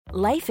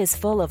Life is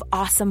full of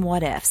awesome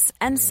what-ifs,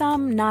 and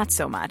some not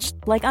so much,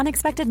 like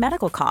unexpected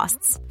medical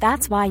costs.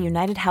 That's why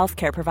United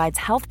Healthcare provides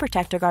Health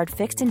Protector Guard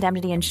fixed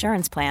indemnity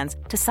insurance plans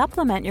to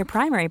supplement your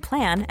primary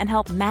plan and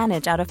help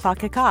manage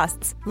out-of-pocket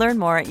costs. Learn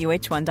more at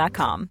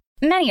UH1.com.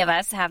 Many of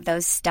us have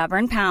those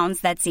stubborn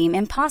pounds that seem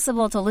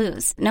impossible to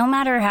lose, no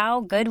matter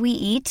how good we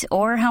eat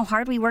or how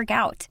hard we work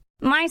out.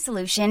 My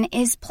solution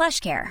is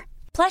PlushCare.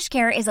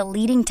 PlushCare is a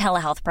leading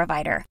telehealth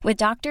provider with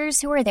doctors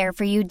who are there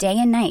for you day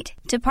and night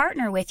to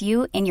partner with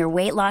you in your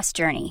weight loss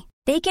journey.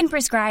 They can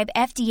prescribe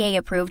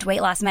FDA-approved weight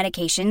loss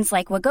medications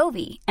like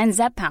Wegovy and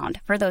Zepbound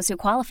for those who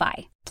qualify.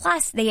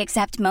 Plus, they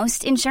accept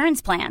most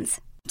insurance plans.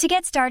 To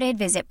get started,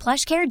 visit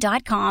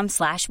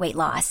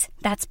plushcare.com/weightloss.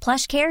 That's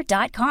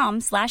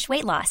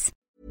plushcare.com/weightloss.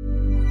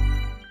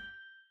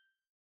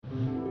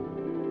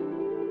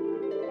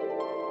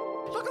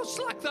 Look how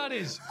slack that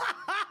is.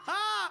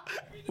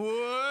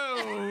 Whoa.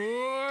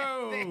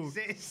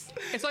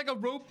 It's like a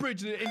rope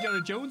bridge in an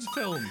Indiana Jones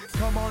film.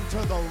 Come on to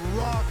the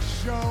rock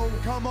show.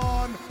 Come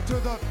on to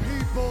the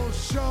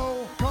people's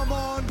show. Come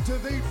on to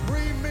the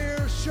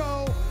premiere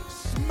show,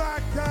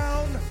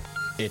 SmackDown.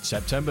 It's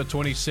September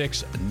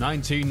 26,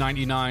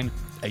 1999.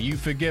 Are you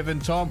forgiven,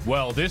 Tom?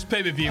 Well, this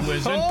pay-per-view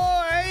isn't.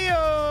 Oh,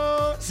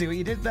 hey-o. See what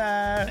you did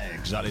there?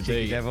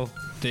 Exactly. Devil.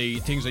 The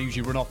things I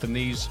usually run off in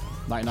these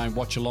 99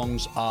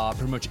 watch-alongs are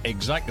pretty much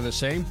exactly the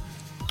same.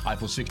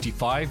 Eiffel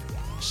 65,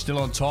 still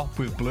on top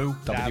with Blue.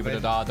 That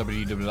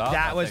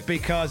was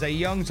because a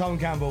young Tom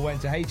Campbell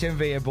went to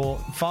HMV and bought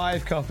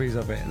 5 copies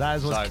of it. That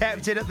is what's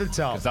kept it at the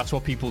top. That's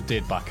what people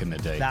did back in the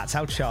day. That's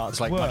how charts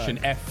It's like work. mashing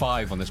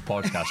F5 on this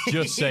podcast.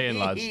 Just saying,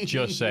 lads.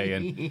 Just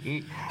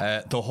saying.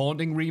 The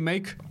Haunting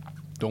remake.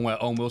 The one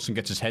where Owen Wilson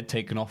gets his head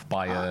taken off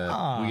by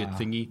a weird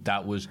thingy.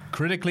 That was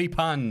critically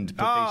panned,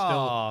 but they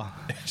still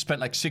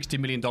spent like $60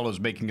 million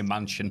making a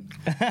mansion.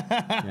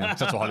 That's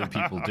what Hollywood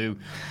people do.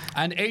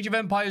 And Age of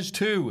Empires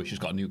 2, which has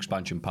got a new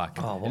expansion pack.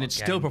 And it's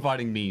still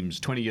providing memes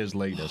 20 years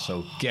later,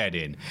 so get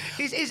in.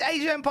 Is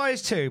Age of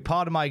Empires 2,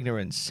 pardon my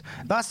ignorance,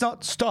 that's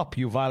not stop,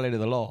 you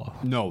violated the law?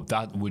 No,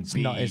 that would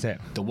be not, is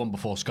it? The one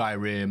before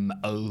Skyrim.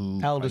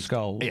 Elder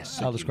Scrolls. Yes.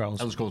 Elder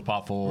Scrolls. Elder Scrolls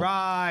Part 4.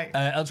 Right.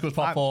 Elder Scrolls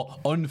Part 4,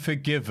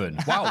 Unforgiven.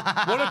 Wow,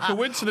 what a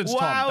coincidence,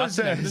 Tom. That's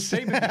never the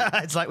same.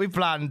 It's like we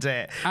planned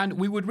it. And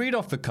we would read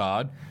off the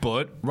card,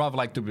 but rather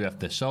like WF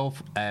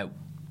themselves,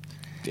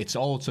 it's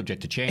all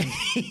subject to change.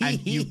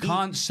 And you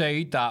can't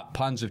say that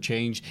plans have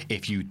changed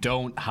if you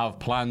don't have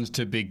plans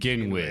to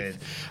begin with.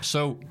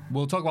 So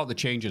we'll talk about the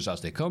changes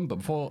as they come. But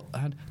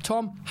beforehand,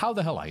 Tom, how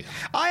the hell are you?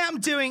 I am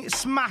doing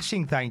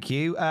smashing, thank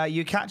you.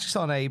 You catch us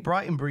on a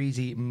bright and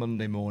breezy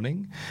Monday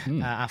morning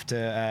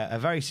after a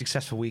very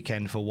successful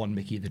weekend for one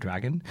Mickey the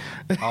Dragon.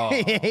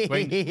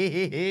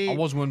 I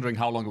was wondering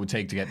how long it would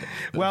take to get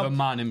the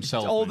man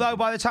himself. Although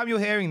by the time you're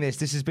hearing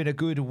this has been a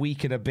good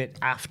week and a bit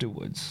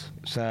afterwards.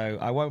 So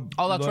I won't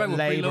that's right, we're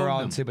labour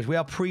on preloading too much. We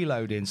are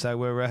preloading, so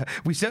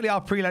we certainly are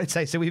preloading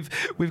today. So we've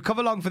come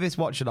along for this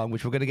watch along,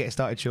 which we're going to get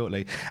started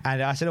shortly.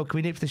 And I said, "Oh, can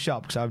we nip to the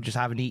shop because I just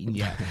haven't eaten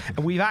yet?"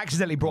 And we've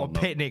accidentally brought a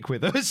picnic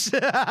with us.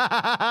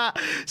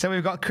 So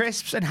we've got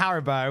crisps and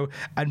Haribo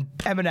and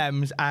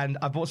M&Ms, and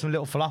I bought some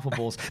little falafel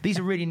balls. These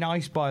are really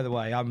nice, by the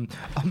way. I'm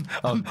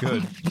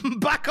good.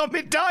 back on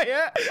my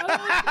diet,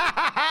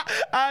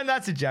 and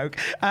that's a joke.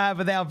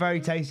 But they are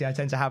very tasty. I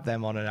tend to have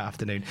them on an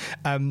afternoon.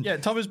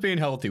 Tom is being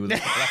healthy with the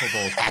falafel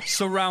balls,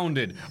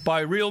 surrounded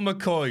by real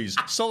McCoys,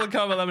 solid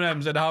caramel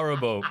M&Ms, and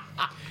Haribo.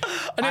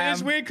 And it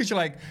is weird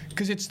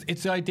because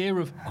it's the idea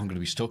of I'm going to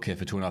be stuck here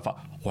for 2.5 hours.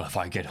 What if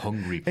I get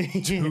hungry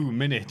 2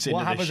 minutes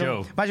into the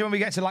show? Imagine when we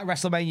get to like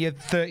WrestleMania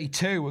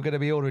 32, we're going to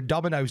be ordering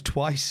Domino's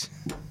twice.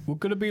 We're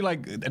going to be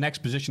like an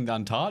exposition to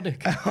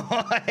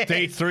Antarctica.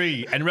 Day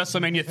 3, and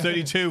WrestleMania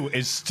 32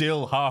 is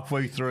still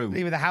halfway through.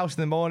 Leaving the house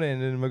in the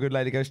morning, and my good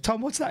lady goes,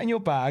 "Tom, what's that in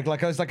your bag?"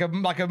 Like it's like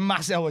a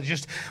massive.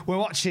 We're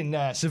watching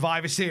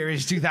Survivor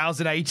Series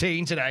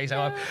 2018 today,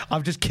 so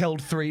I've just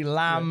killed 3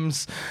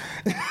 lambs.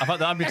 I've had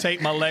to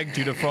amputate my leg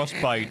due to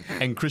frostbite,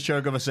 and Chris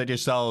Jericho said your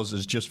Styles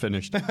has just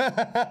finished.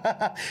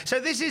 So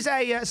this is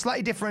a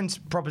slightly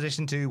different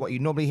proposition to what you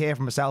normally hear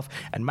from myself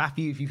and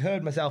Matthew. If you've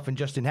heard myself and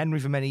Justin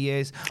Henry for many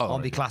years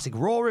on the classic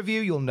Raw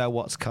review, you'll know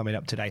what's coming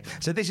up today.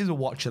 So this is a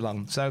watch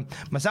along. So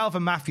myself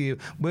and Matthew,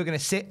 we're going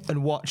to sit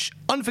and watch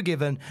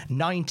Unforgiven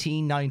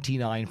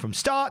 1999 from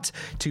start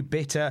to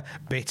bitter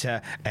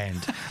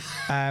end.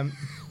 And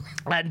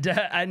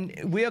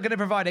we are going to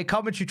provide a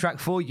commentary track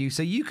for you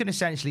so you can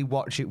essentially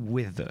watch it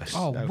with us.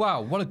 Oh,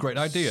 wow. What a great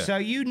idea. So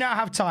you now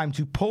have time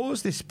to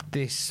pause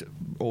this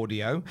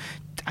audio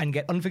and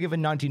get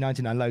Unforgiven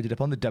 1999 loaded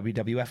up on the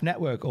WWF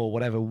network or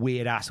whatever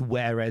weird-ass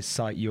Whereas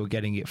site you're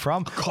getting it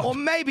from. God. Or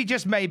maybe,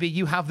 just maybe,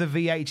 you have the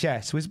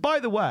VHS, which, by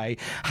the way,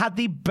 had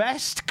the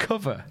best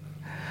cover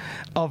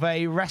of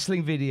a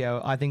wrestling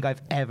video I think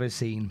I've ever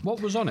seen.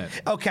 What was on it?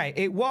 Okay,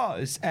 it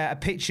was a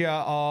picture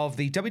of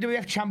the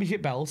WWF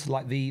Championship belt,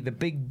 like the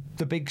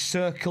big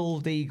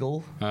circled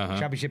eagle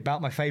championship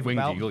belt, my favourite Winged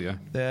belt. eagle,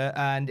 yeah.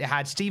 And it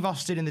had Steve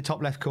Austin in the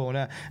top left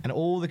corner and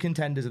all the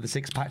contenders of the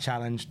six-pack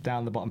challenge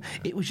down the bottom.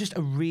 It was just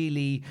a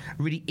really,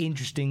 really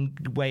interesting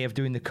way of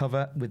doing the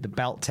cover with the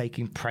belt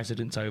taking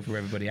precedence over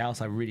everybody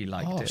else. I really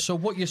liked it. So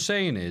what you're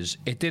saying is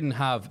it didn't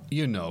have,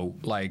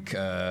 like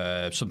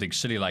something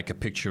silly like a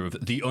picture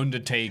of The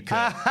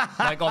Undertaker,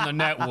 like on the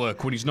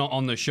network when he's not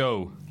on the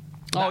show.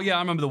 Oh, yeah, I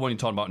remember the one you're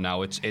talking about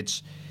now.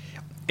 It's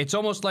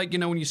almost like,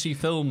 when you see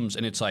films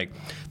and it's like,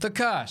 the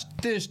cast,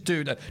 this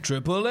dude,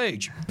 Triple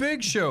H,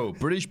 Big Show,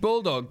 British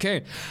Bulldog,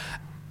 Kane,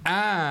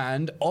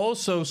 and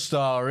also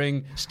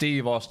starring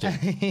Steve Austin,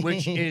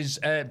 which is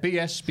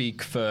BS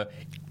speak for...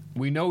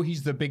 We know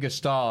he's the biggest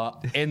star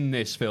in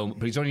this film,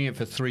 but he's only in it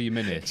for 3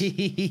 minutes.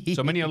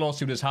 So many a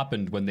lawsuit has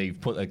happened when they've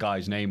put a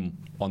guy's name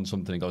on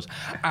something and goes,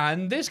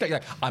 and this guy,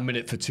 like, I'm in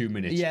it for 2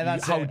 minutes. Yeah,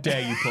 that's How it.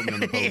 dare you put me on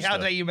the poster? How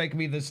dare you make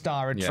me the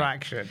star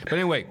attraction? But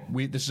anyway,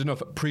 this is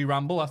enough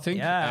pre-ramble, I think.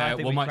 Yeah, I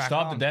think we might crack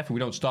start on. to death if we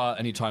don't start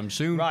anytime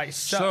soon. Right,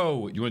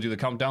 so you want to do the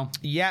countdown?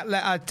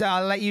 Yeah,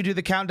 I'll let you do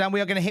the countdown. We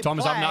are going to hit Tom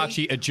is play. having to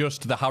actually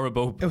adjust the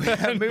Haribo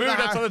and move the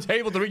that on the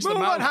table to reach the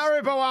Move mouse. on,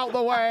 Haribo, out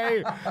the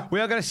way. We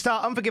are going to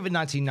start Unforgiven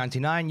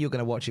 1999. You're going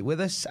to watch it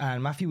with us.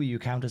 And Matthew, will you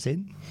count us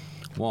in?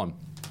 1,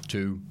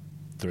 2,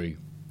 3,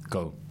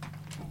 go.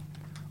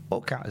 Oh,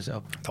 count us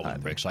up. That was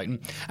very exciting.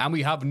 And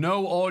we have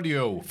no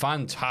audio.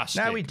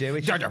 Fantastic. No, we do.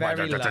 It's just very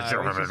low. It's just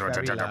very low.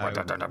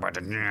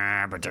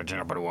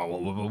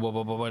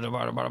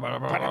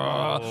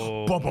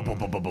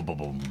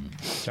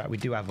 Sorry, we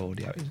do have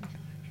audio.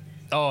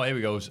 Oh, here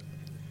we go.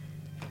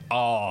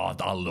 Oh,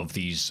 I love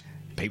these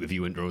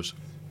pay-per-view intros.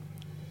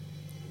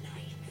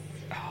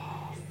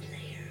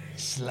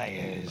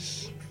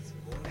 Slayers.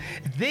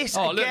 This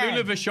Oh, look, again,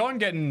 Luna Vachon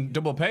getting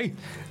double pay.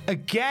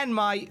 again,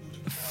 my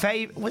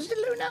favourite. Was it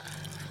Luna?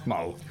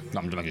 No,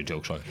 I'm making a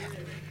joke, sorry.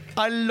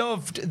 I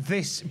loved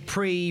this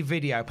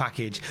pre-video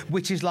package,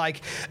 which is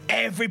like,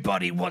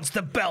 everybody wants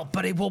the belt,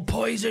 but it will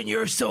poison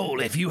your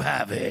soul if you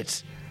have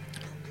it.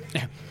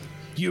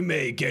 You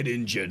may get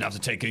injured and have to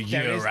take a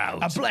There is year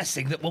out. a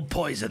blessing that will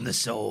poison the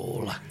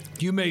soul.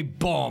 You may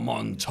bomb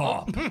on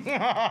top.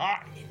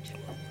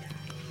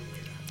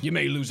 You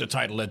may lose a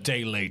title a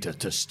day later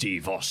to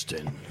Steve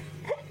Austin.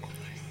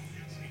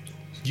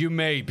 You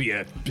may be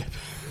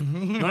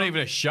not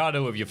even a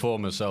shadow of your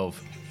former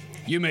self.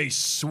 You may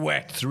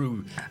sweat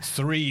through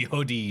 3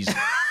 hoodies.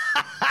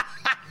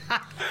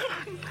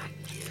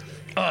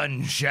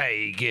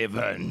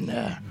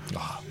 Unshaven.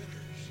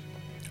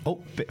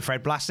 Oh,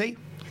 Fred Blassie.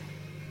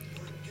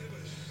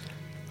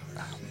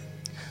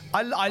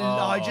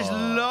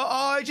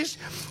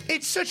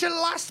 It's such a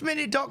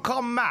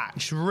lastminute.com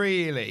match,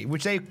 really,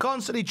 which they've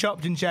constantly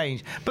chopped and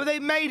changed, but they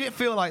made it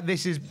feel like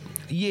this is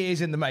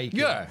years in the making.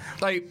 Yeah,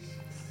 like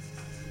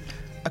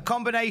a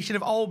combination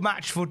of old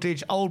match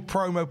footage, old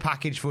promo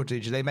package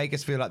footage. They make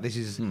us feel like this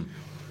has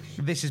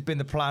been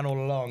the plan all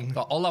along.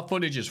 all that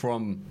footage is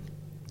from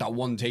that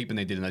one taping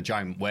they did in a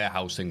giant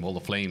warehouse thing with all the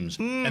flames.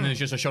 And then it's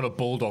just a shot of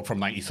Bulldog from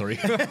 93.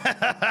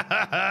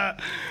 Are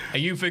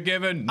you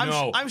forgiven?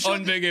 No. I'm sure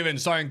Unforgiven.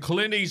 Starring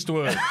Clint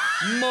Eastwood,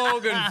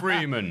 Morgan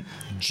Freeman,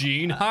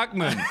 Gene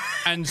Hackman,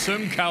 and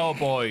some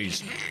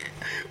cowboys.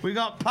 We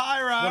got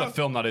Pyro. What a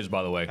film that is,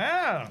 by the way.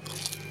 Yeah.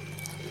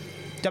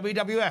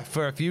 WWF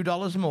for a few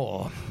dollars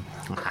more.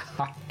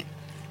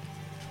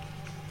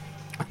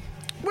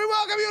 We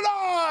welcome you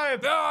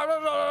live!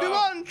 Come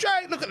on,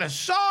 Jake, look at the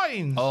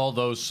signs! All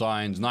those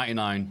signs.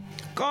 99.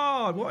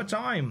 God, what a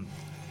time.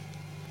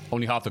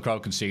 Only half the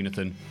crowd can see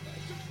anything.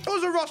 It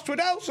was a Ross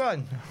Twiddell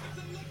sign.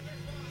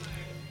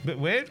 Bit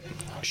weird.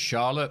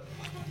 Charlotte.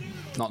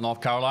 Not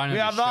North Carolina. We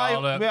are just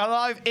Charlotte. live. We are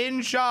live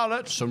in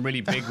Charlotte. Some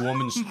really big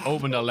woman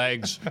opened her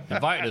legs,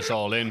 invited us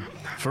all in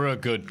for a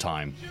good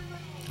time.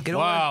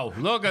 Wow,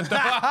 look at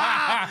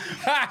that.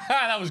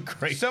 That was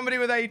great. Somebody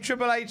with a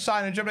Triple H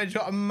sign, and Triple H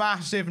got a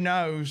massive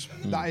nose.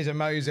 That is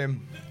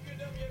amazing.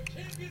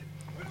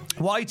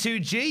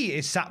 Y2G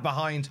is sat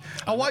behind.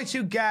 Oh,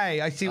 Y2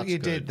 Gay. I see what That's you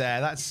good. did there.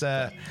 That's.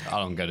 I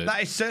don't get it.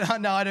 That is so.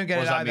 No, I don't get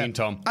What it does that either. mean,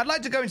 Tom? I'd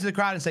like to go into the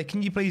crowd and say,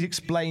 can you please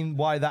explain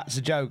why that's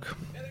a joke?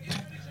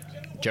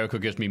 Jericho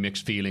gives me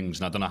mixed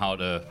feelings, and I don't know how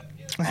to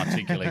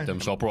articulate them,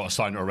 so I brought a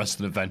sign at a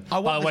wrestling event.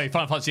 By the way,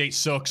 Final Fantasy VIII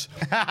sucks.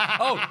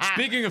 Oh,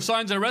 speaking of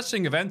signs at a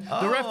wrestling event,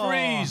 the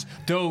referees,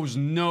 those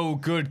no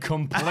good,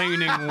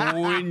 complaining,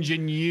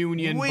 whinging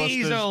union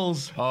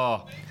Weasels. busters.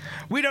 Oh.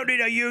 We don't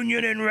need a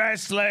union in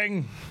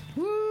wrestling.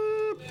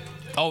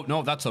 Oh,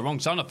 no, that's the wrong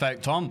sound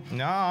effect, Tom.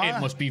 No. It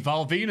must be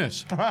Val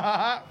Venus.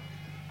 That's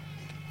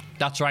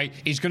right,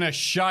 he's going to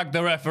shag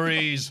the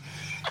referees.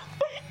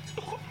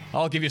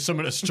 I'll give you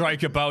something to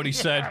strike about, he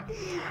said.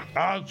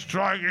 I'll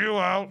strike you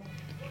out.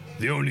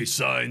 The only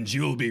signs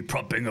you'll be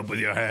propping up with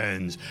your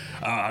hands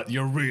are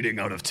you're reading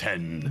out of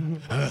 10.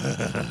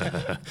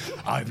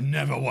 I've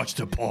never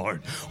watched a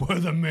porn where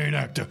the main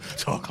actor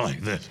talk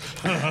like this.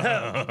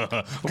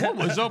 What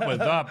was up with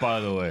that, by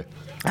the way?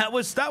 That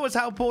was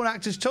how porn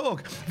actors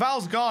talk.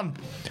 Val's gone.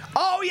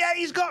 Oh yeah,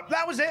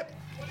 that was it.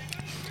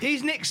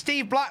 He's nicked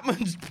Steve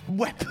Blackman's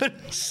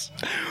weapons.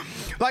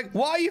 Like,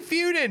 why are you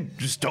feuding?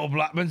 Just stole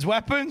Blackman's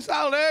weapons.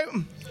 I'll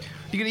do.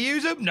 You gonna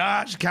use them?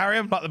 Nah, just carry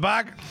them. Like the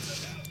bag.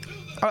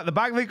 Like the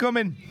bag they come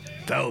in.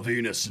 Val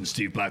Venus and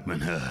Steve Blackman.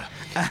 We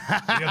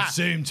have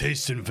same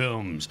taste in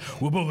films.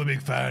 We're both a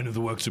big fan of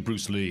the works of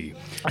Bruce Lee,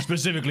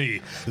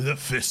 specifically The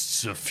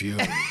Fists of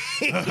Fury.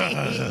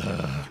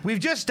 We've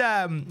just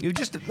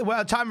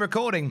time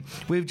recording.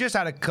 We've just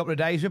had a couple of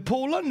days with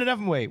Paul London,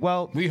 haven't we?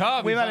 Well, we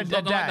have. We've had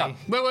a day.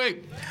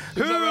 Wait.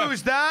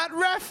 Who's that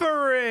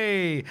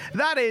referee?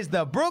 That is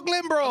the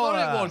Brooklyn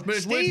Brawler,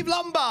 Steve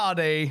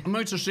Lombardi. I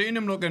might have seen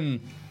him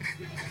looking.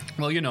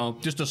 Well,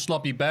 just a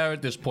sloppy bear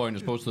at this point,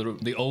 as opposed to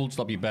the old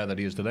sloppy bear that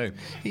he is today.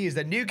 He is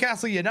the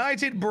Newcastle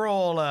United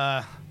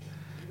Brawler.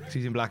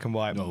 He's in black and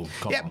white. Oh,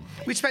 come on.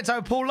 We spent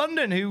time with Paul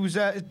London, who's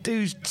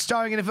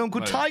starring in a film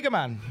called Tiger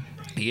Man.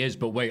 He is,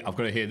 but wait, I've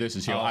got to hear this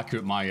and see how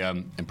accurate my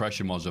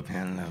impression was of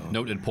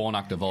noted porn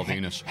actor Val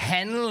Venus.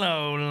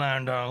 Hello,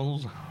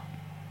 Landos.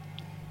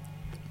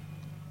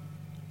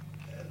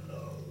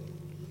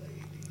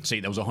 See,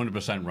 that was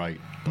 100%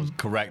 right. That was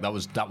correct. That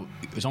was.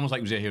 It's almost like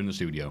he was here in the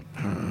studio.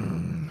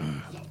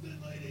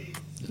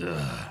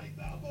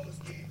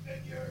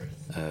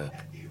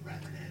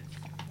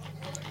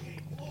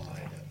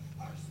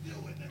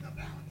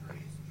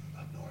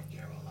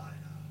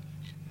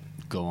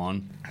 Go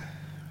on.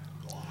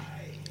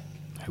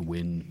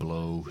 Wind,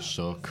 blow,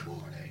 suck.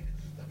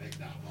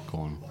 Go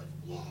on.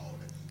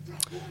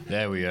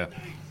 There we are.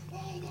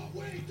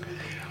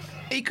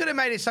 He could have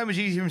made it so much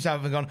easier for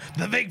himself and gone,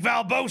 the Vic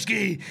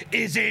Valboski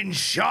is in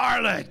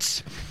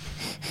Charlotte.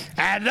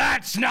 And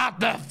that's not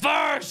the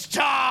first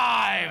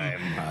time.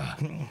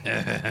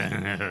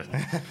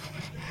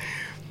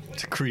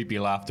 It's a creepy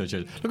laughter.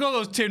 Look at all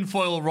those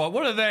tinfoil rods.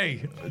 What are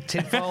they?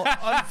 Tinfoil,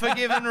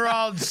 Unforgiven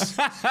rods,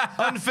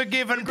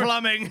 Unforgiven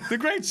plumbing. The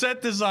great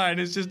set design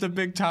is just a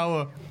big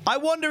tower. I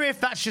wonder if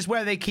that's just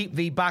where they keep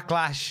the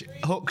backlash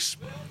hooks.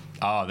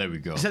 Oh, there we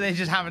go. So they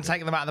just haven't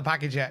taken them out of the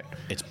package yet.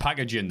 It's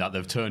packaging that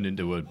they've turned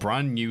into a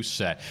brand new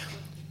set.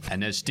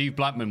 And there's Steve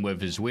Blackman with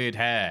his weird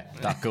hair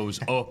that goes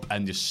up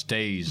and just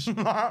stays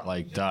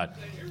like that.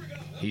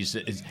 His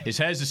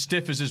hair's as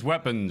stiff as his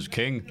weapons,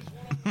 King.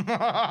 And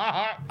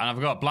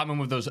I've got Blackman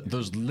with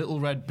those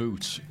little red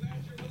boots,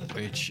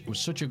 which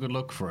was such a good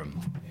look for him.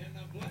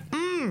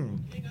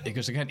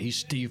 Because again, he's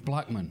Steve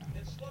Blackman.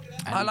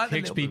 And he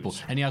kicks people,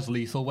 and he has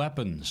lethal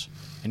weapons.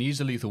 And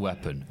he's a lethal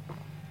weapon.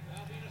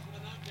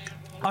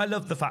 I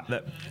love the fact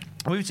that,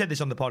 we've said this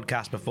on the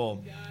podcast before,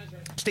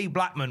 Steve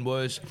Blackman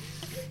was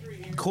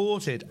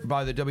courted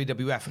by the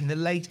WWF in the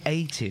late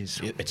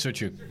 80s. It's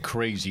such a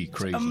crazy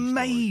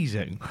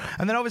amazing story.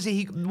 And then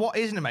obviously what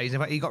isn't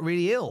amazing, he got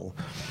really ill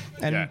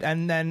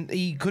and then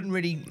he couldn't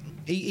really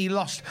he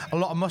lost a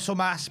lot of muscle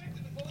mass.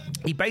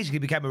 He basically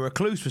became a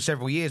recluse for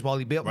several years while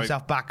he built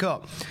himself back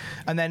up.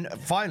 And then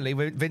finally,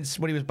 Vince,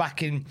 when he was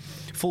back in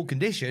full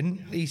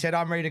condition, he said,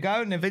 I'm ready to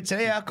go. And then Vince said,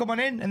 yeah, come on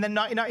in. And then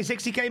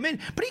 1996, he came in.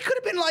 But he could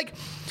have been like,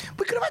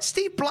 we could have had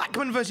Steve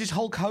Blackman versus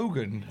Hulk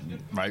Hogan.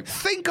 Right.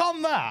 Think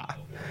on that.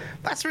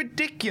 That's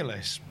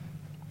ridiculous.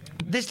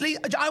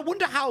 I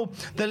wonder how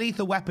the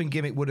Lethal Weapon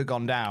gimmick would have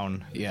gone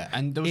down. Yeah,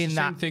 and there was the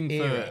same thing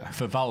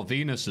for Val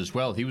Venus as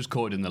well. He was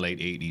caught in the late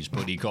 80s,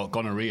 but he got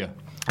gonorrhea.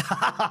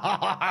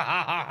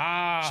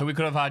 So we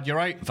could have had, you're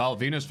right, Val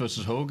Venus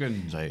versus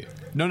Hogan.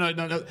 No.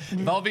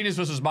 Val Venus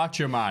versus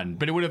Macho Man.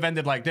 But it would have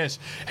ended like this.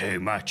 Hey,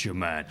 Macho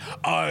Man,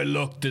 I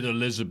looked at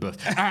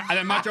Elizabeth. And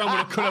then Macho Man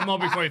would have cut him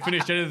off before he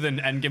finished anything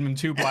and given him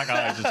 2 black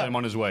eyes and sent him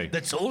on his way.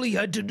 That's all he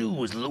had to do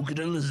was look at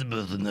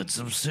Elizabeth, and that's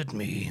upset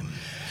me.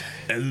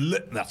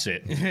 That's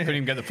it. Couldn't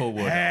even get the full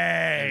word.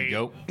 There you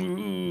go.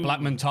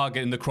 Blackman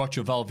targeting the crotch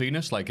of Val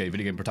Venus like a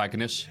video game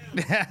protagonist,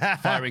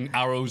 firing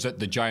arrows at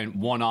the giant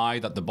one eye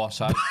that the boss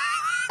had.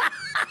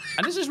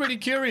 And this is really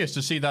curious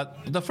to see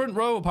that the front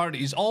row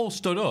apparently is all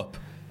stood up.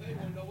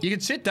 You can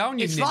sit down,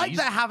 you It's like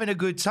they're having a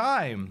good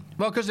time.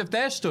 Well, because if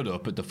they're stood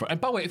up at the front... And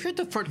by the way, if you're at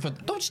the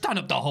front, don't stand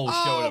up the whole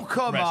show. Oh,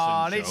 come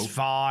on, it's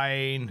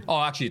fine.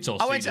 Oh, actually, it's all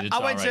seated.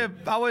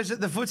 I was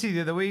at the footy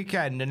the other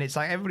weekend, and it's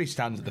like everybody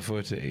stands at the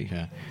footy.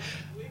 Yeah.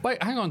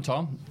 Wait, hang on,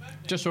 Tom.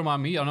 Just to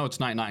remind me, I know it's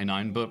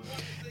 1999, but...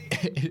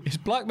 Is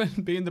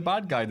Blackman being the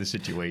bad guy in the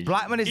situation?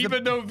 Blackman is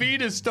Even though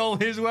Venus stole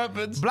his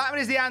weapons.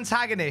 Blackman is the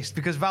antagonist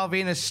because Val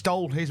Venus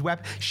stole his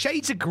weapon.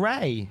 Shades of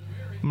Grey,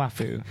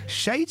 Mafu.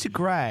 Shades of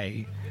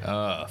Grey.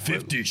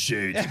 50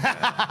 Shades. Well,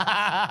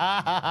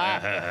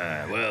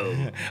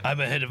 I'm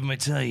ahead of my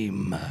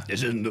time.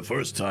 This isn't the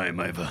first time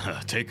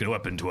I've taken a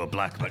weapon to a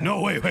black man.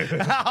 No, wait.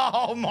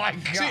 Oh, my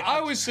God. See, I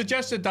always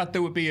suggested that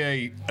there would be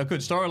a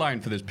good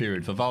storyline for this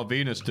period, for Val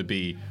Venus to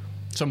be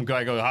some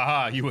guy goes,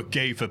 "Haha, you were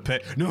gay for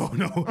pay." No,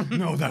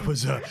 that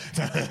was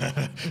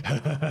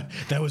that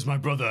was my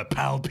brother,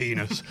 pal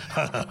penis.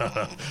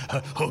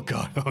 Oh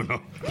God, oh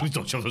no! Please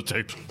don't show those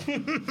tapes.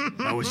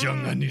 I was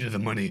young, I needed the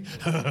money.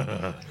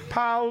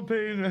 Pal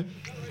penis.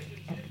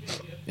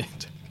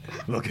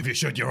 Look, if you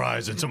shut your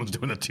eyes and someone's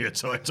doing it to you,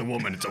 it's a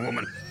woman. It's a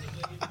woman.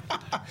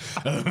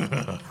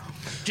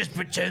 Just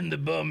pretend the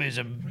bum is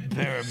a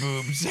pair of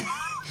boobs.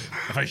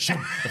 If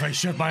I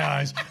shut my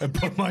eyes and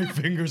put my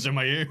fingers in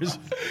my ears,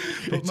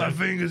 Put my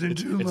fingers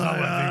into my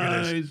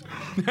eyes.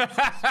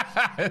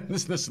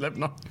 This is the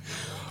Slipknot.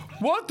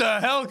 What the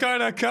hell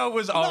kind of coat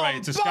was? All right,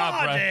 it's a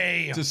scab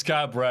ref. It's a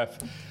scab ref.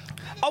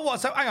 Oh,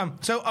 what? So, hang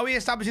on. So, are we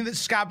establishing that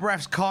scab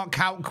refs can't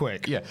count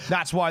quick? Yeah.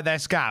 That's why they're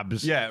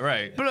scabs? Yeah,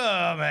 right.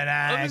 Bloomin'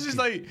 heck. This is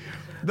like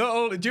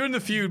during the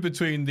feud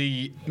between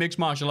the mixed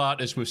martial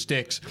artist with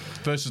sticks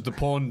versus the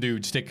porn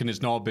dude sticking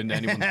his knob in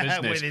anyone's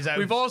business. With his own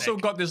We've also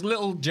stick. got this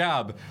little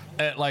jab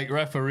at like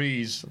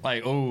referees,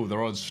 like, oh,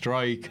 they're on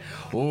strike.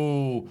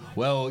 Oh,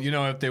 well, you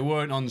know,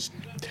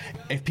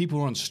 if people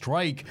were on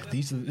strike,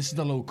 this is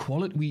the low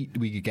quality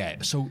we could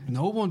get. So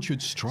no one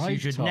should strike. You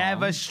should Tom.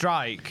 never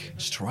strike.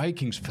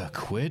 Striking's for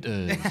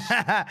quitters.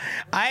 I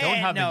Don't ain't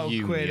have a no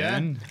union.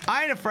 quitter.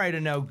 I ain't afraid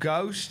of no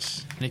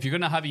ghosts. And if you're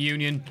going to have a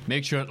union,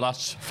 make sure it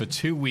lasts for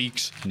 2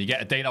 weeks and you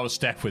get a date out of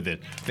step with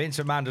it. Vince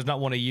McMahon does not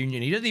want a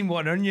union. He doesn't even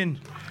want an onion.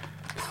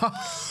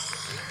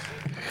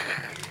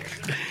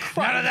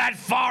 None of that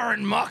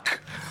foreign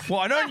muck.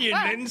 What, an onion,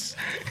 Vince?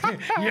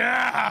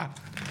 Yeah.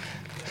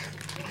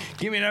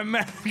 Give me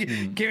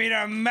an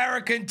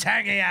American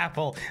tangy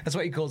apple. That's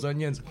what he calls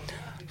onions.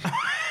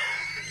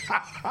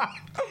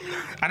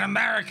 An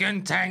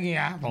American tangy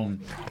apple.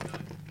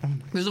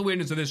 There's a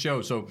weirdness to this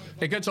show, so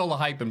it gets all the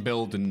hype and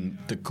build and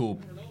the cool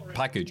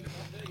package,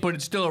 but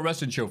it's still a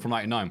wrestling show from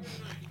 '99.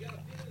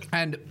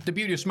 And the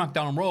beauty of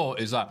SmackDown and Raw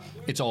is that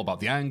it's all about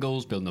the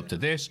angles, building up to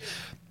this.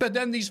 But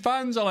then these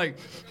fans are like,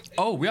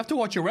 oh, we have to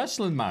watch a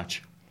wrestling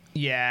match.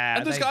 Yeah.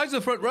 And there's guys in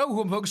the front row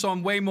who focus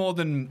on way more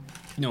than,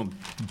 you know,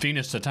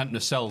 Venus attempting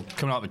to sell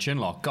coming out of a chin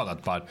lock. God,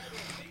 that's bad.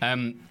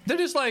 They're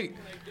just like,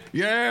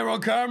 yeah, we're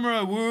on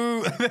camera,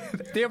 woo.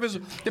 They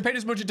paid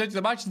as much attention to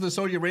the match as the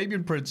Saudi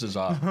Arabian princes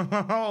are.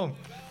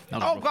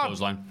 Oh, God.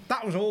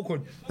 That was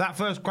awkward. That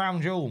first crown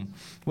jewel.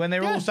 When they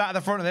were all sat at the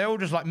front, they were all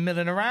just like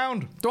milling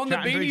around. They're on the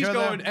chatting to each beanies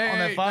other going, hey, on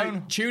their phone.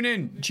 like, tune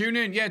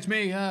in. Yeah, it's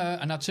me.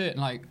 And that's it. And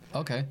like,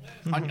 okay.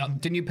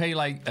 Didn't you pay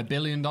like $1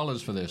 billion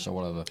for this or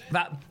whatever?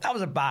 That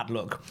was a bad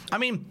look. I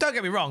mean, don't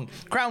get me wrong.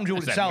 Crown jewel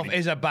itself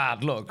is a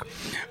bad look.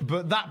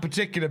 But that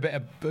particular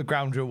bit of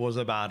crown jewel was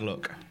a bad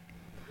look.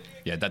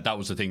 Yeah, that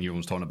was the thing everyone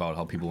was talking about,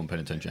 how people weren't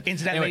paying attention.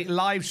 Incidentally, Anyway.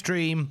 live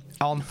stream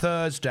on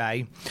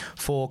Thursday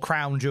for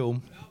Crown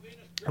Jewel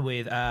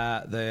with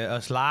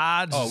us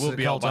lads. Oh, we'll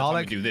be out by the time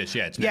we Cultaholic. do this.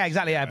 Yeah, it's Yeah, next.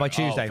 exactly. Yeah, by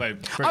Tuesday. very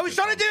I was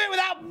good, trying to do it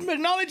without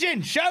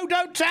acknowledging. Show,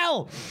 don't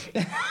tell.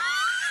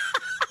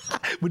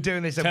 We're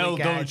doing this a Tell,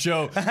 week don't ahead.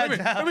 show.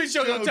 Let me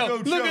show, don't tell.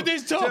 Don't Look show. at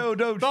this top. Tell,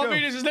 don't Bob show.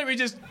 Venus just let me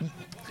just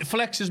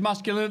flex his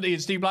masculinity in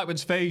Steve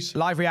Blackman's face.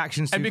 Live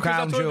reactions to And because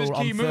Crown that's one of his Jewel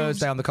on key moves.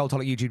 Thursday on the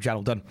Cultaholic YouTube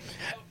channel. Done.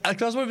 And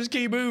that's one of his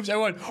key moves. I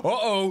went,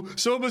 uh-oh,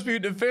 someone must be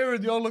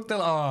interfering. They all looked at,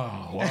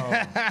 oh,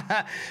 wow.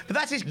 But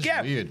that's his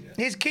weird.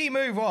 His key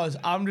move was,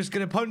 I'm just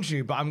going to punch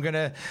you, but I'm going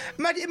to...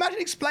 Imagine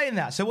explaining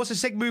that. So what's a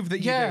sick move that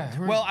you do? Right.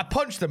 Well, I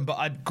punch them, but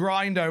I'd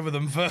grind over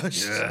them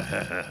first.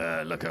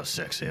 Look how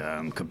sexy I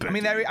am compared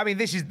I mean,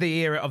 this is the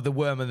era of the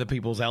worm and the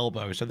people's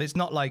elbow, so it's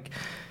not like...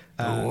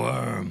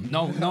 worm.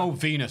 No,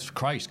 Venus.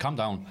 Christ, calm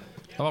down.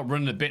 How about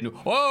running a bit?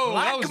 Whoa,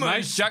 that was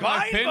nice.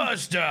 Jackknife pin.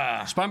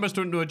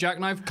 Spinebuster into a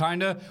jackknife,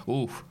 kinda.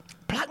 Oof.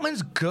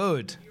 Blackman's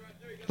good.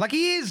 Like,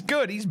 he is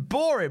good. He's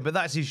boring, but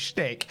that's his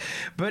shtick.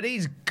 But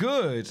he's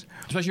good.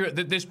 Especially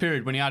at this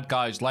period when he had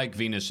guys like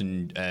Venus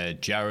and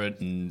Jarrett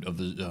and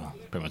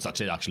pretty much that's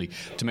it actually,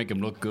 to make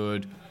him look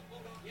good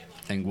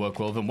and work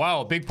well with him.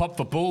 Wow, a big pop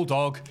for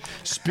Bulldog.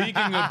 Speaking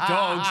of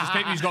dogs, this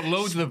baby's got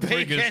loads of the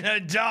Speaking friggers.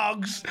 of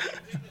dogs.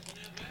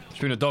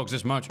 Speaking of dogs,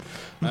 this much.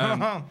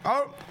 Oh.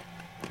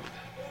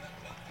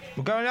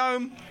 We're going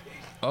home.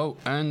 Oh,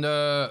 and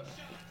the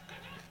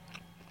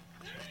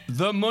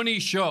money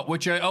shot,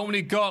 which I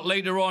only got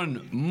later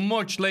on,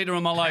 much later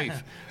in my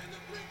life.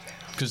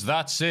 Because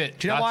that's it.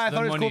 Do you know why I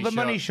thought it was called the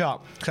money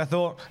shot? Because I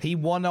thought he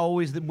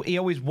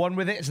always won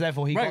with it, so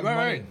therefore he got the money.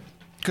 Right.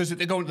 Because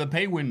they go into the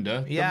pay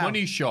window, Yeah. the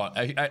money shot.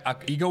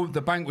 You go to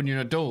the bank when you're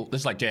an adult.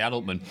 This is like Jay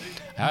Adelman.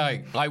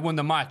 I won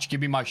the match.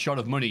 Give me my shot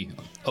of money.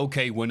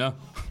 Okay, winner.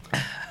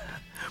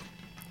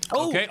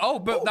 Okay.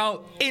 But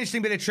now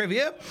interesting bit of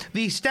trivia: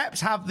 the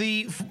steps have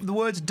the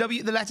words the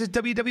letters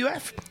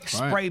WWF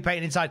spray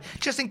painted inside,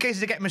 just in case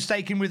they get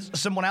mistaken with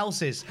someone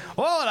else's.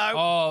 Oh hello!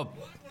 Oh.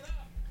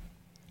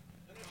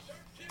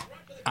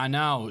 And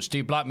now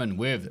Steve Blackman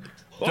with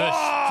the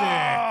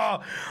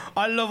stick.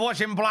 I love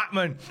watching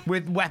Blackman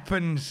with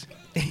weapons.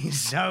 He's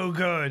so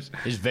good.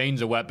 His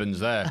veins are weapons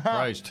there.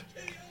 Christ.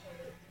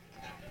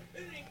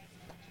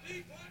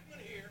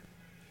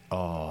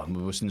 Oh,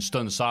 we was in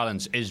stunned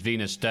silence. Is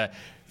Venus there?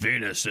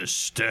 Venus is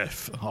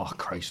stiff. Oh,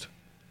 Christ.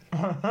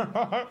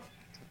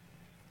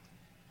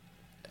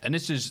 and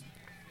this is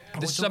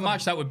a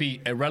match that would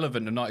be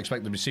irrelevant and not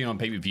expected to be seen on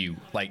pay-per-view.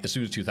 Like, as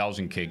soon as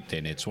 2000 kicked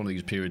in, it's one of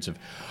these periods of,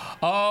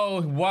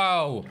 oh,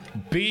 wow,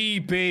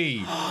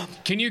 BB.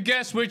 Can you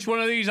guess which one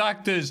of these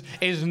actors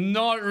is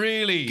not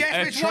really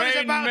a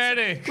trained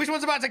medic? Which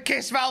one's about to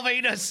kiss Val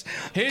Venus?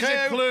 Here's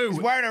a clue. He's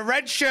wearing a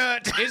red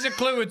shirt. Here's a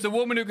clue. It's a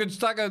woman who can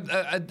stack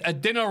a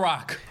dinner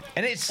rack.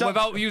 And it's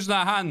without using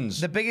her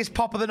hands. The biggest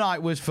pop of the night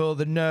was for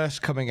the nurse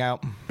coming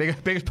out.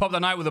 Biggest pop of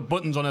the night with the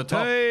buttons on her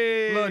top.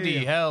 Hey.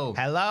 Bloody hell.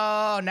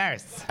 Hello,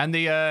 nurse. And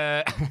the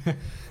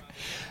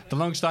the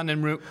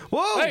long-standing room.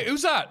 Whoa! Hey,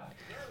 who's that?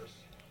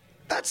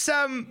 That's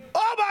oh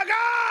my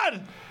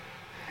God!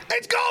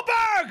 It's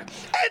Goldberg!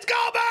 It's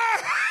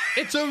Goldberg!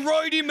 It's a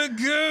Roydie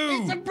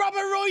Magoo! It's a proper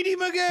Roydie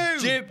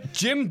Magoo!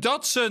 Jim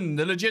Dotson,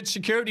 the legit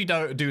security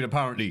dude,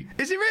 apparently.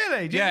 Is he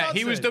really? Jim Dotson?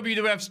 He was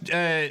WWF's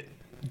Jojo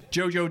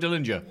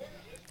Dillinger.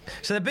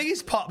 So the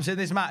biggest pops in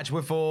this match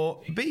were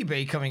for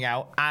BB coming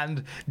out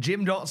and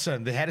Jim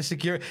Dotson, the head of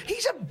security.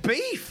 He's a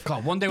beef!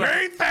 God, one day we'll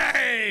have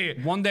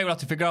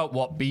to figure out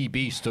what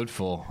BB stood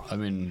for. I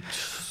mean,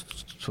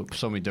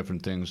 so many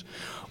different things.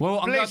 Well,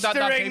 I'm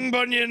Blistering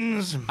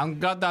bunions! I'm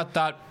glad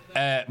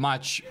that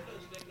match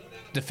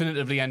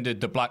definitively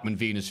ended the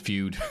Blackman-Venus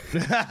feud.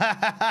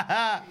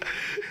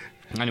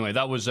 Anyway,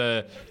 that was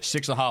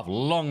 6.5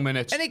 long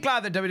minutes. Ain't it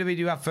glad that WWE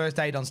do have first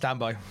aid on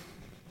standby?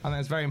 I think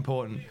it's very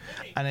important,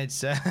 and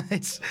it's a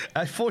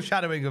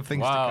foreshadowing of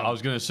things to come. I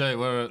was going to say,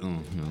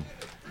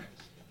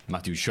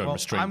 Matthew showed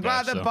restraint. I'm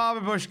glad that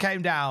Barbara Bush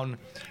came down,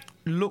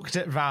 looked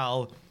at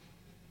Val,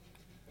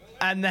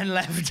 and then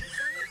left.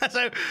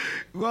 So,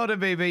 well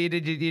done, BB. You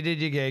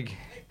did your gig.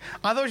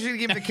 I thought she was going to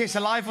give him the kiss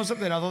of life or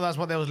something. I thought that's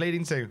what they was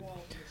leading to.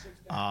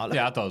 I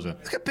thought so.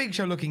 Look at Big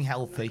Show looking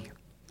healthy.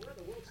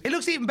 It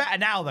looks even better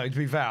now, though, to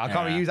be fair. I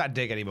can't really use that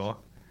dig anymore.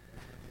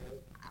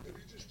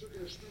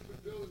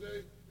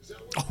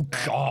 Oh,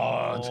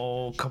 God.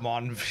 Oh, come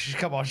on.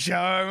 Come on,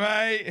 show,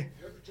 mate.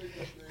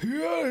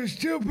 You're a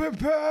stupid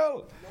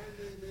pal.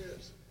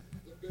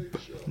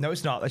 No,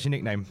 it's not. That's your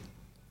nickname.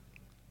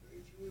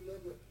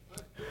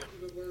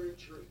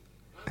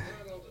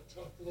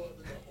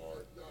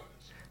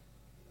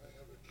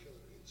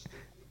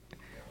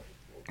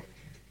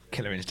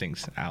 Killer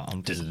Instincts out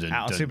on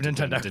Super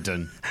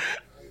Nintendo.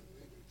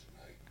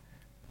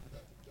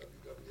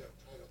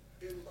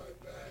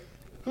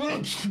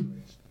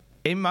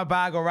 In my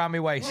bag or around my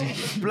waist.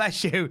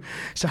 Bless you.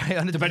 Sorry.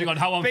 Depending on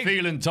how I'm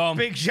feeling, Tom.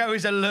 Big Show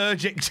is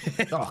allergic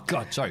to... Oh,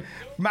 God, sorry.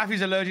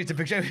 Matthew's allergic to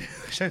Big Show.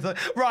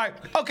 Right,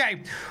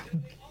 okay.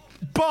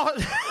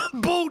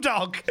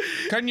 Bulldog.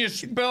 Can you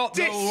spell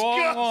the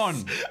wrong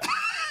one?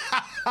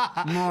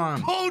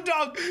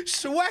 Bulldog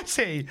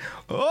sweaty.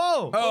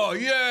 Oh,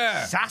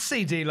 yeah.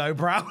 Sassy D'Lo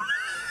Brown.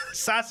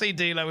 Sassy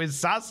D'Lo is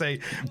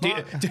sassy.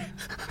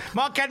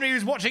 Mark Henry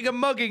was watching a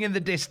mugging in the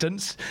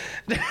distance.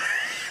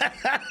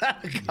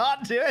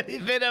 Can't do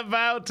anything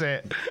about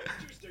it.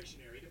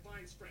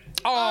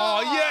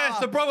 Oh, yes,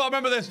 the brother. I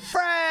remember this.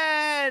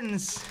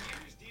 Friends.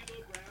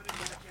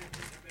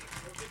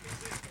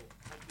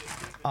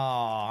 Oh,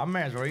 I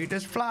may as well eat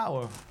this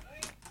flower.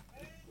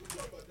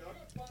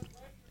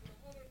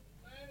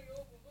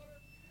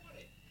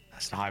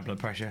 That's the high blood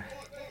pressure.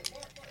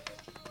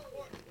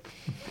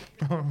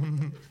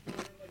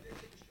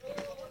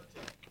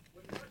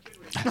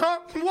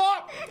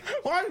 What?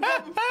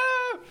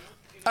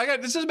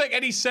 Again, this doesn't make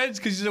any sense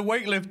because he's a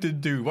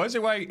weightlifting dude. Why is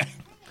it weight?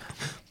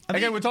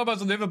 Again, we're talking about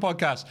some different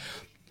podcast.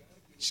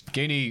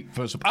 Skinny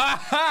for some.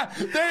 Aha!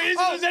 There is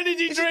those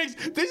energy drinks.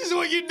 This is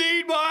what you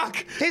need,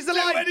 Mark. Here's the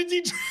line.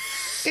 Energy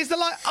Here's the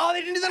line. Oh,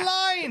 they didn't do the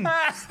line.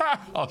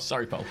 Oh,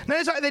 sorry, Paul. No,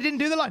 it's like they didn't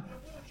do the line.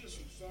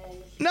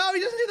 No,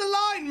 he doesn't do the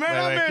line,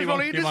 man. I may as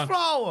well eat this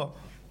flour.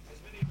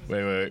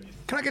 Wait.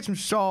 Can I get some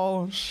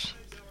sauce?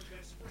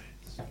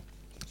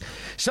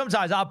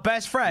 Sometimes our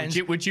best friends.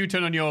 Would you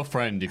turn on your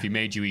friend if he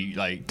made you eat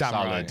like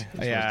salad?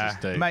 Right. Yeah,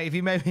 mate.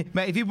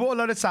 If you bought a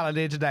load of salad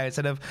here today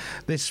instead of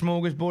this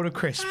smorgasbord of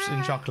crisps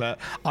and chocolate,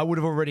 I would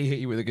have already hit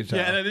you with a guitar.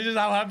 Yeah, this is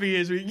how happy he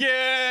is.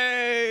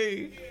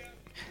 Yay!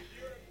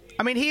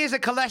 I mean, he is a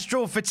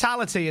cholesterol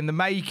fatality in the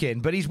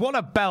making, but he's won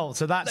a belt,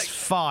 so that's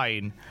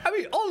fine. I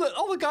mean,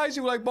 all the guys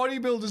who are like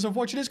bodybuilders are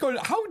watching this going,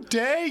 "How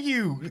dare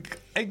you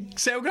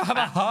say I'm gonna have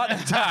a heart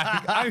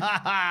attack?"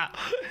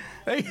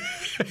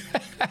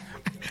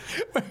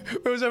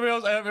 Whereas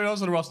everyone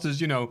else on the rosters,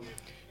 you know,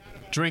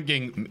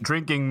 drinking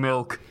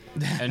milk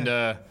and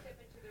Former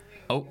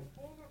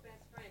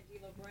best friend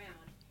D'Lo Brown,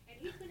 and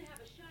he's going to have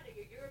a shot at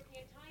your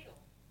European title.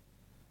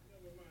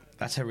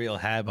 That's her real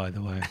hair, by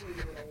the way.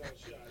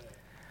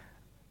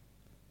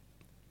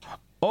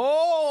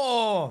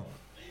 Oh!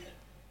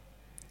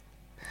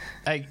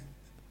 Hey,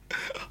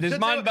 this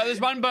man burns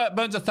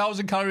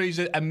 1,000 calories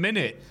a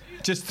minute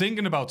just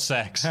thinking about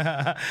sex.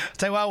 Tell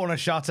you what I want a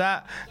shot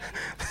at.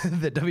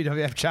 The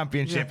WWF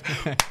Championship.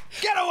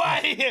 Get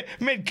away,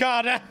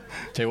 mid-carder.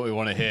 Tell you what we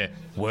want to hear.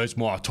 Where's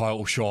my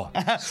title shot?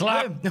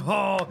 Slap.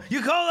 Oh,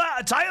 you call that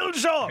a title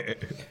shot?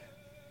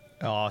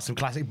 Oh, some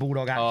classic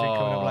Bulldog action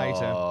coming up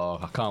later. Oh,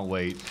 I can't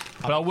wait.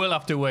 But I will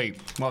have to wait.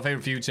 My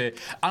favourite feud here.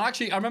 And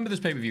actually, I remember this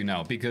pay-per-view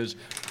now because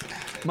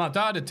my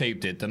dad had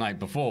taped it the night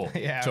before.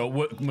 Yeah.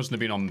 So it mustn't have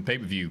been on the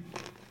pay-per-view,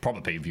 proper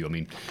pay-per-view, I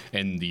mean,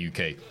 in the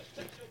UK.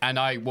 And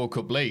I woke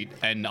up late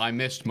and I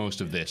missed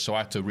most of this. So I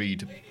had to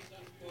read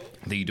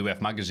the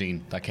WF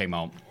magazine that came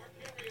out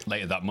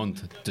later that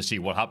month to see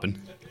what happened.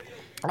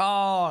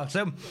 Oh,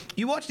 so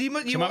you watched... So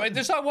this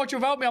is how watch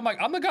without me. I'm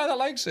like, I'm the guy that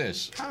likes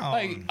this. Oh.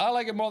 Like, I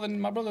like it more than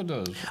my brother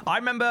does. I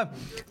remember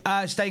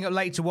staying up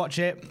late to watch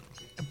it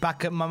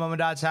back at my mum and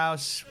dad's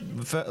house,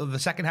 for the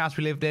second house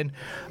we lived in.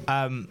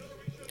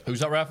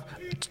 Who's that, ref?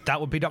 That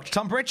would be Dr.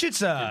 Tom Pritchard,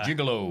 sir.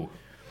 Gigolo.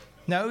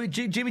 No,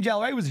 Jimmy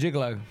Del Rey was a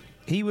gigolo.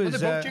 He was. Are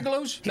they both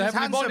gigolos? They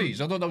have bodies.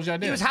 I thought that was the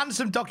idea. He was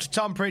handsome, Dr.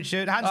 Tom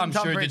Pritchard. Handsome I'm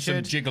Tom sure he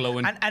Pritchard. did some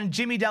gigoloing. And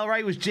Jimmy Del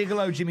Rey was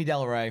gigolo Jimmy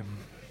Del Rey.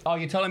 Oh,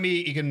 you're telling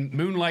me he can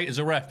moonlight as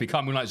a ref, but he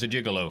can't moonlight as a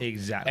gigolo?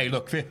 Exactly. Hey,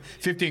 look,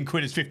 15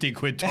 quid is 15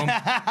 quid, Tom.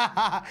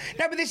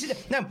 No, but this is...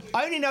 No,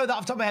 I only know that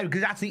off the top of my head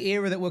because that's the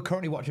era that we're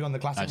currently watching on the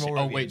Classic Raw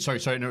Oh, review. wait, sorry,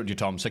 interrupt you,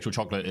 Tom. Sexual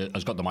Chocolate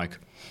has got the mic.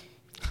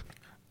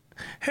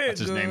 Hey, That's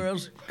his name.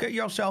 girls, get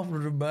yourself to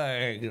the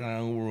bag and I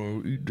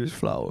want to eat this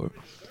flour.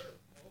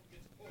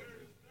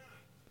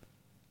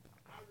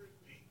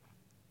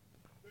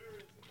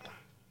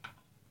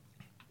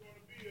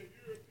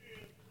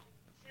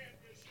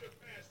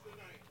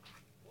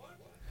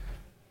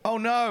 Oh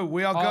no,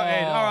 we are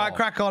gutted. All right,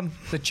 crack on.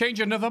 They change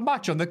another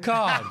match on the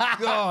card.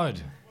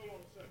 God.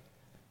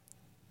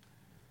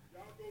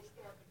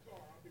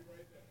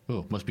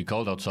 Oh, must be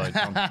cold outside,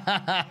 Tom.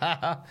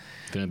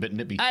 Feeling a bit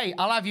nippy. Hey,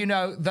 I'll have you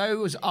know,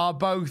 those are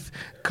both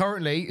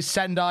currently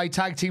Sendai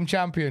Tag Team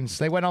Champions.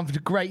 They went on to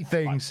great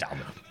things.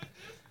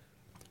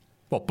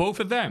 What, both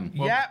of them?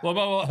 Well, Yeah. What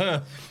about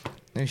her?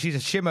 And she's a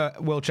Shimmer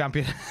World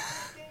Champion.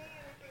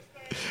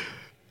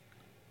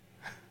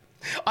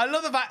 I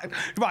love the fact...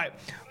 Right,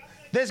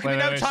 there's going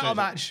to be no title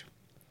match.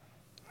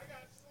 I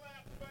got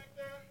slapped back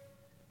there,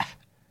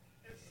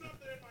 and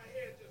something in my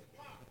head just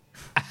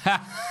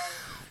popped.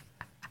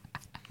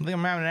 I think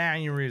I'm having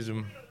an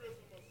aneurysm.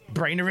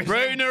 Brainerism.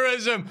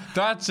 Brainerism.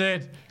 That's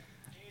it.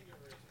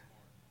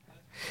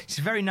 It's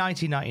very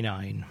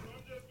 1999.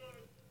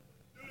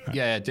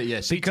 Yeah. CT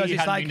Because hadn't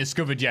it's like- been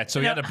discovered yet, so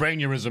he had a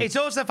brainerism. It's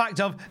also the fact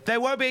of there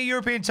won't be a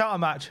European title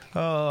match.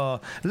 Oh,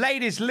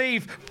 ladies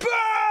leave. Boo!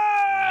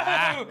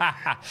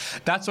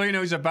 That's why you know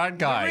he's a bad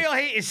guy. The real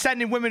heat is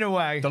sending women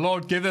away. The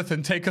Lord giveth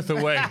and taketh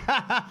away.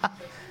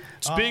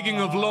 Speaking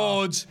of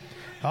lords,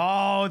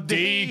 Oh,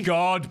 D.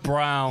 God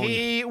Brown.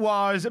 He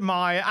was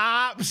my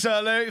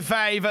absolute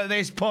favourite at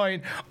this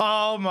point.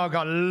 Oh my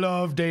God,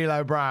 love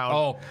D'Lo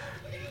Brown.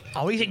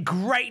 Oh, he's in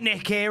great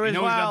nick here as You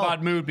know well. he's in a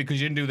bad mood because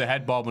you didn't do the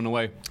head bobbing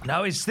away.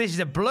 No, this is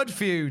a blood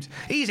feud.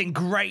 He's in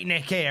great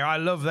nick here. I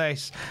love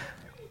this.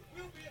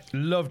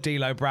 Love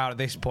D'Lo Brown at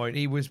this point.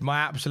 He was my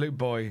absolute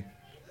boy.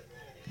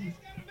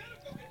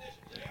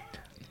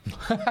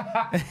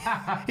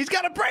 He's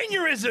got a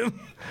brainerism.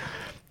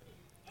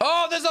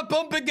 Oh, there's a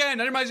bump again.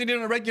 I didn't realize he did it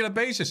on a regular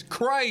basis.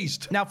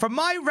 Christ. Now, from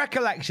my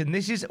recollection,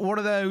 this is one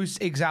of those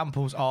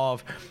examples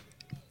of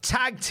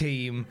tag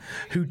team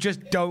who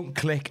just don't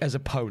click as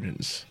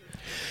opponents.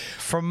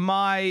 From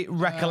my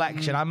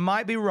recollection, I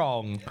might be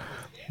wrong,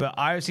 but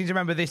I seem to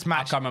remember this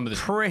match can't remember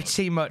this.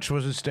 pretty much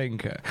was a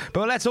stinker.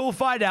 But let's all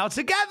find out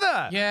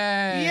together.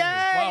 Yay. Yay.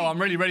 Wow,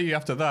 I'm really ready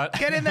after that.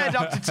 Get in there,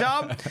 Dr.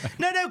 Tom.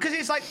 No, because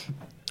it's like...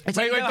 It's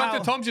Wait, like, you know Dr.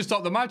 how- Tom just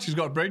stopped the match. He's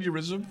got a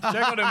brainerism.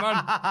 Check on him,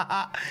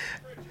 man.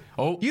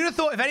 Oh. You'd have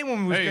thought if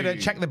anyone was Hey. going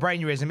to check the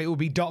brainerism, it would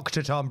be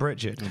Dr. Tom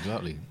Pritchard.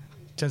 Exactly.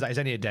 Turns out he's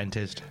only a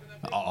dentist.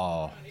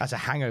 Oh, That's a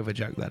hangover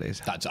joke, that is.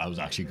 that was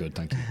actually good,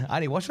 thank you. I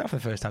only watched that for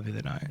the first time the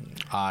other night.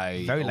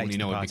 I Very late only to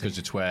know the it party. because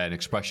it's where an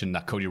expression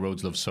that Cody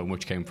Rhodes loves so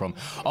much came from.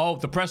 Oh,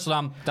 the press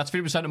slam. That's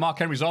 50% of Mark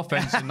Henry's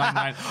offense in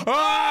 99.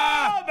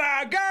 Oh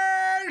my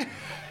God!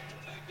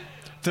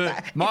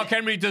 Mark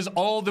Henry does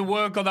all the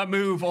work on that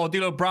move, or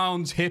D'Lo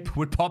Brown's hip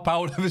would pop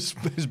out of his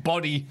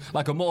body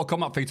like a Mortal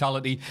Kombat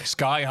fatality,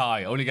 sky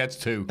high. Only gets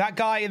 2. That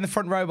guy in the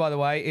front row, by the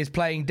way, is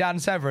playing Dan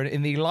Severn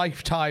in the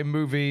Lifetime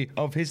movie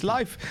of his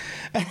life.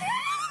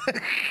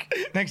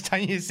 Next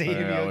time you see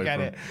him, Yeah, you'll wait get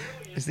for it.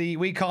 It's the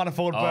we can't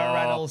afford Burt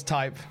Reynolds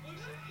type.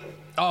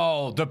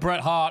 Oh, the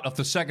Bret Hart of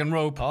the second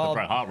rope. The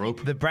Bret Hart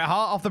rope. The Bret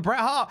Hart off the Bret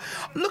Hart.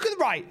 Look at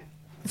the right.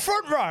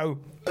 Front row.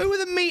 Who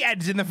are the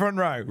meatheads in the front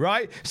row,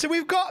 right? So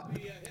we've got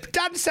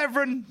Dan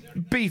Severn,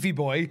 beefy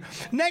boy.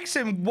 Next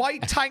to him,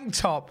 white tank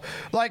top,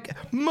 like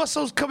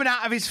muscles coming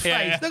out of his face.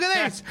 Yeah. Look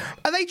at this.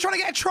 Are they trying to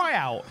get a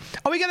tryout?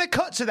 Are we going to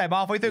cut to them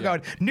halfway through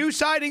going, new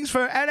sightings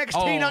for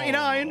NXT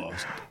 99?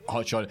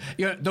 Hot shot.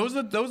 Yeah, those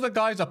are the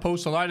guys that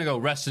post online and go,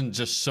 wrestling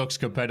just sucks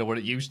compared to what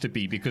it used to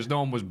be because no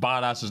one was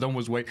badasses, no one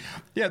was weight.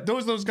 Yeah,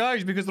 those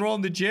guys because they're all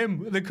in the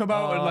gym. They come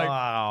out and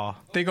Wow.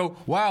 they go,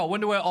 wow, I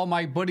wonder where all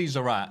my buddies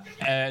are at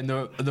in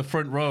the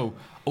front row.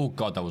 Oh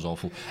God, that was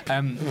awful.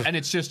 And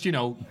it's just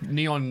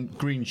neon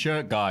green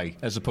shirt guy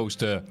as opposed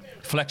to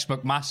Flex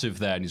McMassive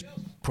there and his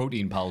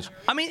protein pals.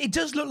 I mean, it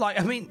does look like.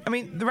 I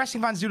mean, the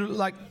wrestling fans do look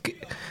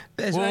like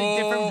there's a very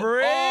different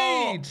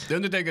breed. The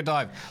Undertaker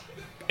dive.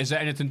 Is there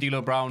anything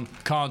D'Lo Brown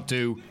can't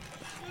do?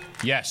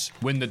 Yes,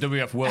 win the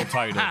WWF World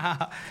title.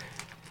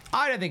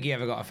 I don't think he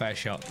ever got a fair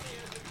shot.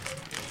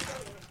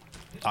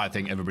 I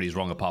think everybody's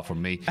wrong apart from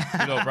me.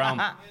 D'Lo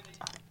Brown,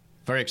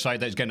 very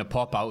excited that he's getting a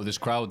pop out of this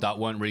crowd that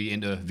weren't really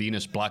into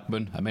Venus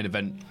Blackman, a main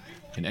event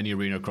in any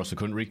arena across the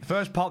country.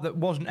 First pop that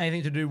wasn't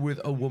anything to do with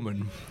a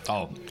woman.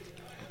 Oh.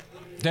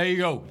 There you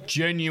go.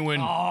 Genuine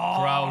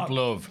crowd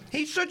love.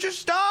 He's such a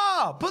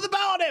star. Put the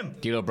belt on him.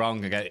 D'Lo Brown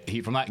can get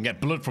heat from that and get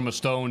blood from a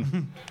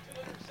stone.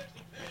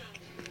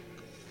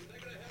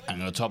 And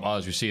on the top,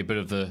 as we see a bit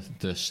of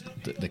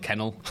the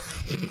kennel.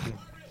 Do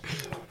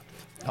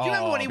you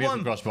remember when he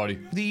won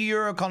crossbody. the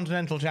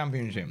Eurocontinental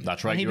Championship?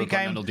 That's right, And he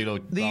became Eurocontinental D'Lo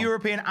the Brown.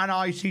 European and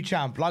IC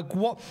champ. Like,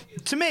 what?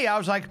 To me, I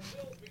was like,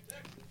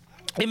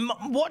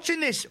 watching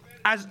this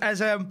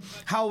as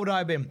how old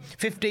I been?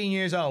 15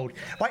 years old.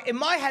 Like, in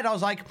my head, I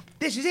was like,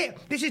 this is it.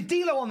 This is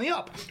D'Lo on the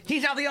up.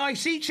 He's now the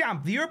IC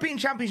champ. The European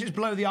Championship's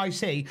below the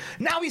IC.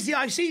 Now he's the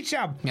IC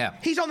champ. Yeah.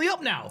 He's on the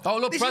up now. Oh,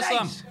 look, This press is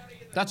slam. ace.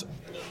 That's...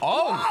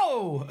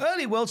 Oh! Whoa!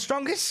 Early world's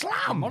strongest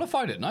slam.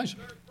 Modified it. Nice.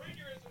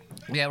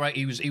 Yeah, right.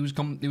 He was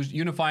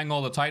unifying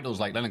all the titles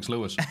like Lennox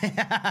Lewis.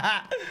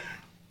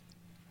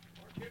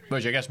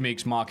 Which I guess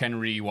makes Mark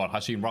Henry, what,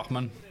 Hasim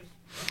Rahman?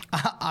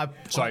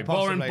 Sorry,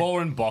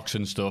 boring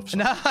boxing stuff. So.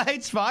 No,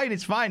 it's fine.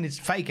 It's fine. It's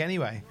fake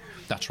anyway.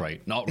 That's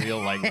right. Not real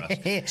like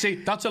that. See,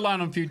 that's a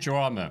line on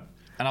Futurama.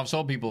 And I've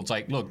told people, it's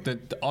like, look,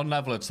 on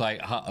level, it's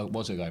like,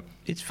 what's it like?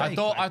 It's fake. I like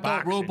thought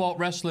boxing. robot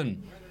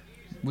wrestling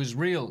was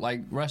real,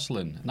 like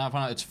wrestling. Now I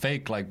found out it's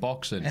fake, like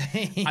boxing.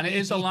 And it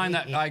is a line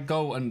that I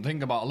go and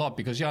think about a lot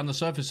because, yeah, on the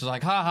surface it's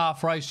like, ha ha,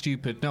 fry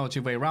stupid. No, it's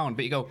the other way around.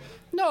 But you go,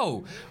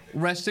 no,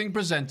 wrestling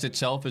presents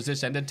itself as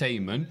this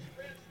entertainment.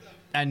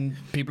 And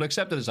people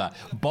accept it as that.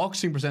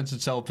 Boxing presents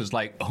itself as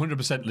like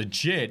 100%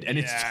 legit, and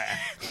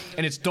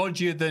it's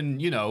dodgier than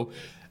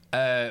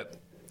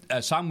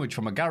a sandwich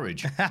from a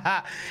garage.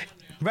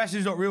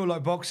 Wrestling's not real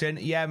like boxing.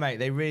 Yeah, mate.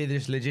 They really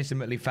just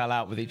legitimately fell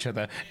out with each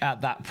other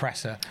at that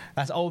presser.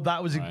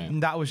 That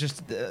was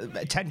just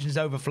tensions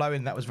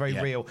overflowing. That was very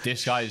real.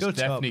 This guy is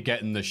definitely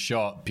getting the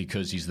shot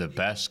because he's the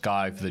best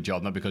guy for the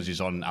job, not because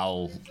he's on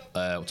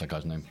what's that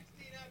guy's name?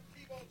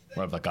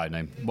 Whatever that guy's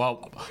name.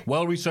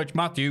 Well-researched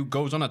Matthew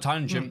goes on a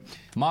tangent.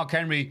 Mark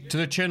Henry to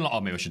the chin.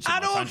 Oh, maybe I should say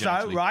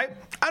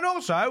And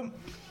also,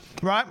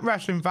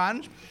 wrestling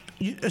fans,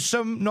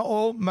 some, not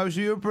all, most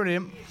of you are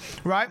brilliant,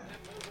 right?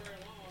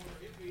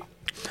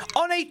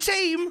 On a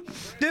team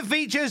that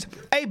features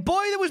a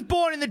boy that was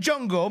born in the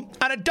jungle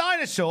and a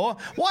dinosaur,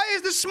 why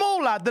is the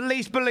small lad the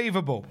least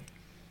believable?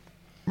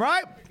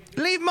 Right?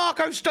 Leave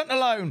Marco Stunt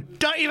alone.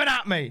 Don't even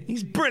at me.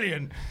 He's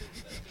brilliant.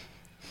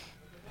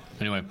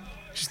 Anyway.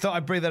 Just thought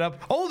I'd bring that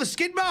up. Oh, the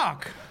skid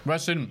mark.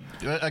 Wrestling,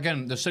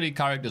 again, the silly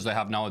characters they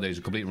have nowadays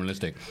are completely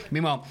realistic.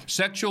 Meanwhile,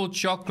 sexual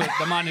chocolate,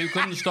 the man who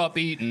couldn't stop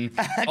eating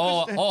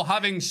or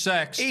having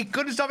sex. He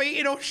couldn't stop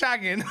eating or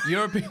shagging.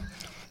 European,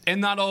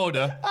 in that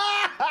order.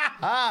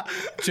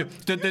 So,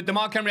 the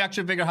Mark Henry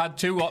action figure had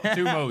two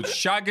modes,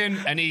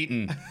 shagging and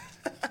eating.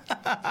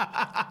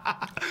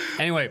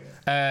 Anyway,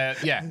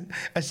 yeah.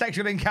 A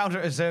sexual encounter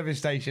at a service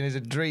station is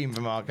a dream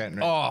for Mark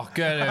Henry. Oh,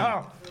 get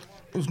him.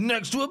 It was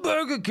next to a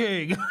Burger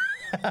King.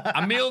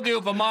 A meal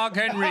deal for Mark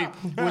Henry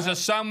was a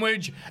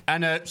sandwich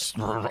and a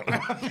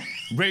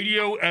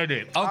radio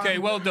edit. Okay,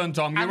 well done,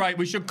 Tom. You're right.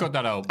 We should cut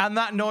that out. And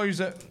that noise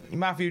that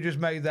Matthew just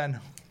made then.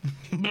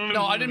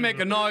 No, I didn't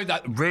make a noise.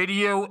 That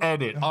radio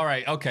edit. All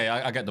right, okay,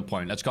 I get the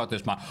point. Let's cut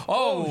this, man.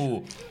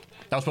 Oh,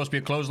 that was supposed to be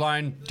a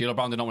clothesline. D'Lo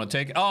Brown did not want to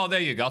take it. Oh, there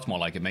you go. That's more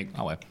like it, mate.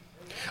 Oh, well.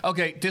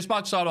 Okay, this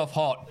match started off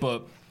hot,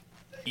 but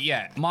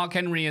yeah, Mark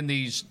Henry in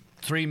these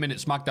 3-minute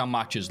SmackDown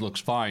matches looks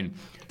fine.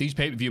 These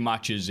pay-per-view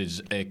matches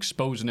is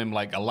exposing him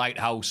like a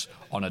lighthouse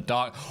on a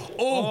dark...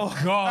 Oh,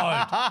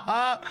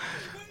 God!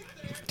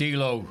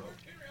 D'Lo,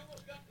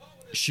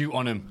 shoot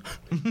on him.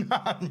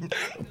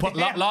 Put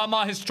La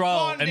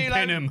Magistral and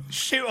pin him.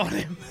 Shoot on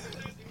him.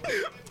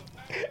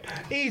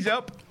 He's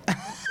up.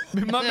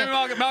 Mark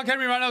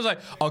Henry right now was like,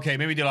 okay,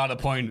 maybe D'Lo had a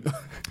point.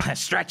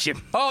 Stretch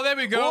him. Oh, there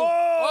we go.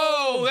 Whoa.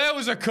 Oh, there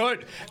was a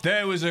cut.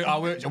 There was a... I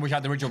wish I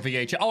had the original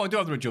VHS. Oh, I do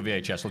have the original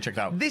VHS. We'll check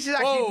that out. This is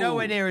actually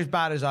nowhere near as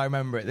bad as I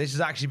remember it. This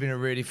has actually been a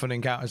really fun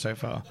encounter so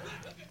far.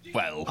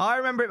 Well... I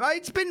remember it.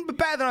 It's been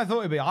better than I thought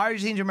it'd be. I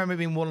seem to remember it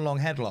being one long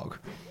headlock.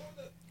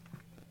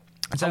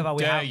 So How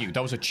dare you?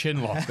 That was a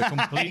chin lock.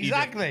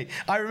 Exactly.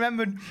 I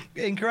remembered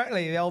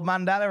incorrectly the old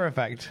Mandela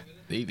effect.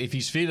 If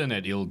he's feeling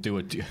it, he'll do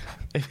it.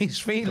 If he's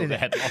feeling it,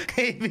 headlock.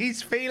 If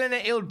he's feeling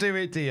it, he'll do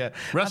it to you.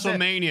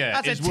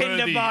 WrestleMania is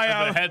worthy of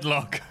a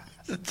headlock.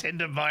 That's a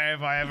Tinder bio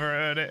if I ever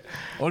heard it.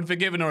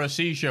 Unforgiven or a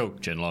C show,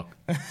 chin lock.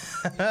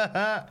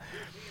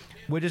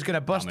 We're just going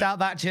to bust out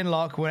that chin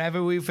lock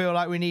whenever we feel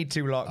like we need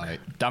to lock.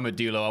 Right. Damn it,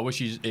 D'Lo. I wish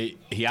he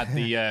had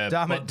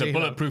the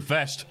bulletproof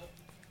vest.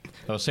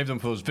 I'll save them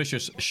for those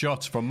vicious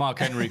shots from Mark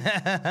Henry.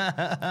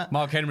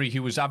 Mark Henry,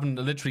 who was having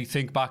to literally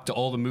think back to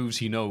all the moves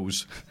he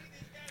knows.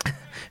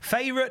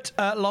 Favourite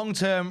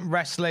long-term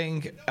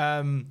wrestling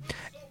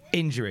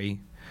injury?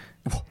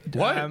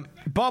 What?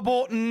 Bob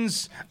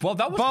Orton's. Well,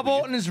 that was Bob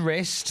weird. Orton's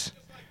wrist.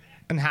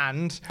 and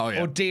hand,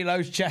 or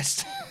D'Lo's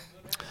chest.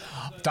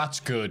 That's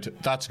good.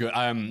 That's good.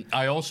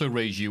 I also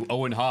raise you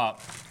Owen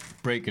Hart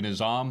breaking his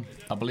arm,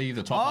 I believe,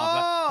 the top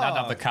half. That'd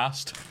have the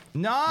cast.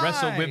 Nice.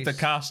 Wrestled with the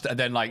cast and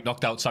then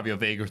knocked out Savio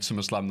Vega at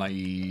SummerSlam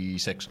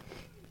 96.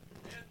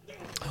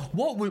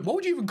 What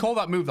would you even call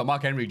that move that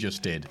Mark Henry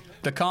just did?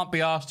 The can't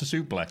be asked to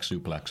suplex.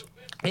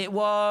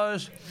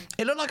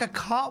 It looked like a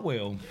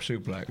cartwheel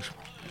suplex.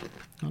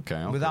 Okay,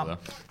 I'll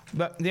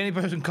but the only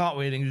person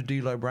cartwheeling is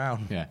D'Lo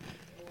Brown. Yeah.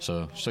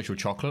 So, sexual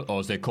chocolate, or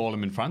as they call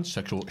him in France,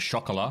 sexual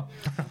chocolat.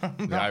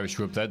 The Irish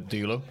group there,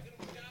 D'Lo.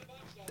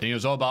 And he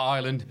was all about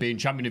Ireland, being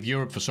champion of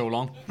Europe for so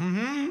long.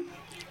 Mm-hmm.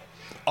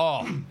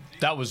 Oh,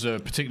 that was a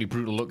particularly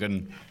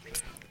brutal-looking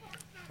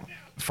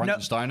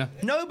Frankensteiner.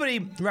 Nobody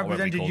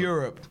represented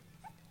Europe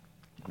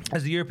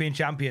as the European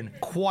champion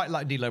quite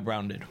like D'Lo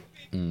Brown did.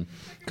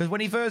 Because when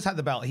he first had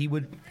the belt, he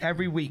would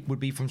every week would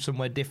be from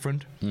somewhere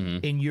different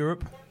in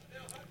Europe.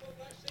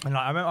 And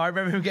I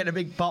remember him getting a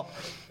big pop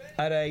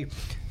at a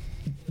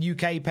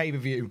UK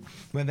pay-per-view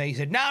when they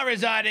said, now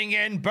residing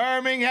in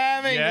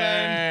Birmingham, England.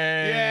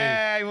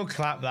 Yay, we'll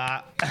clap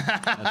that.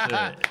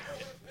 That's it.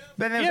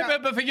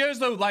 But for years,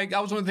 though, that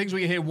was one of the things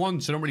where you hear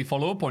once and don't really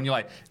follow up on. You're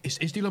like, is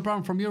D'Lo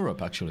Brown from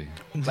Europe, actually?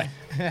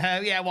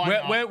 Yeah, why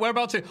not?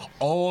 Whereabouts?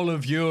 All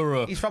of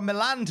Europe. He's from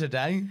Milan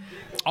today.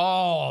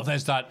 Oh,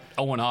 there's that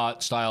Owen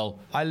Hart style.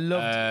 I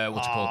loved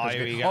what's it called?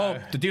 Here we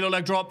go. The D'Lo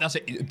leg drop. That's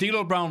it.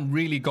 D'Lo Brown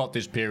really got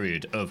this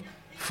period of.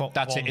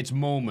 That's it. It's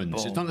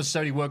moments. It's not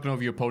necessarily working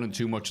over your opponent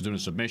too much or doing a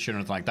submission or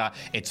anything like that.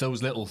 It's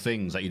those little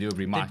things that you do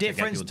every match. The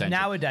difference that get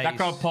attention. nowadays. That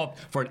crowd pop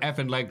for an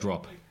effing leg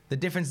drop. The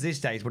difference these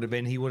days would have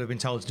been he would have been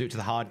told to do it to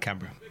the hard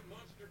camera.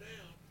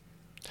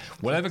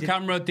 Whatever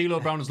camera D'Lo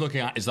Brown is looking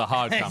at is the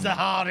hard camera. It's the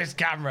hardest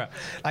camera.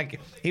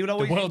 He would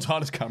always the world's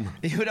hardest camera.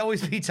 He would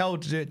always be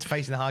told to do it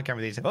facing the hard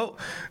camera. He'd say, round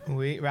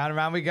and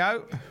round we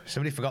go.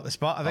 Somebody forgot the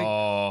spot, I think.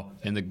 Oh,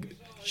 in the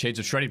shades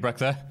of Shreddy Breck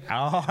there.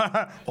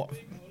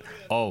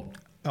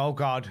 Oh,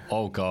 God.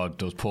 Oh, God,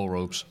 those pull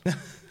ropes.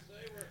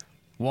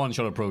 1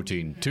 shot of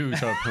protein, 2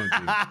 shot of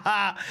protein.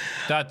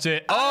 That's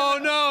it. Oh,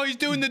 no, he's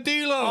doing the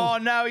D'Lo. Oh,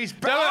 no, he's...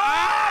 Oh,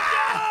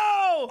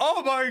 no!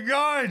 Oh, my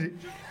God.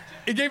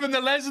 He gave him the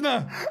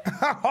Lesnar.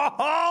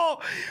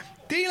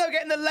 D'Lo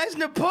getting the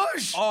Lesnar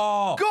push.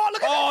 Oh. God,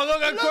 look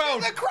at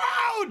the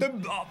crowd.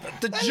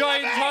 The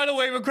giant tidal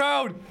wave of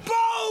crowd.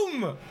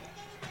 Boom.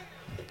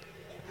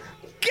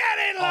 Get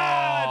in,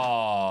 lad.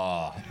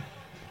 Oh.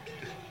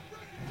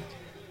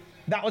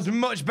 That was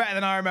much better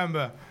than I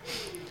remember.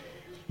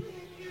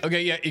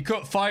 Okay, yeah, he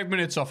cut 5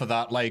 minutes off of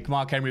that, like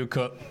Mark Henry would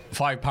cut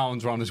 5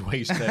 pounds around his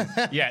waist there.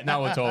 Yeah,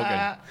 now we're talking.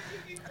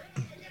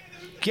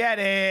 Get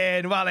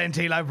in, well in,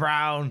 D'Lo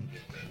Brown.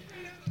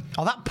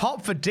 Oh, that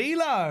pop for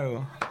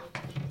D'Lo.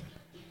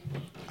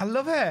 I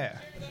love it.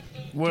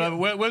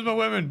 Where's my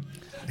women?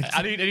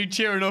 I need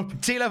cheering up.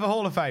 D'Lo for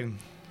Hall of Fame.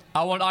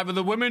 I want either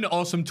the women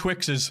or some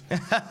Twixes.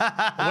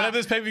 Whatever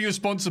this pay-per-view is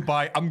sponsored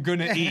by, I'm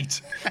gonna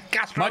eat.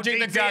 Magic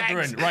the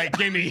Gathering, right?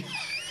 Gimme.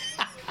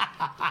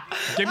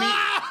 Give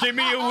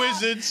me your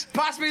wizards.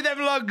 Pass me them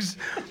lugs.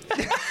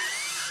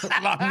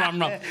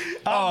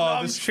 Oh,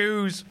 the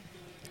shoes.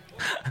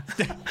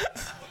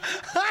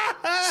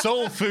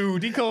 Soul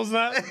food, he calls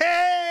that.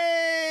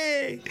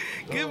 Hey!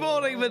 Good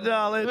morning, my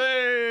darling.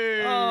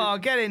 Hey! Oh,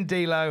 get in,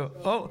 D'Lo.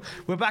 Oh,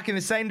 we're back in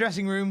the same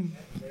dressing room.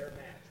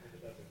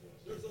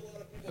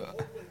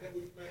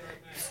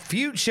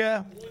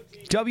 Future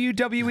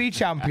WWE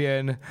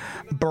champion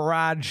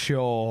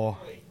Bradshaw.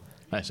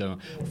 So,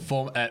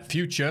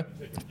 future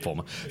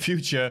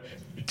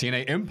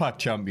TNA Impact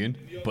champion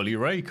Bully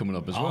Ray coming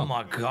up as well. Oh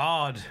my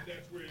God!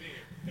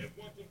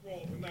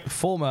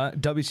 Former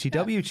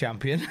WCW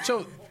champion.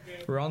 So,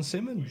 Ron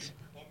Simmons.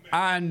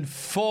 And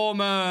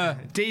former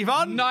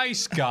Devon,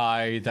 nice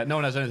guy that no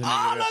one has anything.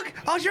 Oh look!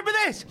 Oh, do you remember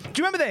this?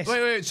 Do you remember this?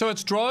 Wait. So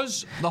it's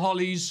Droz, the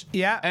Hollies,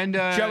 yeah, and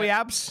Joey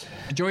Abs.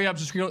 Joey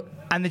Abs is.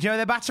 And the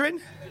they're battering?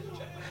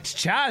 It's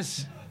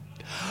Chaz.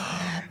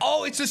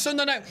 Oh, it's the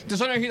Sunday night. The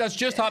Sunday night that's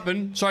just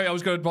happened. Sorry, I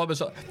was going to blah this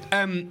up.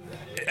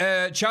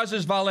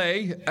 Chaz's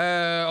valet.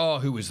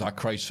 Who was that?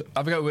 Christ,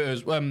 I forgot who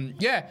it was.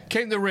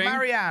 Came to the ring.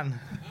 Marianne.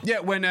 Yeah,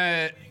 when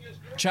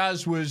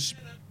Chaz was.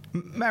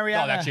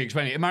 Mariana. Oh, actually,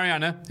 explain it.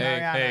 Mariana.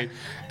 Hey.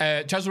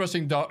 Chaz was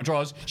wrestling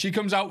Droz. She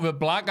comes out with a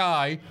black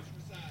eye,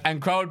 and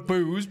crowd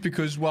boos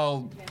because,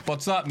 well,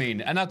 what's that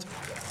mean? And that's.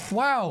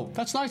 Wow,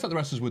 that's nice that the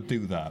wrestlers would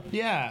do that.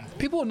 Yeah.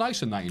 People were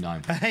nice in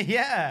 99.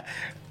 Yeah.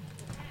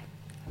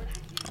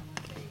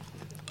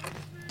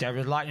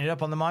 Deborah's lighting it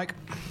up on the mic.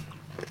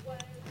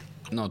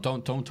 No,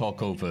 don't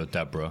talk over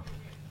Deborah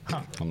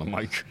on the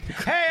mic.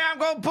 Hey, I'm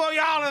going to put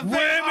y'all in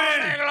women!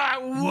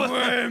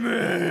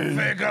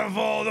 Think of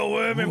all the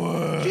women.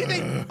 Do you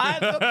think...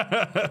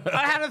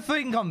 I had a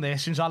think on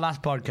this since our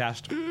last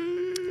podcast.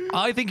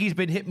 I think he's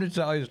been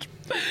hypnotised.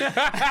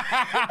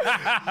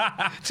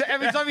 So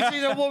every time he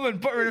sees a woman,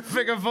 put her in a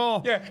figure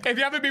four. Yeah, if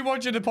you haven't been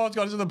watching the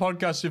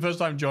podcast, your first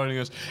time joining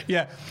us,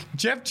 yeah,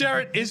 Jeff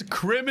Jarrett is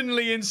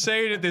criminally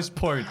insane at this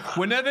point.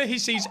 Whenever he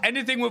sees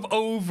anything with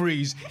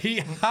ovaries,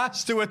 he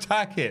has to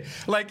attack it.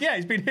 Like, yeah,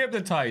 he's been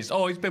hypnotised.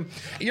 Oh, he's been,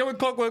 you know, in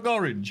Clockwork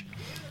Orange.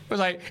 It was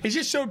like, he's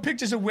just showing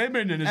pictures of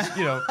women and, his,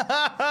 you know,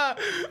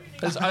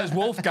 as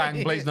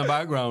Wolfgang plays in the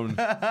background.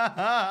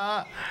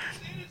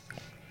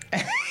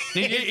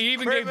 He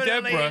even gave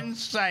Deborah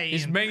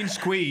his main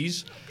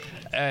squeeze,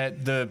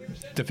 the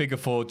figure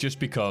four, just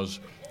because.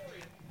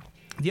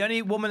 The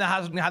only woman that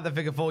hasn't had the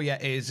figure four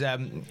yet is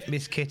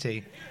Miss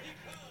Kitty.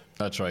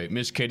 That's right.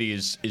 Miss Kitty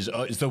is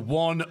the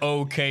one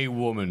okay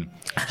woman.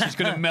 She's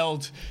going to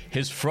melt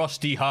his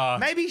frosty heart.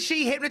 Maybe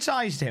she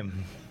hypnotised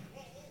him.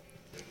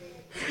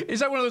 Is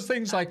that one of those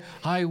things like,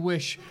 I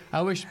wish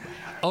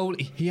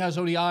he has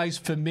only eyes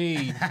for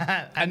me.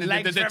 and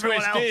legs the for everyone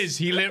twist else. is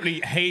he literally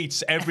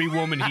hates every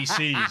woman he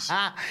sees.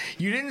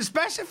 You didn't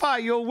specify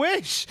your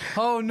wish.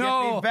 Oh, You no.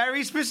 have to be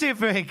very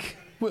specific.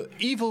 Well,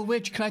 evil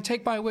witch, can I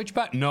take my witch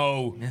back?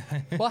 No.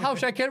 Well, how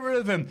should I get rid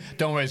of him?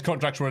 Don't worry, his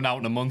contract's run out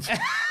in a month.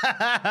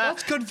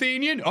 That's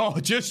convenient.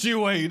 Oh, just you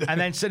wait. And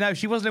then, so no,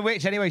 she wasn't a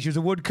witch anyway. She was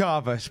a wood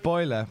carver.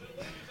 Spoiler.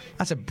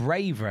 That's a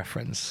Brave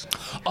reference.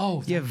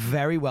 Oh, You're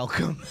very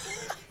welcome.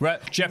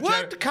 right, Jeff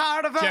Wood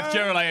carver. Jeff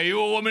Jarrett, like, are you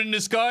a woman in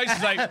disguise?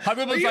 He's like, Are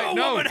you a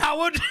no. woman,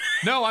 Howard?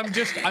 No, I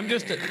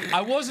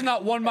was in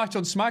that one match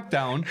on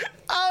SmackDown.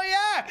 Oh,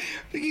 yeah.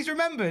 He's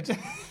remembered.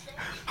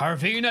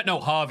 Harvina? No,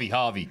 Harvey.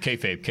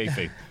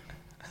 Kayfabe.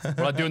 What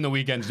I do in the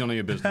weekend's none of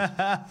your business.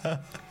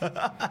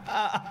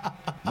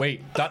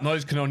 Wait, that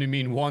noise can only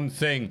mean one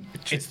thing.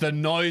 It's the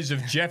noise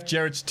of Jeff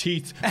Jarrett's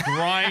teeth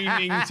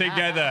grinding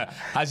together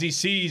as he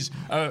sees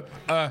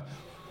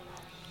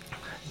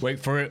wait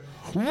for it.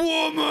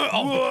 Woman!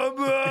 Oh,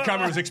 the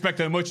camera was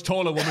expecting a much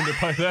taller woman to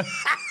play there.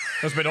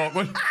 That's a bit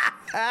awkward.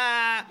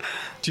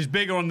 She's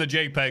bigger on the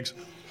JPEGs.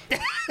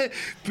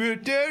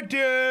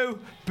 Do-do-do.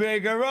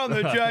 Bigger on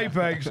the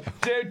JPEGs.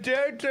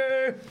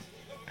 Do-do-do.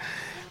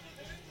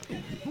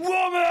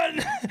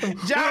 Woman!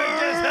 Jarrett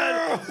just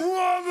said,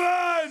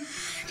 woman!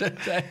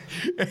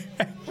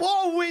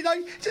 What a weird,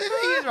 like, the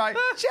thing is, right,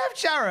 Jeff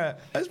Jarrett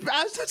has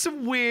done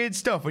some weird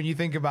stuff when you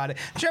think about it.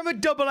 Do you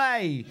remember Double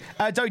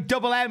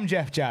M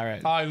Jeff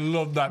Jarrett? I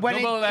love that.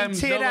 When Double in M,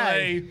 TNA. double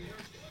A.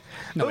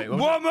 No, wait,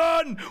 what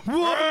was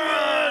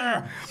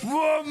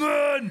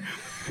Woman!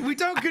 We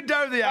don't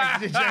condone the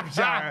actions of Jeff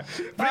Jarrett,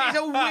 but it's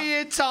a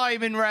weird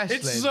time in wrestling.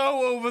 It's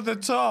so over the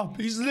top.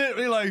 He's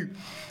literally like,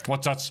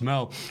 what's that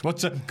smell?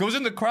 What's that? Goes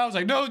in the crowd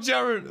like, no,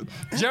 Jarrett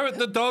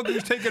the dog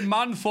who's taking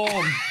man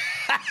form.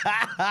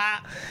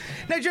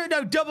 No,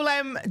 Double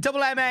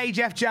MA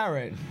Jeff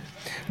Jarrett.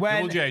 When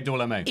Double J,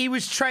 Double MA. he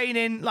was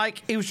training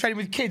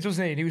with kids,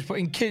 wasn't he? And he was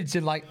putting kids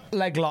in like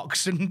leg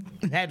locks and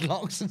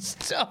headlocks and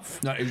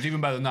stuff. No, it was even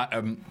better than that.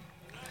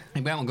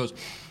 He went on and goes,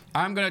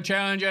 I'm going to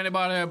challenge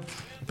anybody,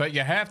 but you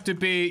have to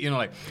be, you know,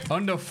 like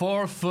under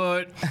 4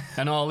 foot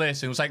and all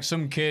this. And it was like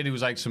some kid who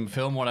was like some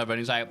film, whatever. And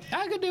he's like,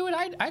 I could do it.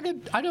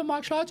 I do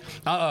martial arts.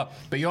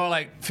 But you're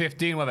like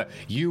 15, whatever.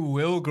 You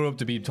will grow up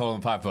to be taller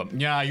than 5 foot.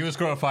 Yeah, you was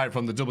scarified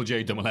from the Double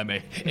J, Double MA.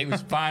 It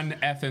was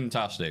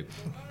fan-effing-tastic.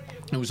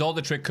 It was all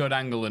the trick Kurt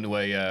Angle in a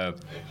way.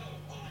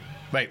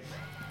 Wait.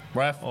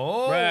 Ref.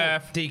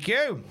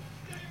 DQ.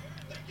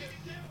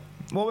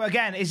 Well,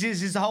 again, this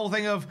is the whole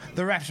thing of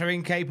the refs are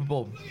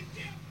incapable.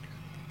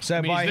 So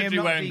I mean, by he's him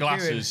literally not wearing DQing,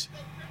 glasses.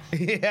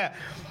 Yeah.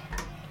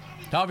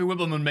 Harvey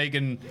Whippleman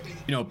making,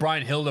 you know,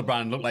 Brian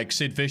Hildebrand look like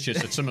Sid Vicious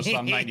at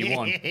SummerSlam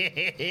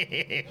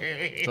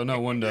 91. So no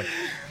wonder.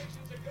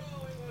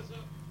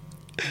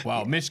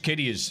 Wow, Miss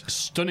Kitty is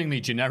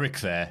stunningly generic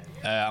there.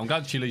 I'm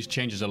glad she at least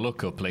changes her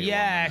look up later.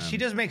 Yeah, on, she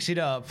does mix it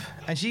up.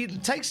 And she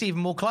takes even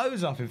more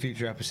clothes off in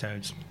future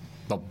episodes.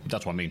 Well,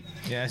 that's what I mean.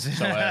 Yes.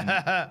 So,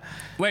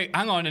 wait,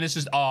 hang on. And this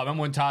is, I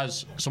remember when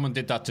someone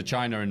did that to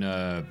China in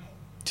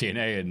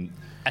TNA and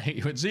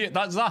you would see it.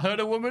 Does that hurt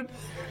a woman?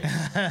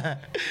 Does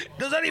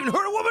that even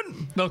hurt a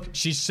woman? Look,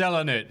 she's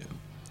selling it.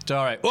 It's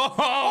all right.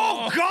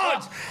 Oh,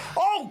 God!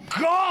 Oh,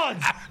 God!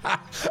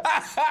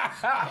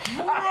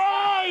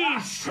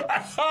 Christ!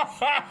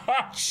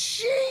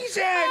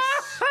 Jesus!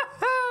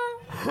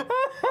 Do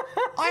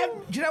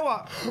you know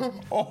what?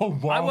 Oh,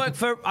 wow.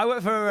 I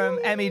work for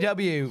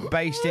MEW,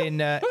 based in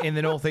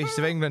the northeast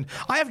of England.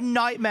 I have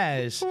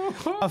nightmares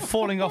of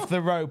falling off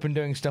the rope and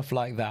doing stuff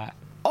like that.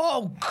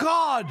 Oh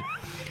God!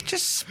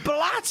 Just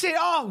splat it!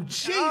 Oh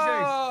Jesus!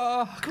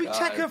 Can we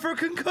check her for a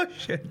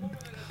concussion?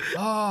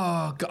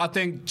 Oh, God, I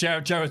think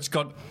Jarrett's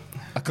got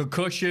a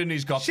concussion.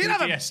 He's got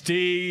PTSD.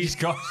 He's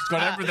got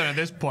everything at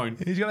this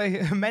point. He's got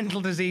a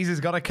mental disease. Has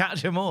got to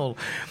catch them all.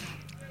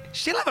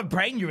 She'll have a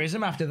brain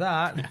aneurysm after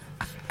that.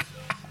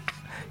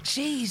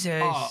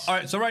 Jesus! Oh, all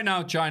right, so right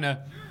now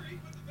China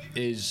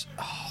is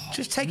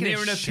Just taking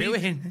nearing a a shoe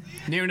peak. in.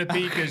 Nearing a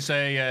peak as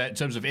in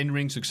terms of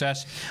in-ring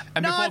success.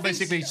 And No, I before think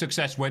basically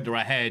success went to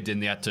her head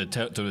and they had to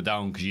turn her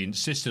down because she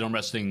insisted on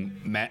wrestling.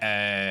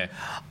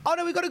 Oh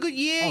no, we got a good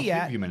year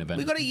yet. human event.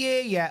 We got a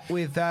year yet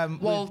with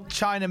with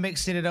China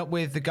mixing it up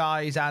with the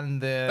guys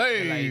and the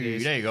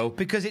ladies. There you go.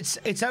 Because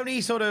it's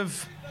only sort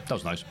of That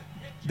was nice.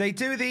 they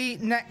do the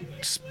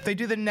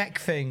neck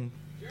thing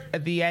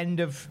at the end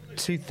of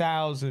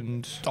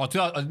 2000. Oh,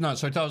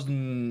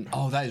 2000.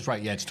 Oh, that is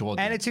right. Yeah, it's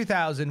towards. End of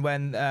 2000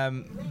 when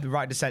the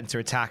Right to Censor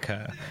attack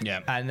her.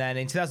 Yeah. And then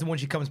in 2001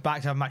 she comes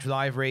back to have a match with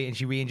Ivory and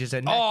she re-injures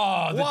her neck.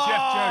 Oh, the Jeff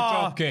Jarrett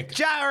drop kick.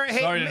 Jarrett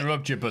hit Sorry to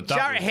interrupt you, but that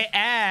Jarrett was- hit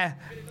air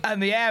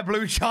and the air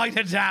blew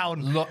China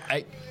down. Look,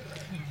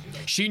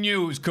 she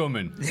knew it was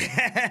coming.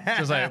 She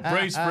was like,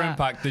 brace for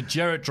impact. The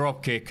Jarrett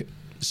drop kick,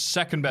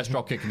 second best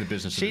drop kick in the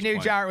business. She knew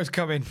Jarrett was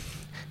coming.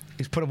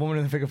 He's put a woman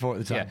in the figure four at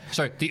the time. Yeah.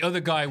 Sorry, the other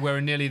guy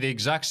wearing nearly the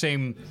exact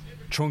same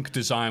trunk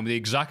design with the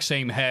exact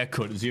same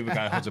haircut as the other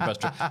guy who has the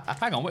best.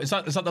 Hang on, is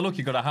that the look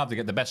you got to have to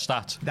get the best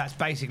stats? That's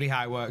basically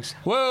how it works.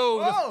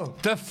 Whoa!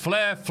 The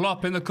Flair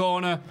flop in the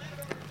corner,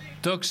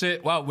 ducks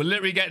it. Wow, we're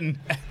literally getting.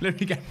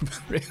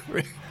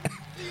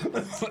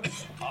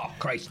 Oh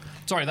Christ!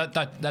 Sorry,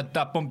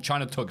 that bump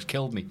China tugs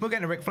killed me. We're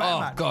getting a Ric Flair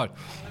match. Oh God!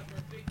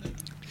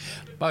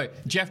 By the way,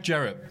 Jeff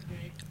Jarrett.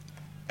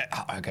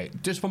 Okay,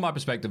 just from my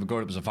perspective of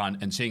growing up as a fan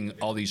and seeing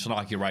all these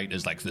snarky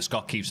writers like the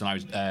Scott Keefs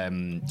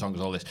and songs,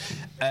 all this,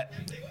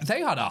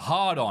 they had a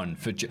hard on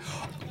for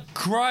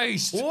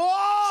Christ.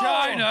 Whoa!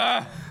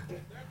 China.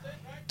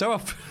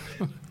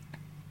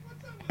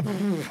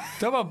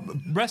 They were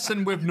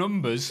wrestling with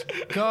numbers.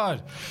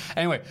 God.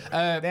 Anyway, They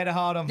had a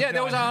hard on. yeah,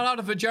 there was a hard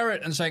on for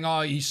Jarrett and saying,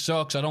 "Oh, he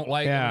sucks. I don't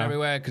like him and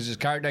everywhere because his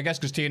character." I guess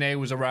because TNA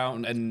was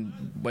around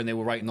and when they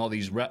were writing all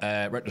these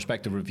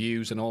retrospective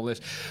reviews and all this.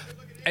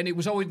 And it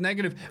was always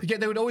negative. Yet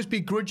they would always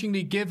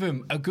begrudgingly give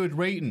him a good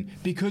rating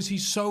because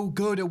he's so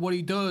good at what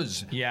he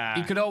does. Yeah.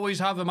 He could always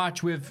have a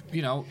match with,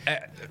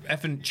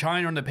 effing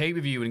China on the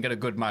pay-per-view and get a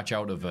good match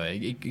out of her.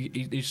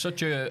 He's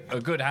such a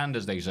good hand,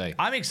 as they say.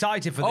 I'm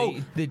excited for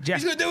the Jeff.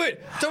 He's going to do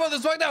it! Talk about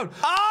the SmackDown!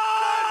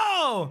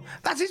 Oh!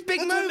 That's his big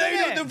move, Tornado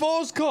isn't it?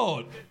 divorce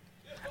court!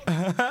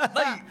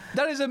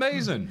 That is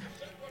amazing.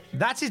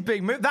 That's his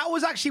big move. That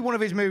was actually one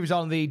of his moves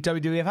on the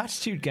WWF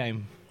Attitude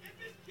game.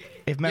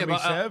 If memory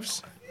but,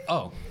 serves.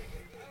 Oh.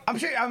 I'm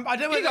sure. I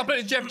don't know. He got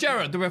played as Jeff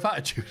Jarrett, the Ref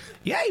Attitude.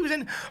 Yeah, he was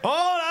in.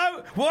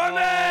 Oh no,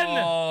 woman!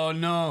 Oh,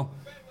 no.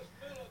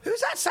 Who's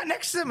that sat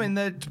next to him in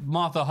the?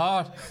 Martha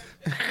Hart.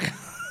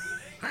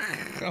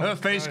 Her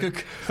face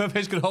could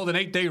hold an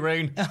 8-day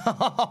reign.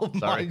 Oh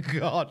Sorry. my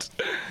god!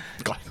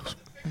 God.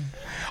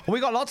 We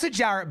got lots of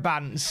Jarrett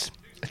bants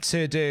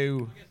to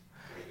do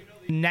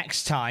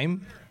next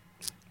time.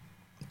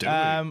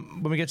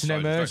 When we get to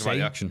Sorry, No just talking about Mercy,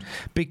 the action.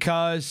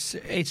 because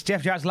it's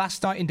Jeff Jarrett's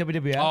last night in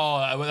WWF.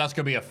 Oh, well, that's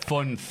going to be a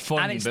fun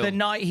and it's build. the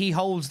night he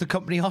holds the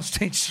company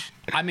hostage.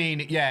 I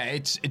mean, yeah,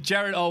 it's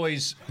Jarrett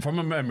always, from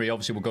my memory,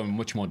 obviously we'll go in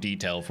much more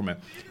detail from it.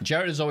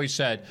 Jarrett has always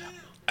said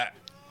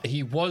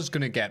he was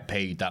going to get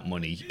paid that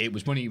money. It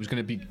was money he was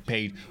going to be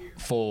paid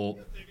for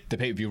the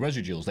pay-per-view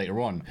residuals later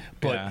on.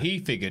 But he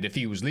figured if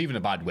he was leaving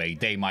a bad way,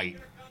 they might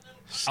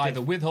either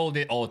withhold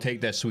it or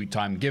take their sweet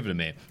time giving him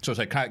it. So it's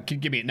like, can you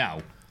give me it now?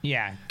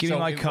 Yeah, give me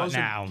my it cut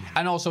wasn't- now.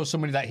 And also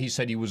somebody that he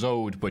said he was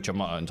owed, which I'm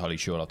not entirely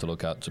sure. I'll have to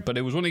look at. But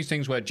it was one of these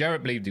things where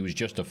Jarrett believed he was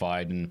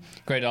justified and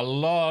created a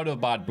lot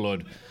of bad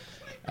blood,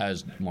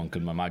 as one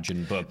can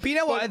imagine. But you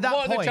know what, at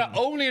that point-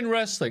 only in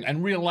wrestling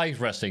and real life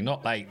wrestling,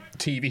 not like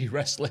TV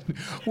wrestling,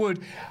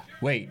 would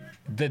wait.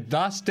 The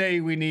last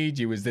day we need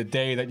you is the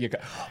day that you go.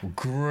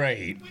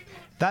 Great.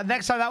 That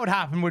next time that would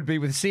happen would be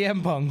with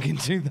CM Punk in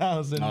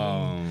 2000.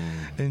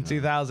 In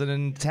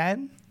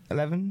 2010,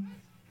 11,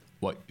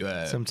 What?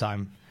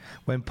 sometime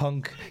when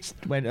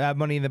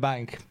Money in the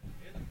Bank.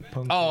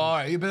 Punk. Oh, all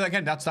right. But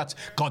again, that's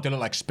God. They look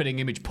like spitting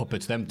image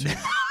puppets. Them two.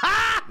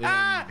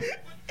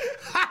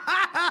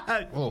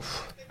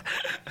 Oof.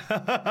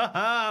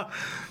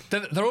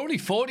 They're only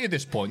 40 at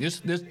this point.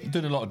 They're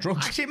doing a lot of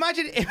drugs. Actually,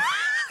 imagine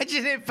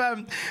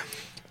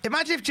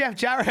if Jeff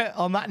Jarrett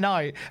on that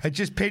night had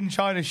just pinned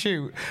China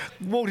Shoot,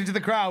 walked into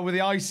the crowd with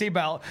the IC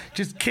belt,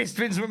 just kissed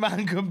Vince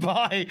McMahon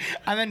goodbye,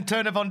 and then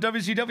turned up on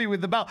WCW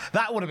with the belt.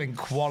 That would have been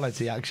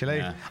quality, actually.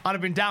 Yeah. I'd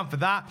have been down for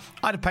that.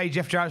 I'd have paid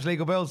Jeff Jarrett's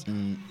legal bills.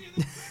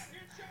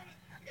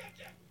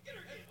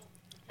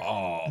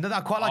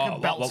 I quite like a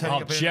belt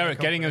turning up in Jarrett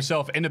a getting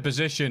himself in a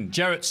position.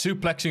 Jarrett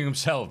suplexing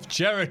himself.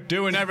 Jarrett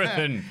doing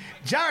everything.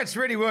 Jarrett's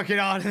really working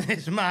hard in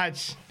this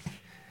match.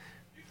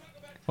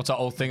 What's that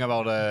old thing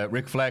about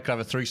Ric Flair could have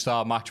a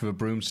 3-star match with a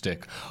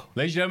broomstick?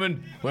 Ladies and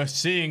gentlemen, we're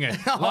seeing it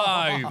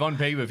live on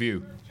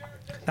pay-per-view.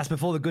 That's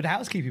before the Good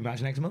Housekeeping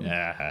match next month,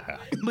 Yeah.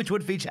 which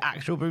would feature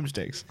actual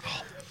broomsticks.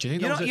 Do you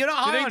think You're that was, not do you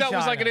high think on that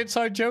was like an China.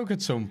 inside joke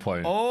at some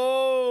point?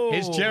 Oh!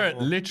 His Jarrett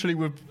literally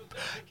would...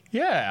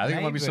 Yeah, I think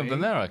there might be Maybe.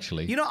 something there,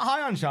 actually. You're not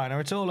high on China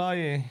at all, are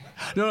you?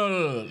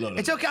 No.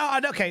 It's okay.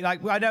 Okay.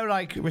 Like I know,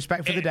 like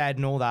respect for the dead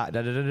and all that.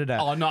 Da, da, da, da, da.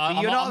 Oh, no, But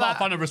I'm you're not a that-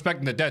 fan of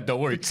respecting the dead, don't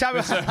worry. Tell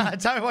me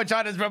why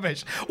China's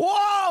rubbish.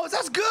 Whoa,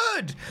 that's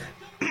good.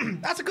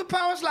 That's a good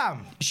power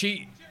slam.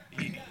 She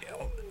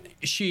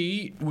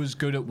was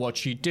good at what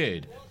she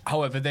did.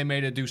 However, they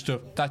made her do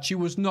stuff that she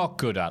was not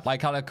good at,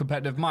 like had a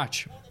competitive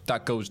match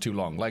that goes too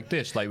long, like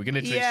this. Like we can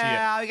literally see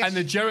it. And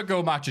the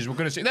Jericho matches, we're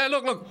going to see. There,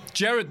 look,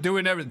 Jarrett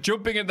doing everything,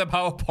 jumping in the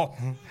power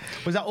bomb.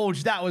 Was that all?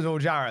 That was all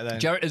Jarrett then.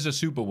 Jarrett is a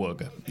super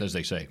worker, as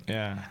they say.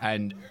 Yeah.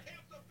 And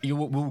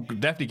we'll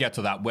definitely get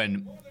to that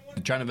when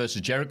the China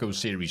versus Jericho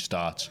series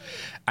starts,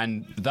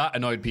 and that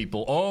annoyed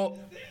people.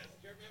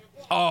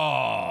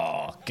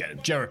 Get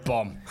it, Jarrett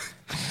bomb.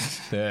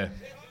 There.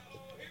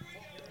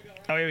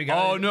 Oh, here we go.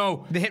 Oh,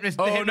 no. The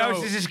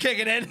hypnosis is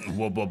kicking in.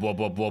 Whoop, whoop, whoop,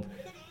 whoop, whoop.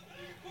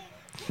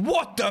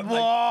 What the?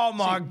 Oh,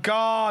 my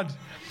God.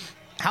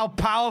 How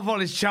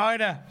powerful is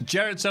China?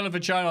 Jarrett selling for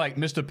China like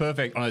Mr.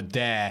 Perfect on a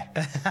dare.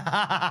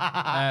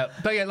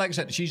 But yeah, like I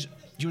said, she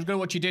was good at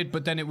what she did,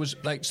 but then it was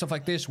like stuff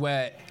like this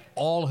where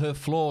all her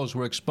flaws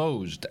were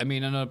exposed. I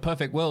mean, in a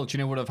perfect world,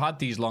 would have had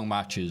these long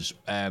matches.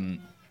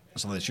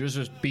 So she was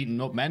just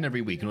beating up men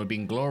every week and it would have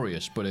been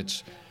glorious, but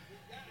it's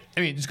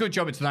a good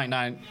job it's the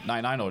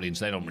 99 audience.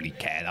 They don't really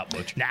care that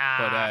much.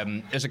 Nah.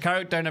 But there's a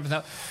character and everything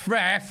else.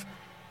 Ref!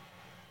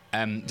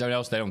 Everyone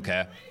else, they don't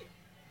care.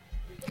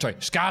 Sorry,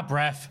 Scab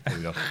Ref. There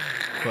we go.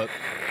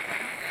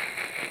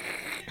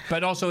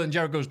 But also in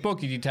Jericho's book,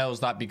 he details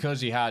that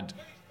because he had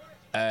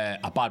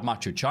a bad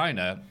match with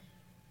China,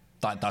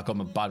 that got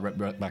him a bad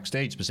rep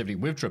backstage, specifically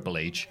with Triple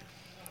H.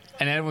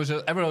 And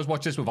everyone was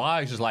watching this with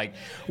eyes, just like,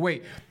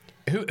 wait,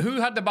 who's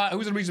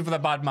the reason for the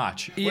bad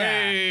match? Yeah.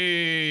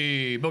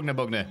 Way,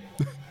 Bugner.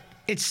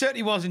 It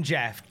certainly wasn't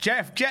Jeff.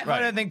 Jeff, right. I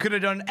don't think could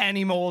have done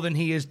any more than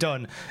he has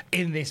done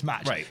in this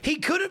match. Right. He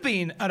could have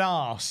been an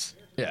arse.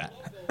 Yeah.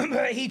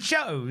 But he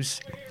chose,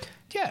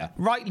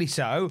 rightly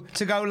so,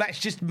 to go, let's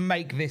just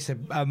make this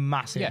a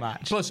massive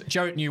match. Plus,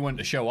 Jarrett knew when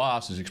to show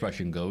arse, as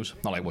expression goes.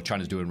 Not like what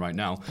China's doing right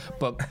now.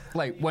 But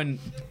like when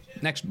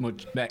next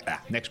month's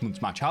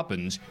match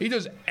happens, he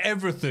does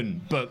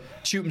everything but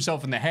shoot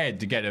himself in the head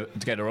to get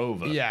her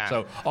over. Yeah.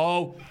 So,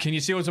 can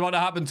you see what's about to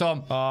happen,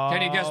 Tom?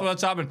 Can you guess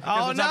what's happened?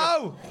 Oh,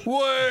 no!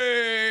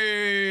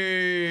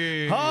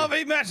 Way!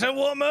 Harvey met a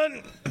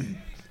woman!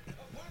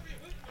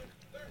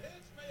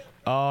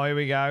 Oh, here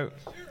we go.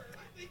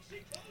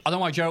 I don't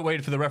know why Jarrett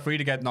waited for the referee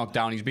to get knocked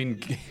down.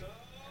 The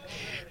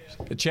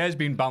chair's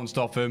been bounced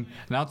off him.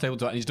 Now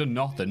table and he's done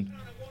nothing.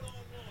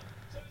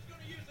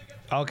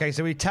 Okay,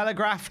 so we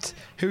telegraphed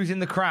who's in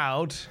the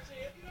crowd.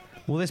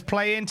 Will this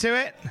play into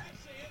it?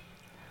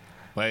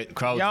 Wait, the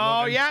crowd's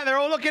looking. Yeah, they're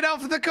all looking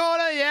out for the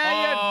corner.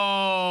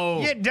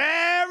 Yeah, you're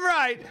damn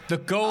right. The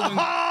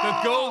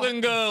Golden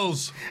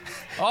Girls.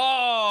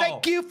 Oh,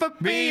 thank you for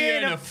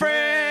being a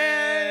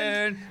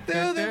friend.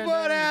 Through the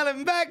one out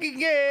and back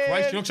again.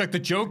 Christ, she looks like the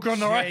Joker on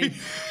the right.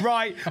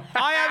 Right.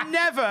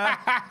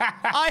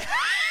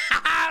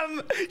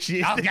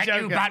 She's I'll the get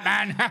Joker. you,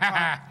 Batman.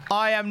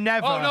 I am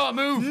never. Oh no,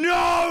 move.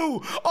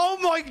 No. Oh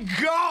my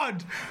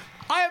God.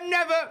 I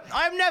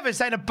am never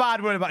saying a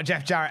bad word about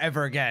Jeff Jarrett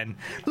ever again.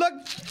 Look,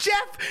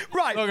 Jeff.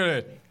 Right. Look at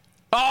it.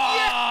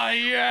 Oh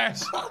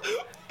yes.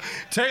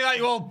 Take that,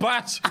 you old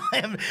bat.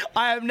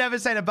 I am never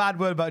saying a bad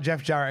word about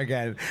Jeff Jarrett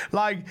again.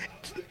 Like,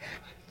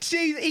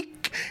 geez,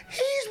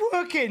 he's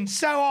working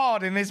so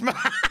hard in this match.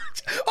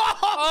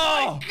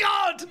 Oh my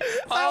God,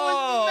 that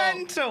was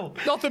mental.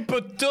 Nothing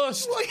but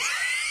dust.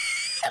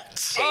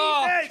 Jesus.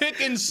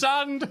 Kicking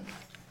sand.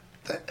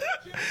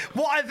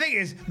 What I think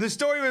is the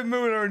story with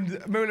Moolah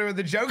and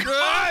the Joker.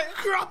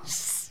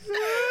 Cross.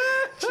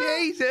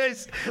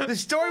 Jesus. The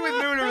story with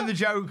Moolah and the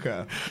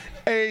Joker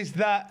is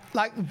that,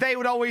 like, they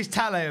would always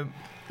tell him,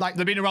 like,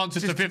 they've been around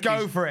since the 50s.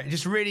 Go for it.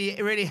 Just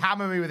really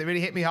hammer me with it.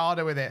 Really hit me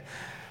harder with it.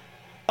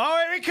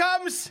 Oh, here he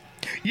comes.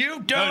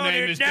 You've done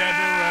it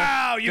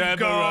now. You've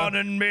gone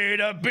and made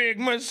a big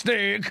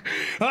mistake.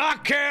 I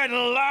can't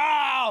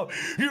allow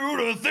you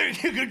to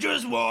think you can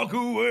just walk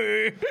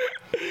away.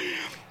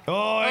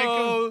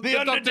 Oh, the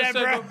Under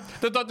Deborah.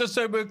 The doctor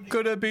said we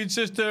could have been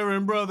sister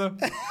and brother.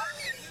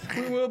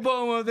 We were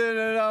born within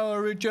an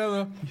hour of each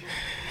other.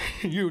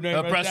 You name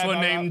the breasts were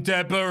named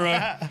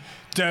Deborah.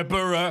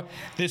 Deborah.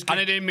 And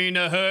it didn't mean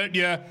to hurt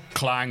you.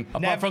 Clang.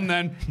 Apart from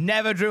then.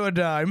 Never drew a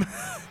dime.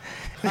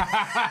 Yeah,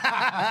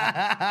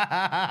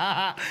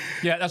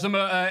 that's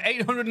number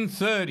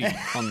 830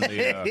 on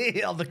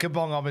the on the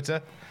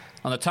kabongometer.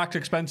 On the tax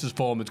expenses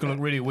form, it's going to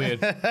look really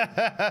weird.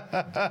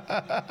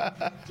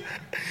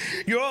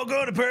 You're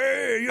going to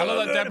pay. I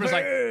love that Deborah's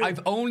like,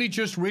 I've only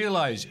just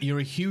realised you're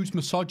a huge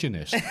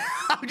misogynist.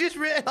 I've just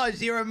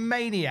realised you're a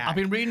maniac. I've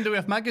been reading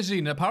WF Magazine,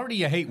 and apparently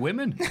you hate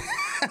women.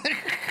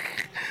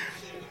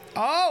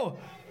 Oh,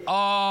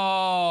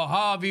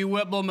 Harvey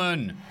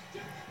Whippleman.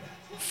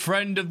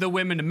 Friend of the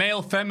women,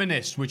 male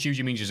feminist, which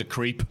usually means he's a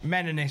creep.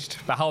 Meninist.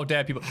 But how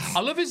dare people?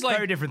 I love his, like,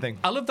 very different thing.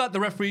 I love that the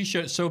referee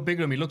shirt's so big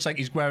on him. He looks like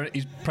he's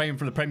praying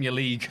for the Premier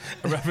League.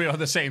 A referee at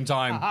the same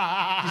time.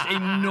 This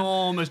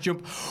enormous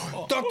jump.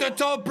 Dr.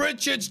 Tom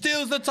Pritchard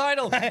steals the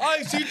title.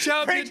 IC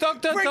champion,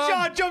 Dr. Tom.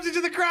 Pritchard jumps into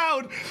the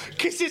crowd,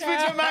 kisses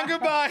Vince McMahon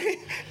goodbye.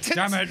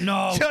 Damn it,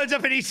 no. Turns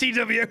up in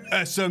ECW.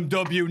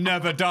 SMW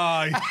never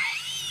die.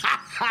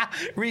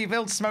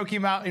 Rebuild Smoky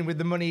Mountain with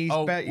the money he's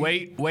Oh, bet.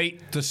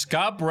 wait. The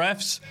scab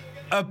refs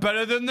are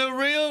better than the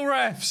real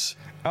refs.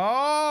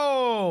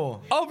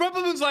 Oh. Oh,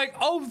 Rebelman's like,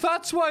 oh,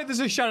 that's why there's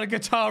a shadow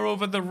guitar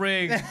over the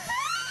ring.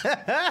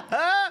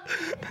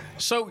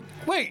 So,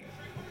 wait.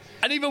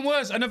 And even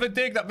worse, another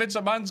dig that Vince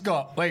McMahon's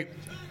got. Wait.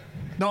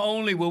 Not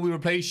only will we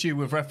replace you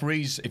with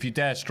referees if you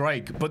dare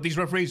strike, but these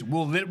referees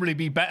will literally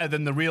be better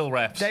than the real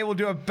refs. They will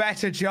do a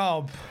better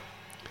job.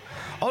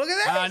 Oh, look at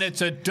this. And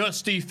it's a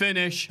dusty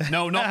finish.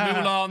 No, not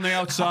Moolah on the I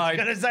was outside.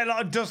 going to say a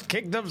lot of dust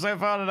kicked up so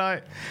far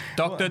tonight.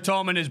 Dr.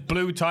 Tom in his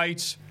blue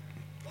tights.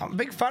 I'm a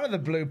big fan of the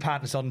blue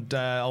pants on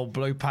old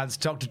blue pants,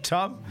 Dr.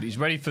 Tom. He's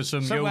ready for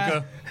some So,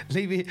 yoga.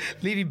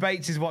 Levy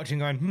Bates is watching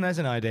going, there's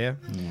an idea.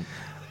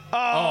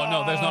 Oh,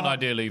 no, there's not an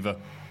idea, Lever.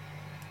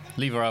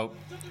 Leave her out.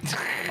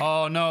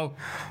 Oh, no.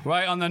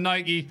 Right on the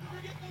Nike.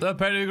 The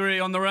pedigree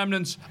on the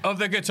remnants of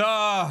the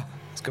guitar.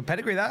 It's good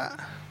pedigree, that.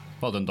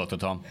 Well done, Dr.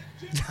 Tom.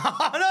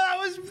 Oh, no, that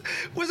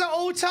was that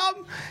all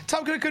Tom?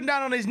 Tom could have come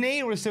down on his knee.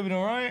 It would have still been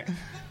all right.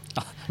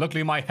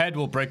 Luckily, my head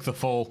will break the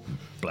fall.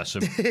 Bless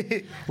him.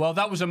 Well,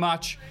 that was a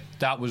match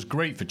that was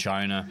great for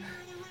China.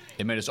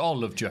 It made us all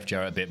love Jeff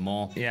Jarrett a bit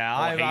more.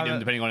 Yeah, or hate him,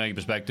 depending on any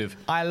perspective.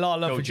 I had a lot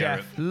of love Go for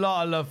Jarrett. Jeff.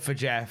 Lot of love for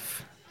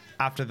Jeff.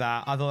 After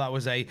that, I thought that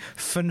was a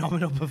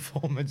phenomenal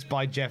performance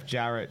by Jeff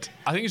Jarrett.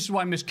 I think this is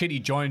why Miss Kitty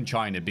joined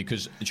China,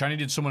 because China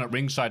did someone at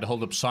ringside to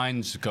hold up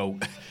signs to go,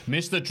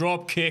 miss the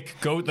drop kick,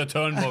 go to the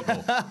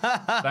turnbuckle.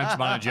 Thanks,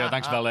 manager.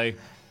 Thanks, valet.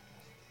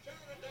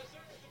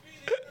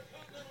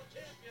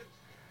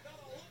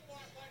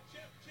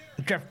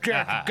 Jeff,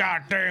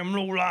 goddamn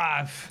low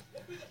life.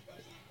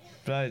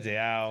 Bloody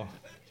hell.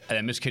 And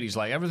then Miss Kitty's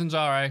like, everything's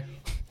all right.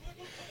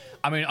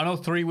 I mean, I know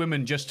 3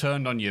 women just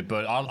turned on you,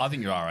 but I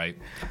think you're all right.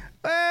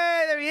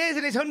 Hey, there he is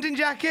in his hunting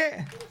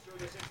jacket.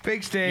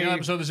 Big Steve. You know,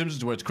 episode of The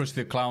Simpsons where it's Krusty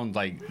the Clown,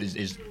 like,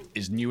 his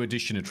new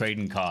edition of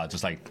trading cards.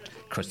 It's like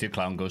Krusty the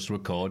Clown goes to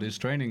record his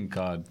trading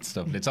card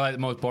stuff. It's like the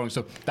most boring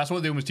stuff. That's what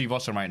they're doing with Steve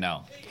Austin right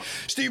now.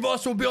 Steve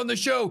Austin will be on the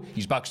show.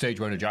 He's backstage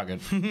wearing a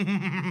jacket.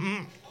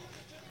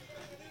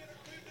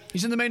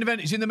 He's in the main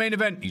event. He's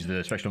He's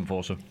the special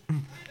enforcer.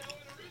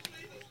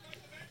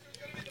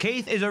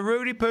 Keith is a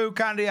Rudy Poo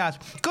candy ass.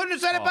 Couldn't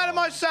have said it better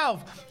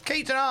myself.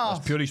 Keith and ass.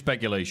 That's purely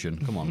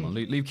speculation. Come on, man.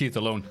 Leave Keith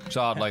alone. It's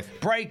a hard life.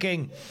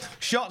 Breaking.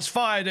 Shots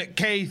fired at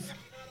Keith.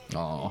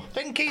 Oh. I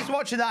think Keith's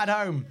watching that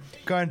at home,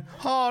 going,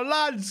 oh,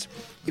 lads,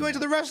 you went to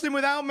the wrestling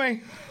without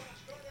me.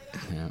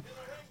 Yeah.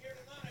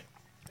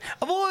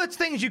 Of all the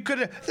things you could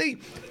have... See,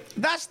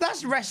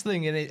 that's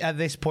wrestling at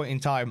this point in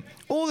time.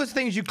 All the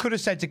things you could have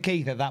said to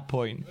Keith at that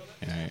point.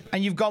 Yeah.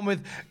 And you've gone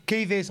with,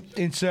 Keith is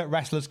insert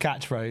wrestler's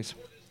catchphrase.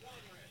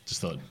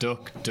 Just thought,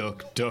 duck,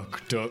 duck,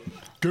 duck, duck,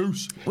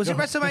 goose. Was it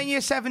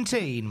WrestleMania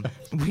 17?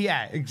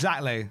 Yeah,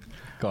 exactly.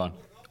 Go on.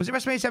 Was it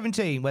WrestleMania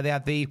 17 where they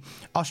had the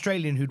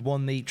Australian who'd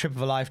won the Trip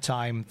of a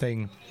Lifetime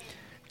thing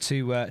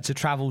to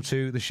travel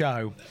to the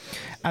show?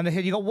 And they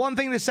said, you got one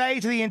thing to say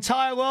to the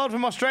entire world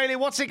from Australia,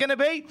 what's it going to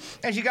be?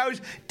 And she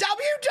goes,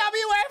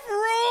 WWF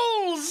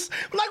rules!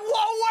 Like,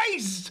 what a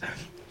waste!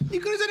 You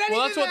could have said anything.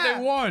 Well, that's what there.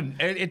 they want.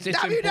 It's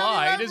WWF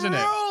implied, isn't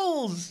it?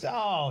 rules!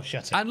 Oh,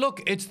 shut up. And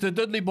look, it's the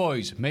Dudley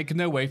Boys making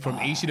their way from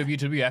ECW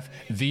to WF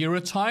via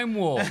a time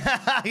warp.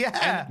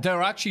 Yeah. And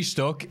they're actually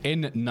stuck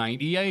in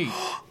 98,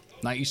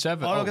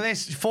 97. Oh, look at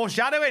this.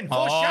 Foreshadowing.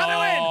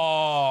 Foreshadowing.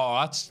 Oh,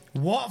 that's...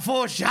 What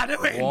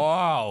foreshadowing?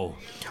 Wow.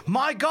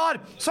 My God.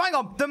 So hang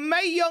on. The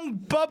Mae Young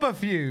Bubba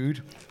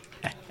feud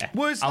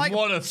was And like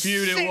what a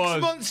feud it 6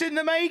 was. months in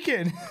the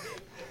making.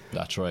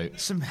 That's right.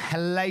 Some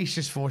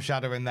hellacious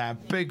foreshadowing there.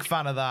 Big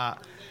fan of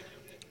that.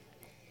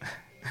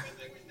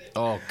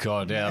 Oh,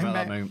 God, yeah,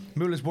 I mean,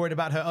 Moolah's worried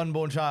about her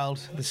unborn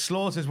child. The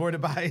Slaughter's worried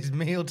about his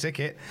meal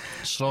ticket.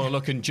 Slaughter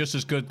looking just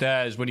as good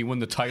there as when he won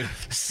the title.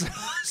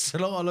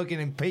 Slaughter looking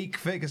in peak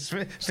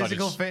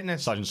physical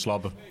fitness. Sergeant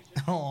Slobber.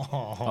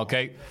 Oh.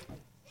 Okay.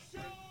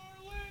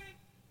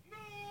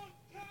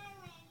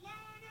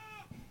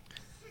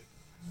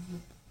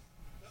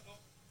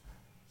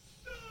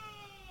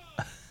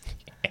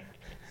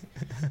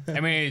 I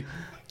mean,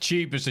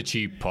 cheap is a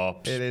cheap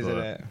pops. It is, but-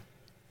 isn't it?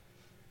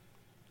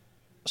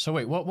 So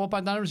wait, what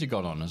bandana has he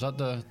got on? Is that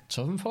the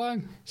Southern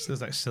flag? Still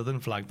like Southern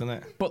flag,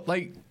 doesn't it? But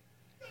like,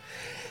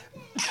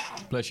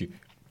 bless you.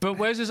 But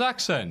where's his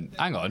accent?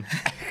 Hang on.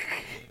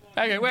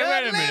 Okay, wait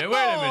a minute.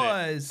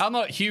 Boys. I'm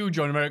not huge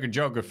on American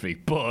geography,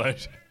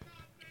 but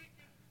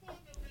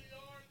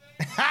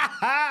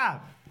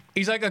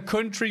he's like a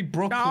country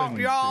Brooklyn.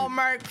 Y'all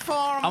make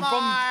fun of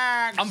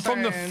I'm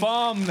from the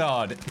farm,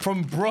 Nod.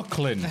 From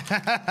Brooklyn.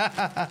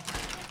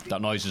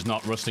 That noise is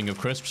not rusting of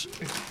crisps.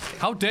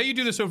 How dare you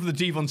do this over the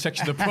Devon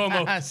section of the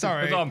promo?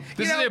 Sorry. Dom,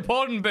 this is the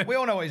important bit. We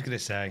all know what he's going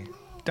to say.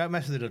 Don't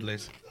mess with the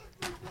Dudleys.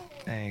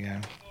 There you go.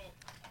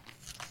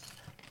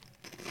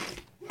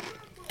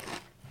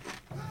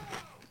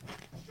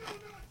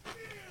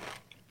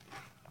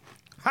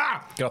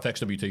 Ha! Get off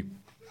XWT.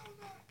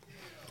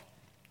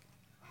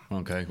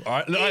 Okay. All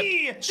right. Look,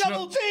 E!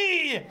 Double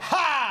T!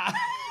 Ha!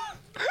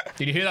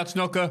 Did you hear that,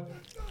 Snooker?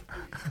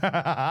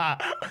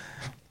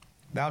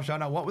 Thou shalt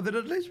not what with the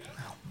Dudleys?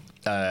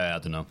 I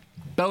don't know.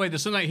 By the way, the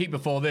Sunday Night Heat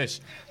before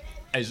this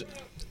is.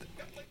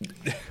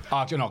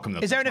 Actually, not coming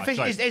up. Is there an match,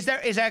 official?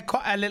 sorry. Is there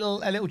quite a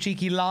little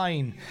cheeky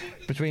line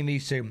between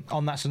these two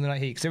on that Sunday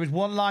Night Heat? Because there was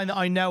one line that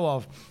I know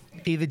of,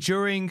 either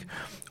during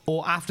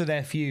or after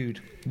their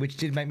feud, which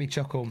did make me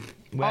chuckle.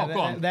 Where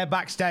go on. they're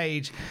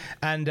backstage,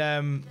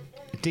 and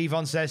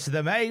Devon says to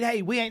them,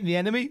 "Hey, we ain't the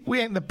enemy. We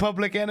ain't the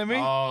public enemy."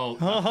 Oh,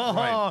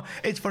 right.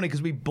 It's funny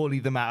because we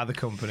bullied them out of the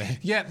company.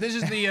 Yeah, this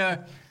is the.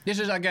 This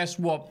is, I guess,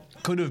 what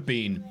could have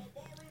been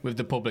with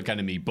the public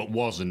enemy, but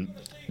wasn't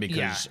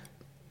because. Yeah.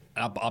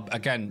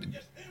 Again,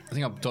 I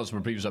think I've done this from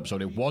a previous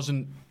episode. It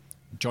wasn't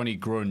Johnny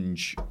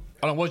Grunge.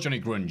 Oh, no, it was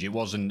Johnny Grunge. It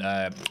wasn't.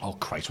 Oh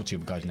Christ, what's the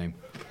other guy's name?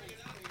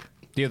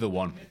 The other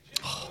one.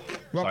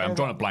 Sorry, I'm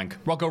drawing a blank.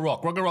 Rocco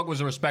Rock. Rocco Rock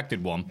was a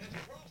respected one.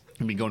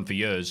 He'd been going for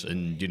years,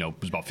 and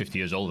was about 50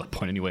 years old at that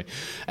point anyway.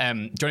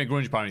 Johnny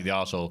Grunge apparently the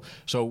arsehole.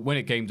 So when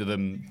it came to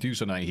them do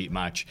Sunday Night Heat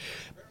match,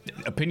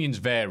 opinions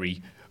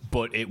vary.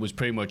 But it was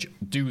pretty much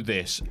do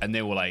this, and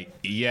they were like,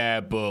 yeah,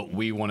 but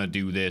we want to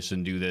do this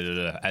and do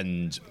that,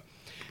 and.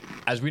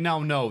 As we now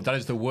know, that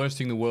is the worst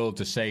thing in the world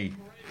to say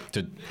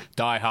to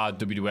die-hard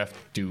WWF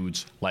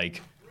dudes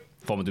like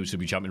former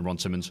WCW champion Ron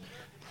Simmons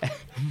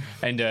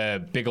and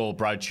big old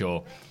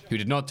Bradshaw, who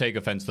did not take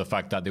offense to the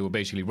fact that they were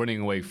basically running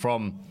away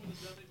from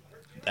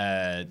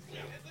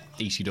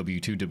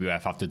ECW to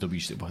WF after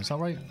WCW. Is that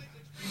right?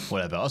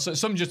 Whatever.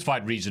 Some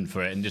justified reason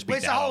for it, and just.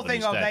 It's the whole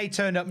thing of they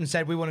turned up and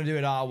said we want to do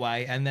it our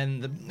way, and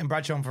then and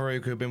Bradshaw and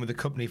Farouk, who have been with the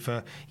company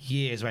for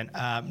years, went,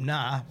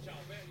 nah.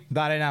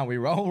 That ain't how we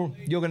roll.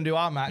 You're going to do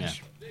our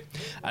match. Yeah.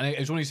 And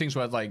it's one of these things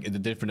where, like, the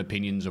different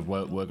opinions of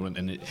working,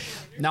 and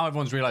now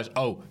everyone's realised,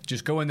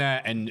 just go in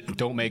there and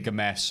don't make a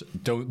mess,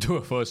 don't do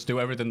a fuss, do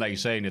everything that you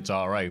say, and it's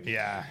all right.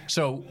 Yeah.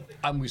 So,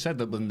 and we said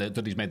that when the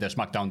Dudleys made their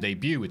SmackDown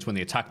debut, it's when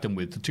they attacked them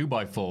with the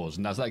 2x4s,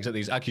 and that's like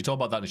they actually talked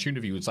about that in the shoot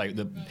interview. It's like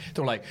they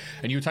were like,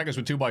 and you attack us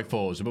with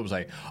 2x4s, and Bob was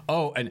like,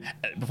 and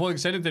before they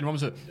said anything, Ron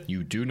said,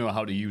 you do know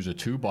how to use a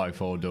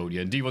 2x4, don't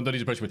you? And Devon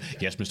Dudley's approach was,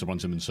 yes, Mr. Ron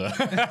Simmons, sir.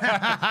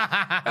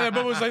 And then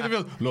Bob was like,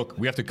 look,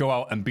 we have to go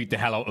out and beat the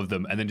hell out of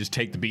them, and then just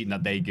take the beating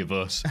that they give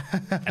us,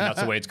 and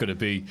that's the way it's going to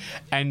be.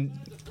 And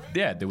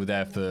yeah, they were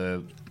there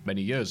for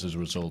many years as a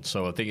result.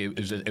 So I think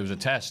it was a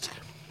test.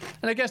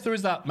 And I guess there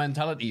is that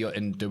mentality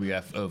in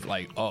WF of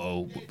like,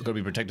 got to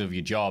be protective of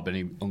your job.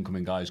 Any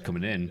oncoming guys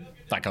coming in,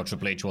 like how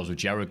Triple H was with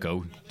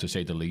Jericho, to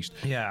say the least.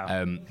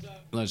 Yeah.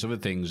 Those other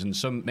things, and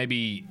some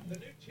maybe.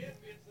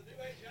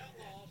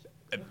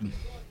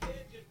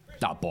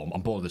 I'm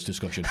bored of this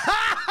discussion.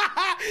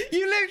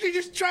 You literally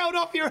just trailed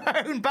off your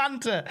own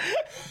banter.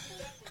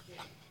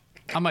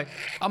 I'm like,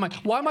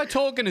 why am I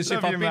talking as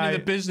if I've been in the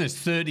business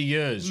 30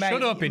 years? Mate,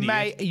 Shut up, idiot.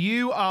 Mate,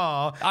 you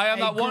are I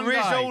am that one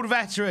grizzled guy.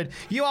 veteran.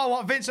 You are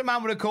what Vince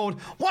McMahon would have called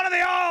one of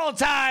the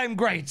all-time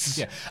greats.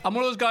 Yeah, I'm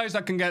one of those guys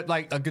that can get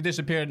like I could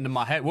disappear into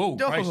my head. Whoa,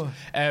 Christ.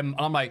 And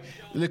I'm like,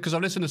 because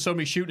I've listened to so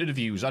many shoot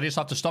interviews, I just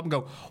have to stop and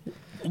go,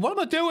 what am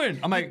I doing?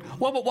 I'm like,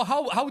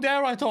 how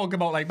dare I talk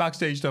about like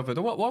backstage stuff?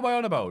 What am I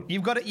on about?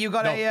 You've got The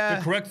a.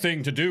 correct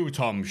thing to do,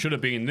 Tom, should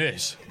have been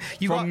this.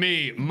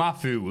 Me,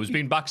 Mafu, who's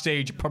been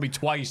backstage probably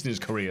twice in his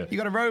career. You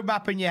got a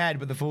roadmap in your head,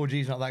 but the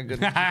 4G's not that good.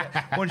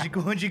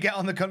 Once you get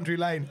on the country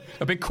lane,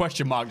 a big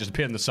question mark just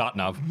appeared in the sat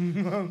nav.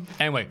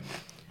 Anyway,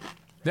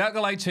 the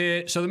Acolytes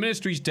here. So the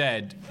Ministry's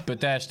dead,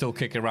 but they're still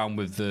kicking around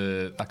with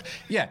the.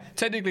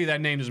 Technically their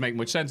name doesn't make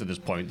much sense at this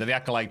point. They're the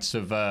Acolytes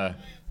of.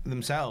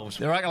 themselves.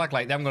 They're acting like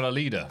they haven't got a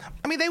leader.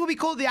 I mean, they would be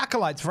called the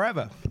Acolytes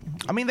forever.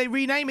 I mean, they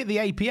rename it the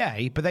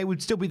APA, but they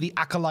would still be the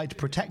Acolyte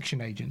Protection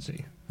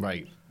Agency.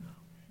 Right.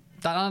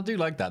 I do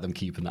like that, them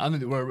keeping that. I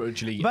think they were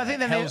originally But I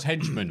think Hell's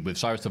Henchman with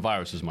Cyrus the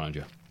Virus as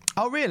manager.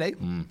 Oh, really?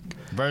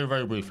 Very,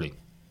 very briefly.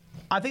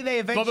 I think they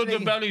eventually... Double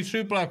the belly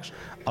suplex.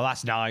 Oh,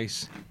 that's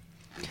nice.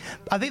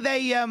 I think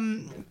they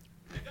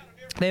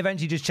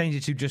eventually just changed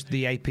it to just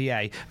the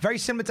APA. Very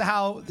similar to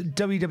how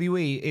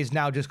WWE is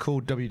now just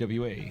called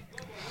WWE.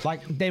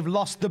 Like, they've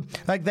lost the...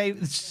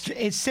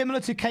 It's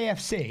similar to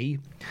KFC.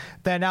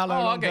 They're now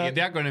no longer... okay.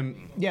 The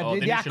acronym... Yeah,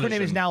 the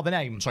acronym is now the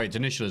name. Sorry, it's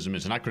initialism.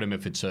 It's an acronym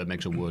if it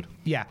makes a word.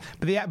 Yeah,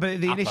 but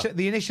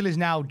the initial is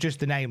now just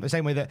the name. The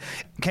same way that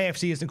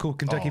KFC isn't called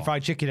Kentucky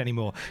Fried Chicken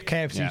anymore.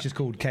 KFC is just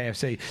called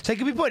KFC. So they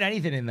can be putting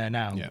anything in there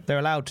now. Yeah. They're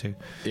allowed to.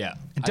 Yeah.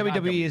 And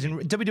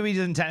WWE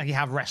doesn't technically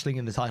have wrestling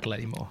in the title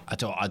anymore.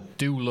 I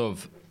do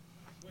love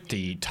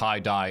the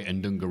tie-dye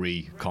and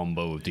dungaree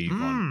combo of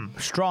Devon.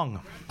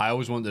 Strong. I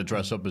always wanted to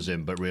dress up as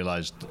him, but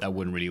realised that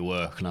wouldn't really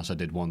work unless I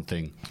did one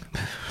thing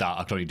that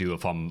I could only do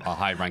if I'm a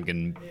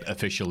high-ranking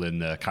official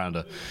in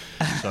Canada.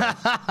 So.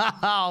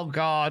 Oh,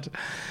 God.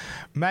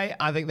 Mate,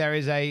 I think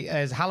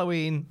there's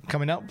Halloween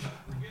coming up.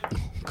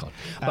 God.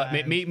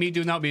 But me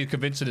doing that would be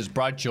convincing as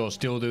Bradshaw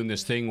still doing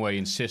this thing where he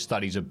insists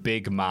that he's a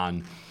big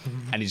man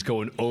and he's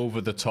going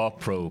over the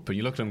top rope, and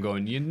you look at him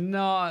going, you're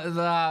not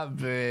that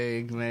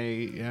big,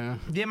 mate. Yeah.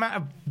 The amount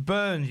of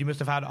burns you must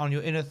have had on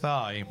your inner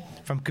thigh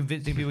from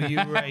convincing people you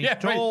were a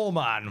tall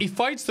man. He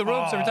fights the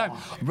ropes every time.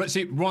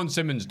 See, Ron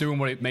Simmons doing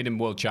what made him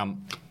world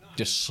champ,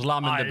 just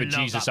slamming the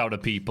bejesus out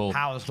of people,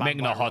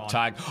 making a hot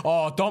tag.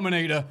 Oh,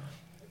 Dominator.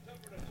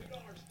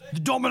 The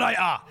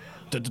Dominator.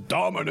 The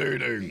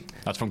dominating.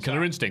 That's from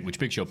Killer Instinct, which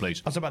Big Show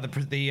plays. That's about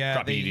Crappy the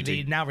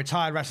EDT. now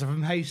retired wrestler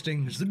from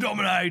Hastings, the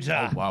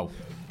Dominator. Oh, wow.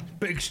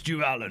 Big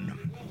Stu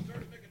Allen.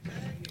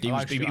 He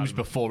like was Stu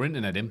before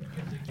internet, him.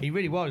 He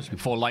really was.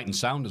 Before light and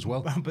sound as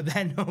well. But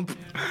then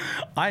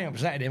I ain't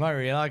upsetting him. I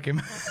really like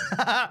him.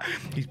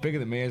 He's bigger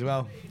than me as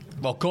well.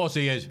 Well, of course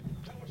he is.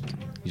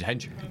 He's a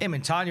hench. Him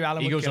and Tanya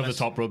Allen. He would goes kill over the us.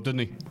 top rope, doesn't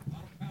he?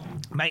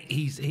 Mate,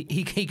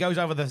 he goes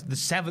over the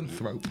seventh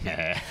rope.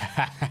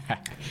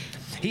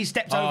 He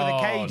stepped over the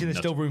cage and there's nuts.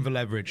 still room for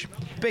leverage.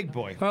 Big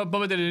boy. Well,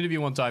 Bubba did an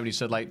interview one time and he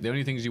said, like, the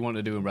only things he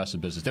wanted to do in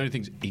wrestling business, the only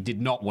things he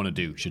did not want to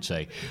do, should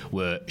say,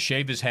 were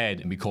shave his head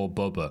and be called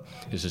Bubba.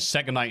 It's his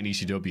second night in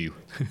ECW.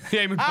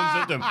 Heyman comes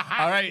up to him.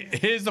 All right,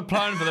 here's the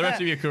plan for the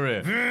rest of your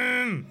career.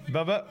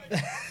 Bubba.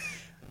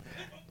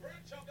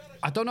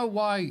 I don't know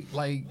why,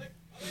 like,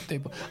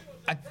 I'm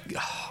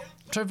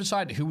trying to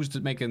decide who was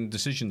making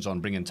decisions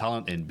on bringing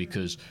talent in,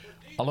 because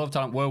a lot of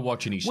talent were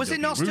watching ECW. Was it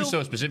not Russo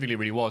still- specifically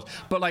really was.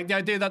 But like the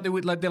idea that they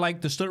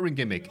like the stuttering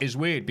gimmick is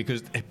weird,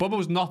 because Bubba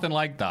was nothing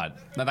like that.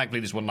 Now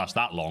thankfully this wouldn't last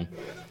that long.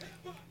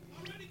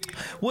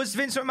 Was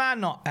Vince McMahon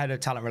not head of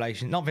talent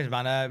relations? Not Vince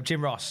McMahon,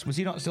 Jim Ross. Was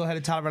he not still head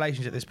of talent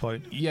relations at this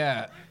point?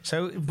 Yeah.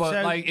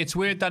 But Like it's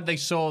weird that they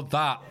saw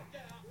that,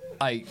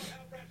 like,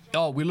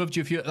 oh, we loved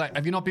you. If you like,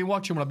 have you not been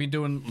watching what I've been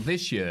doing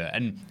this year?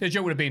 And the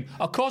joke would have been,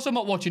 of course I'm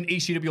not watching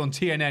ECW on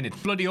TNN. It's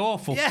bloody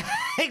awful. Yeah,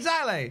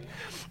 exactly.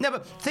 No,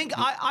 but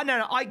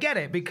I get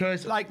it,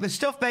 because like the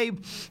stuff they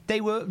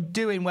were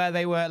doing where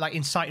they were like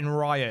inciting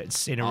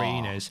riots in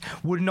arenas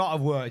would not have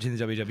worked in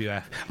the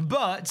WWF.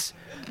 But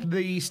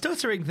the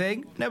stuttering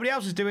thing, nobody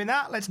else was doing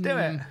that. Let's do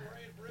it.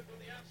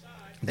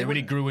 They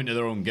really grew into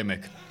their own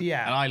gimmick.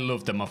 Yeah. And I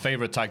loved them. My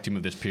favourite tag team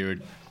of this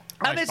period.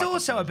 And there's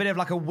also a bit of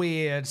like a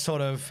weird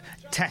sort of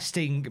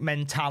testing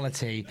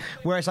mentality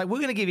where it's like, we're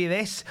going to give you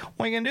this.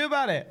 What are you going to do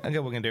about it? And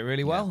go, we're going to do it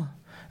really well.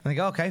 And they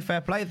go, okay, fair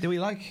play. Do what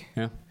you like.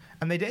 Yeah.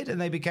 And they did, and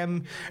they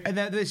became. And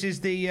this is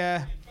the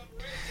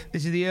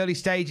early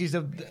stages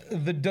of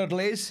the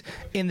Dudleys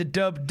in the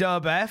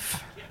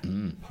WWF.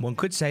 One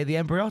could say the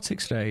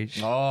embryonic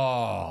stage.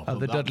 Oh, Of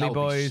the that Dudley would be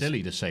Boys.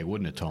 silly to say,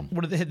 wouldn't it, Tom?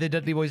 One of the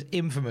Dudley Boys'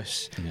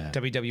 infamous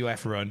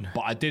WWF run.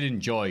 But I did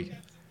enjoy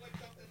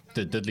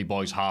the Dudley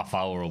Boys half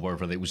hour or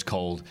whatever it was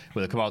called,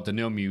 where they come out with the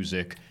new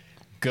music.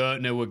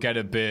 Gertner would get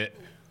a bit.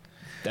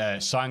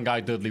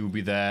 Sangai Dudley would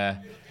be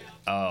there.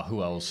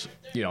 Who else?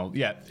 You know,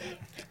 yeah.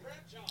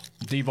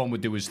 Devon would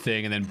do his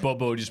thing, and then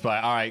Bubba would just be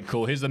like, all right,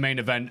 cool, here's the main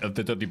event of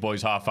the Dudley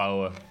Boys half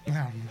hour.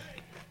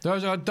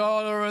 There's a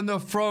dollar in the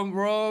front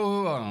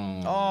row.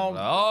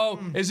 Oh,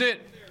 is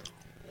it?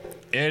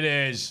 It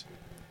is.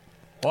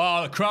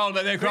 Wow, the crowd,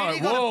 they're crying.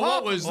 Really got a Whoa, what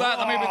pop. was that?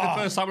 That may be the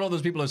first time all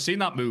those people have seen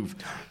that move.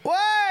 Wait,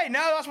 no,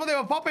 that's what they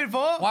were popping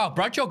for. Wow,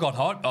 Bradshaw got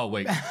hot. Oh,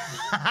 wait.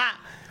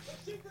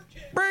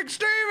 Big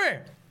Stevie.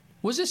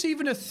 Was this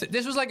even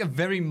this was like a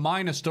very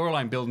minor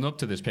storyline building up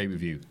to this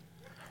pay-per-view.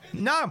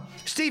 No,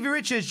 Stevie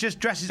Richards just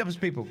dresses up as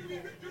people.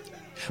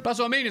 But that's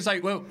what I mean. It's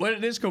like, well, where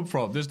did this come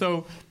from? There's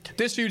no...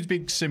 This feud's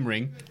been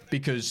simmering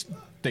because,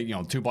 they,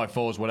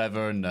 2x4s,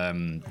 whatever,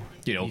 and,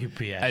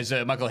 UPS. as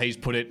Michael Hayes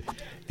put it,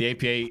 the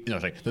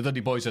the Dudley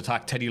Boys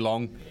attacked Teddy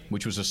Long,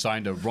 which was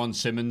assigned to Ron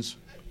Simmons.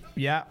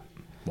 Yeah.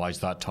 Why is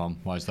that, Tom?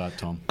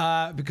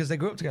 Because they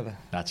grew up together.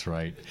 That's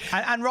right.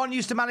 And Ron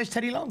used to manage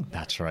Teddy Long.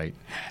 That's right.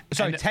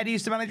 Sorry, And- Teddy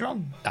used to manage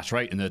Ron. That's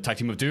right, in the tag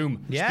team of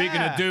Doom. Yeah.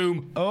 Speaking of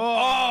Doom...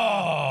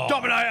 Oh!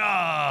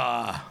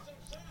 Dominator!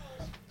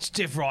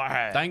 Stiff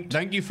right hand.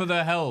 Thank you for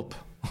the help.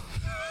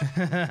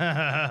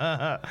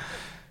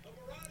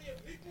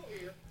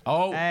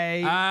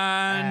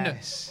 And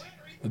Yes.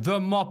 the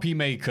Moppy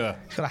Maker.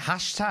 He's got a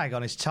hashtag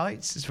on his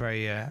tights. It's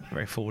very,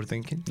 very forward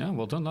thinking. Yeah,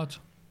 well done, lads.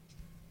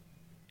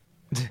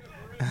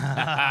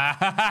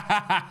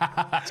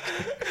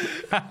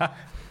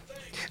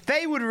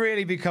 They would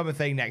really become a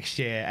thing next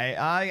year.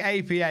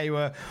 APA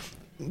were.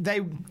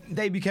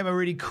 They became a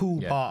really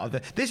cool part of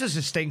the. This was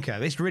a stinker.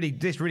 This really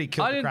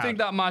killed. I the didn't crowd. think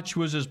that match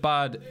was as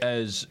bad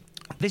as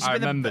This has I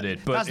been the- remembered it,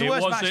 but that's the it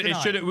worst was. match of the It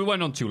night. should. We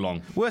went on too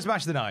long. Worst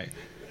match of the night.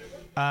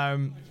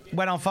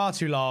 Went on far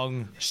too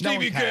long. Stevie no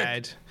one Kidd.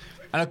 cared.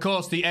 And of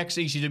course, the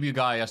ex-ECW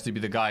guy has to be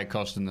the guy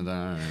costing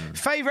the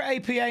Favorite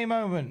APA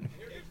moment.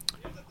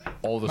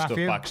 all the Matthew?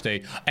 stuff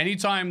backstage.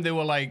 Anytime they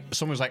were like,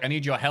 someone was like, "I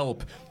need your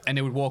help," and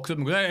they would walk up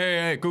and go,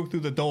 "Hey, go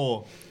through the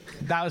door."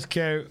 That was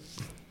cute.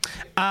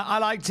 I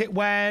liked it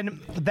when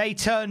they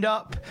turned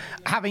up,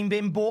 having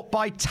been bought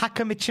by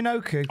Taka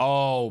Michinoku.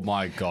 Oh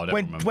my god!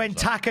 When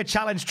Taka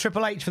challenged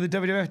Triple H for the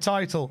WWF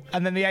title,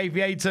 and then the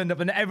AVA turned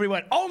up, and everyone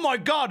went, "Oh my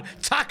God,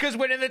 Taka's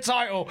winning the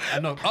title!"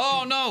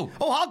 Oh no!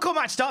 Oh, hardcore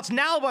match starts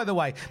now, by the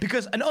way,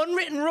 because an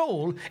unwritten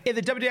rule in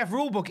the WWF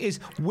rulebook is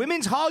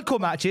women's hardcore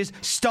matches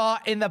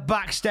start in the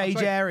backstage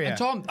area. And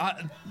Tom,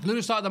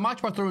 Luna started the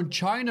match by throwing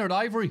China at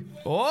Ivory.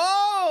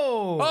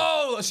 Oh!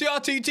 Oh,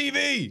 CRT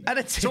TV!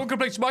 And Someone could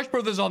play Smash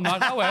Brothers on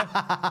that.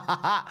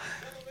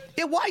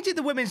 Yeah, why did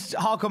the women's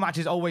hardcore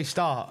matches always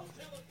start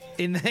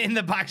in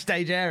the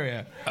backstage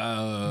area?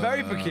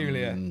 Very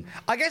peculiar.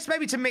 I guess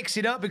maybe to mix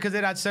it up because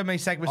they'd had so many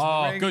segments in the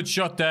Oh, ring. good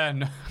shot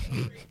then.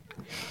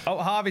 Oh,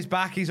 Harvey's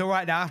back. He's all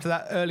right now after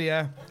that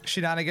earlier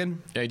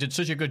shenanigan. Yeah, he did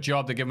such a good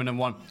job. They're giving him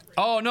one.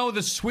 Oh no,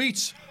 the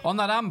sweets on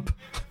that amp.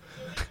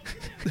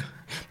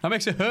 That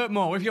makes it hurt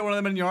more. What if you get one of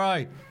them in your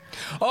eye?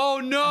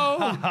 Oh no,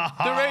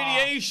 the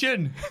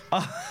radiation.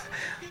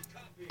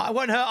 I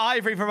went her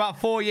Ivory for about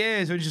 4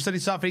 years when she suddenly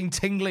started feeling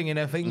tingling in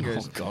her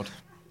fingers. Oh God.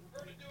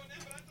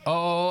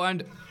 Oh,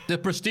 and the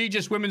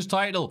prestigious women's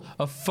title,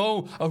 a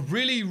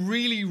really,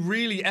 really,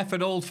 really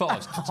effing old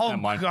fast. Oh,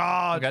 Never mind.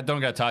 God. Okay,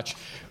 don't get attached.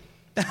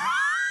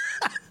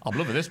 I'm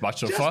loving this match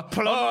so far.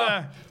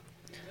 Plunder.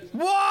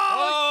 Whoa!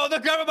 Oh, the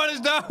cameraman is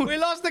down. We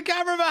lost the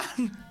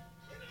cameraman.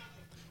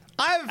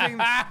 I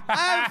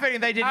have a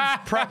feeling they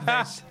didn't prep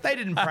this. They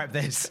didn't prep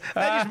this.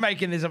 They're just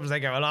making this up as they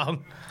go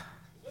along.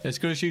 It's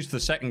good to use the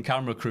second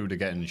camera crew to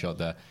get in the shot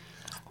there.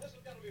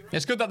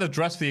 It's good that they've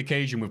dressed the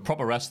occasion with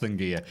proper wrestling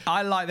gear.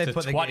 I like they to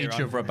put the twat gear each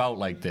on. other about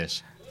like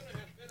this.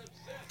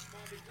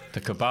 The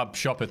kebab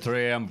shop at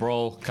 3 a.m.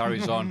 brawl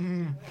carries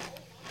on.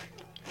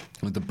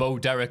 With the Bo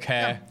Derek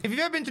hair. If you've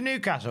ever been to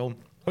Newcastle,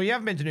 or you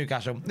haven't been to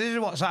Newcastle, this is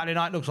what Saturday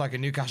night looks like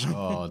in Newcastle.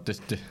 Oh, this.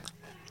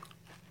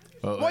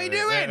 Oh, What are you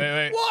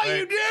doing? What are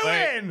you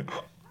doing?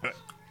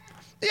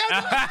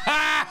 Come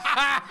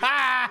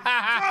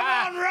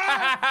on,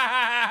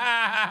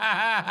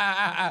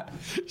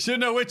 ref! Should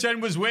know which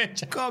end was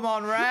which. Come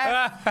on,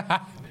 ref!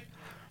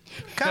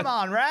 Come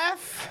on,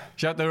 ref!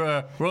 Shout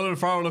the roller and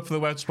Farrell look for the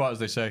wet spot, as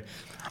they say.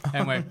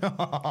 Anyway,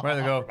 where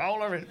they go?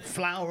 Roller it,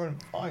 flour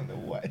and find the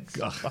wet.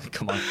 Oh,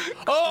 come on.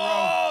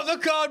 Oh, the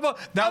cardboard.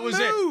 That was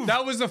move. it.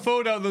 That was the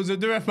photo. There was a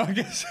direct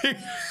magazine.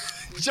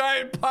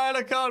 Giant pile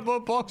of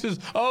cardboard boxes.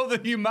 Oh, the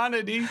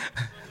humanity.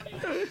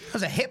 That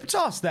was a hip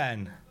toss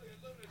then.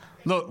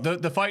 Look,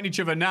 they're fighting each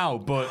other now,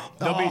 but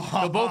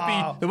they'll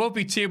both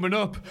be teaming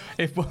up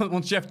if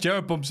once Jeff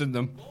Jarrett bumps in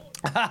them.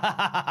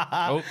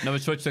 Oh, never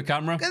switch the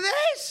camera. Look at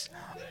this!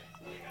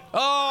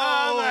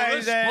 Oh, the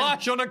Amazing.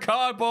 splash on a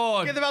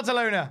cardboard. Give the belt to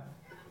Luna.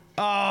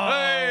 Oh.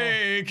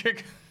 Hey,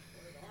 kick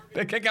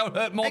out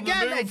hurt more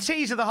Again, than a move.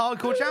 tease of the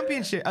Hardcore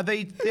Championship,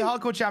 the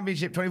Hardcore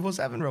Championship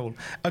 24/7 rule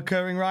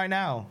occurring right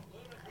now.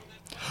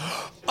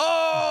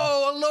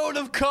 Oh, a load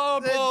of The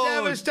cardboard.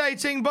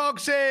 devastating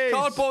boxes.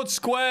 Cardboard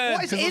squared.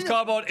 What is Because there's in-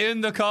 cardboard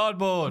in the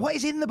cardboard. What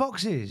is in the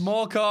boxes?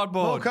 More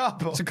cardboard. More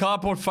cardboard. It's a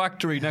cardboard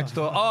factory next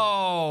door.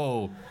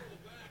 Oh.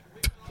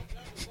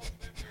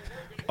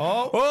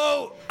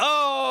 Oh,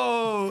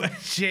 Oh.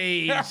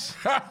 jeez.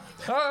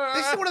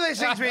 This is one of those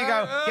things where you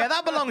go, yeah,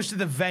 that belongs to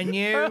the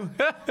venue.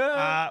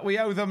 We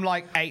owe them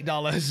like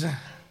 $8.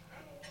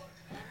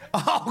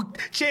 Oh,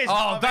 cheers. Oh,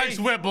 Harvey. thanks,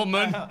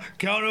 Whippleman.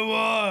 Count of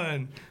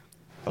one.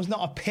 That was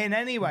not a pin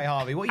anyway,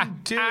 Harvey. What are you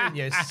doing,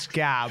 you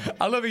scab?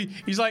 I love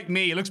he's like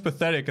me. He looks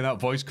pathetic, and that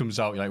voice comes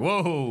out. You're like,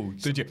 whoa!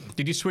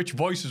 Did you switch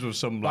voices with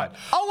some lad?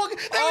 Oh, look,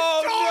 there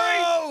was Tori!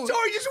 no!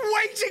 Tori just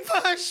waiting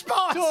for her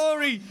spot.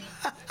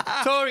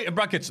 Tori, in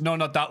brackets. No,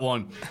 not that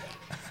one.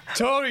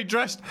 Tori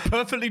dressed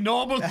perfectly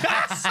normal.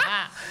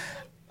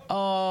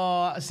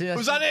 Oh, see,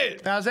 Was that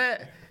it? That was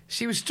it.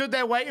 She was stood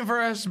there waiting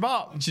for her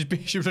spot.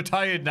 She's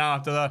retired now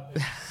after that.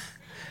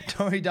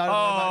 Tori died on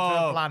the way back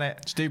to her planet.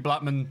 Steve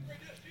Blackman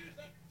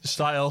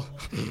style.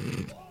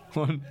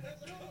 One.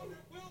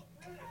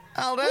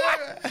 I'll do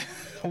it.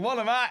 What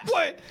a match.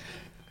 Wait.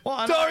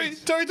 What a Tori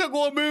match. took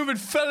one move and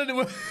fell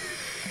into it.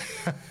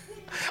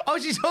 Oh,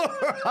 she's all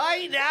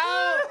right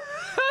now.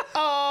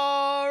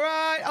 All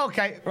right.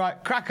 Okay,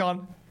 right. Crack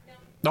on.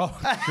 Oh,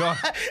 God.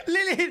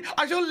 Lillian,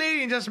 I saw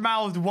Lillian just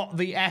mouthed, what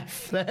the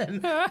F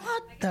then?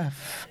 What the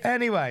F?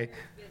 Anyway.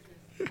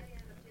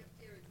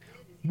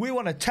 We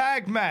want a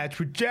tag match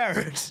with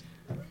Jarrett.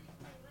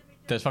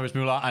 There's Fabrice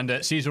Moolah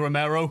and Cesar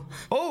Romero.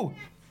 Oh,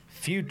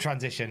 feud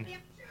transition.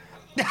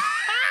 No,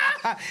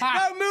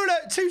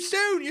 Moolah, too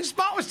soon. Your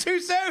spot was too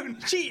soon.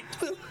 Gee,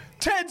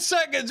 10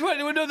 seconds went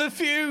to another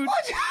feud.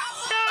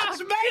 What's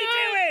May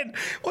doing?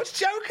 What's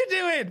Joker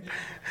doing?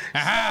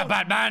 Aha,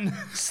 Batman.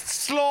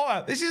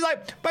 Slaughter. This is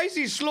like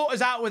basically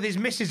Slaughter's out with his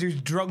missus who's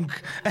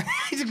drunk.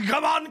 He's like,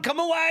 come on, come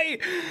away.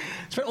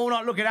 Spent all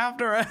night looking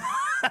after her.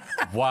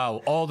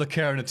 Wow, all the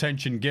care and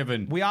attention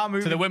given We are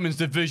moving to the women's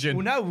division.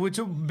 Well, no, we're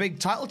to big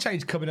title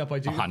change coming up. I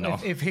do. I know.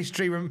 If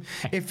history,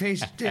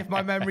 if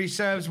my memory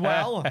serves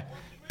well,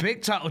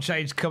 big title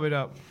change coming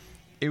up.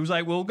 It was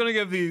like, well, we're gonna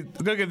give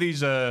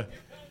these. I'm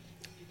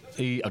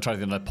trying to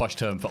think of a posh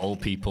term for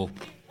old people.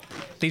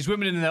 These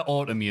women in their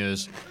autumn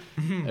years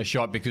a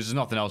shot because there's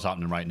nothing else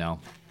happening right now.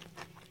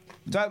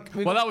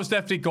 Well, that was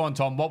definitely go on,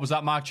 Tom. What was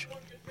that match?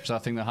 Was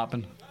that thing that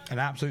happened? An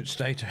absolute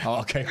stater. Oh,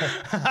 okay.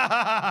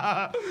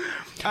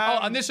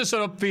 And this is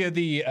set up via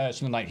the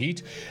Sunday Night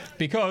Heat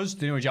because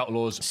the New Age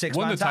Outlaws won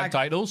Six-man the tag tag.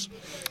 titles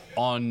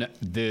on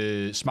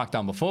the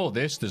SmackDown before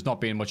this. There's not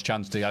been much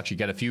chance to actually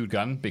get a feud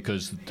gun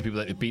because the people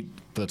that it beat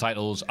for the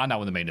titles are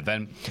now in the main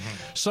event.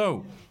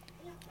 So,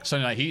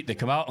 Sunday Night Heat, they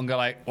come out and go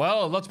like,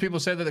 well, lots of people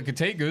said that they could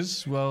take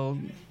us. Well,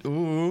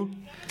 ooh,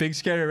 big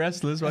scary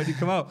wrestlers, why'd you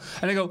come out?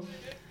 And they go,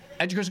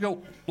 Edge goes,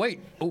 wait,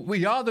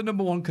 we are the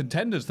number one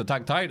contenders to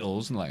tag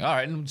titles. And like, all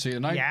right, see you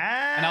tonight.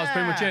 Yeah. And that was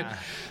pretty much it.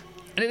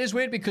 And it is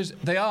weird because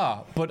they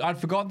are, but I'd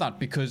forgotten that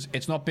because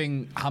it's not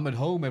being hammered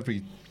home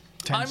every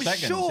 10 seconds.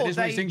 Sure it is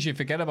one of these things you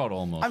forget about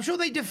almost. I'm sure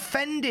they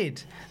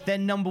defended their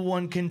number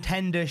one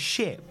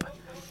contendership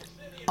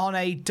on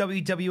a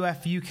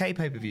WWF UK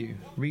pay-per-view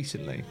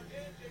recently.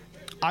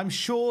 I'm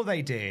sure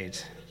they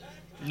did.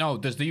 No,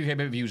 there's the UK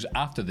pay-per-views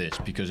after this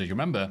because, as you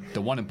remember,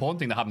 the one important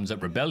thing that happens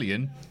at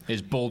Rebellion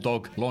is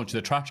Bulldog launching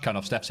the trash can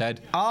off Steph's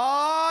head.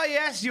 Ah,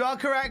 yes, you are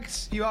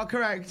correct. You are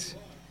correct.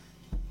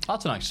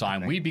 That's a nice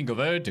sign. We've been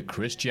converted to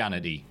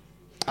Christianity.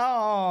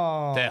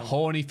 Oh. They're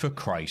horny for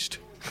Christ.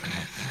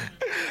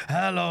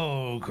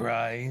 Hello,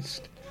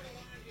 Christ.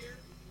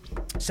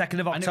 2nd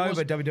of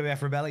October,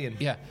 WWF Rebellion.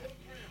 Yeah.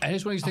 And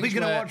it's one of these Are we things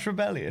going to where... watch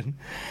Rebellion?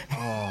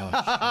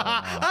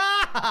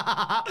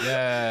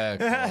 Yeah, of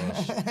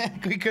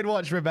course. We could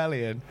watch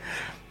Rebellion.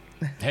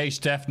 Hey,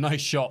 Steph,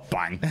 nice shot.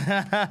 Bang.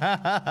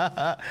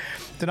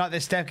 Tonight,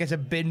 that Steph gets a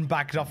bin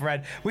backed off her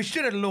head. We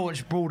should have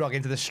launched Bulldog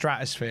into the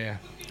stratosphere.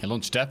 I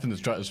launched Steph in the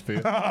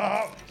stratosphere.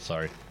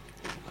 Sorry.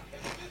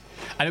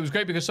 And it was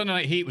great because Sunday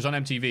Night Heat was on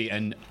MTV,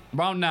 and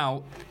around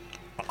now,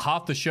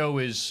 half the show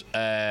is,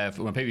 when a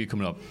pay-per-view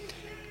coming up,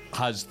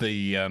 has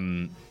the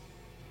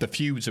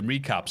feuds and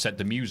recaps set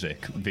to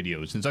music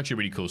videos. And it's actually a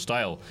really cool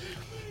style.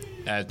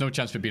 There's no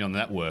chance for it being on the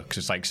network because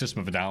it's like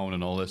System of a Down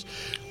and all this.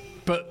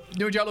 But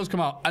New Jallo's come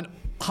out, and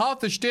half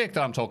the shtick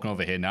that I'm talking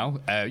over here now,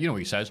 you know what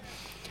he says,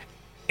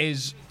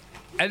 is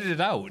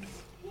edited out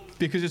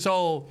because it's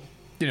all,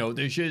 you know,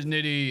 the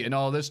shiznitty and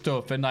all this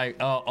stuff and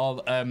like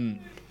all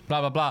blah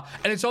blah blah,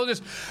 and it's all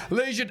just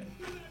lesion.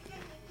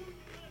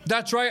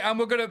 That's right, and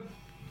we're gonna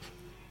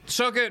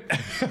suck it.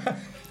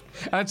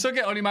 And suck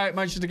it only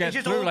managed to get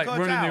through, like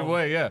running their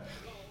way. Yeah,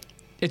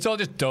 it's all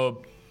just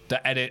dub.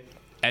 The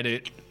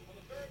edit.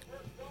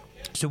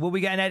 So will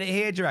we get an edit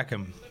here? Do you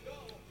reckon?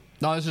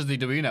 No, this is the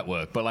W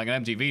network, but like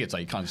on MTV, it's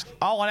like you can't. Just...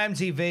 Oh, on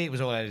MTV it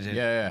was all edited.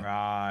 Yeah.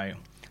 Right.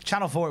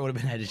 Channel 4 it would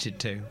have been edited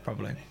too,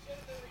 probably.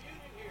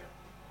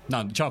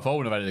 No, Channel 4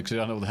 wouldn't have edited because I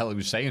don't know what the hell he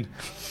was saying.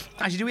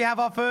 Actually, do we have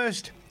our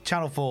first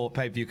Channel 4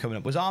 pay-per-view coming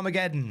up? Was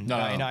Armageddon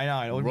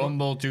 1999?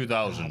 Rumble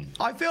 2000.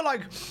 I feel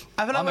like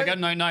Armageddon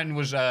 99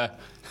 was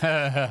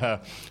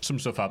some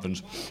stuff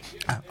happens.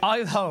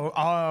 I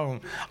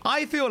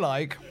feel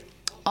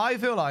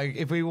like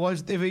if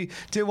we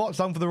do watch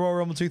Song for the Royal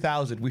Rumble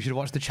 2000, we should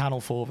watch the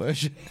Channel 4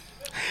 version.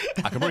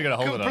 I could probably get a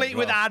hold of that. Complete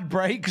with ad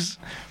breaks.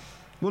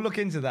 We'll look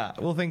into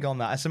that. We'll think on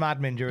that. As some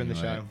admin during the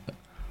show.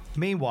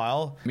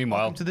 Meanwhile,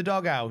 welcome to the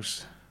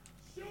doghouse.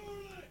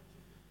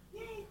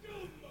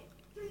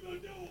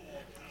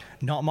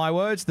 Not my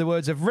words, the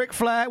words of Ric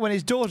Flair when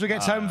his daughter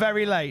gets home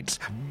very late.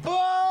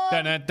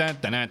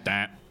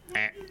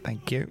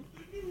 Thank you.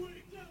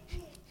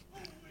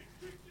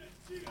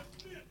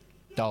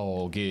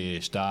 Doggy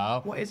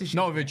style. What is this?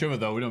 Not with each other,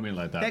 though. We don't mean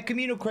like that. They're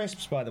communal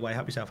crisps, by the way.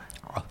 Help yourself.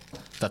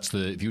 That's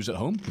the views at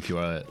home if you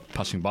are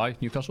passing by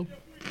Newcastle.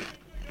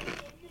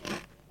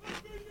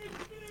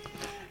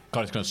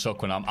 God, it's going to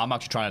suck when I'm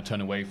actually trying to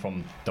turn away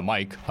from the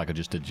mic, like I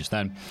just did just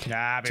then,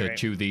 to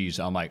chew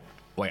these. I'm like,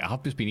 wait,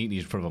 I've just been eating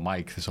these in front of a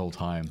mic this whole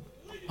time.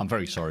 I'm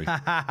very sorry.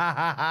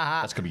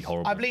 That's going to be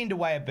horrible. I've leaned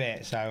away a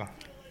bit, so...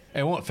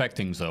 It won't affect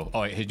things, though.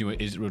 Oh, here's new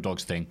Real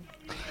Dog's thing.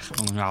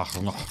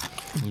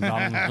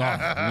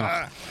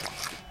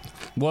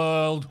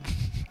 World.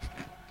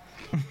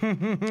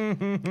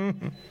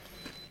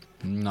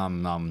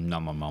 Nom, nom,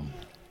 nom, nom, nom.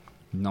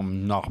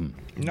 Nom, nom.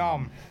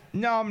 Nom.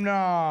 Nom,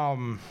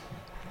 nom.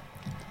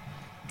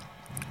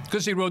 Good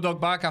to see Road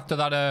Dogg back after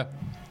that,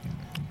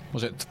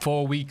 was it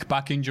 4-week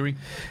back injury?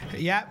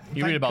 Yeah.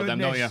 You read about them,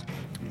 don't you?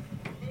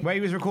 Where he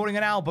was recording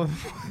an album.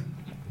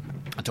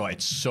 I thought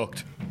it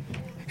sucked.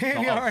 If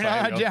you're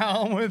not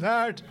down with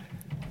that.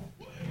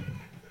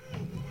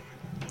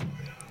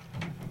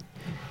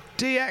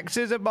 DX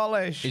is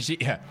abolished. Is he?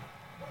 Yeah.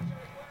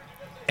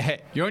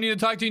 You're only in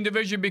the tag team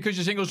division because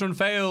your singles run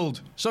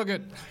failed. Suck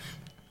it.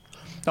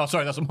 Oh,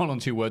 sorry, that's one on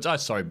 2 words.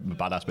 Sorry,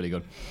 badass Billy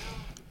Gunn.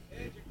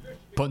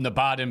 Putting the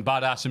bad in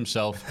badass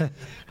himself. I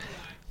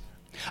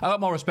got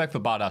more respect for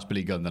badass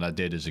Billy Gunn than I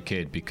did as a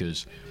kid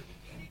because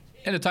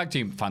in a tag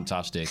team,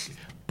 fantastic.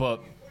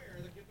 But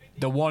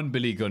the one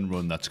Billy Gunn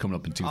run that's coming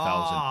up in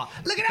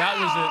 2000. Look at that!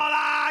 Was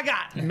I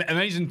got.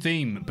 Amazing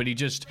theme, but he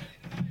just...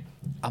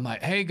 I'm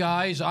like, hey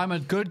guys, I'm a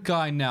good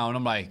guy now. And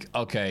I'm like,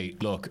 okay,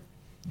 look,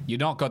 you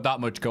not got that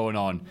much going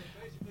on,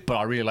 but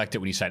I really liked it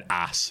when he said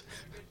ass.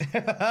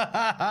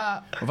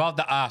 Without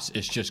the ass,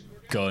 it's just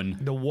Gunn.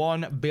 The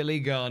one Billy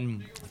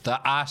Gunn. The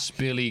ass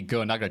Billy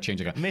Gunn. I gotta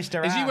change it again.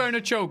 Mr. Is he Ass. wearing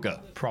a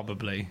choker?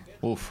 Probably.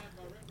 Oof.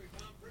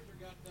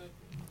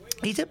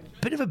 He's a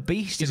bit of a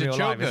beast He's in a real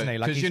choker, life, isn't he?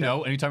 Like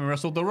because, anytime he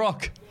wrestled The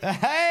Rock.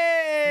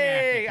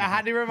 Hey! A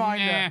handy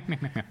reminder.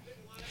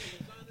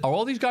 Are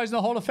all these guys in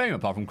the Hall of Fame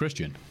apart from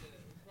Christian?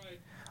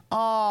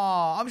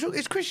 Oh, I'm sure.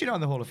 Is Christian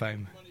on the Hall of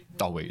Fame?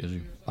 Oh, wait, is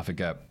he? I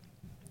forget.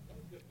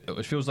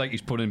 It feels like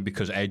he's put in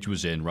because Edge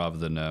was in rather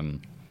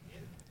than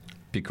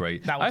be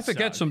great. I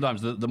forget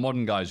sometimes the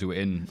modern guys who are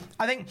in.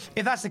 I think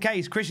if that's the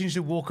case, Christian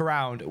should walk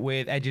around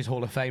with Edge's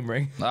Hall of Fame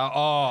ring.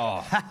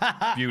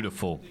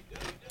 Beautiful.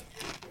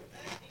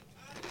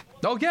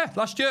 Oh, yeah,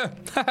 last year.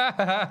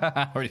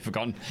 Already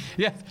forgotten.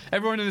 Yeah,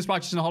 everyone in this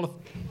match is in the Hall of...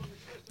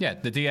 Yeah,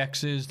 the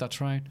DXs, that's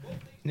right.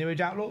 New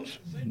Age Outlaws?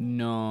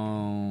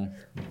 No,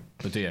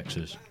 the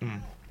DXs.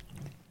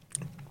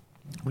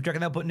 Would you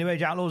reckon they'll put New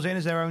Age Outlaws in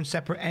as their own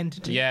separate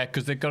entity? Yeah,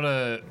 because they've got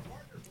to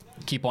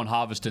keep on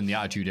harvesting the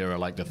Attitude Era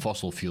like the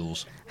fossil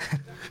fuels.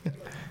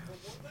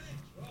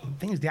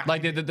 Thing is, the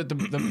Like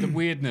the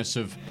weirdness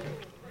of...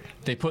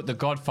 They put the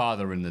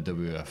Godfather in the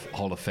WWF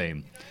Hall of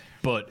Fame,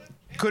 but...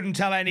 couldn't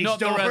tell any Not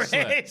the stories.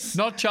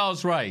 wrestler. Not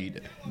Charles Wright,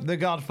 The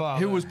Godfather.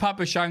 who was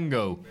Papa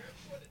Shango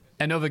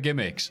and other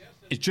gimmicks.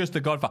 It's just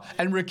the Godfather.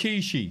 And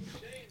Rikishi.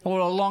 All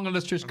a long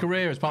illustrious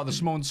career as part of the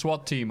Samoan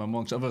SWAT team,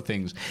 amongst other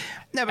things.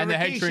 No, but and the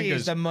head Rikishi shrinkers.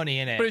 is the money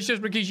in it. But it's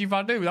just Rikishi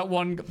Fadu, that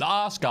one, the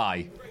arse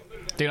guy.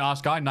 Didn't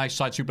arse guy, nice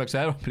side suplex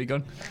there, pretty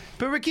good.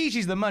 But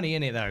Rikishi's the money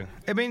in it, though.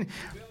 I mean,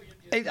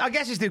 I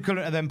guess it's the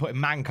equivalent of them putting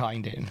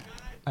Mankind in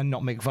and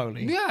not Mick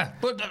Foley. Yeah,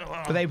 but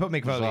But they put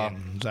Mick Foley Bizarre.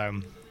 in,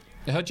 so...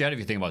 it hurts your head if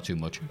you think about it too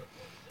much.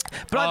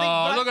 But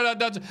I think... Look at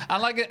that.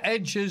 And like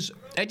Edge's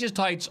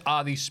tights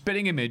are the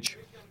spitting image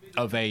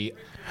of a,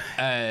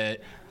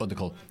 what they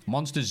call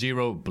Monster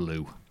Zero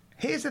Blue.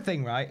 Here's the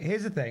thing, right?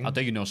 Here's the thing. I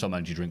think you know some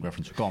energy drink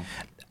reference. Go on.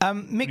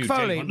 Mick You,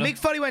 Foley. Jane Hunter? Mick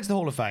Foley went to the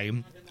Hall of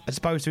Fame as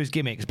opposed to his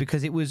gimmicks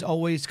because it was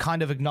always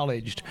kind of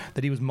acknowledged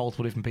that he was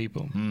multiple different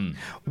people.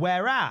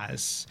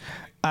 Whereas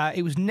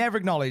it was never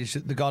acknowledged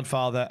that The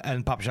Godfather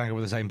and Papa Shango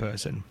were the same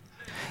person.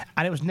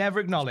 And it was never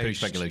acknowledged. Pretty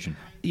speculation.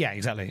 Yeah,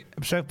 exactly.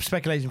 So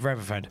speculation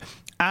forever, friend.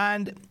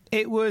 And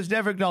it was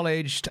never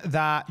acknowledged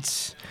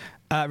that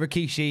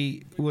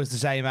Rikishi was the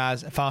same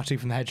as Fatu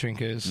from the Head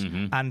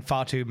Shrinkers, and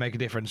Fatu make a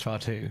difference,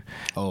 Fatu.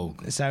 Oh.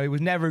 So it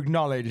was never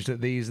acknowledged that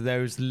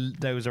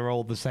those are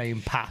all the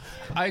same path.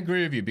 I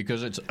agree with you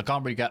because I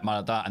can't really get mad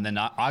at that. And then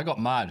I got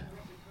mad.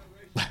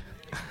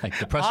 Like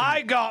depressing.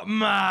 I got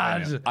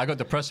mad. I got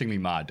depressingly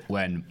mad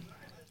when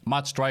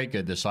Matt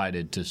Stryker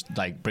decided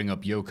to bring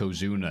up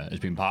Yokozuna as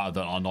being part of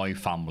the Hanoi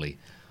family.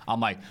 I'm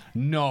like,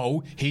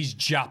 no, he's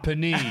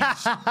Japanese.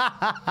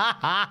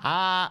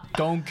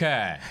 Don't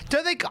care.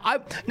 Don't think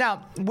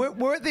now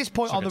we're at this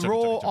point on the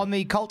Raw on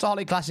the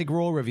Cultaholic Classic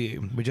Raw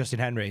review with Justin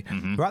Henry.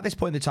 We're at this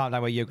point in the time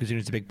now where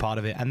Yokozuna's a big part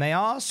of it, and they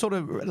are sort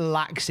of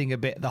relaxing a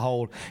bit the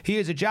whole. He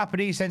is a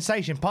Japanese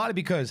sensation, partly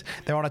because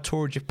they're on a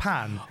tour of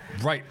Japan,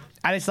 Right.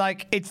 and it's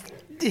like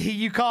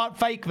you can't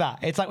fake that.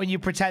 It's like when you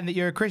pretend that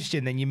you're a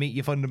Christian, then you meet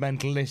your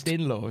fundamentalist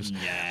in-laws.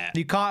 Yeah.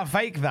 You can't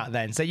fake that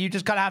then. So you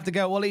just kind of have to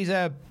go, well, he's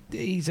a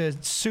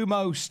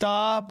sumo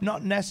star,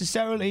 not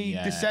necessarily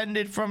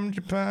descended from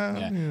Japan.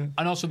 Yeah.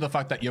 And also the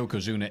fact that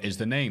Yokozuna is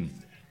the name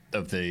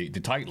of the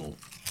title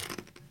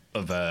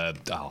of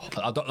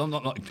I'm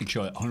not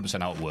sure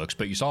 100% how it works,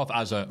 but you start off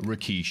as a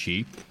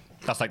Rikishi.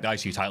 That's like the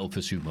IC title for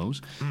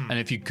sumos. And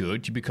if you're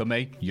good, you become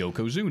a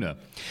Yokozuna.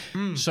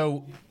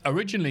 So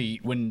originally,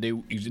 when they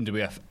was in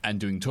WF and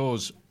doing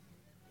tours,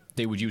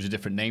 they would use a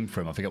different name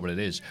for him. I forget what it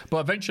is.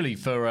 But eventually,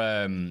 for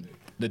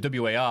the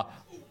WAR,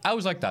 I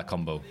always like that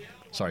combo.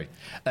 Sorry.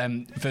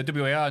 For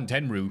WAR and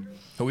Tenryu,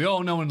 who we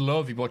all know and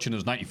love, you're watching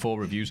those 94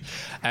 reviews,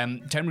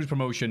 Tenryu's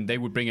promotion, they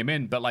would bring him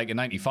in, but like in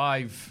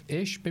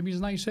 95-ish, maybe it's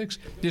 96,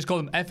 they just call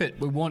him, F it,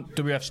 we want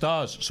WF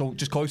stars, so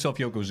just call yourself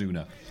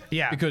Yokozuna.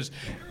 Yeah. Because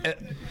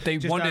they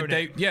Just wanted,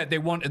 own it. they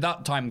wanted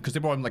that time, because they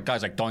brought in like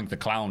guys like Doink the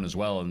Clown as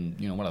well, and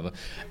whatever.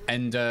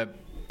 And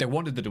they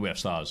wanted the WF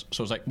stars.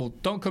 So it's like, well,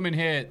 don't come in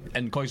here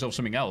and call yourself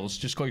something else.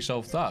 Just call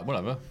yourself that,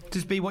 whatever.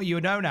 Just be what you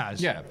were known as.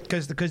 Yeah.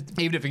 Because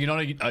Even if you're not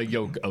a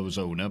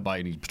Yokozuna by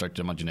any stretch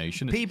of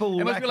imagination.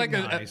 People it must be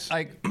recognise-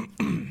 like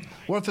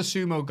what if a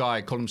sumo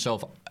guy called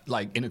himself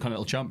like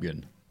Intercontinental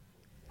Champion?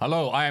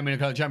 Hello, I am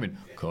Intercontinental Champion.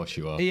 Of course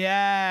you are.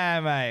 yeah,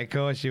 mate, of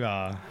course you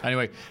are.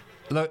 Anyway,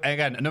 look,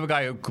 again, another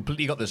guy who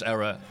completely got this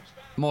era,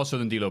 more so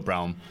than D'Lo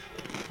Brown,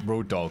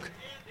 Road Dogg.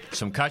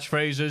 Some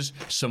catchphrases,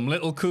 some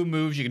little cool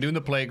moves you can do in the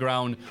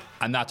playground,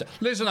 and that's it.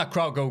 Listen, that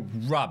crowd go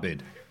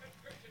rabid.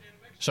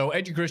 So,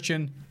 Edge and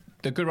Christian,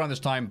 they're good around this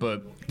time,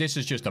 but this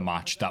is just a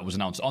match that was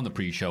announced on the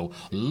pre-show.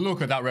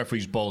 Look at that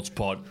referee's bald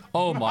spot.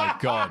 Oh, my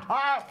God.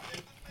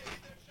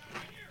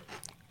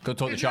 Go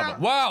talk to Ciampa.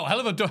 Wow, hell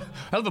of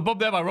a bump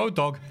there by Road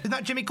Dogg. Isn't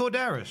that Jimmy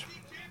Corderas?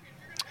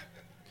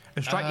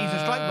 He's a strike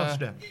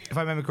buster, if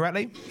I remember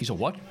correctly. He's a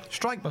what?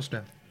 Strike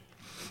buster.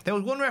 There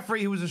was one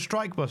referee who was a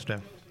strike buster.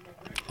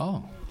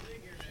 Oh.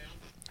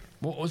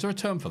 What was there a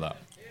term for that?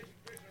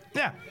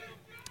 Yeah.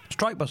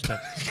 Strike buster.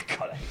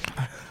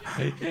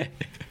 I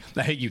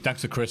hate you, thanks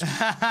to Chris. He's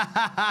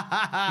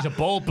a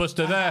ball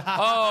buster there.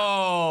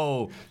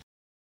 Oh!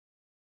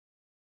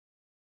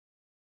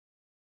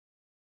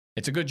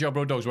 It's a good job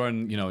Road Dogg's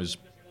wearing, his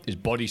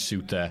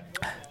bodysuit there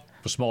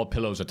with small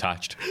pillows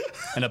attached.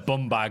 and a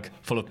bum bag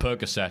full of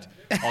Percocet.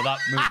 Oh, that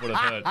move would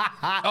have hurt.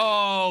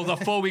 Oh, the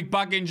 4-week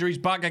back injury's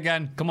back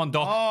again. Come on,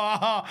 Doc.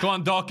 Oh. Come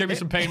on, Doc. Give me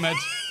some pain meds.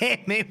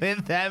 Hit me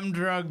with them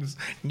drugs.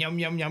 Yum,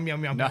 yum, yum,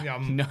 yum, yum,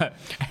 yum. No.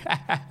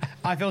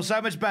 I feel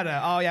so much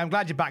better. Oh, yeah, I'm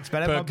glad your back's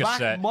better. My Percocet.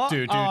 back, what?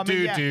 Do, do, Oh, I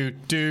mean,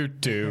 do, yeah.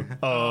 do.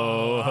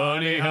 Oh,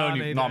 honey,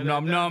 honey. Nom,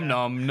 nom, nom,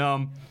 nom,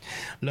 nom.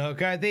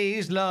 Look at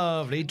these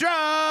lovely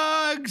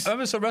drugs. I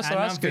remember some wrestler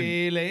and I'm asking.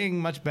 feeling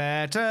much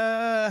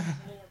better.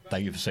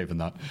 Thank you for saving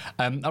that.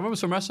 I remember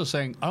some wrestlers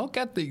saying, I don't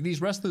get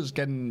these wrestlers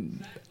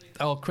getting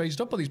all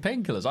crazed up on these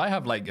painkillers. I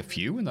have like a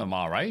few and I'm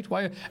all right.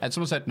 Why? And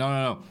someone said,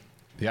 no.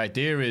 The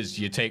idea is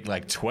you take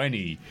like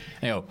 20.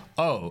 And you go,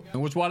 oh,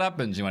 and what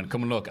happens? He went,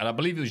 come and look. And I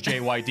believe it was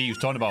JYD he was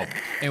talking about.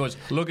 It was,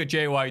 look at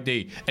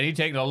JYD. And he'd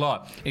taken a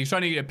lot. And he's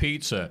trying to eat a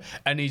pizza.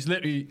 And he's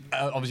literally,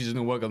 obviously he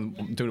doesn't work on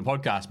doing a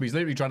podcast, but he's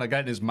literally trying to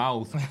get in his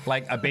mouth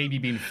like a baby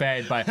being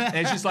fed by. And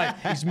it's just like,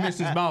 he's missed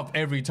his mouth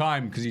every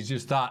time because he's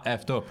just that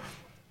effed up.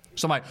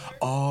 So I'm like,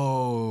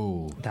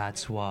 oh.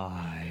 That's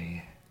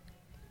why.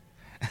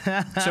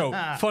 So,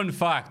 fun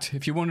fact: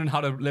 if you're wondering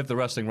how to live the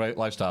wrestling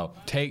lifestyle,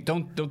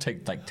 don't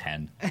take like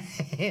 10.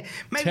 maybe,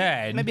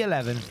 10? Maybe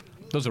 11.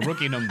 Those are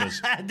rookie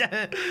numbers.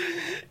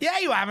 Yeah,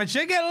 you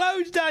amateur. Get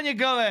loads down your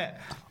gullet.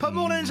 Put them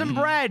all in some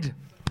bread.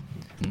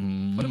 Put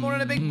them all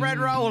in a big bread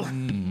roll.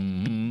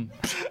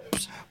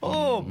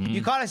 Oh,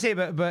 you can't see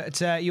it,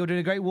 but you're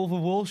doing a great Wolf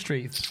of Wall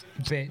Street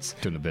bit.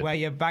 Doing a bit. Where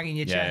you're banging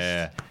your chest.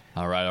 Yeah.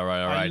 All right.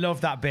 I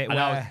love that bit And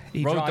where now,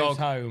 he Road drives Dogg,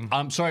 home.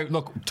 I'm sorry,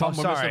 look, Tom,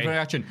 we're missing a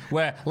reaction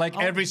where, like,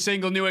 every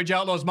single New Age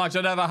Outlaws match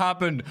that ever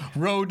happened,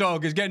 Road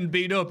Dogg is getting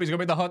beat up. He's going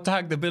to make the hot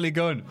tag to Billy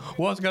Gunn.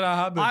 What's going to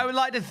happen? I'd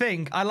like to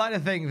think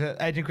that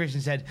Edge and Christian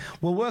said,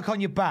 we'll work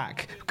on your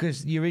back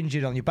because you're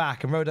injured on your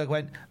back. And Road Dogg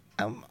went,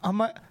 yeah,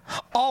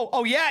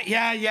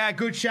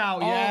 good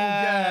shout.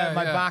 Yeah,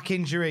 my back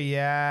injury.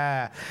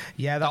 Yeah,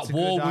 that's a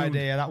good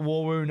idea. That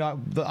war wound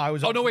that I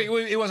was. Oh no, wait,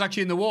 it was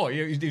actually in the war.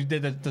 He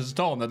did the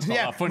storm. That's not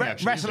that funny.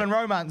 Actually, wrestling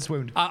romance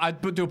wound. I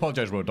do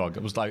apologize, Road Dogg.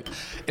 It was like,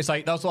 it's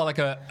like that was like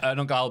an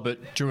Uncle Albert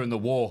during the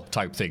war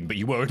type thing, but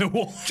you were in the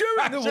war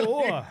During the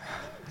war.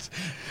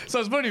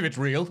 So it's funny if it's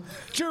real.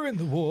 During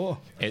the war.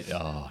 This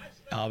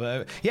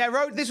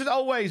was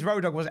always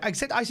Road Dogg.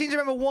 I seem to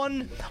remember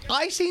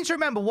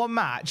one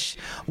match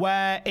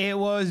where it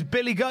was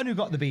Billy Gunn who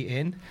got the beat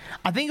in.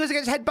 I think it was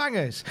against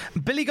Headbangers.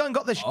 Billy Gunn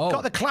got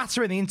the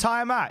clatter in the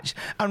entire match,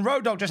 and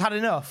Road Dogg just had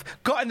enough.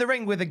 Got in the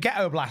ring with a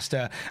ghetto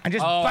blaster and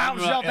just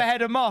bounced it off the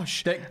head of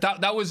Mosh.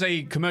 That was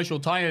a commercial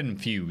tie-in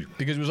feud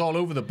because it was all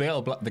over the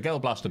ghetto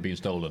blaster being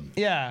stolen.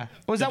 Yeah,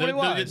 was that what it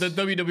was? The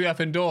WWF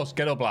endorsed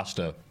ghetto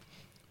blaster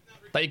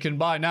that you can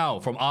buy now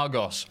from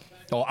Argos.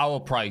 Or our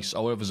price,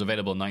 or whatever's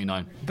available,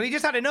 99. But he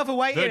just had enough of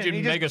waiting. Virgin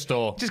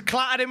Megastore. Just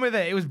clattered him with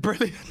it. It was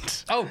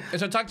brilliant. Oh,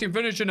 it's a tag team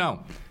finisher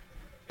now.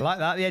 Like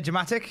that, the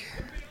Edge-O-Matic.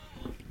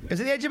 Is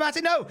it the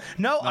Edge-O-Matic?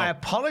 No, I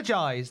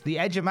apologise. The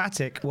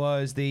Edge-O-Matic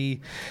was the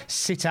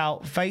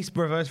sit-out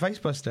reverse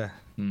facebuster.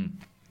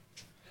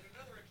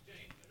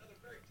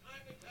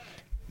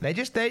 This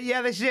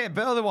is it.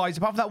 But otherwise,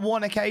 apart from that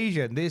one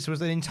occasion, this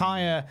was an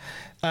entire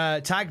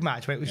tag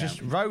match where it was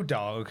just Road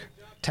Dogg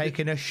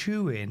taking a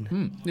shoe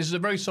in. This is a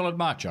very solid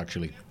match,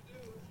 actually.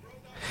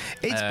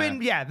 It's been,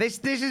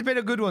 this has been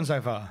a good one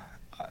so far.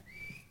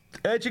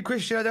 Edge and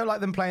Christian, I don't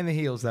like them playing the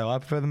heels, though. I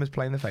prefer them as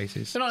playing the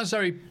faces. They're not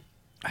necessarily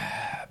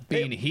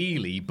being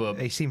heely, but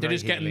they seem they're very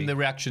just getting heely. the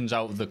reactions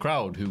out of the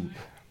crowd who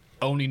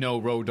only know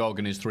Road Dogg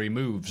and his 3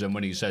 moves, and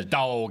when he says,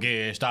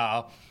 doggy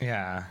style.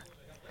 Yeah.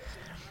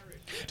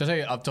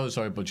 I've told you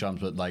sorry, but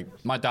Champs, but like,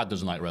 my dad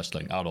doesn't like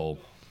wrestling at all.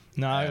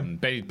 No.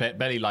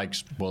 Betty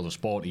likes World of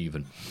Sport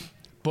even.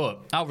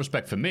 But out of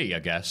respect for me, I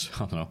guess,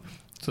 I don't know,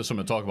 so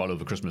something to talk about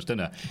over Christmas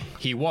dinner,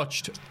 he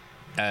watched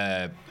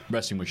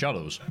Wrestling with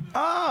Shadows.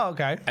 Oh,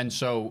 okay. And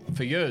so,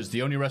 for years,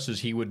 the only wrestlers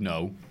he would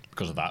know,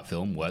 because of that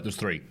film, there's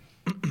 3.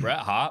 Bret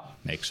Hart,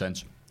 makes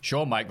sense.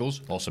 Shawn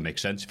Michaels, also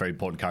makes sense, very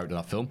important character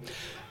in that film.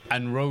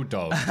 And Road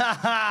Dogg.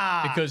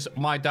 Because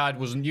my dad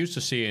wasn't used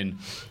to seeing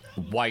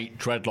white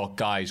dreadlock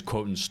guys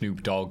quoting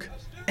Snoop Dogg.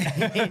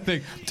 Telling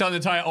the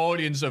entire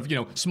audience of,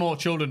 small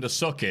children to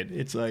suck it.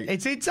 It's like,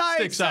 it's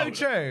so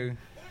true.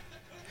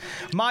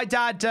 My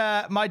dad's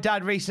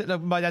very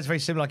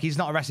similar. Like, he's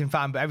not a wrestling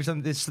fan, but every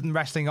time there's some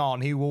wrestling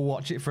on, he will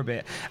watch it for a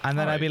bit, and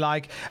then I'd be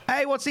like,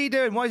 "Hey, what's he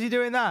doing? Why is he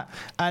doing that?"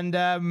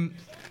 And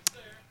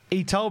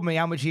he told me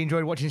how much he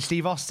enjoyed watching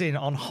Steve Austin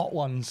on Hot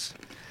Ones.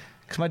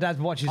 Because my dad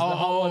watches the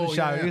Hot Ones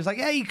show. Yeah. He was like,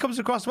 "Hey, he comes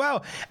across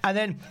well." And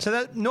then,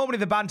 normally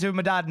the banter with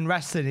my dad and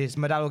wrestling is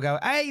my dad will go,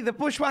 "Hey, the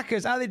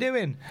Bushwhackers, how they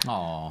doing?"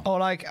 Aww. Or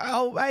like,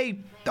 "Oh, hey,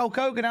 Hulk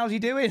Hogan, how's he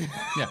doing?"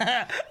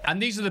 Yeah.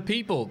 And these are the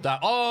people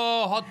that,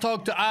 hot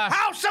dog to ass.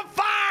 House of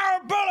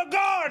Fire, Bullet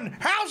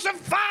House of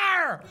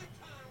Fire.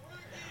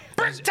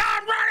 First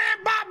time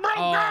running by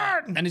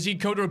Bullet And is he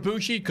Kota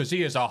Ibushi? Because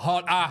he is a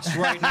hot ass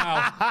right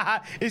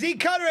now. Is he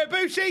Kota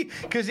Ibushi?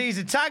 Because he's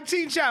a tag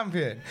team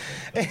champion.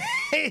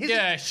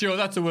 Yeah, sure,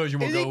 that's the word you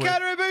want to go with. Is he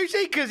Kota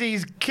Ibushi? Because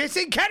he's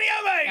kissing Kenny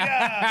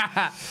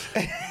Omega.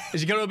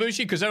 Is he Kota Ibushi?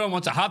 Because everyone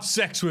wants to have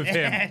sex with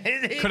him.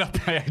 Could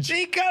have Edge.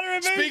 He Kota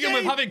Ibushi. Speaking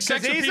of having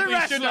sex with people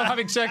he shouldn't have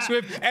having sex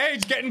with,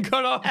 Edge getting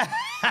cut off.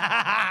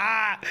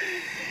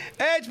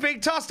 Edge being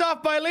tossed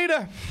off by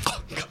Lita.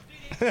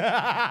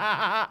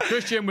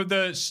 Christian with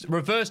the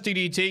reverse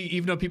DDT,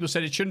 even though people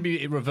said it shouldn't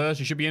be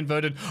reversed, it should be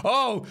inverted.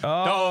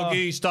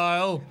 Doggy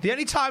style. The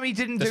only time he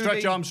didn't do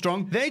Stretch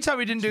Armstrong. The only time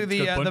he didn't do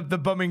the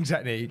bumming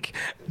technique.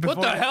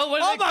 What the hell?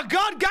 Oh my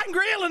God,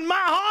 Gangrel and Matt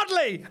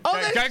Hardy. Oh,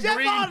 there's Jeff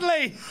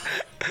Hardy.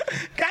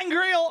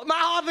 Gangrel, Matt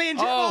Hardy and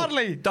Jeff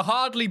Hardy. The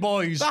Hardley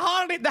boys. The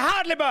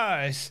Hardley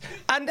boys.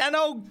 And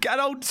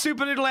old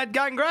super little head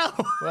Gangrel.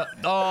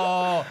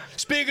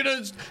 Speaking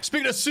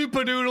of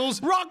super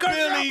noodles, Rockin'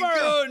 Billy Dropper.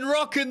 Gunn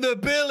rocking the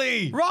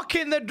Billy.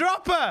 Rocking the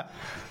dropper.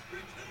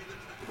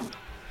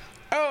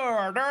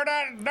 Well,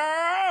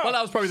 that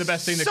was probably the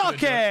best thing they could have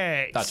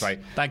done. That's right.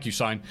 Thank you,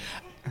 Sign.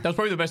 That was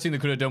probably the best thing they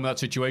could have done with that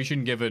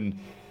situation, given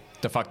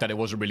the fact that it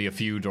wasn't really a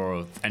feud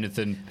or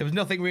anything. There was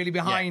nothing really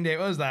behind it,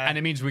 was there? And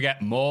it means we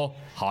get more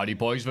Hardy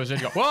Boys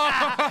versus... Whoa!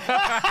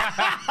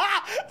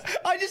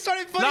 I just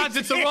found it funny. Lads,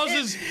 it's the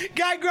Rosses.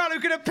 Gangrel who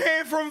can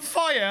appear from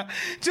fire,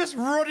 just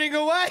running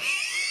away.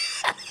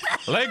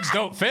 Legs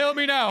don't fail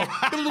me now.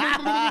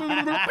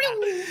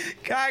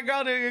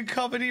 Gangrel doing a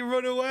comedy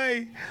run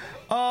away.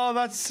 Oh,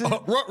 that's...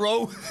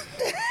 Ruh-roh.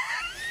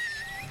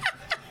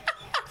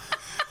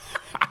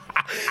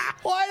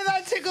 Why did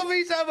that tickle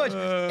me so much?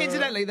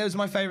 Incidentally, those are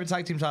my favourite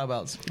tag team title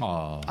belts.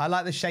 Aww. I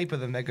like the shape of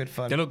them. They're good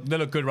fun. They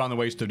look good around the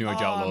waist of New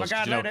Age Outlaws.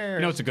 my God, you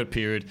know it's a good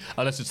period.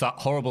 Unless it's that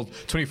horrible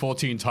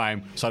 2014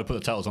 time, so I put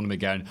the titles on them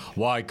again.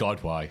 Why,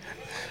 God, why?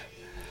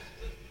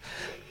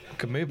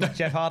 Good move,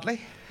 Jeff Hardy.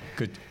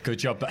 Good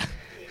job.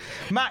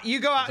 Matt, you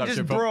go out and just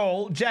simple.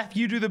 brawl. Jeff,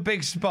 you do the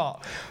big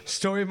spot.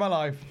 Story of my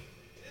life.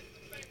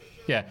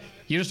 Yeah.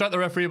 You just start the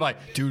referee by,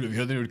 dude, have you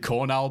heard the new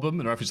Korn album?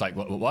 And the referee's like,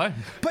 what?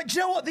 But do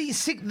you know what? The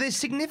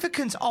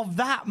significance of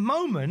that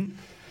moment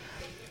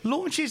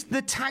launches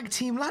the tag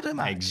team ladder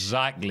match.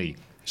 Exactly.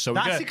 So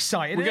That's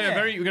exciting, We isn't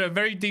it? got a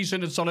very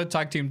decent and solid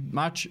tag team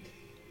match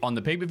on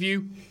the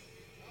pay-per-view.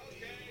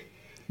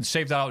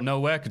 Saved that out of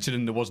nowhere,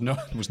 considering there was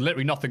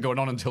literally nothing going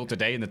on until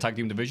today in the tag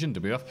team division,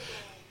 WF.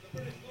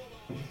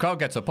 Crowd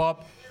gets a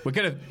pop. We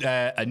get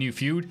a new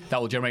feud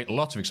that will generate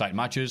lots of exciting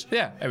matches.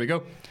 Yeah, there we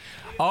go.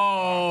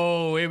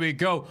 Oh, here we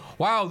go.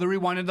 Wow, they're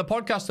rewinding the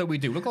podcast that we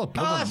do. Look at all the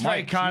blood on the That's mic.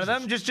 very kind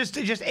of Jesus.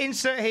 them. Just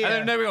insert here. And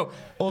then there we go.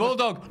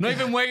 Bulldog, not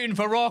even waiting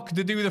for Rock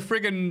to do the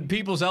friggin'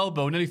 people's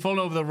elbow, and then he falling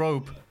over the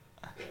rope.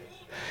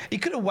 He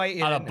could have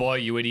waited. Atta boy,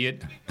 you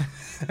idiot.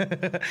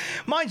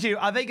 Mind you,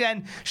 I think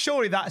then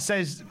surely that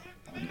says.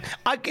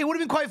 It would have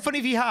been quite funny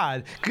if he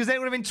had, because then it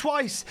would have been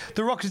twice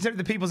the Rock attempted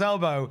the people's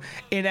elbow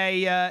on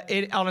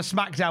a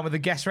SmackDown with a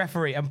guest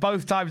referee, and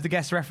both times the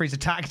guest referees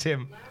attacked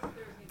him.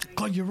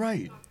 God, you're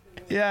right.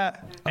 Yeah.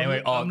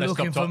 Anyway, I'm let's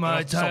looking stop for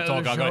my talking. title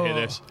I gotta shot. hear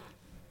this.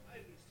 I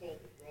didn't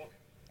insult the Rock.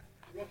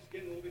 Rock's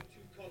getting a little bit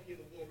too cocky in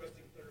the World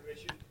Wrestling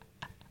Federation.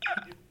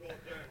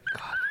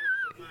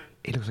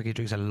 He looks like he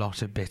drinks a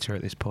lot of bitter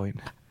at this point.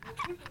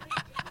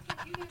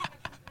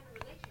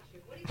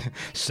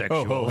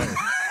 Sexual.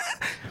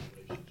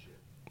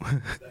 The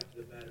fact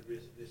of the matter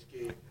is, in this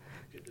game, you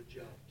get the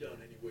job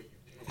done any way you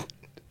can.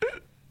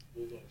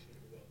 Bulldog's going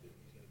to go out there,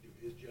 he's going to do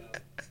his job,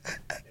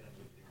 and I'm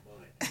going to do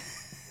mine. And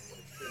when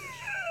it's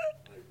finished,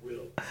 I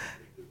will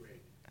leave the ring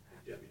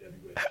as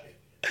WWF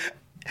champion.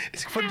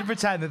 It's fun to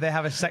pretend that they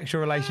have a sexual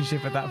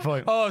relationship at that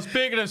point. Oh,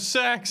 speaking of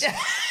sex.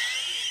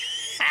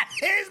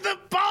 Here's the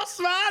boss,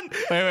 man!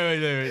 Wait.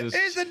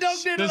 Here's the dog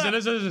dinner. Listen.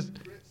 If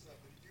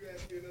you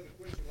ask me another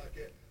question like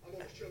that, I'm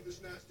going to shove this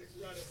nightstick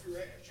right up your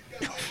ass.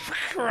 You got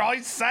For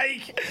Christ's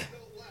sake!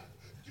 no life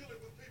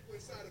dealing with people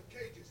inside of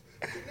cages.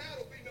 Tonight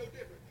will be no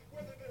different.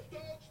 Whether there's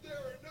dogs there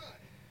or not,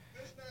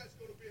 this night's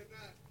going to be a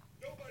night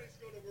nobody's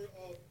going to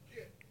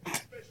forget,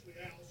 especially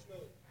Al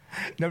Snow.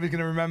 Nobody's going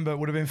to remember. It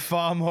would have been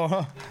far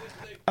more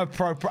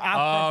appropriate.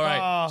 All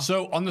right.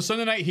 So on the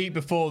Sunday Night Heat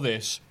before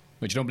this,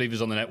 which I don't believe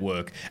is on the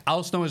network,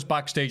 Al Snow is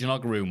backstage in the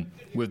locker room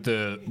with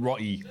the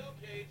Rotty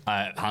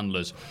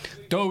handlers.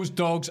 Those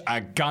dogs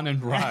are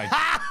ganning right.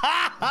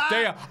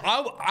 They are.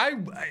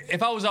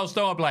 If I was Al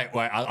Snow, I'd be like,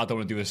 right, I don't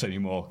want to do this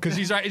anymore, because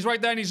he's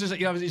right there, and he's just,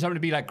 he's having to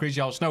be like crazy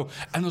Al Snow,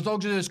 and those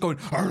dogs are just going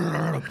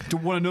to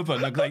one another,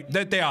 like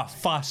they are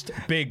fast,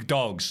 big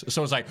dogs.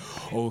 So it's like,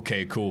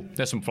 okay, cool.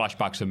 There's some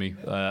flashbacks to me,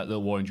 the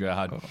war injury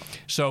I had.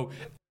 So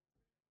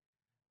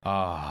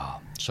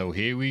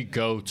here we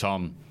go,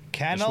 Tom.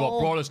 Kennel. It's what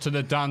brought us to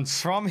the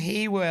dance. From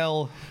He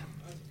Will.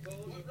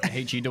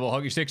 HE double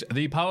hockey sticks.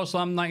 The Power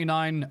Slam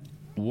 99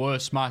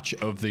 worst match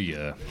of the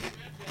year.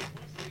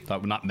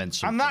 That meant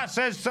something. And that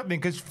says something,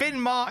 because Finn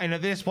Martin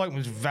at this point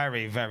was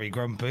very, very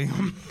grumpy.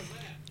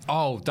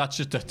 Oh, that's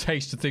just a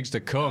taste of things to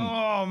come.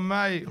 Oh,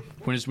 mate.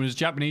 When his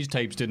Japanese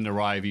tapes didn't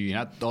arrive, he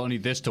had only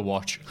this to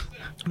watch.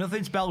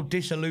 Nothing spelled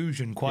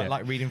disillusion quite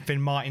like reading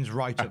Finn Martin's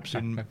write-ups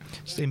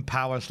in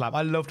Power Slam.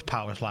 I loved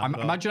Power Slam.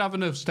 Imagine having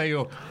to stay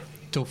up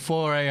till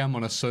 4 a.m.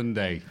 on a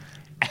Sunday,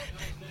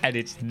 and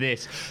it's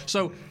this.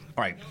 So,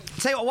 Right.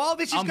 Say what, while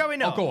this is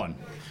going on. Oh, go on.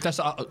 That's,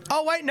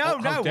 Oh, wait, no.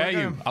 How dare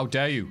you? How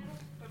dare you?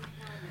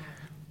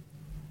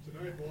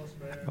 Tonight, boss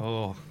man,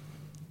 Oh.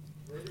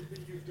 for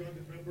everything you've done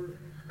to Member,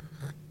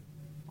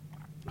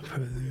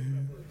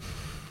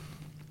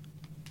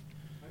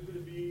 I'm gonna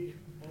be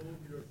all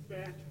over your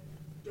fat,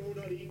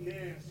 donut-eating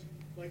ass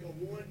like a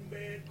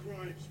one-man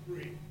crime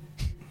spree.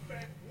 You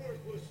fat,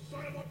 worthless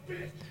son of a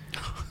bitch!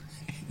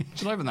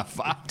 It's not even that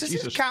fat. Does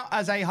Jesus. this count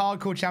as a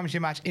hardcore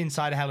championship match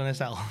inside a Hell in a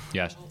Cell?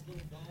 Yes.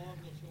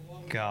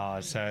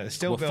 God, so it's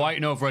still We're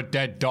fighting over a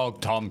dead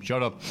dog, Tom.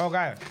 Shut up.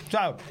 Okay,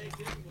 so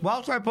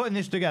whilst we're putting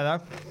this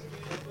together,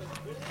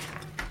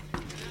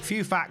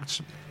 few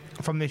facts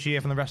from this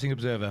year from the Wrestling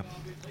Observer.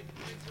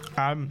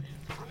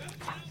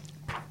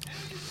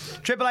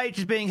 Triple H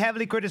is being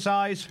heavily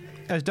criticised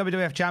as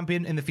WWF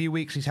champion in the few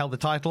weeks he's held the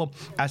title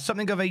as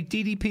something of a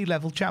DDP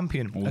level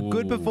champion. A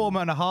good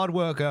performer and a hard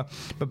worker,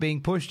 but being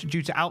pushed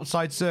due to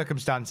outside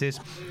circumstances,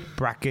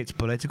 brackets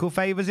political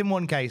favours in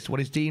one case, what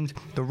is deemed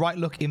the right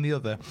look in the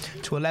other,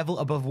 to a level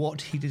above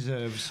what he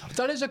deserves.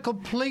 That is a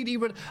completely...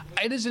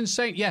 It is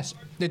insane. Yes,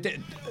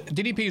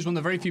 DDP is one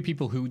of the very few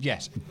people who,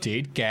 yes,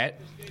 did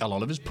get a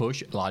lot of his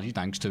push, largely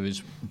thanks to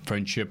his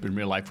friendship in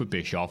real life with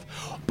Bischoff,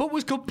 but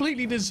was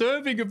completely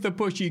deserving of the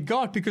push he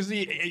got because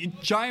the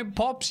giant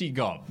pops he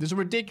got. There's a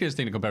ridiculous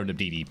thing to compare him to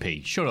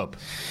DDP. Shut up.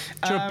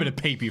 Shut up, bit of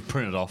paper you've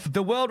printed off.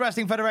 The World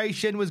Wrestling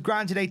Federation was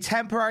granted a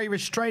temporary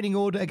restraining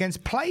order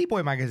against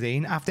Playboy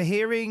magazine after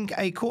hearing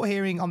a court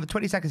hearing on the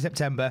 22nd of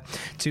September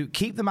to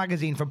keep the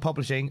magazine from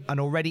publishing an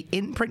already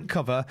in-print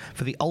cover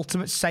for the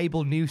Ultimate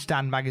Sable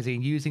newsstand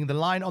magazine using the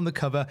line on the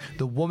cover,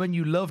 "The woman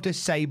you loved as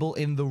Sable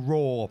in the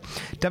Raw."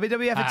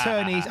 WWF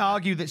attorneys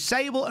argued that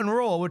Sable and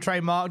Raw were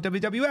trademarked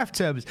WWF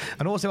terms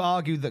and also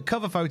argued that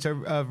cover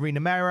photo of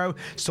Rena Mero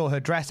saw her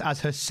dressed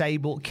as her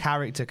Sable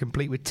character,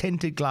 complete with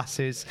tinted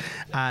glasses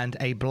and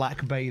a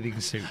black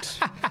bathing suit.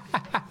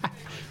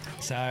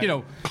 So, you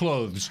know,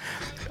 clothes.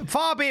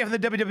 Far be it from the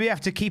WWF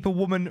to keep a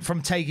woman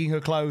from taking her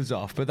clothes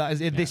off, but that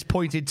is at this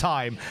point in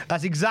time,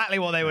 that's exactly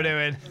what they were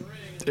doing.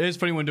 It is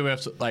funny when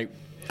WWF, like,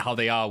 how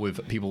they are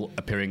with people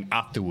appearing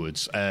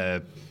afterwards.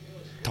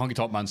 Honky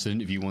Tonk Man did an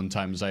interview one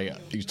time, he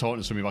was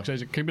talking to somebody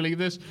backstage. Can you believe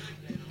this?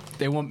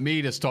 They want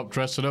me to stop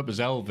dressing up as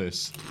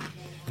Elvis.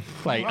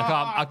 Like,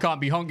 I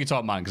can't be Honky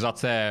Tonk Man because that's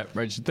their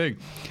registered thing.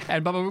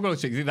 And Baba Rugo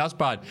said, "You think that's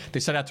bad?"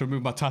 They said I had to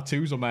remove my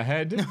tattoos on my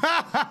head.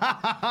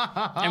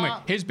 Anyway,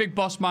 his Big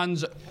Boss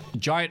Man's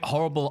giant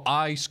horrible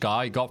eye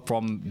scar he got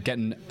from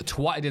getting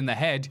twatted in the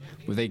head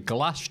with a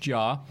glass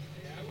jar.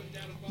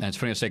 And it's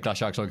funny I say glass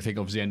jar because all I can think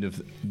of is the end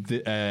of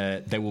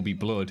There Will Be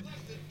Blood.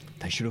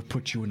 They should have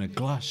put you in a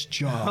glass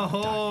jar.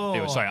 Oh.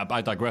 Anyway, sorry,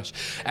 I digress.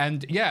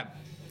 And yeah,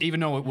 even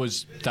though it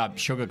was that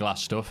sugar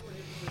glass stuff,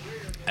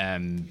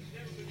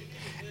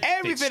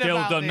 Everything it's still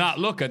about done this. that.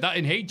 Look at that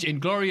in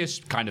glorious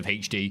kind of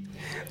HD,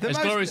 as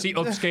gloriously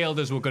upscaled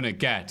as we're going to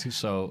get.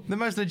 So the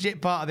most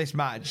legit part of this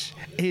match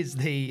is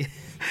the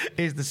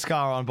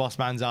scar on Boss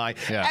Man's eye.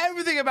 Yeah.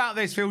 Everything about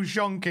this feels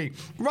shonky,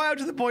 right up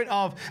to the point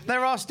of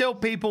there are still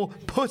people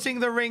putting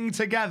the ring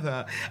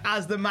together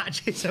as the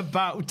match is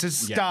about to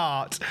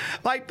start.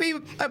 Like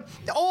people,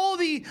 all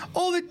the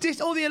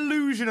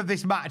illusion of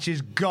this match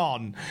is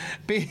gone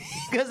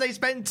because they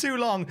spent too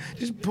long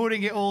just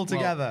putting it all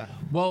together.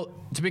 Well,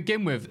 to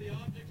begin with,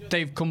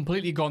 they've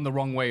completely gone the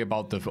wrong way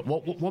about the...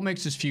 What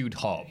makes this feud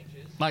hot?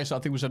 Like I said, I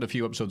think we said a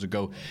few episodes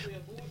ago,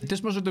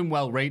 this must have done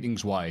well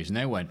ratings-wise, and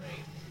they went,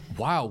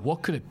 wow,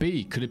 what could it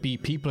be? Could it be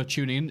people are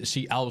tuning in to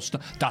see Al Snow?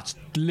 That's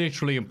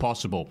literally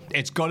impossible.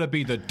 It's got to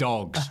be the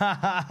dogs.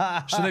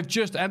 So they've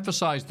just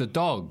emphasised the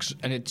dogs,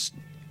 and it's...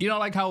 You know,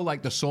 like how,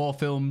 like, the Saw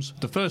films,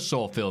 the first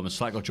Saw film, a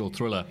psychological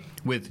thriller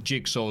with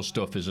Jigsaw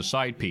stuff as a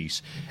side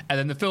piece, and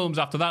then the films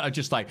after that are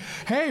just like,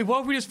 hey, why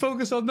don't we just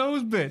focus on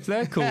those bits?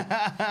 They're cool.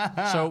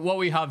 So what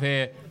we have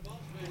here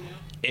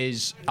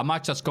is a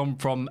match that's gone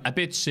from a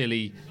bit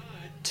silly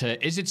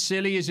to, is it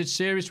silly, is it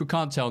serious? We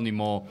can't tell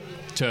anymore,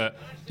 to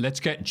let's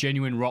get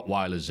genuine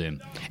Rottweilers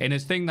in. And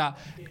it's a thing that,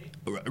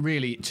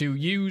 really, to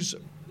use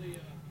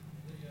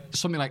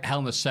something like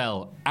Hell in a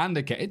Cell and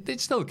a cage,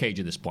 it's still a cage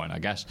at this point, I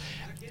guess,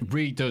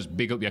 really does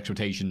big up the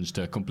expectations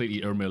to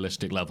completely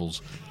unrealistic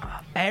levels.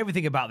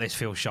 Everything about this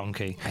feels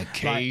shonky. A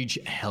cage,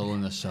 Hell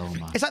in a Cell,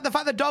 man. It's like the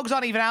fact the dogs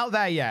aren't even out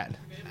there yet,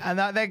 and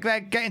that they're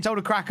getting told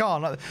to crack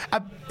on. Like,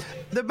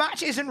 the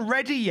match isn't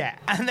ready yet,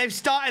 and they've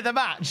started the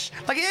match.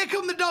 Like, here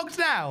come the dogs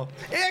now.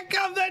 Here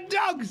come the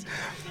dogs.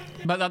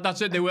 But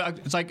that's it.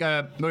 It's like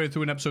going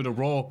through an episode of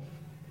Raw.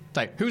 It's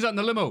like, who's that in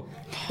the limo?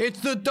 It's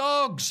the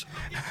dogs.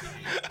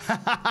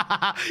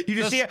 You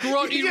just The see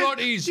scrotty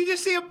rotties. You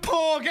just see a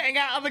paw getting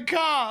out of the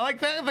car, like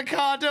the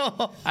car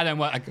door. And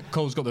then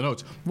Cole's got the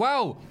notes.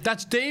 Wow,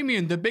 that's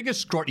Damien, the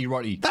biggest scrotty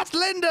rotty. That's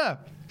Linda.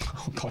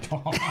 Oh, God.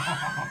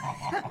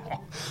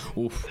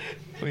 Oof.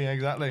 Well, yeah,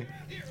 exactly.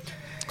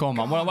 Come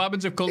on, what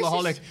happens if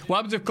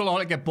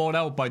Cultaholic get bought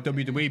out by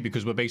WWE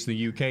because we're based in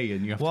the UK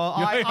and you have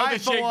to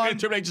shake me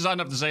Triple H's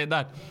hand after saying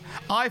that?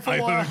 I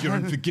heard you're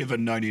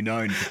Unforgiven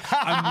 99.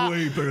 I'm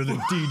way better than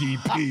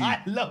DDP.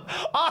 And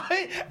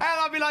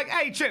I'll be like,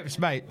 hey, Trips,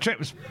 mate.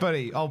 Trips,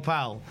 buddy, old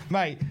pal.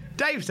 Mate,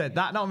 Dave said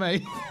that, not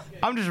me.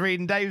 I'm just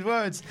reading Dave's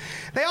words.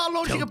 They are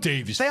launching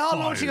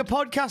launching a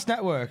podcast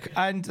network.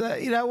 And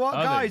you know what,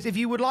 guys? If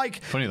you would like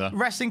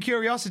Wrestling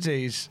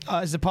Curiosities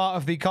as a part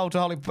of the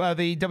Cultaholic,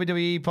 the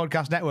WWE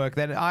podcast network,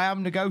 then I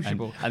am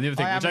negotiable. And the other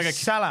thing, I am a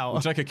sellout.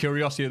 It's like a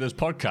curiosity of this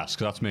podcast,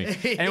 because that's me.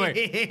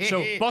 Anyway,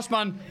 so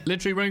Bossman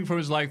literally running for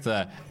his life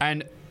there.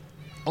 And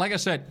like I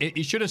said,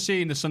 you should have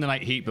seen the Sunday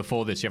Night Heat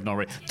before this. You have not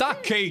already.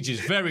 That cage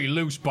is very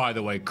loose, by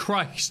the way.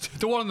 Christ.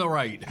 The one on the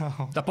right.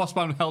 That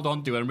Bossman held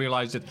on to and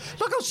realised it.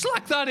 Look how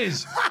slack that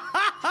is.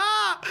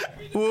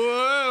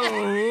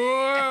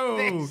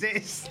 Whoa.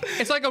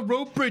 It's like a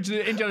rope bridge in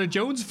an Indiana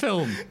Jones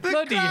film.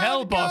 Bloody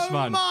hell,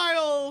 Bossman.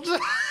 Mild.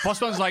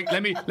 Bossman's like,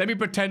 let me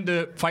pretend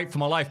to fight for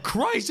my life.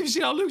 Christ, have you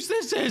seen how loose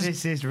this is?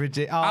 This is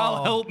ridiculous.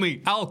 Al, help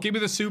me. Al, give me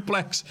the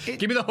suplex.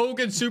 Give me the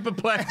Hogan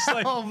superplex.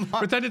 Like,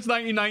 pretend it's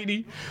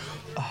 1990.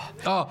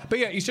 But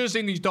yeah, you should have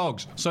seen these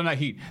dogs. Sunday Night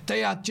Heat.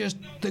 They're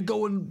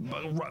going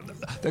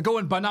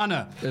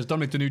banana, as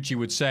Dominic DeNucci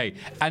would say.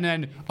 And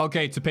then,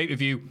 okay, it's a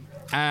pay-per-view,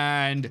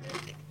 and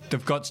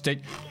they've got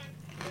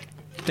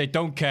they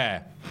don't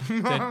care.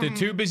 They're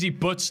too busy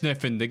butt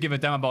sniffing. They give a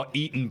damn about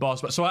eating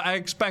Boss. So I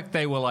expect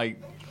they were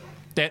like,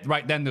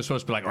 right then they're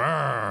supposed to be like,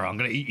 I'm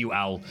gonna eat you,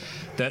 Al.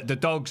 The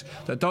dogs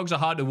are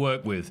hard to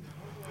work with.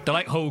 They're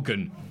like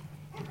Hogan.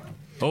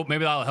 Oh,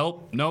 maybe that'll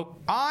help.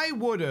 Nope. I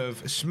would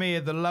have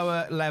smeared the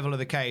lower level of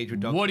the cage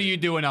with dog. What are you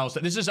doing, Al?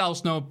 This is Al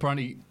Snow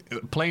playing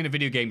a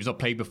video game he's not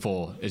played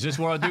before. Is this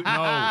what I do?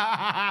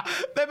 No.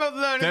 They're both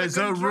learning There's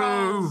the a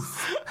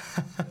roof.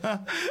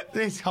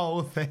 This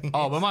whole thing.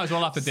 Oh, we might as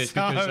well after this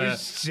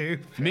because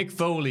stupid. Mick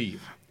Foley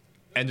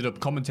ended up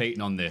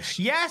commentating on this.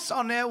 Yes,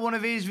 on one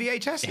of his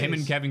VHSs. Him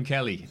and Kevin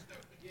Kelly.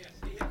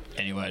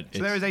 Anyway,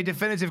 so there is a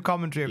definitive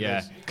commentary of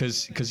this. Yeah,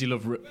 because you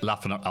love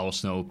laughing at Al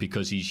Snow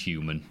because he's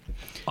human.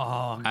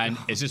 Oh, and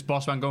God. Is this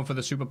Bossman going for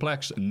the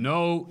superplex?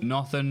 No,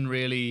 nothing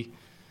really.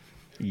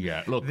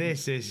 Yeah, look.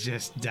 This is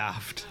just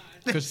daft.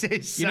 Because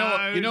you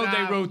know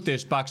they wrote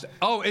this back.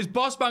 Oh, is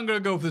Bossman going to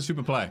go for the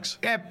superplex?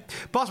 Yeah,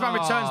 Bossman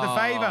returns the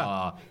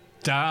favour.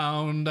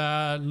 Down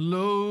that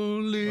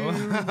lonely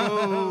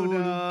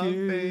road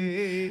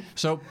again.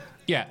 So,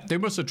 yeah, they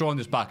must have drawn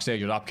this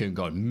backstage with Apkin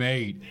going,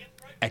 mate,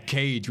 a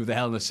cage with a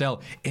Hell in a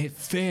Cell. It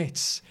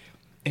fits.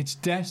 It's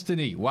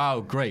destiny. Wow,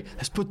 great.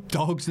 Let's put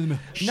dogs in the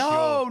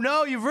middle.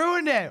 No, you've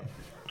ruined it.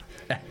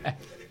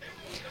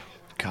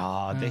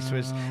 God, this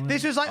was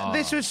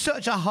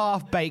such a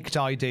half-baked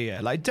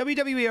idea. Like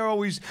WWE are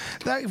always,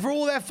 for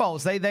all their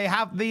faults, they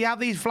have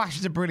these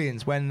flashes of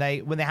brilliance when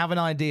they have an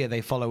idea,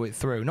 they follow it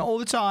through. Not all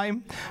the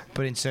time,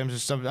 but in terms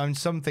of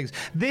some things.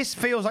 This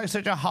feels like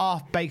such a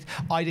half-baked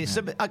idea,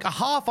 like a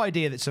half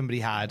idea that somebody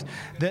had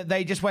that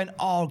they just went,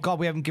 oh God,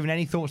 we haven't given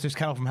any thought to this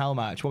Kennel from Hell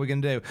match. What are we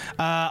going to do?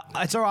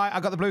 It's all right. I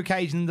got the blue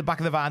cage in the back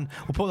of the van.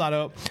 We'll put that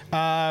up.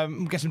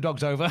 Get some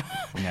dogs over.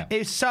 Yeah.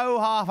 It's so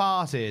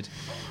half-hearted.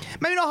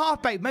 Maybe not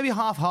half-baked, maybe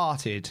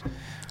half-hearted.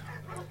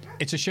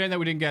 It's a shame that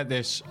we didn't get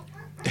this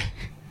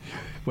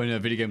when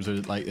video games were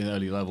like an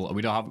early level.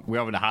 We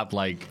haven't had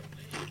like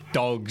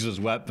dogs as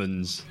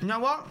weapons. You know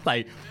what?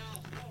 Like,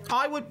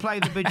 I would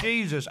play the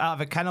bejesus out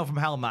of a Kennel from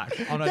Hell match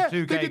on a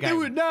 2K they can game.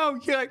 do it now.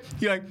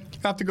 You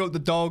have to go with the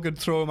dog and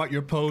throw him at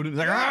your opponent. It's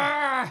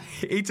like,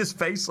 eats his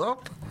face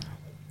up.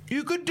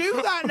 You could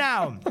do that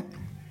now.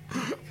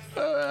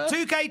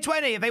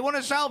 2K20. If they want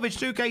to salvage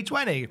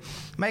 2K20,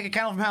 make a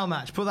Kennel from Hell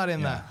match. Put that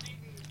in there.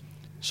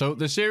 So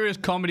the serious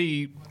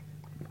comedy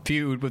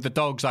feud with the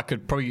dogs that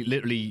could probably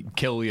literally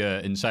kill you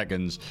in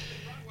seconds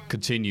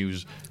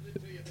continues.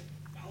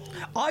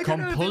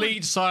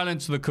 Complete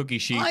silence to the cookie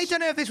sheets. I don't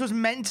know if this was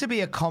meant to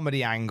be a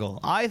comedy angle.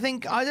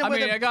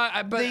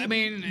 The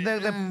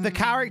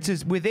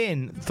characters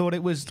within thought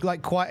it was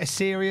like quite a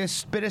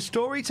serious bit of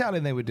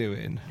storytelling they were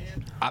doing.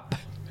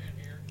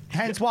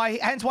 Hence why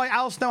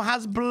Al Snow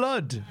has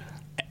blood.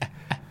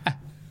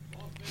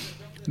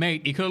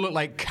 Mate, he could have looked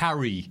like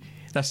Carrie.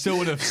 That still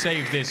would have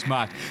saved this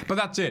match. But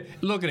that's it.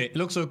 Look at it. It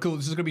looks so cool.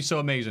 This is going to be so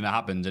amazing. It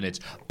happens. And it's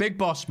Big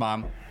Boss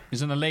Man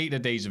is in the later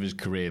days of his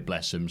career,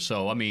 bless him.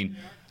 So, I mean,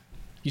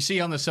 you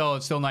see on the cell,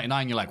 it's still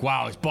 99. You're like,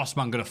 wow, is Boss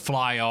Man going to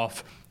fly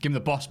off? Give him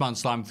the Boss Man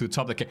slam through the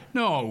top of the cage.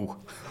 No.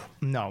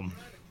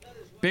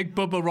 Big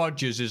Bubba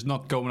Rogers is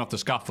not going off the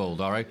scaffold,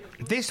 all right?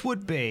 This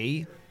would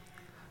be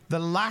the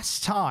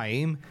last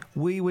time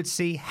we would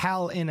see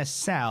Hell in a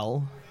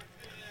Cell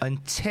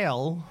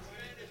until...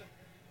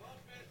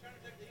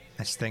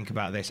 Let's think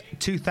about this.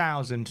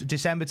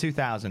 December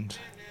 2000.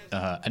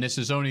 And this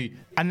is only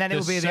and then the it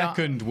will be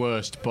second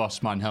worst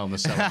Boss Man Hell in the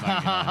Cell.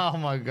 Oh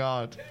my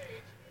God.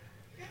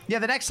 Yeah,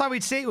 the next time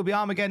we'd see it would be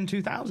Armageddon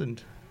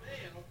 2000.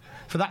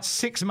 For that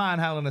 6-man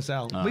Hell in a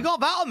Cell. We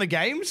got that on the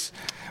games.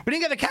 We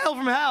didn't get the Kennel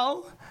from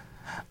Hell.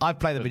 I'd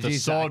play the bejesus. The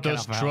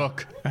sawdust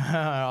truck.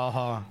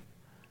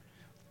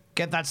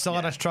 Get that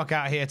sawdust truck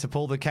out here to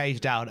pull the cage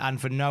down, and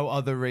for no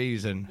other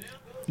reason.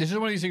 This is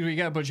one of these things where you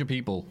get a bunch of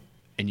people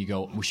and you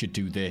go, we should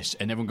do this.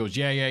 And everyone goes,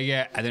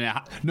 yeah. And then,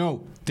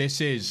 no, this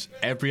is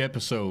every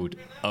episode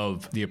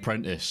of The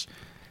Apprentice.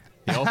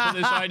 They all put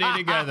this idea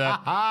together.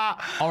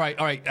 All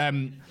right.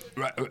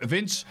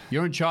 Vince,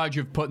 you're in charge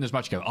of putting this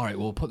match together. All right,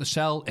 we'll put the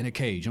cell in a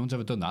cage. No one's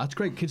ever done that. That's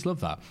great. Kids love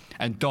that.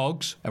 And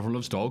dogs. Everyone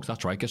loves dogs.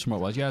 That's right. Guess what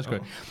it was. Yeah, that's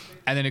great.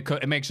 And then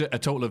it makes it a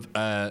total of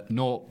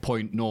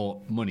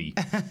 0.0 money.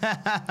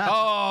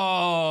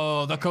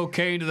 Oh, the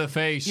cocaine to the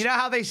face. You know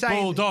how they say...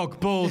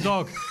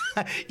 Bulldog.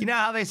 You know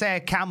how they say a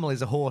camel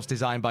is a horse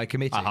designed by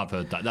committee? I have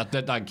heard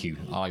that. Thank you.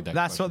 I like that.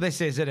 That's what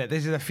this is, isn't it?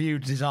 This is a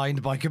feud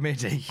designed by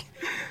committee.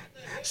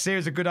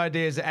 Series of good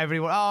ideas that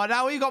everyone... Oh,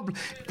 now we got...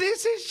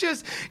 This is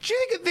just... Do you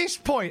think at this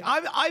point...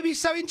 I'd be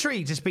so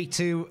intrigued to speak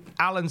to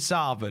Alan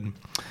Sarvan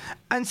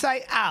and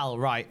say, Al,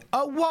 right,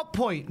 at what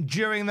point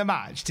during the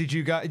match did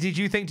you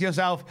think to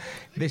yourself,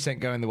 this ain't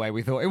going the way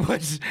we thought it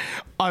was?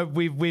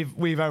 We've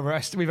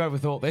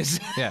overthought this.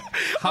 Yeah.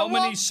 How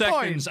many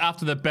seconds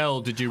after the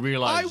bell did you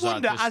realise I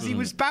wonder, as he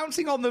was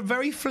bouncing on the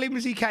very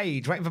flimsy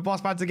cage, waiting for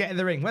Boss Man to get in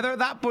the ring, whether at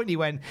that point he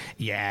went,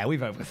 yeah, we've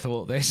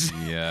overthought this.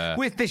 Yeah.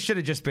 This should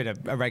have just been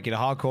a regular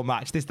hardcore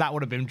match. That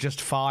would have been just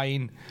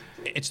fine.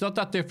 It's not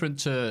that different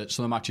to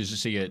some of the matches you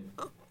see at,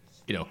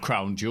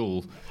 Crown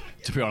Jewel,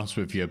 to be honest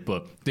with you,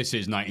 but this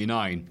is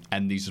 99,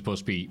 and these are supposed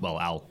to be, well,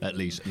 Al, at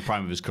least, in the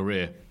prime of his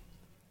career.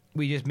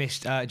 We just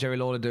missed Jerry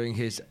Lawler doing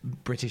his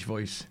British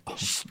voice.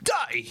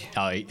 Stay!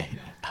 I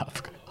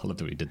love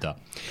the way he did that.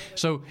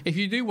 So, if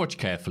you do watch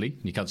carefully,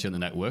 you can't see it on the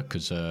network,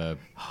 because... oh,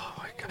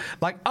 my God.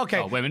 Like, okay.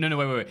 Oh,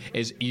 wait.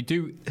 Is you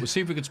do... We'll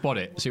see if we can spot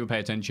it, see if we pay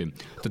attention.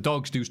 The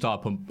dogs do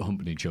start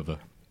humping each other.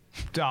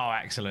 Oh,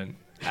 excellent.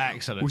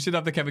 Excellent. We should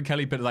have the Kevin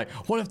Kelly bit like,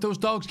 what if those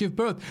dogs give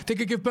birth? They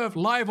could give birth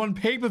live on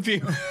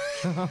pay-per-view.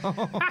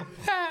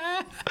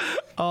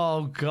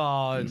 Oh,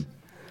 God.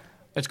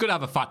 It's good to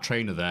have a fat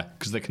trainer there,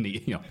 because they can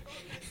eat,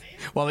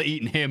 while they're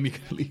eating him, you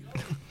can leave.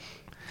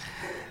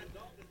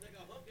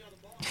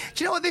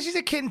 Do you know what? This is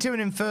akin to an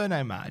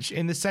Inferno match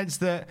in the sense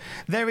that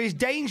there is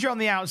danger on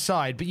the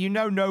outside, but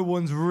no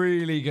one's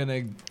really going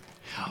to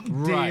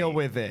deal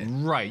with it.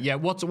 Right, yeah.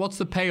 What's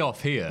the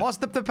payoff here?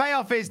 The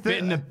payoff is that...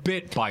 Bitten a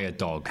bit by a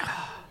dog.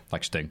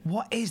 Like Sting.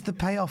 What is the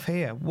payoff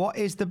here? What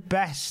is the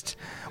best?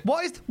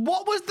 What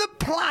was the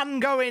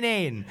plan going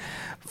in?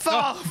 For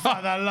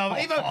the love...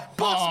 Even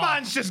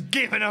Bossman's just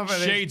given up at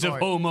this Shades point.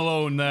 of Home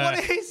Alone there.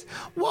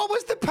 What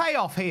was the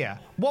payoff here?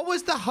 What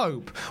was the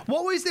hope?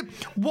 What was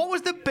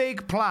the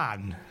big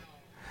plan?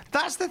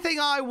 That's the thing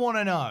I want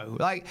to know.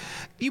 Like,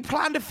 you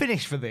planned a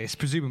finish for this,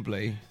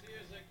 presumably.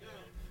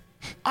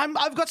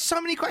 I've got so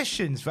many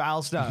questions for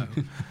Al Snow.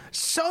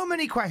 So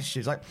many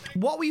questions. Like,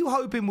 what were you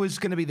hoping was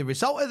going to be the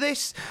result of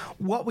this?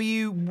 Why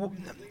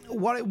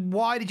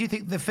did you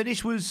think the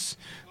finish was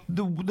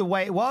the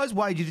way it was?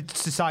 Why did you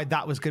decide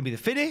that was going to be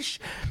the finish?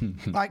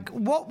 Like,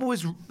 what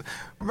was...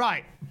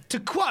 Right, to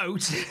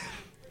quote...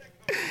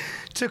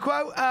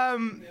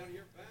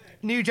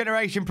 New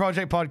Generation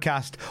Project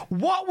podcast,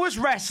 what was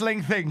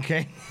wrestling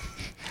thinking?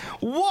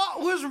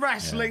 What was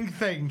wrestling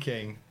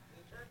thinking?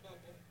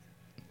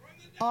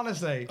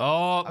 Honestly.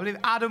 Oh. I believe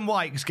Adam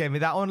Wykes gave me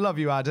that one. Love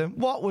you, Adam.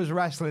 What was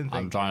wrestling thinking?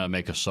 I'm trying to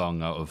make a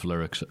song out of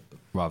lyrics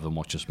rather than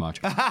watch this match.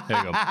 Here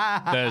you go.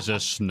 There's a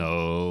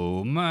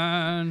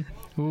snowman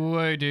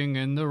waiting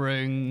in the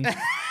ring.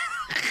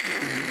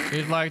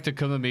 He'd like to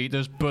come and meet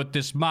us, but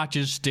this match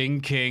is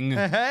stinking.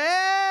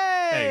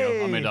 Hey! There you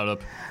go. I made that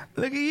up.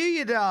 Look at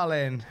you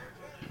darling.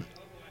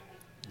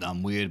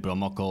 I'm weird, but I'm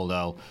not called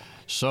Al.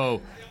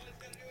 So,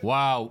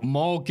 wow,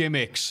 more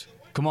gimmicks.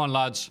 Come on,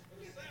 lads.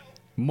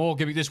 More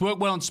gimmicks. This worked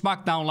well on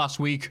SmackDown last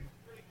week.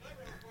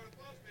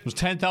 There was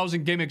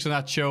 10,000 gimmicks on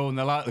that show, and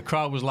the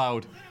crowd was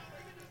loud.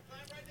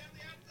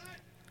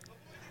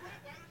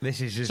 This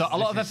is just so a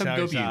lot of FMW.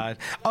 So sad.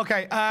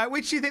 Okay,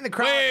 which do you think the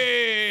crowd?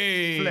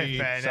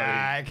 Flipping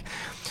heck.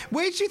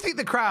 Which do you think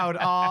the crowd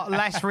are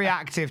less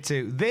reactive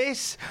to?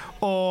 This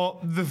or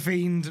the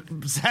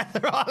Fiend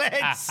Seth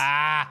Rollins?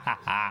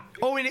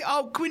 Can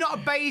we not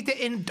have bathed it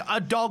in a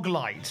dog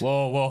light?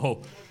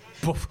 Whoa.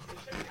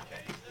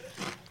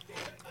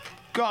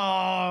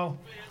 Go.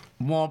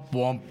 Womp,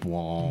 womp,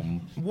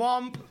 womp.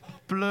 Womp,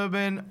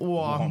 bloomin'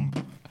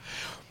 womp.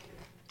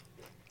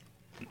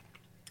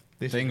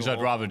 Things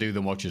I'd rather do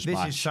than watch this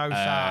match. This is so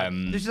sad.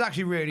 This is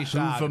actually really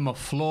sad. Hoover my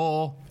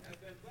floor.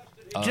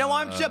 Do you know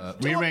what I'm...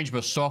 Rearrange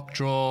my sock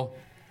drawer.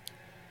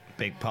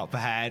 Big pop for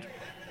head.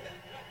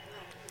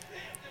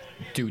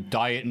 Do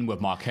dieting with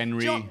Mark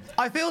Henry. Do you know,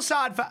 I feel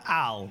sad for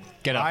Al.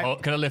 Get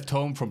a lift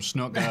home from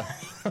Snooker.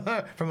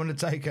 From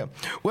Undertaker.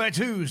 Where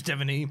to,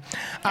 Stephanie?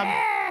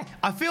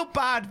 I feel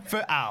bad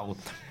for Al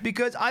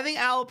because I think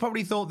Al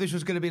probably thought this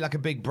was going to be like a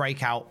big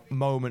breakout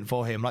moment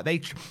for him. Like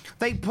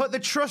they put the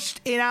trust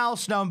in Al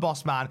Snow and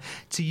Bossman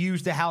to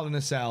use the Hell in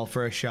a Cell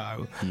for a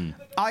show.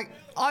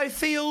 I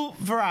feel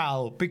for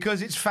Al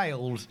because it's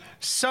failed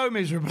so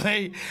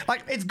miserably.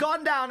 Like it's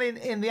gone down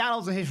in the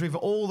annals of history for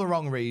all the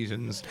wrong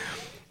reasons.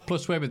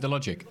 Plus, wait with the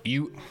logic.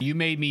 You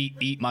made me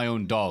eat my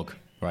own dog.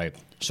 right?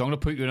 So I'm going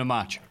to put you in a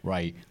match,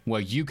 right,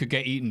 where you could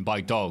get eaten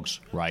by dogs,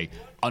 right?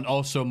 And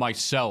also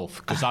myself,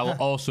 because I will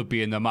also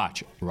be in the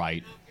match,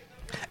 right?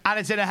 And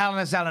it's in a Hell in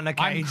a Cell in a I'm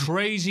cage.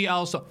 crazy,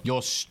 Al Snow.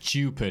 You're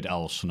stupid,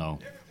 Al Snow.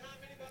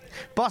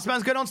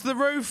 Bossman's going onto the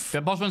roof.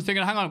 The Bossman's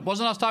thinking, hang on,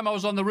 wasn't last time I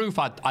was on the roof,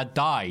 I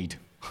died.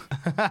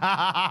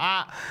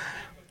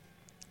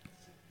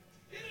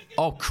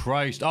 Oh,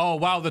 Christ. Oh,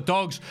 wow, the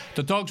dogs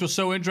were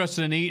so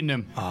interested in eating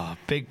him. Oh,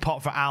 big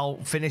pot for Al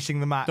finishing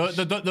the match.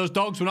 Those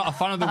dogs were not a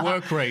fan of the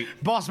work rate.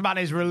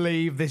 Bossman is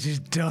relieved this is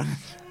done.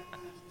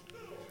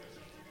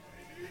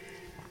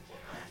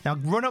 Now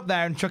run up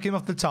there and chuck him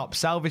off the top.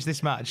 Salvage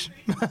this match.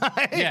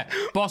 Yeah,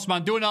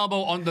 Bossman, do an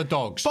elbow on the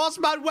dogs.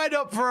 Bossman went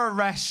up for a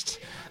rest.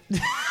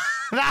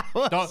 That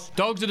was...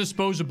 Dogs are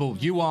disposable.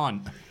 You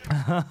aren't.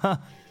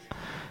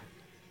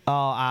 Oh,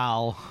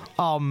 Al.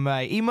 Oh,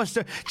 mate. He must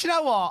have... Do you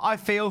know what? I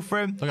feel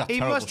for him. Look at that He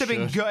must have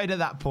been terrible shirt. gutted at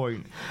that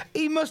point.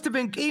 He must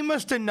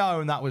have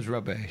known that was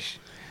rubbish.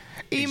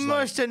 He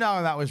must have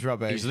known that was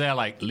rubbish. He's there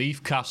like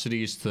Leaf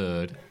Cassidy is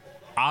third.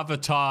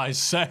 Avatar is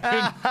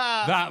second.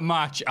 That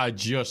match I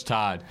just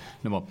had.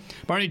 No more.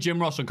 Apparently Jim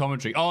Ross on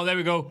commentary. Oh, there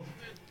we go.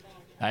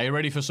 Are you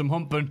ready for some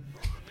humping?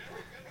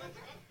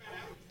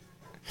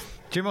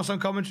 Jim Ross on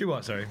commentary,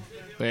 what, sorry?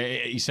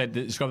 He said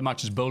that it's got the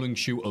match as bowling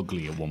shoe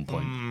ugly at one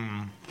point.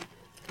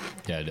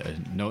 Yeah,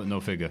 no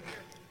figure.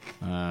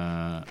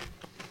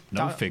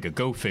 Figure,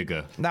 go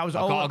figure. That was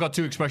I got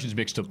two expressions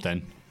mixed up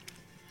then.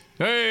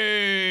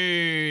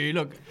 Hey,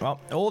 look.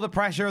 Well, all the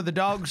pressure of the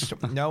dogs.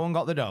 No one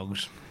got the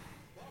dogs.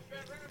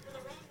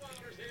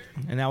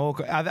 And now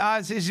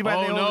this is where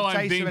Oh they all no, I'm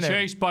chase being him, innit?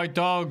 chased by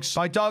dogs.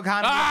 By dog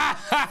handlers.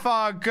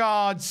 For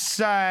God's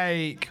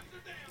sake.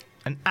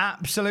 An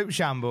absolute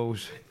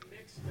shambles.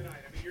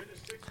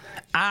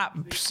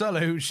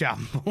 Absolute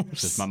shambles.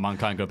 Just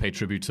mankind going to pay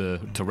tribute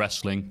to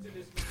wrestling.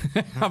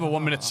 Have a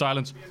 1 minute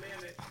silence.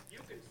 You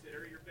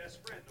consider your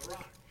best friend, The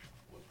Rock.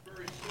 Well, it's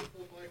very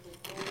simple, Michael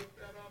Cole. If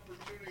that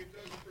opportunity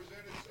doesn't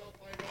present itself,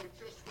 I know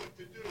just what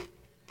to do.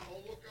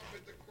 I'll look up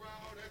at the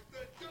crowd at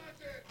the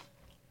dozens.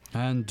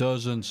 And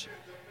dozens. The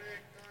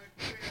Mankind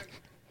fans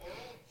are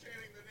all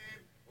chanting the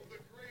name of the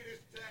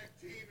greatest tag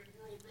team in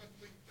World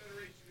Wrestling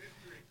Federation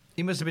history.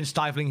 He must have been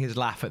stifling his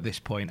laugh at this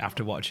point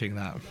after watching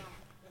that.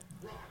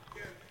 Rock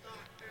can't stop,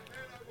 and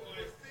then I will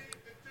proceed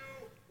to do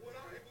what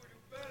I will do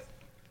best.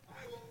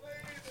 I will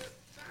lay the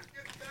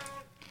socket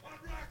down on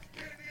Rock's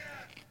candy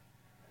ass.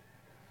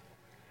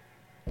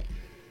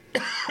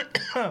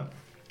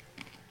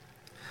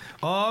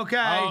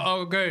 Okay.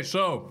 Okay,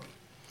 so.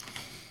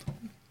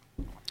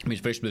 Let me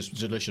finish this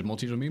delicious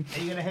Maltese with me. Are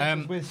you going to hit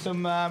us with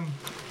some...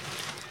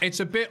 It's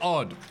a bit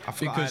odd. I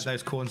forgot I had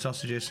those corn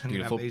sausages. I'm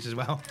going to Beautiful. have these as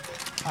well.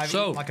 I've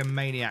So- eaten like a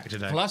maniac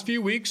today. The last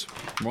few weeks,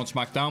 we're on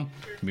SmackDown.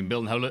 We've been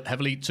building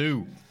heavily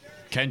to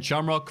Ken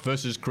Shamrock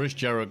versus Chris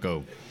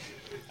Jericho.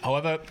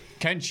 However,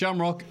 Ken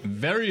Shamrock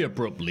very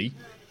abruptly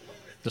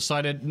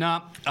decided,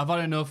 nah, I've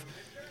had enough,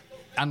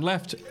 and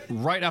left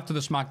right after the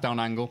SmackDown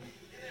angle.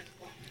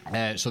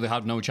 So they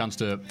had no chance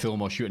to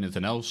film or shoot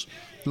anything else.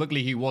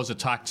 Luckily, he was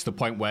attacked to the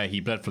point where he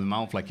bled from the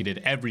mouth like he did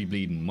every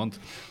bleeding month.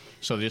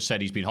 So they just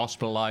said he's been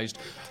hospitalised.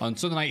 On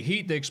Sunday Night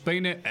Heat, they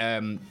explained it,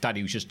 that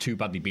he was just too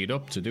badly beat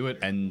up to do it.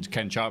 And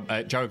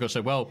Jericho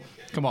said, well,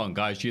 come on,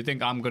 guys, do you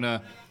think I'm going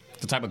to...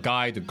 the type of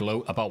guy to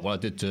gloat about what I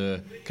did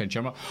to Ken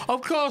Shamrock?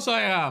 Of course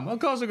I am. Of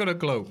course I'm going to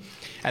gloat.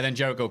 And then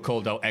Jericho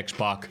called out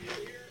X-Pac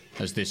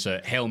as this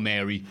Hail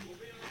Mary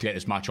to get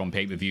this match on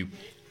pay-per-view.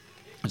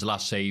 As a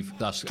last save,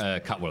 that's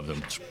one of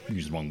them.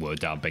 Use the wrong word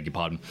down, beg your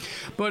pardon.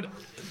 But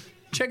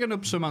checking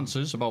up some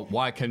answers about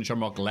why Ken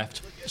Shamrock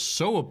left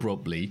so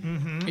abruptly,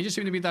 it just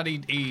seemed to be that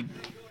he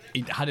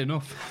had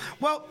enough.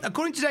 Well,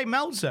 according to Dave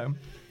Meltzer...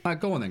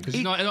 Go on then, because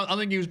I don't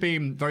think he was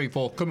being very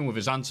forthcoming with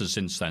his answers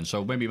since then,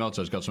 so maybe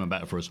Meltzer's got something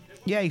better for us.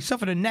 Yeah, he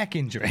suffered a neck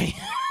injury.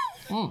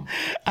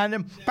 And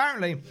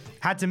apparently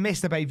had to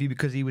miss the pay-per-view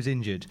because he was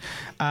injured.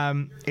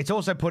 It's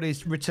also put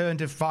his return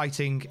to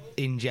fighting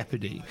in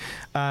jeopardy.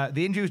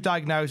 The injury was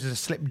diagnosed as a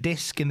slipped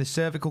disc in the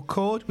cervical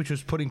cord, which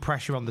was putting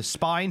pressure on the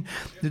spine.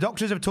 The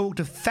doctors have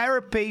talked of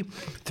therapy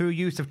through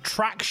use of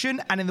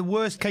traction, and in the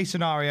worst-case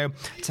scenario,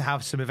 to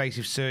have some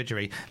invasive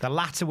surgery. The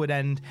latter would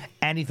end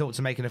any thoughts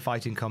of making a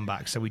fighting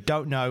comeback. So we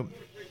don't know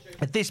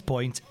at this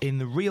point in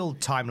the real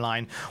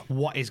timeline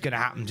what is going to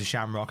happen to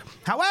Shamrock.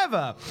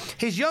 However,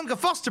 his younger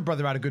foster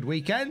brother had a good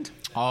weekend.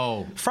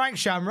 Oh. Frank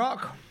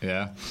Shamrock.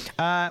 Yeah.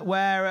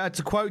 Where,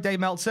 to quote Dave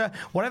Meltzer,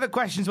 whatever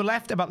questions were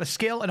left about the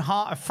skill and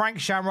heart of Frank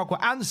Shamrock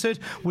were answered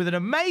with an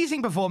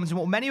amazing performance in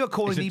what many were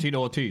calling Is it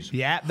Tito Ortiz?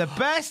 Yeah, the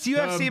best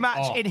UFC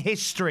match in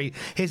history.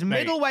 His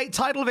middleweight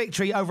title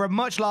victory over a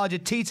much larger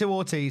Tito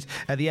Ortiz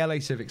at the LA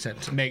Civic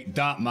Center. Mate,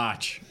 that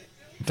match.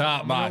 There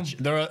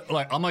are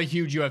I'm a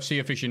huge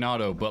UFC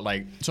aficionado, but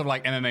sort of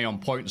like MMA on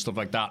point and stuff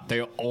like that.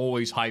 They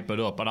always hype it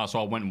up, and that's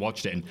why I went and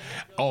watched it. And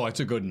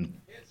it's a good one.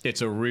 It's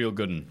a real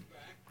good one.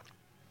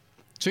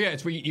 So yeah,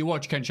 it's you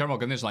watch Ken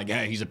Shamrock and it's like,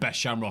 yeah, he's the best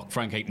Shamrock.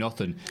 Frank ain't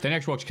nothing. Then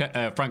next watch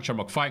Frank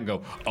Shamrock fight and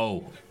go,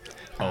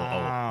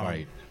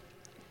 right.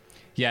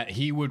 Yeah,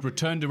 he would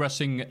return to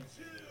wrestling.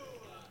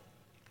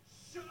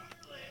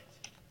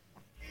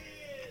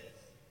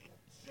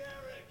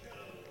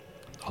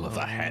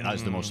 the heck?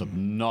 That's the most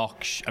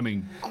obnoxious. I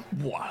mean,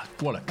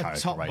 what a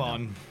character Top right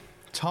bun. now.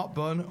 Top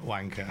bun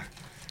wanker.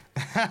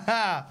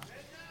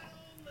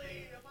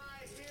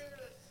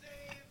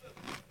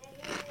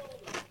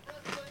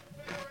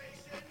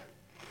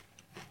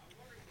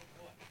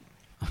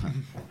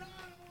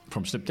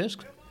 From Slip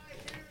Disc.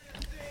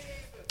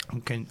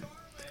 Okay.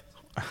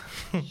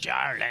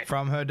 Charlotte.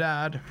 From her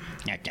dad.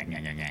 Yeah.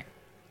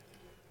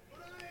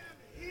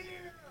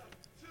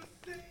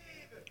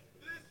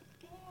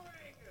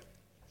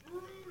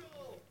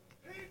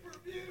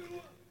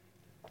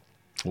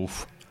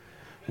 Oof.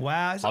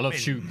 Wow. I love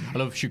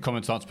shoot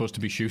comments aren't supposed to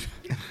be shoot.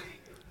 Each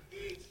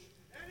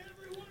and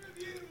every one of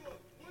you,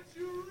 what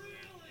you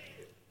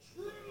really,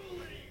 truly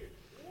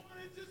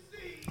wanted to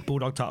see.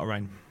 Bulldog Totter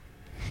Rain.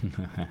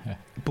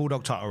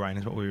 Bulldog Totter Rain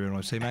is what we really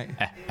want to see, mate.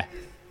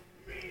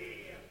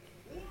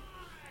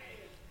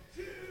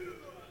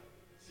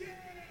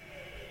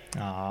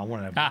 Oh, I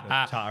want to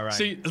Totter Rain.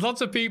 See, there's lots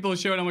of people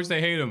showing how much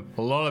they hate him.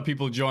 A lot of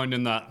people joined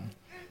in that.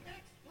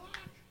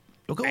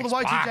 Look at all the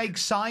Y2J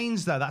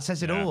signs, though. That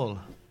says it Yeah. all. To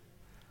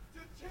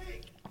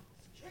take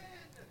Ken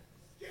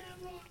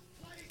Shamrock's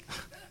place,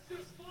 that's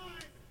just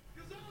fine,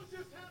 because I'll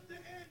just have to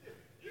end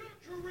your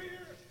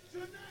career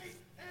tonight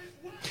as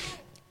well.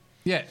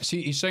 Yeah,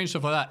 see, he's saying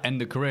stuff like that. End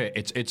the career.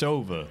 It's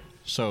over.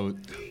 So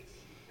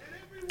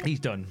He's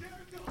done.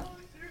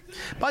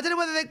 But I don't know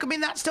whether they. I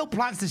mean, that still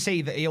plants to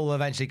see that he'll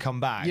eventually come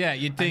back. yeah,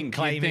 you'd and think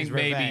claim his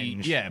maybe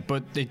revenge. yeah,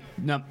 but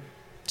no,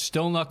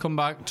 still not come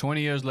back.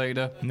 20 years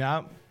later,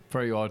 No.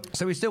 very odd.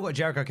 So we've still got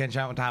Jericho Ken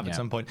Shamrock to have Yeah. at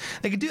some point.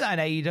 They could do that in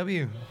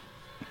AEW.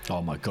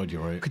 Oh my God,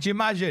 you're right. Could you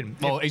imagine?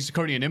 Well, he's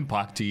currently in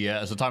Impact. He,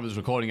 as the time of this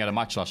recording, had a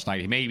match last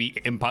night. He may be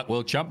Impact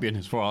World Champion,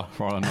 as far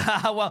as I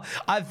know. Well,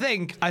 I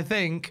think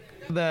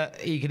that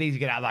he could easily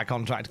get out of that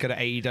contract, go to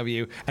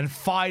AEW, and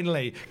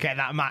finally get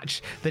that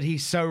match that he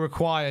so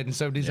required and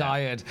so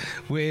desired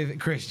with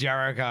Chris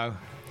Jericho.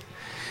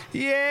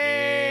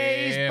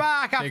 Yay! He's Yeah,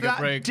 back after take a that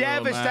break,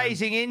 little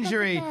devastating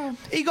injury.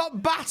 He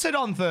got battered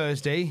on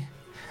Thursday.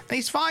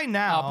 He's fine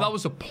now. That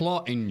was a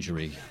plot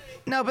injury,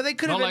 no, but they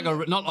could have not been,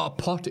 like not a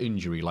pot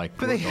injury, like.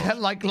 but they,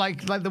 Rudolph.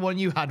 like the one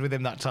you had with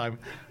him that time.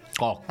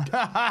 Oh,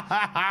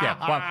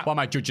 yeah. Why am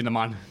I judging the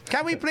man?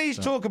 Can we please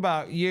talk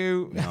about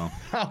you? No.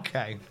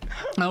 Okay.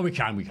 No, we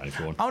can if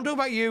you want. I want to talk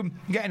about you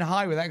getting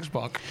high with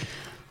Xbox.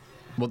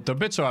 Well, the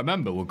bits I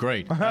remember were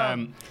great.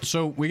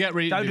 So we get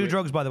ready. Don't to do it.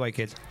 drugs, by the way,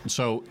 kids.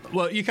 So,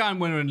 well, you can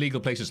when we're in legal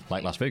places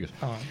like Las Vegas.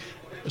 All right.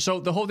 So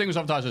the whole thing was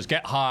advertised as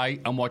get high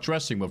and watch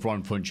wrestling with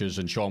Ron Funches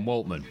and Sean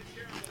Waltman.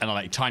 And I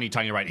like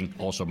tiny writing.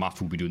 Also, Matt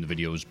will be doing the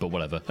videos, but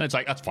whatever. And it's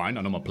like, that's fine.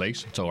 I know my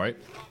place. It's all right.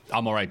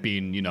 I'm all right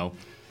being, I'm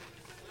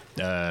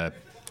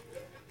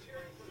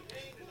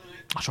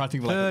trying to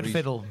think of like Third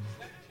fiddle.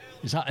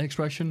 Is that an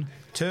expression?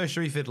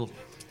 Tertiary fiddle.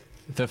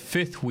 The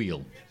fifth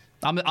wheel.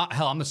 I'm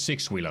the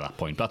sixth wheel at that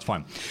point. That's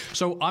fine.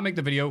 So I make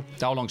the video,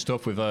 hour long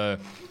stuff with them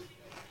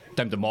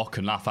to mock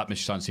and laugh at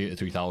Mr. Science Theatre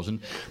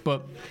 3000.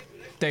 But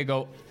they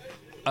go,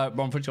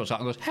 Ron Funch goes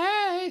out and goes,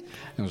 hey!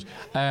 And goes,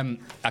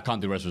 I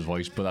can't do the rest of his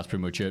voice, but that's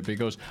pretty much it. But he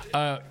goes,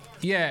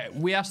 yeah,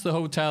 we asked the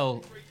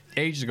hotel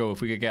ages ago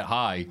if we could get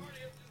high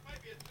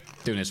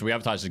doing this. So we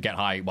advertised to get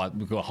high. Well,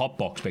 we've got a hot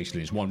box,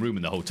 basically. It's one room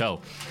in the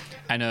hotel.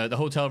 And the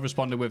hotel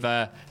responded with,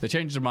 they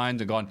changed their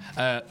mind and gone,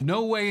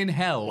 no way in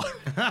hell.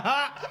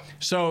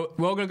 So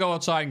we're all going to go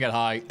outside and get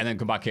high and then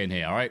come back in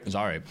here, all right? It's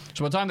all right.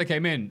 So by the time they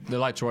came in, the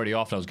lights were already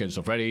off. I was getting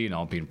stuff ready,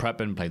 being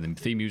prepping, playing the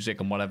theme music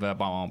and whatever.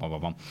 Blah, blah, blah,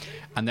 blah.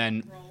 And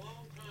then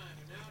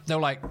they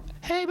were like,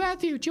 hey,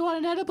 Matthew, do you want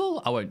an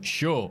edible? I went,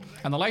 sure.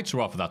 And the lights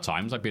were off at that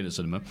time. It was like being at the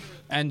cinema.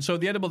 And so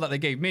the edible that they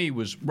gave me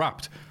was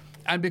wrapped.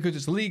 And because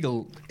it's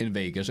legal in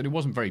Vegas, and it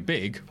wasn't very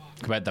big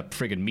compared to that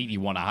friggin' meaty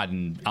one I had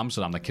in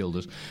Amsterdam that killed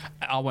us,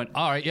 I went,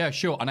 all right, yeah,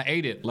 sure. And I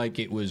ate it like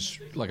it was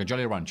like a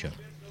Jolly Rancher.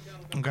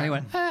 Okay. And he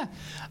went,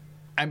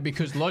 And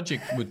because logic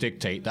would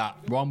dictate that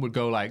Ron would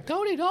go like,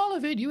 don't eat all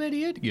of it, you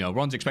idiot.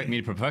 Ron's expecting me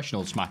to be a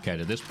professional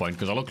smackhead at this point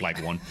because I look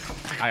like one.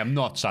 I am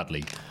not,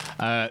 sadly.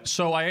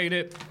 So I ate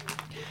it,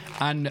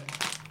 and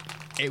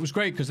it was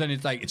great because then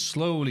it's like it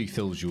slowly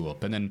fills you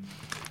up, and then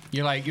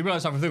you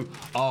realize halfway through,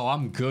 oh,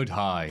 I'm good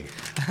high.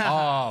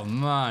 Oh,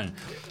 man.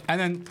 And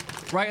then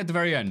right at the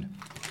very end,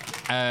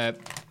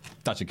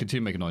 that's it,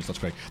 continue making noise, that's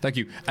great. Thank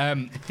you.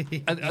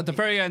 At the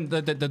very end,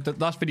 the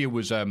last video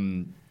was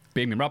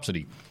Bohemian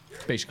Rhapsody,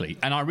 basically.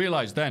 And I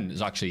realized then, this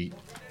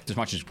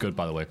match is good,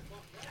 by the way,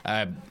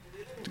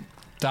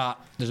 that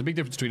there's a big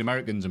difference between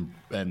Americans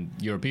and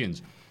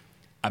Europeans.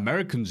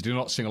 Americans do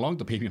not sing along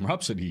to Bohemian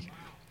Rhapsody.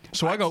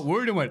 So I got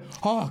worried and went,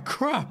 oh,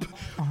 crap,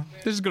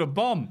 this is going to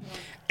bomb.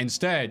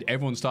 Instead,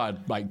 everyone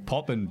started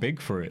popping big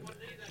for it.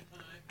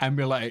 And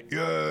we're like,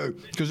 yeah,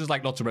 because there's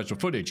lots of retro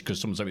footage, because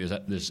someone sent me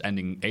this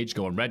ending age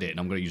ago on Reddit, and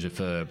I'm going to use it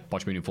for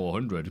Botchmania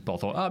 400. But I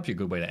thought, that'd be a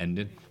good way to end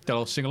it. They'll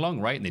all sing along,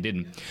 right? And they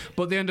didn't.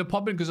 But they ended up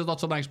popping because there's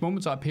lots of nice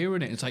moments that appear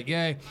in it. It's like,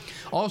 yeah.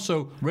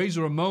 Also,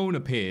 Razor Ramon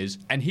appears,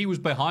 and he was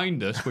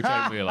behind us, which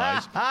I didn't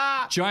realise.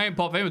 Giant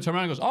pop. Everyone turned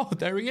around and goes, oh,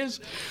 there he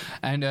is.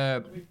 And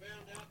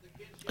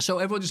So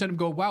everyone just ended up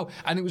going, wow.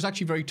 And it was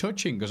actually very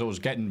touching because I was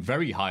getting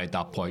very high at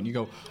that point. You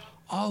go,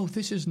 oh,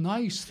 this is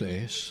nice,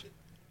 this.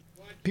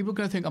 People are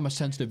going to think I'm a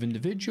sensitive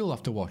individual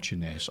after watching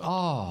this.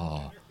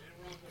 Oh.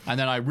 And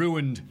then I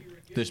ruined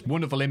this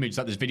wonderful image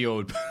that this video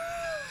had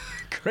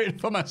created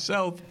for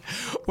myself.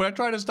 When I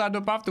tried to stand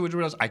up afterwards, I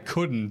realised I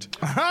couldn't.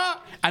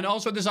 And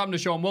also this happened to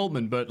Sean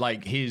Waltman, but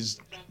like his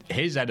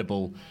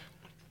edible,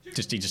 he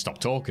just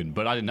stopped talking.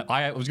 But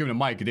I was given a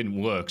mic, it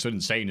didn't work, so I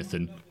didn't say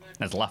anything.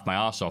 I just laughed my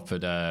ass off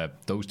at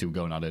those two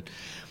going at it.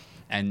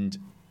 And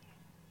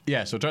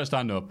yeah, so I tried to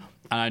stand up,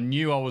 and I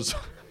knew I was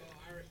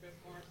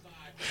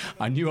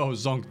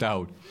zonked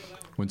out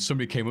when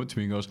somebody came up to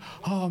me and goes,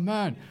 oh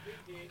man,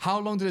 how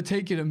long did it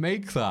take you to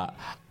make that?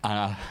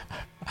 And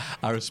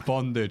I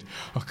responded,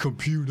 a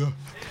computer.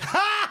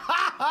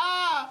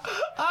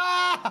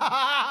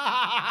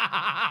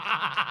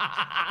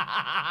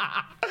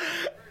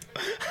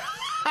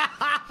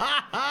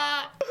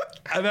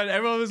 And then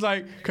everyone was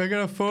like, can I get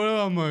a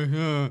photo? I'm like,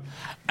 yeah.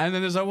 And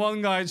then there's that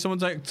one guy,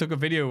 someone's like took a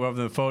video of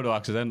the photo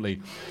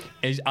accidentally.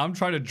 I'm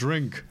trying to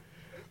drink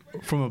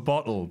from a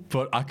bottle,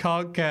 but I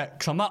can't get,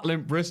 because I'm not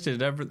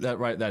limp-wristed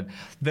right then.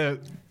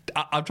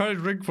 I'm trying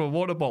to drink from a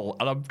water bottle,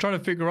 and I'm trying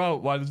to figure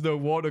out why there's no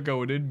water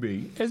going in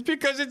me. It's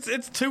because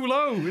it's too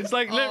low. It's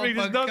like literally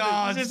there's nothing.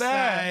 God's it's just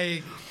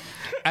sake. air.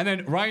 And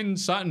then Ryan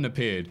Satin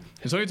appeared.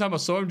 It's the only time I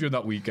saw him during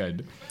that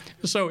weekend.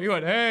 So he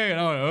went, hey, and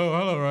I went, oh,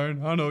 hello,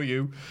 Ryan, I know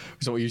you.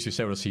 That's what we used to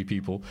say when I see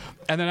people.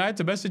 And then I had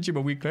to message him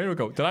a week later and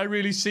go, did I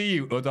really see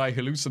you, or did I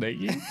hallucinate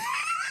you?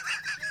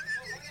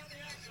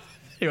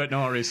 He went,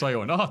 no, I really saw you. I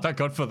went, oh, thank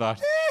God for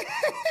that.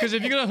 Because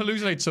if you're going to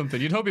hallucinate something,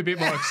 you'd hope it'd be a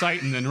bit more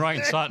exciting than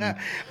Ryan Satin.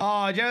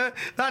 Oh, Joe,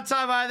 that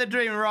time I had the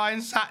dream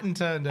Ryan Satin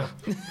turned up.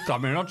 I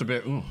mean, that's a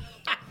bit...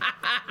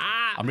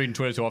 I'm reading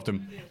Twitter too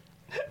often.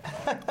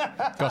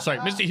 God, sorry,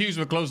 Mr. Hughes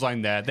with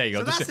clothesline there. There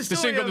you go. So The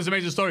same got this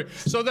amazing story.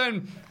 So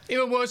then,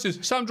 even worse is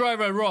Sam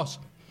Driver and Ross.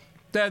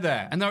 They're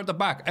there, and they're at the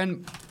back.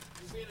 And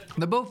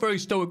they're both very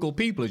stoical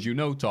people, as you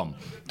know, Tom.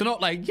 They're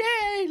not like,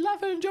 yay,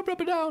 laughing and jumping up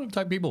and down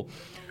type people.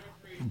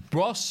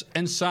 Ross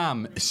and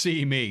Sam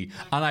see me,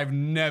 and I've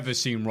never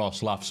seen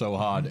Ross laugh so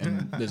hard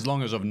in, as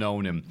long as I've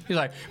known him. He's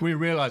like, we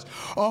realised,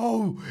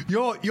 oh,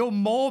 you're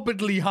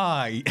morbidly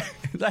high.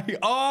 Like,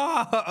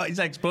 oh, he's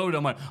exploded.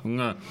 I'm like,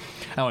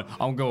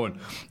 I'm going,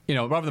 you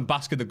know, rather than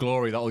bask in the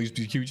glory that all these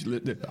huge,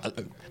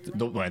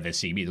 don't where they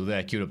see me, they're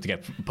there queued up to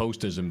get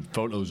posters and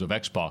photos of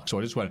X-Pac. So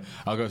I just went,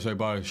 I'll go say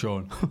bye,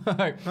 Sean.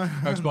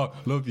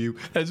 X-Pac, love you.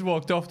 I just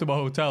walked off to my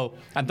hotel,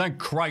 and thank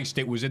Christ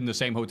it was in the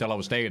same hotel I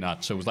was staying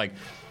at. So it was like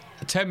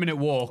a 10-minute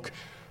walk,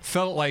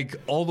 felt like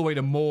all the way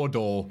to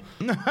Mordor.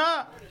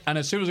 And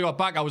as soon as I got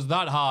back, I was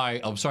that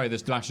high. I'm sorry,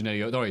 this match is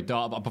nearly over. Sorry,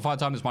 by the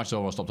time this match is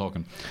over, I'll stop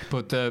talking.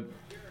 But the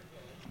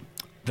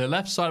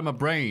left side of my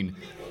brain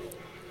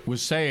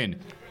was saying,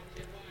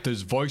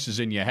 there's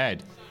voices in your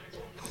head.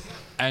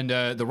 And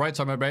the right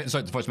side of my brain,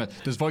 sorry,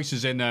 there's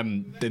voices in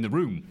the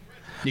room.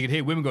 You could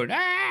hear women going,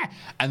 ah!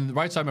 And the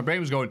right side of my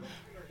brain was going,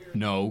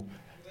 no,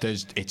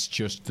 it's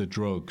just the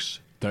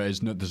drugs.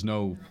 There's no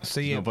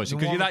voice.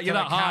 Because you're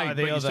that high,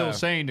 but you're still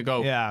saying to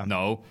go,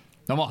 no,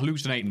 I'm not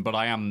hallucinating, but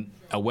I am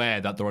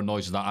aware that there are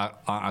noises that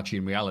are actually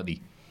in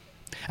reality.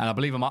 And I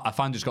believe a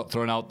fan just got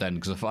thrown out then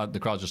because the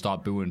crowd just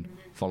started booing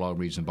for a lot of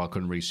reason, but I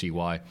couldn't really see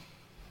why.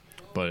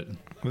 But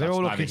they're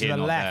all looking to the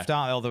left,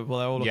 aren't they? Well,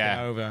 they're all looking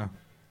over.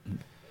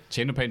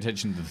 So you're not paying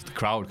attention to the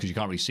crowd because you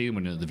can't really see them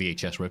when the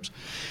VHS rips.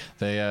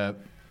 They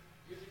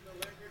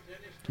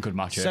good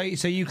match. So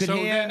you could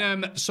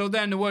hear. So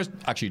then the worst.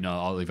 Actually, no.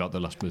 I'll leave out the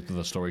last bit of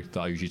the story that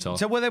I usually tell.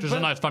 So were there? Just a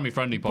nice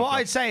family-friendly podcast. What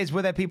I'd say is,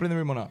 were there people in the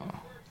room or not?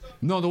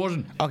 No, there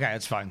wasn't. Okay,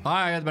 that's fine.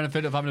 I had the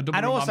benefit of having a double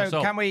and room also, by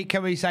myself.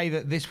 can we say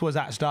that this was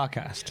at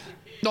StarCast?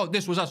 No,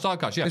 this was at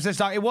StarCast. Yeah,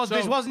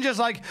 this wasn't just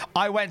like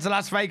I went to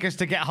Las Vegas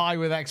to get high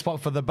with X-Pac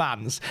for the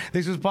bands.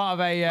 This was part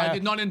of I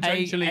did not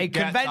intentionally a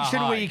get convention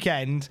that high.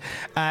 Weekend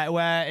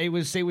where it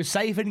was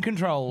safe and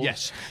controlled.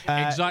 Yes,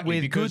 exactly.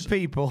 With good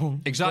people.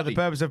 Exactly.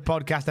 For the purpose of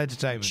podcast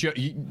entertainment. Sure,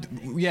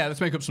 yeah, let's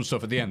make up some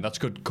stuff at the end. That's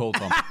good call,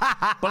 Tom.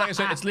 But like I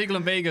said, it's legal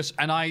in Vegas,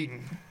 and I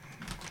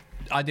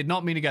did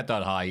not mean to get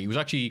that high. It was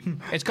actually,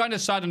 it's kind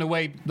of sad in a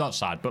way, not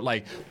sad, but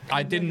like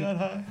I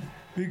didn't.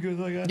 Because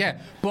I got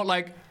yeah, but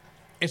like.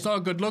 It's not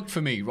a good look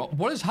for me.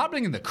 What is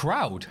happening in the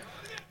crowd?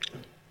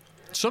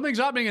 Something's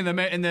happening in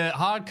the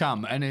hard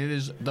cam, and it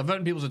is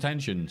diverting people's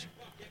attentions.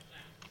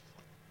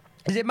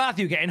 Is it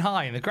Matthew getting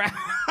high in the crowd?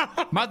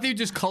 Matthew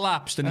just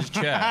collapsed in his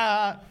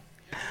chair.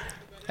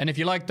 And if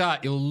you like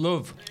that, you'll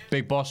love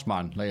Big Boss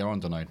Man later on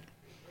tonight.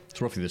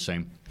 It's roughly the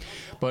same.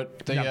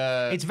 But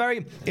it's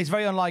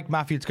very unlike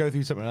Matthew to go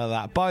through something like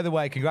that. By the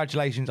way,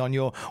 congratulations on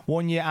your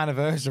 1-year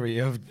anniversary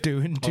of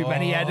doing too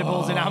many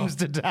edibles in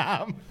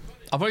Amsterdam.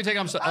 I've only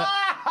taken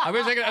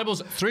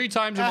edibles 3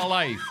 times in my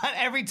life. And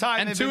every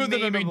time and 2 of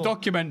them have been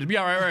documented.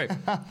 Yeah, right.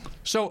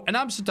 So in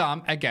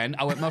Amsterdam, again,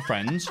 I went with my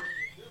friends.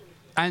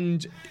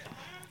 And,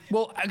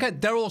 well, again,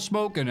 they're all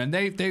smoking. And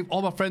they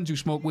all my friends who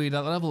smoke weed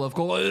at that level have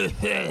gone,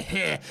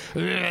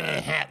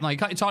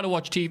 like, it's hard to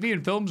watch TV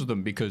and films with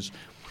them because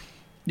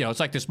you know, it's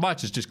like this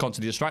match is just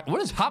constantly distracting.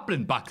 What is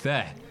happening back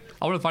there?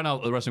 I want to find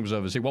out the Wrestling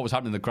Observer, see what was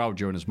happening in the crowd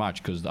during this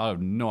match, because I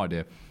have no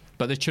idea.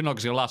 But this chin lock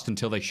is going to last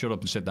until they shut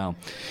up and sit down.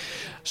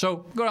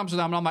 So, go to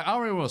Amsterdam, and I'm like, I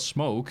don't really want to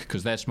smoke,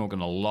 because they're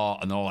smoking a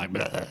lot, and they're all like,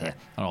 and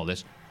all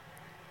this.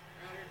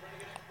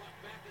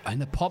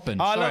 And they're popping.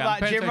 I love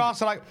that. Jim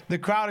Ross are like, the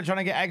crowd are trying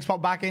to get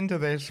X-Pac back into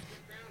this.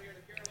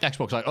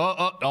 Xbox like,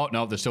 oh,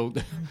 no, they're still...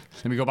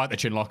 Let me go back to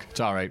chin lock. It's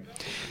all right.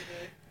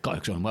 God,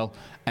 it's going well.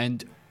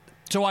 And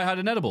so I had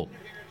an edible.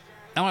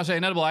 And when I say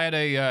an edible, I had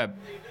a...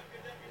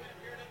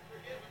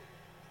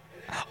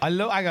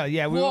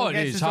 What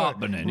is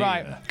happening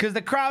right? here? Because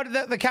the crowd,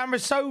 the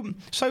camera's so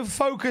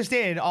focused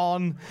in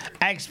on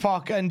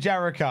X-Pac and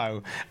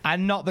Jericho,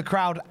 and not the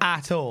crowd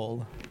at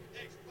all.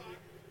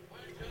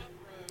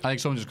 I think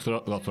someone just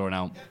got thrown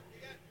out.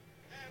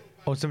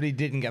 Or somebody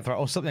didn't get thrown,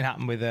 or something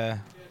happened with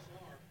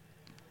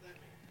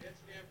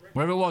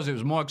Whatever it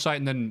was more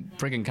exciting than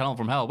friggin' Kennel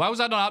from Hell. Why was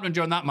that not happening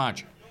during that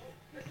match?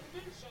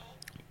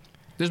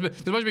 This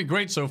must be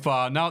great so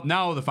far.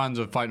 Now the fans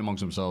are fighting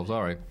amongst themselves.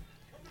 All right.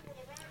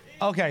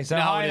 Okay, so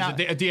now it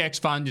is a DX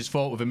fan just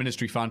fought with a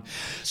Ministry fan.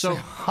 So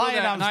I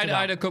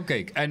had a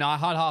cupcake and I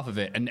had half of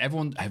it, and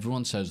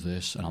everyone says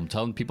this, and I'm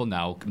telling people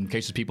now, in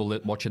case there's people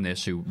watching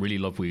this who really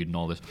love weed and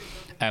all this,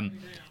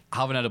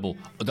 have an edible.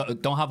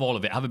 Don't have all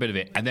of it. Have a bit of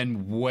it, and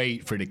then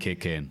wait for it to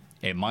kick in.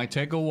 It might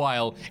take a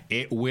while.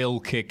 It will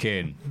kick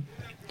in.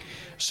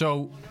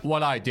 So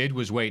what I did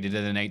was waited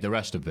and then ate the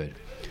rest of it.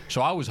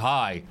 So I was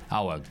high.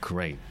 I was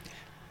great.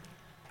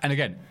 And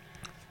again,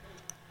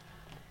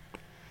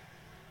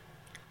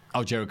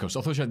 Jericho. So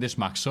I thought you had this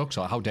Max sucks.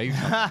 How dare you? You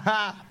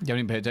haven't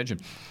even paid attention.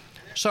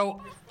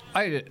 So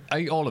I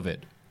ate all of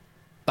it,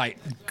 like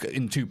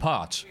in 2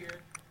 parts,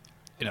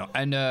 you know,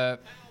 and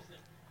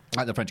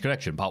like the French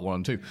Connection, part 1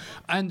 and 2.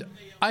 And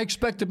I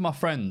expected my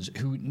friends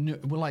who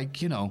were like,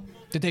 you know,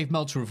 the Dave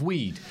Meltzer of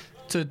weed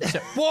to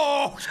say,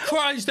 whoa,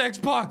 Christ,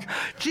 X-Pac.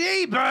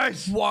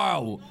 Jeebus!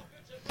 Wow.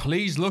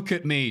 Please look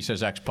at me,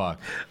 says X-Pac.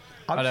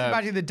 I'm just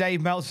imagining the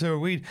Dave Meltzer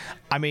of weed.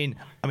 I mean,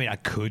 I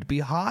could be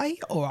high,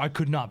 or I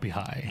could not be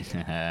high.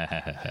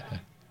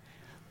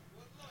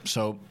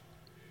 So...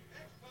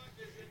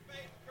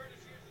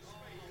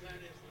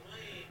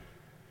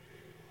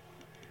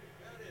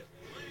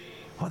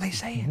 What are they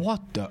saying?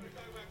 What the...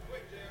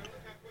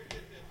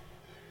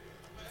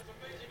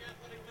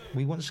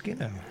 We want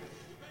Skinner.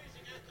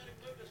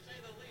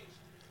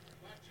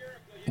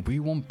 We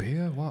want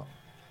beer? What?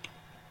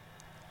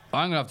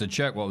 I'm going to have to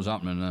check what was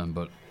happening then,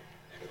 but...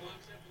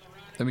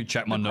 Let me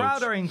check my notes. The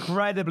crowd are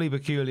incredibly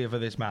peculiar for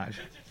this match.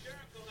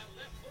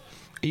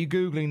 Are you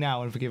Googling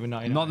now and forgiving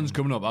 99? Nothing's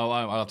coming up.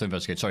 I'll have to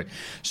investigate. Sorry.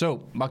 So,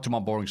 back to my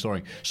boring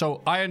story.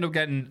 So, I ended up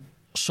getting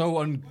so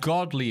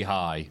ungodly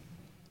high.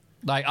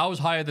 Like, I was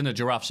higher than a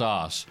giraffe's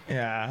ass.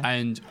 Yeah.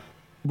 And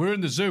we're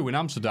in the zoo in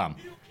Amsterdam.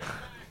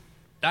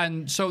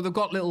 And so they've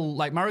got little,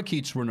 like,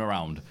 parakeets running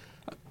around.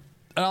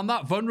 And I'm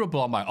that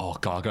vulnerable. I'm like, oh,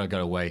 God, I gotta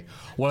get away.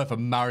 What if a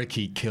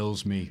parakeet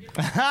kills me?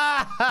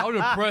 How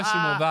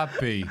depressing will that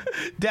be?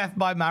 Death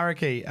by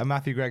Parakeet, a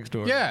Matthew Gregg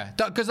story. Yeah,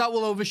 because that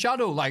will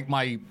overshadow, like,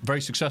 my very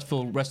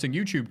successful wrestling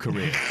YouTube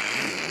career.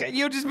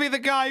 You'll just be the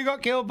guy who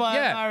got killed by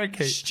a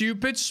parakeet.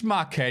 Stupid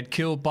smackhead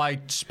killed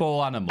by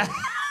small animal.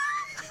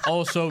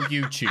 Also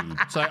YouTube.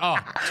 It's like, oh,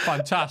 it's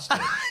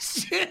fantastic.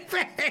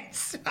 Stupid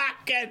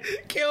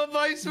smackhead killed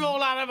by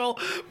small animal.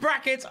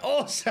 Brackets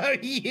also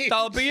YouTube.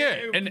 That'll be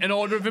it in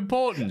order of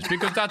importance,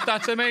 because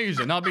that's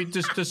amazing. That'll be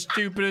just the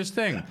stupidest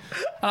thing.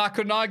 And I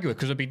couldn't argue it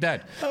because I'd be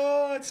dead.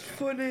 Oh, it's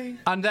funny.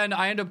 And then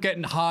I end up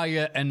getting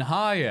higher and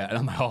higher. And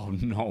I'm like, oh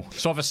no.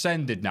 So I've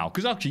ascended now.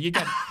 Because actually, you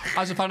get,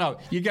 as I found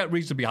out, you get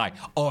reasonably high.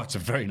 Oh, it's a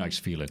very nice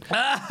feeling.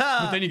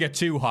 But then you get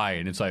too high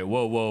and it's like,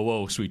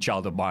 whoa, sweet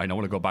child of mine. I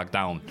want to go back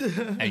down.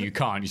 And you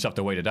can't. You just have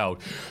to wait it out.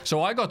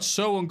 So I got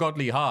so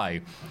ungodly high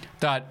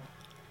that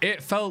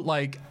it felt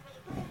like,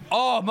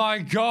 oh my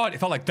God, it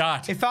felt like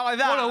that. It felt like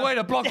that. What a way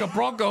to block a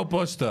Bronco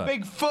Buster.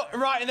 Big foot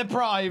right in the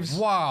prives.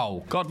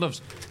 Wow. God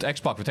loves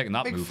X-Pac for taking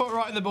that Big move. foot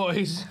right in the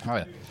boys. Oh,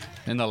 yeah.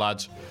 In the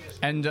lads.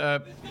 And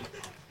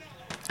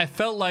it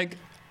felt like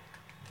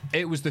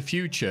it was the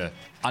future,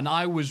 and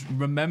I was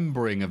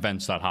remembering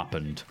events that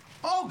happened.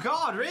 Oh,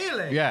 God,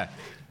 really? Yeah.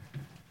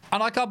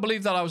 And I can't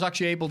believe that I was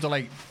actually able to,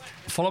 like,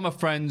 follow my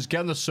friends,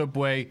 get on the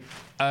subway,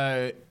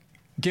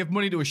 give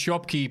money to a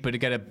shopkeeper to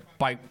get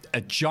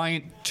a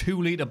giant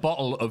 2-litre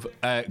bottle of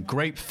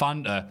grape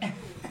Fanta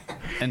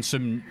and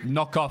some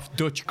knockoff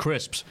Dutch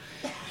crisps.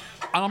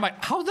 And I'm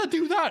like, how did I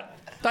do that?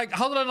 Like,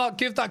 how did I not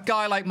give that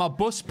guy, like, my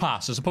bus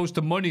pass as opposed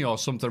to money or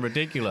something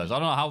ridiculous? I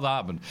don't know how that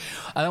happened.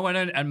 And I went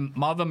in, and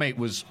my other mate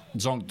was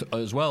zonked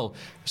as well.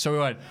 So we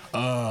went,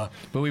 but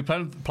we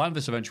planned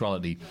this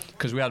eventuality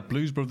because we had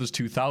Blues Brothers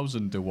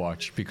 2000 to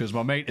watch, because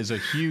my mate is a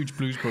huge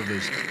Blues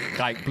Brothers,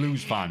 like,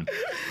 blues fan.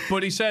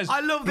 But he says...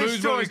 I love this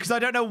story because I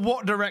don't know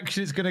what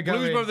direction it's going to go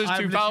Blues in. Brothers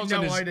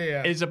 2000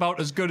 is about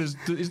as good as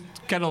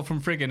Kennel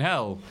from friggin'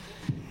 Hell.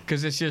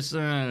 Because it's just...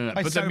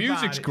 but so the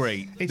music's bad.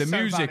 great. It's the so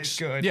music's... bad it's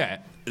good. Yeah.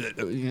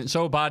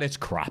 So bad it's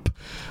crap.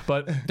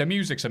 But the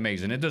music's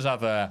amazing. It does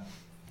have a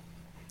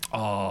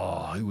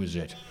Oh, who was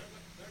it?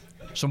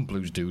 Some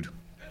blues dude.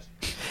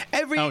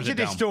 Every How's inch it of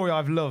this down? story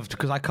I've loved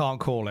because I can't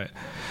call it.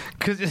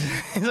 Because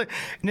it's like,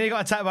 nearly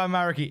got attacked by a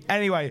marquee.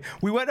 Anyway,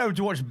 we went over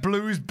to watch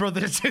Blues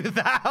Brothers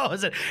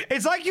 2000.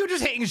 It's like you were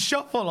just hitting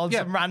shuffle on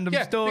some random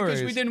stories.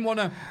 Because we didn't want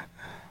to.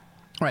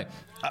 Right.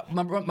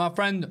 My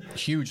friend,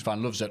 huge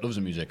fan, loves it, loves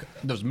the music.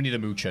 Loves Minnie the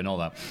Moocher and all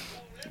that.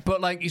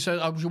 But, like, he said,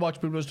 I should watch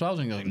Blues Brothers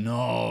 2000. He's like,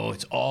 no,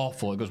 it's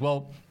awful. He goes,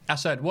 well, I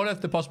said, what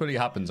if the possibility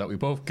happens that we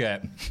both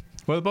get.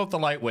 We're both the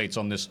lightweights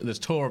on this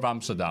tour of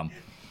Amsterdam.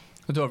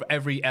 A tour of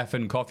every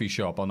effing coffee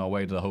shop on our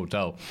way to the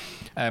hotel.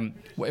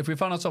 If we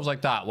found ourselves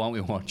like that, why don't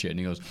we watch it? And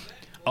he goes,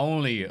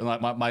 only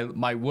like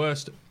my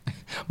worst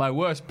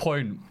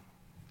point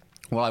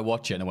while I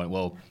watch it. And I went,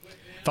 well,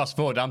 fast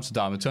forward to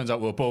Amsterdam. It turns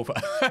out we're both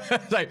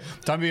like,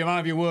 time to be a man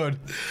of your word.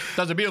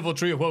 That's a beautiful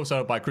tree of woe set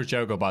up by Chris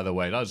Jericho, by the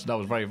way. That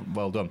was very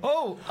well done.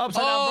 Oh,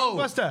 upside down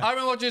blockbuster. I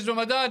remember watching this with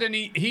my dad, and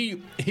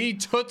he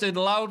tutted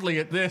loudly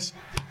at this.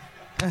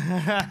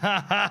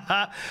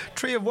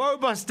 Tree of Woe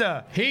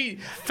Buster.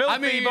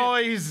 Filthy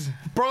boys.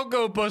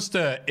 Bronco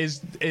Buster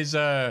is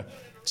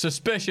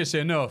suspicious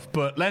enough,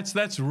 but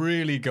let's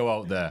really go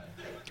out there.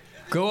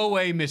 Go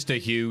away, Mr.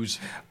 Hughes.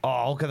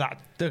 Oh, look at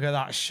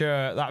that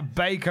shirt. That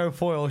Baco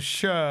foil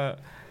shirt.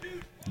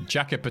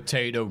 Jacket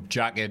potato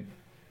jacket.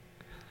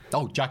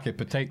 Oh, jacket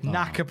potato.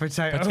 Knacker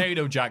potato.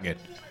 Potato jacket.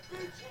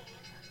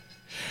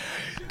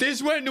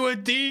 This went to a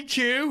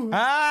DQ.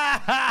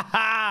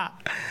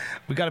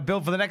 We got to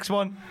build for the next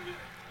one.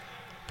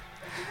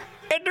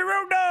 In the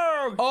Road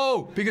Dog.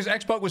 Oh, because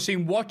X-Pac was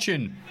seen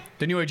watching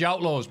the New Age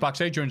Outlaws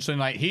backstage during Sunday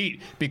Night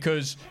Heat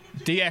because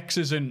DX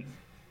isn't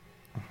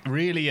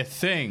really a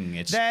thing.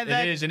 It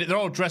is, and they're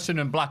all dressing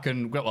in black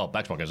and well,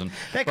 X-Pac isn't.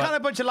 They're kind of a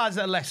bunch of lads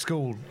that left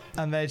school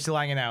and they're still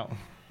hanging out.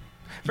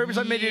 Very much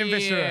like Midian and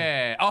Viscera.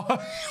 Yeah.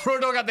 Oh,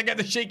 Road Dogg had to get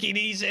the shaky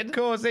knees in. Of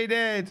course he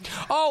did.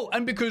 Oh,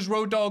 and because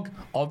Road Dogg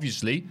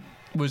obviously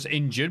was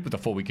injured with a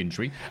 4-week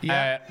injury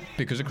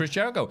because of Chris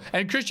Jericho.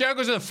 And Chris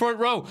Jericho's in the front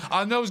row,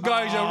 and those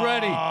guys are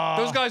ready.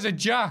 Those guys are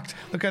jacked.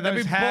 Look at They've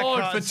those been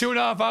bored haircuts. for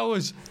 2.5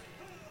 hours.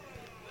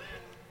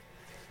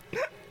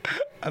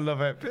 I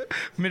love it.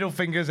 Middle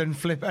fingers and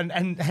flip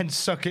and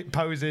suck it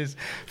poses.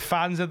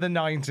 Fans of the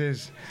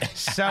 90s.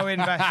 So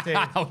invested.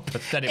 How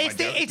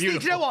pathetic. You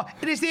know what?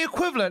 It is the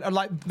equivalent of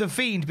like the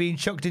Fiend being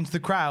chucked into the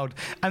crowd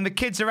and the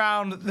kids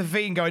around the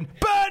Fiend going,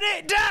 burn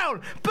it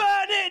down!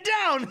 Burn it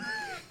down!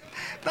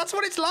 That's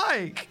what it's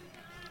like.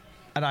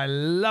 And I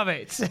love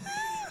it.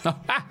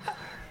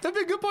 That'd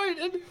be a good point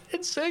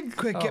in sync.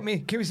 Quick, give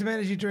me some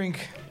energy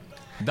drink.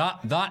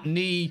 That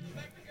knee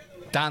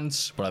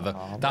dance, whatever,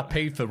 that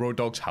paid for Road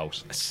Dogg's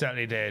house. It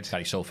certainly did. That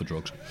he sold for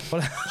drugs.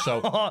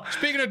 So,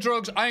 speaking of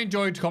drugs, I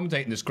enjoyed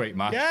commentating this great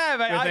match. Yeah,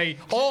 mate. With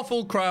a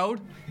awful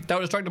crowd that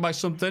was distracted by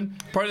something.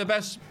 Probably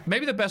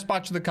maybe the best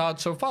match of the card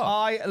so far.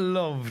 I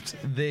loved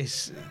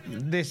this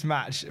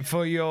match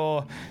for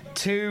your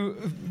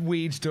 2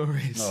 weed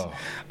stories. Oh.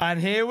 And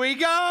here we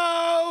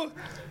go!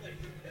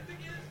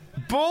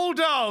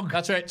 Bulldog!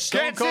 That's right.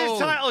 Stone Gets Cold. his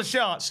title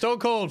shot. Stone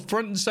Cold,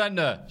 front and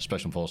centre.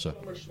 Special Enforcer.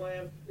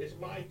 SummerSlam is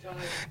my time.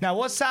 Now,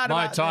 what's sad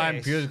My about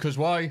time, this? because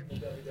why?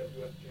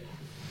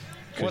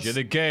 Because you're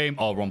the game.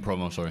 Oh, wrong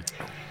promo, sorry.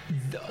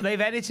 They've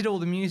edited all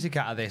the music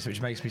out of this, which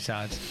makes me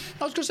sad.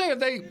 I was going to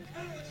say,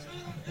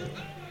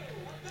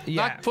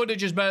 Yeah. that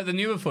footage is better than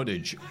newer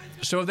footage.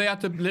 So they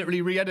had to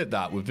literally re-edit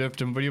that with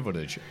different video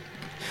footage.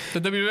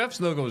 The WWF's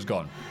logo is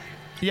gone.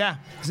 Yeah.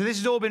 So this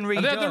has all been redone.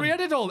 And they had to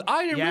re-edit all.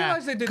 I didn't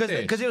realise they did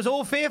this. Because it was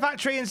all Fear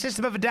Factory and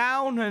System of a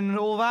Down and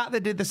all that.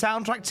 They did the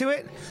soundtrack to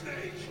it.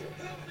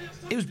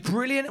 It was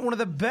brilliant. One of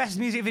the best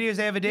music videos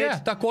they ever did. Yeah,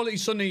 that quality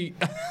suddenly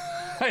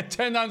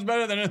 10 times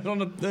better than it on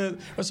the.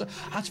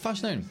 That's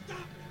fascinating.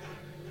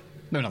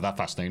 No, not that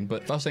fascinating,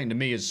 but fascinating to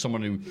me as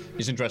someone who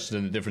is interested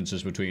in the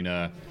differences between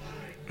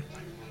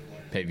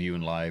pay-per-view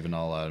and live and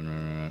all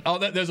that. Oh,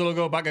 there's a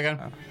logo back again.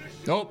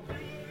 Oh.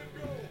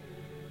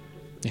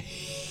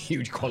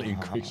 Huge quality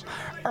increase.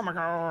 Oh my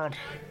God.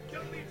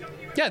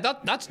 Yeah,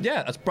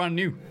 that's brand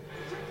new.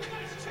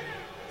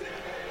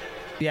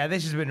 Yeah,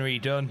 this has been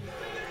redone.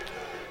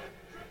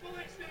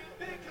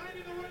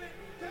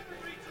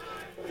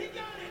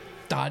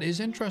 That is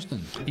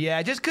interesting.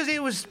 Yeah, just because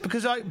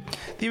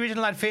the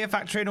original had Fear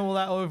Factory and all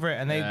that over it,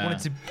 and they wanted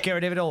to get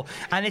rid of it all.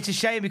 And it's a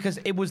shame because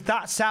it was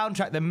that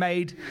soundtrack that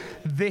made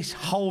this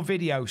whole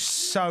video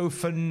so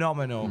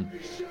phenomenal.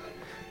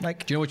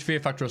 Like, do you know which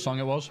Fear Factor song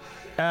it was?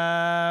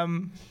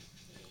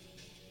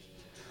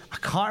 I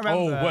can't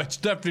remember. Oh, well, it's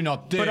definitely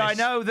not this. But I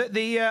know that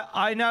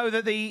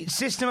the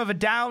System of a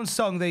Down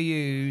song they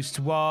used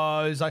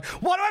was like,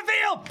 "What do I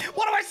feel?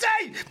 What do I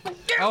say?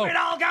 Give it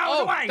all goes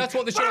away." That's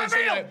what the show is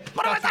saying.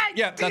 What do I say?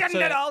 Yeah, that's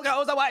it all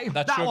goes away.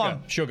 That's that Sugar.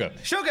 one. Sugar.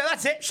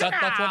 That's it. Sugar.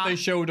 That's what they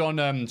showed on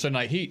Sunday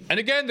Night Heat. And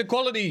again, the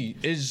quality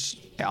is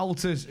It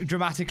alters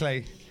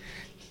dramatically.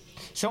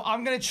 So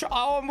I'm gonna try.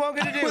 What I'm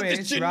gonna do with is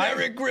this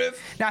generic riff.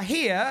 Now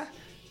here,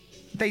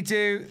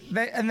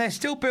 and they're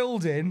still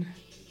building.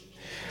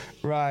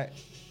 Right.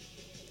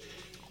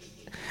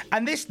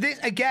 And this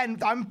again,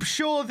 I'm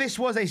sure this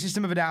was a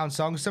System of a Down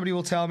song. Somebody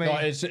will tell me. No,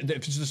 it's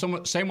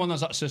the same one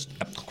that's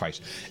at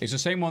Christ. It's the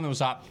same one that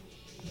was at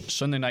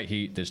Sunday Night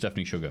Heat. There's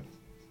definitely Sugar.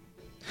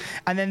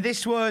 And then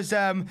this was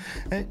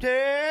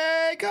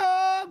Take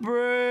a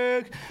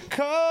Break,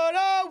 Cut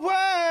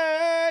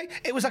Away.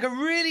 It was like a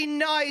really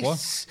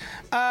nice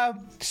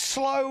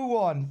slow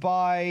one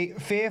by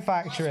Fear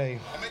Factory.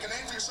 Make a name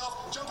for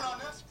yourself jumping on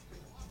this.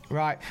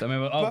 Right.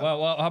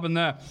 What happened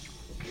there?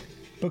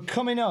 But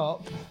coming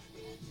up,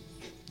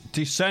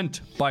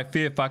 Descent by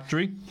Fear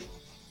Factory.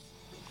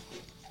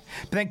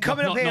 but then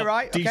coming up here, not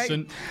right?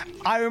 Decent. Okay.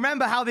 I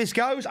remember how this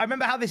goes. I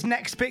remember how this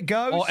next bit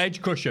goes. Or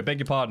Edge Crusher, beg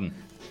your pardon.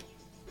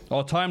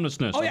 Or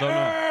Timelessness, I don't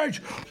know.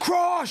 Edge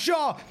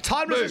Crusher.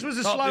 Timelessness was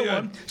the slow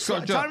one.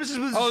 Timelessness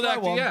was the slow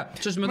one. Yeah,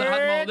 just remember they had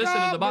them all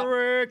listed at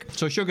the back.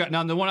 So Sugar.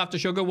 Now the one after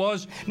Sugar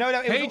was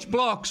H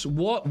Block's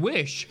What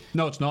Wish.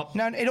 No, it's not.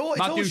 No, it's all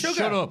Matthew, sugar.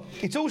 shut up.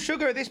 It's all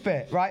sugar at this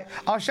bit, right?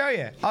 I'll show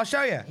you.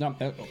 No,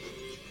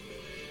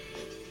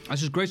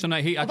 this is great. So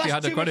Night Heat actually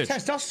had the credits.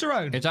 That's too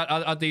much testosterone. It's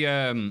at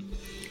the.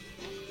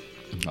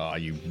 Oh,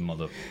 you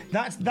mother.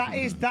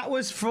 That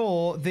was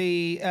for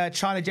the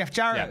China Jeff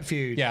Jarrett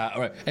feud. Yeah,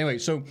 all right. Anyway,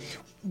 so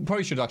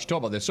probably should actually talk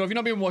about this. So if you've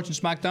not been watching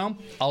SmackDown,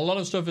 a lot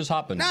of stuff has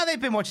happened. No,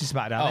 they've been watching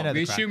SmackDown. They know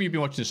We the assume you've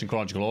been watching this in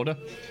chronological order.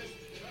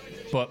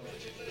 But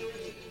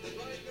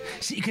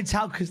so you can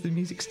tell because the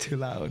music's too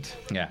loud.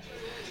 yeah.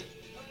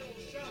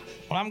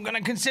 Well, I'm going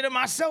to consider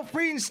myself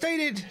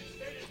reinstated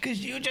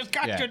because you just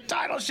got your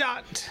title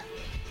shot.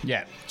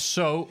 Yeah.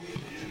 So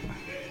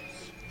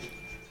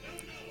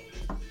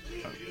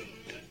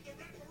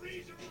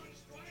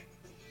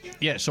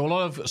yeah, so a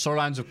lot of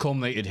storylines have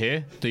culminated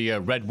here. The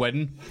Red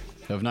Wedding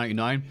of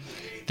 99.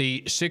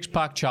 The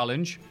six-pack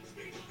challenge,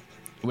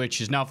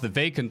 which is now for the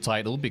vacant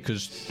title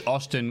because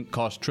Austin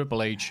cost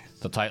Triple H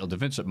the title to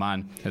Vince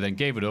McMahon and then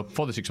gave it up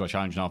for the six-pack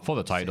challenge now for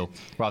the title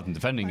rather than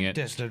defending it.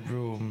 Desolate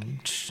room.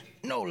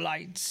 No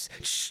lights.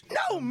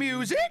 No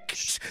music.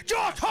 Just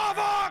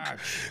havoc.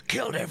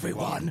 Killed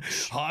everyone.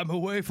 I'm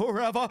away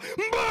forever.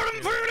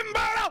 Burn, feeling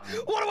better.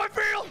 What do I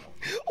feel?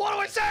 What do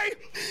I say?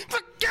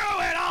 Fuck you,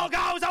 it all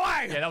goes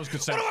away. Yeah, that was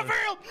good sense. What do I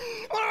feel?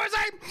 What do I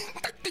say?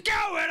 Fuck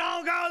you, it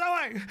all goes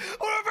away.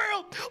 What do I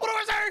feel? What do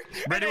I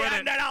say? Ready In with the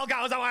end, it. it all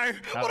goes away.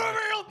 What do I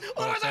feel?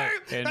 What do I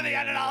say? In the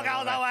end, it all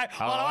goes away.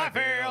 What do I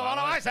feel? What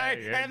do I say?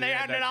 In the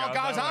end, it all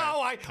goes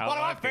away. What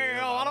do I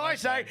feel? What do I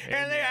say?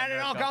 In the end, it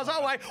all goes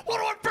away. What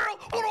do I feel?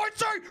 What do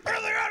I say? In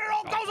the end, it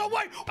all goes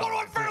away. What do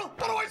I feel?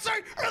 What do I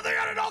say? In the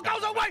end, it all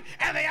goes away.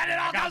 In the end, it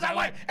all goes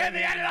away. In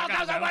the end, it all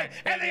goes away.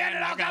 In the end,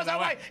 it all goes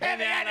away. In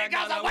the end, it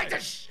goes away.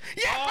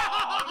 Yeah!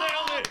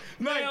 Nailed it.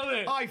 Nailed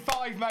it. High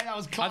five, mate. That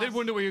was class. I did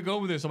wonder where you're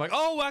going with this. I'm like,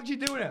 oh, we're actually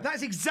doing it.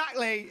 That's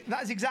exactly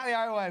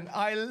how it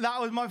went. That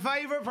was my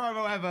favourite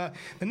promo ever.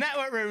 The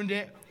network ruined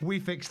it. We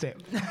fixed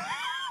it.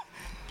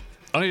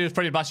 Only did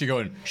Freddie Blassie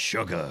going,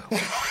 Sugar.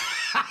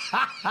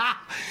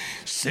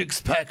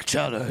 Six-pack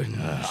challenge.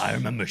 I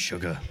remember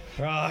Sugar.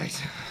 Right.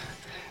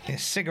 Get a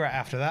cigarette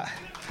after that.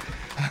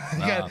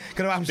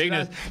 Go to Speaking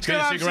Amsterdam. of- Go speaking to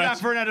of Amsterdam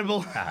cigarettes. for an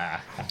edible.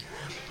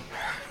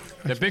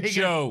 The Big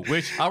Show,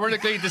 which,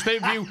 ironically, this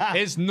pay-per-view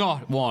is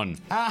not one.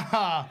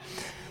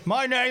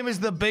 My name is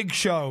The Big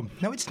Show.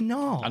 No, it's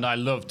not. And I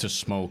love to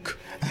smoke.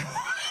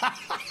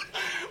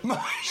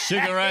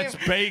 Cigarettes,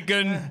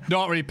 bacon,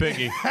 not really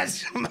picky.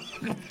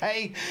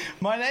 Hey,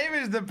 my name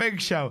is The Big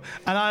Show,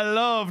 and I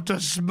love to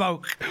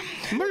smoke.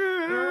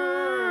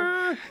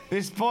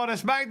 This part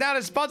of SmackDown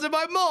is sponsored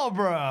by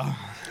Marlboro.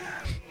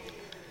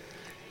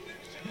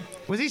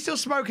 Was he still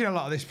smoking a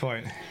lot at this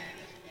point?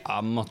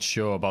 I'm not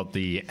sure about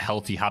the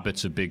healthy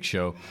habits of Big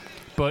Show,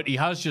 but he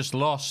has just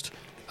lost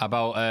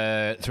about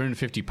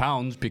 350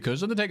 pounds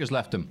because Undertaker's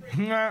left him.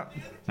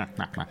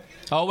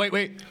 Oh,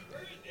 wait.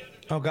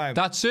 Okay.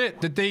 That's it.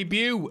 The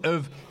debut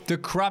of the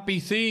crappy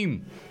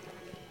theme.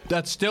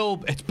 It's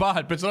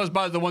bad, but it's not as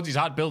bad as the ones he's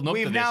had building up to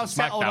We've this. now at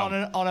settled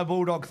SmackDown. on a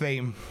Bulldog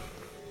theme.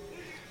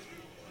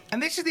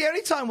 And this is the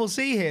only time we'll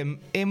see him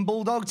in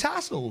Bulldog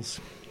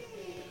tassels.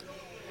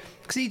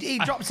 Because he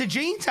drops the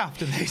jeans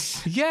after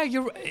this. Yeah,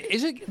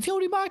 is it the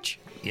only match?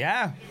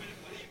 Yeah.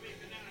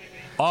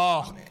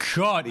 Oh,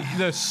 God.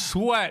 The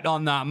sweat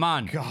on that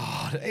man.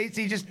 God. Is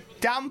he just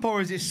damp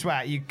or is it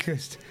sweat?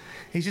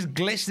 He's just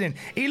glistening.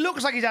 He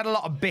looks like he's had a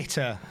lot of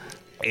bitter.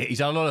 He's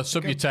had a lot of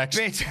Subutex.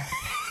 Bitter.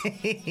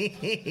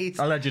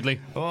 Allegedly.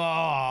 Oh,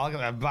 look at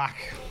that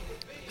back.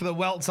 Look at the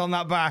welts on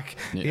that back.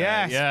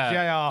 Yeah, Yes, yeah.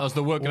 JR. That's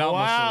the working out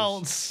muscles.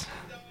 Welts.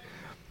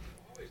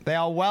 They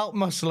are welt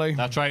muscly.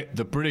 That's right.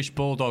 The British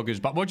Bulldog is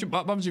back. What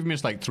happens if you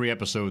missed like 3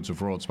 episodes of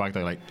Raw and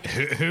SmackDown? Like,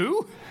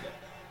 who?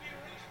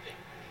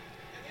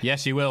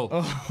 Yes, he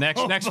will.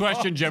 Next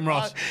question, Jim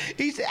Ross.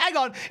 Hang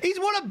on. He's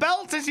won a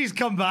belt since he's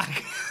come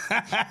back.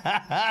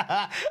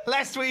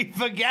 Lest we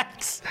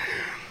forget.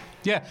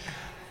 Yeah.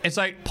 It's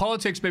like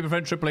politics may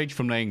prevent Triple H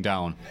from laying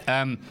down.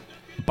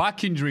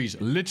 Back injuries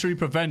literally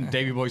prevent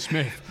Davey Boy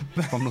Smith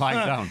from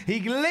lying down. He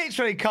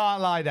literally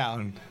can't lie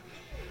down.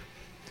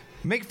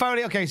 Mick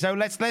Foley. Okay, so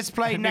let's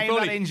play Name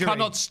Foley That Injury.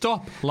 cannot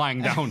stop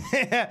lying down.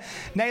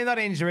 Name That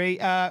Injury.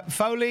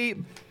 Foley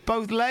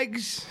both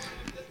legs,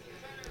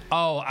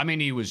 Oh, I mean,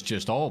 he was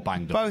just all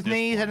banged up. both at this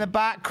knees point. and the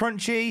back,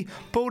 crunchy.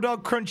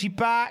 Bulldog, crunchy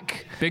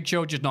back. Big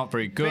Show just not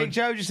very good. Big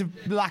Joe just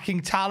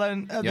lacking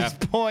talent at Yeah. this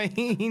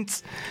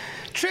point.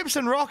 Trips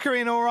and Rock are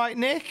in all right,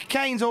 Nick.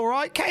 Kane's all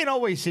right. Kane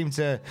always seemed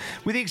to,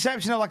 with the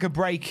exception of like a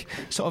break,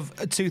 sort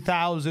of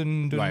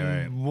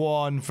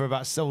 2001 for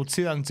about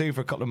 2002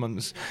 for a couple of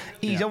months.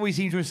 He's Yeah. always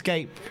seemed to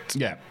escape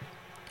Yeah.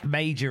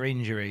 major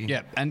injury.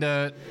 Yeah,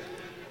 and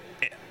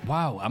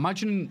wow,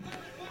 imagine.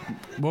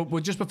 Well,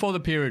 just before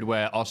the period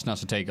where Austin has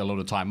to take a lot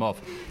of time off,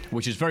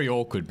 which is very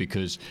awkward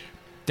because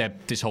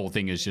this whole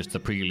thing is just the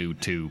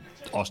prelude to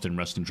Austin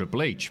wrestling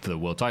Triple H for the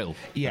world title. for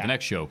Yeah. the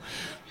next show.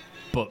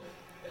 But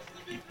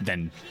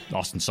then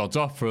Austin sods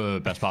off for the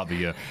best part of the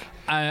year.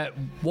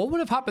 What would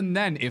have happened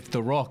then if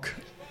The Rock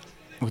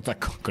would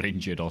got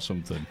injured or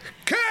something?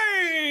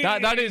 Kane!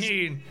 That is-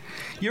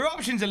 Your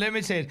options are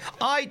limited.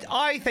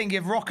 I think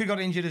if Rock had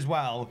got injured as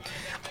well,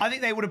 I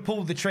think they would have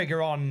pulled the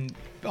trigger on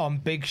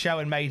Big Show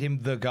and made him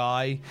the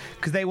guy,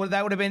 because that would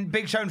have been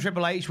Big Show and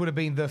Triple H would have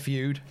been the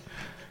feud.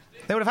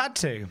 They would have had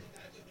to,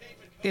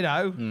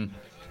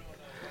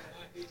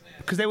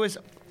 because there was,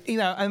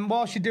 and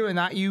whilst you're doing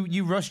that,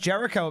 you rush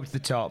Jericho up to the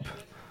top.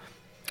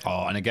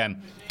 Oh, and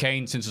again,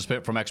 Kane, since the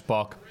split from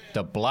X-Pac,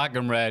 the black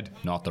and red,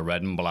 not the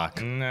red and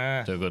black.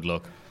 Nah. So good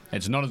look.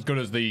 It's not as good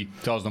as the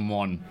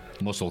 2001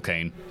 Muscle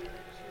Kane.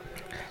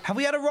 Have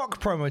we had a Rock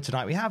promo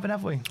tonight? We haven't,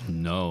 have we?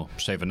 No,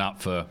 saving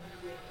that for...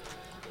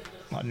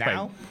 What,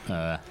 now?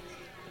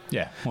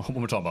 Yeah, what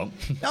we're talking about.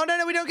 Oh,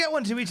 no, we don't get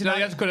one, do we, No, tonight?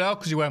 he had to cut it out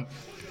because he went,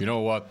 you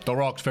know what, The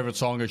Rock's favourite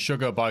song is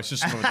Sugar by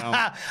System of a Down.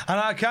 And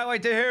I can't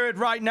wait to hear it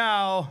right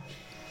now.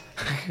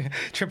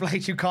 Triple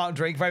H, who can't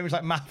drink, very much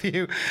like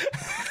Matthew.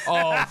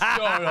 Oh,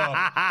 shut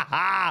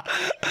up.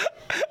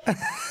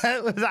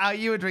 Was that how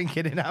you were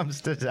drinking in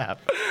Amsterdam?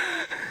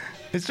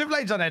 It's Triple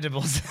H on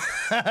edibles.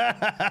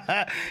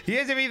 He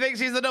is if he thinks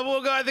he's the number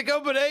one guy in the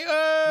company.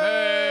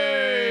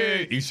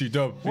 Hey!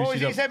 EC-Dub. What was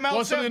he said, Meltzer?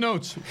 What's on the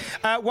notes?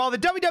 While the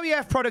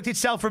WWF product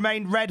itself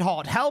remained red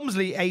hot,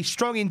 Helmsley, a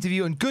strong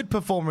interview and good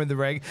performer in the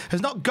ring,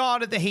 has not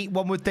garnered the heat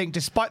one would think,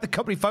 despite the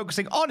company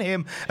focusing on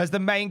him as the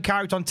main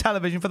character on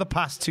television for the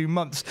past 2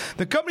 months.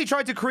 The company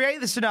tried to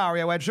create the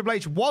scenario where Triple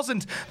H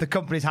wasn't the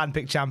company's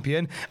handpicked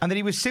champion and that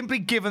he was simply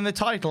given the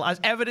title, as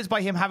evidenced by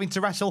him having to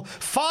wrestle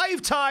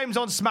 5 times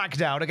on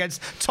SmackDown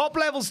against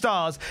top-level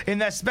stars in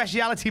their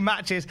speciality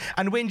matches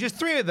and win just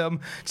 3 of them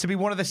to be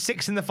one of the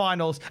 6 in the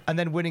finals and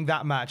then winning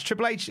that match.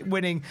 Triple H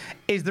winning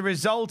is the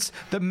result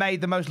that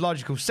made the most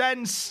logical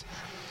sense.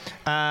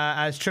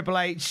 As Triple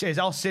H, as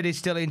Austin is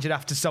still injured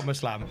after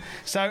SummerSlam.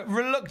 So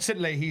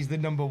reluctantly, he's the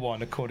number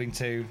one, according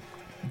to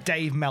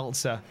Dave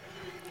Meltzer.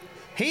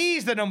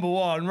 He's the number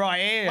one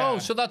right here. Oh,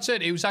 so that's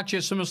it. It was actually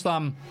at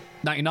SummerSlam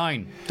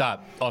 99 that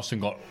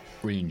Austin got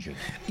re-injured.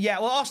 Yeah,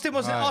 well, Austin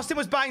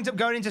was banged up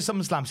going into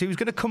SummerSlam, so he was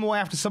going to come away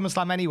after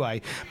SummerSlam anyway.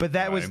 But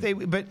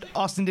but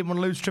Austin didn't want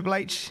to lose Triple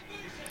H.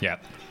 Yeah.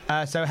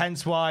 So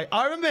hence why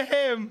I remember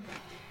him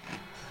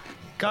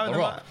going The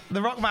Rock?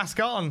 the Rock mask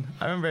on.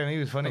 I remember him. He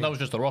was funny. That was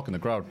just The Rock in the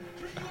crowd.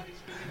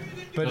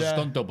 But As a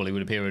stunt double, he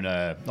would appear in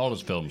all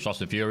his films.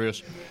 Fast and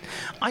Furious.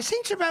 I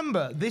seem to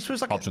remember this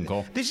was like Hobbs and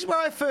Co. This is where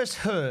I first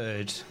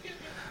heard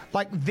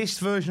like this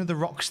version of the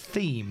Rock's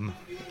theme,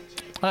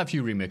 I had a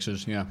few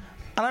remixes, yeah. and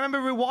I remember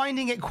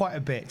rewinding it quite a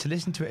bit to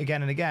listen to it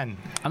again and again.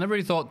 I never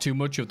really thought too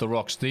much of The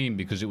Rock's theme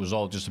because it was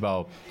all just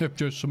about if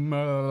just some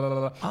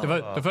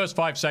the first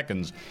 5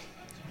 seconds.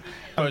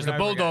 Whereas the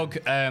and over Bulldog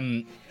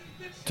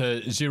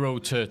to 0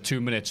 to 2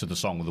 minutes of the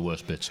song were the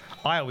worst bits.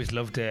 I always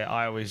loved it.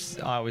 I always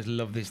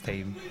loved this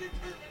theme.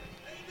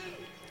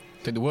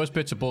 I think the worst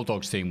bits of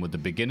Bulldog's theme were the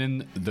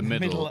beginning, the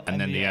middle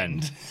and then the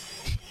end.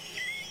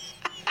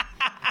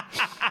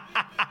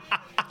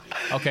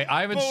 Okay,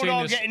 I haven't seen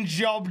Bulldog this. getting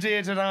jobbed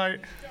here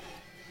tonight.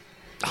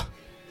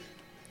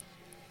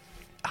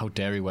 How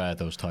dare he wear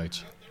those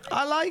tights?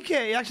 I like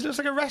it. He actually looks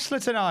like a wrestler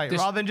tonight,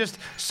 rather than just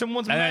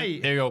someone's And then,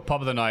 mate. here you go, pop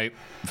of the night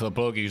for the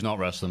bloke who's not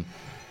wrestling.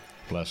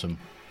 Bless him.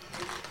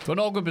 Got an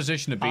all good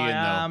position to be in, though.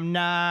 I am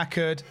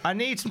knackered. I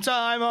need some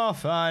time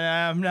off. I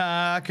am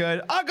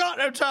knackered. I got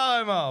no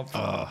time off.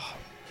 Ow,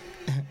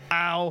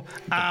 ow,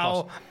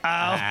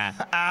 ow,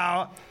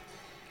 ow.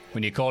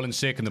 When you're calling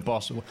sick and the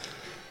boss...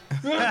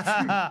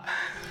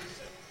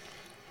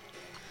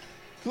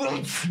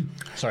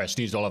 Sorry, I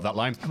sneezed all over that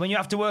line. When you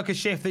have to work a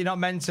shift that you're not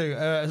meant to,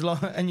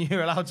 and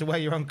you're allowed to wear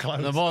your own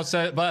clothes. The boss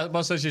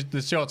says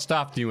the short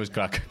staff you was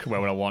crack. Wear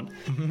what I want.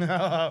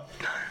 No.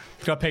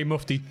 Got to pay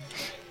Mufti.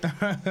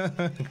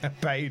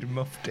 Paid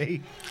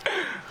Mufti.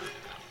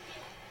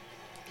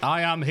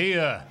 I am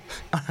here.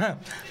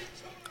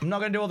 I'm not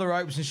going to do all the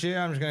ropes and shit.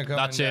 I'm just going to come.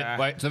 That's it.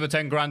 Wait, it's another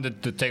 10 grand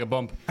to take a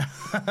bump.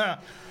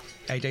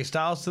 AJ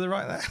Styles to the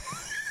right there.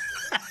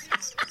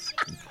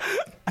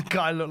 That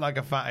guy looked like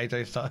a fat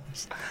AJ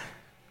Styles.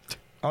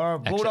 Or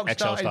Bulldog XL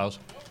started. Styles.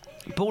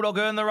 Bulldog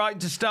earned the right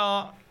to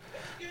start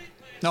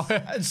No,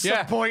 at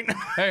some point.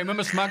 Hey,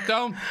 remember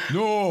SmackDown?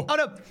 No. Oh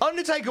no,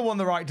 Undertaker won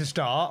the right to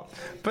start,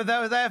 but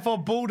therefore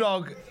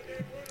Bulldog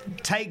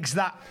takes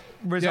that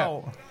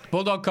result.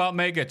 Bulldog can't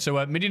make it,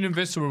 so Minion and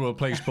Viscera will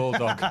replace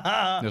Bulldog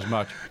this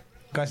match.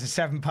 Guys, a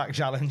 7-pack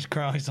challenge.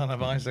 Christ on a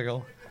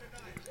bicycle.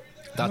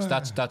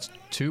 That's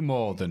 2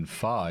 more than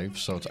 5.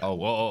 So it's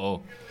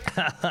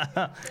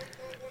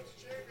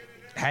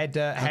Head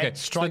okay.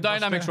 So strike. the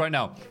dynamics buster. right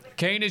now.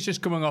 Kane is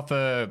just coming off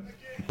a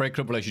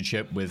breakup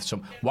relationship with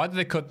some. Why did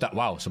they cut that?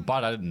 Wow, so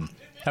bad.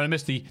 I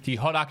missed the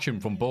hot action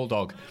from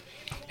Bulldog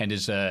and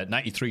his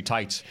 93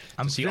 tights.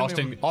 I'm To see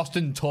assuming-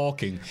 Austin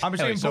talking. I'm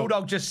assuming Anyway, so-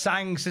 Bulldog just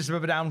sang System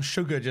of a Down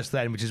Sugar just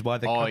then, which is why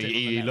they Oh, cut it. from the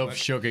he network. loves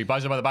sugar. He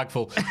buys it by the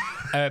bagful.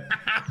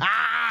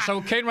 So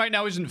Kane right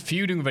now isn't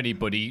feuding with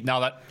anybody. Now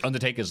that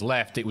Undertaker's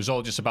left, it was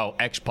all just about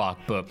X-Pac.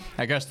 But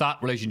I guess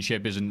that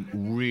relationship isn't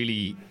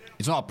really...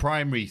 It's not a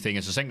primary thing.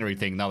 It's a secondary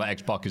thing now that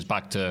X-Pac is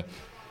back to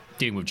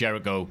dealing with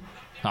Jericho.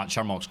 That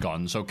Shamrock's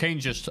gone. So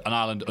Kane's just an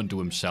island unto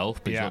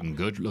himself. But he's looking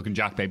good. Looking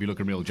Jack, baby.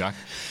 Looking real Jack.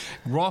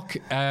 Rock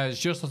has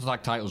just lost the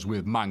tag titles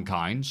with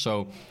Mankind.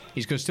 So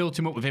he's going to still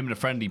team up with him on a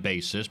friendly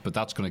basis. But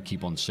that's going to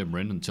keep on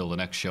simmering until the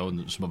next show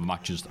and some other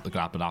matches that are going to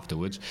happen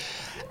afterwards.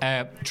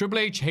 Triple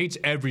H hates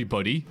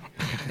everybody,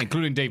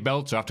 including Dave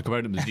Meltzer after coming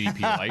out of the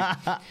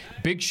DPI.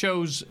 Big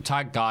Show's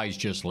tag guys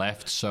just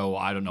left. So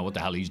I don't know what the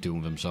hell he's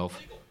doing with himself.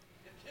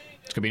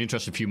 It's going to be an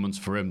interesting few months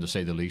for him, to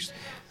say the least.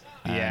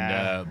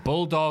 And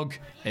Bulldog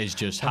is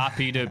just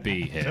happy to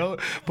be here.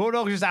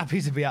 Bulldog's just happy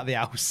to be at the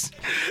house.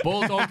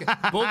 Bulldog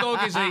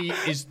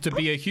is to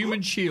be a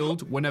human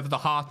shield whenever the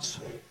Hearts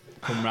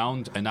come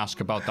round and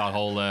ask about that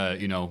whole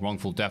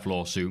wrongful death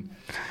lawsuit.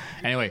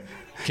 Anyway,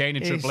 Kane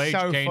and Triple H.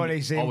 It's so Kane funny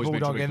seeing always makes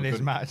Bulldog Triple in H this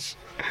look match.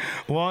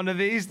 One of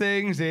these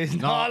things is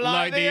good. not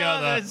like the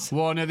others.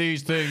 One of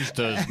these things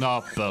does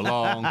not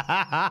belong.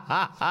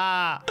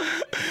 I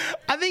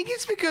think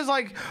it's because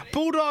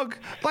Bulldog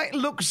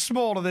looks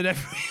smaller than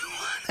everyone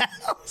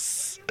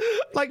else.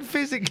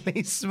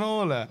 Physically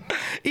smaller,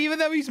 even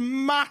though he's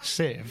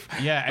massive.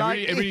 Yeah,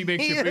 it really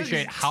makes you he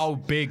appreciate is- how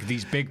big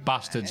these big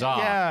bastards are.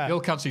 Yeah. They all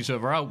cancel each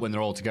other out when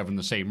they're all together in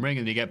the same ring,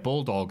 and you get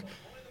Bulldog,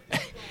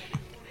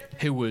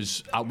 who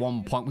was at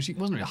one point he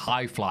wasn't really a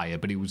high flyer,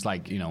 but he was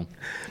Bulldog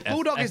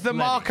is the athletic.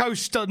 Marco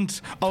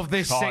Stunt of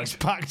this God.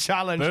 6-pack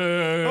challenge.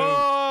 Boo.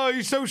 Oh,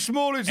 he's so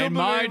small, it's In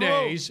my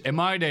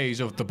unbelievable. days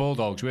of the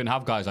Bulldogs, we didn't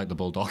have guys like the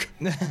Bulldog.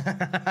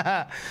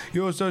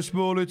 You're so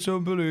small, it's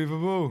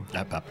unbelievable.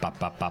 It's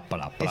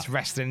It's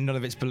wrestling, none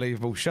of it's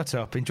believable. Shut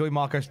up. Enjoy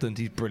Marco Stunt,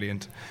 he's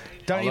brilliant.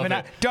 Don't love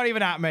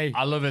even at me.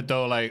 I love it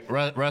though.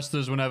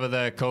 Wrestlers, whenever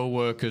their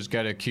co-workers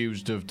get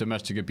accused of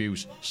domestic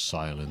abuse,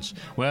 silence.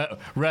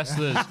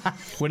 Wrestlers,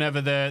 whenever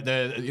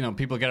they're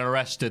people get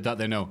arrested that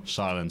they know,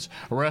 silence.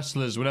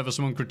 Wrestlers, whenever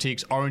someone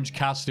critiques Orange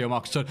Cassidy or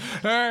Mark Stunt,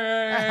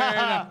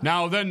 hey,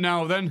 now then.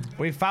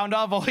 We found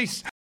our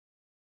voice.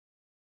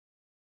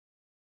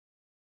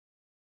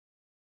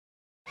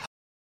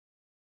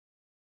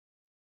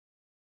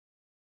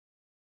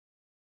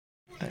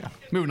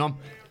 Moving on.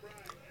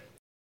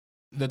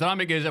 The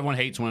dynamic is everyone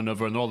hates one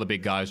another and they're all the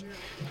big guys.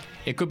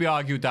 It could be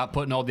argued that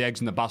putting all the eggs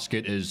in the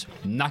basket is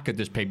knackered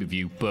this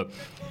pay-per-view, but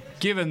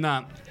given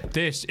that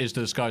this is to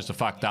disguise the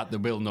fact that they're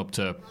building up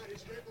to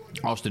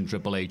Austin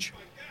Triple H,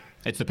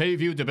 it's the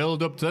pay-per-view to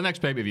build up to the next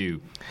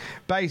pay-per-view.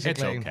 Basically.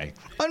 It's okay.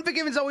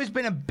 Unforgiven's always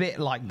been a bit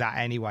like that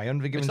anyway.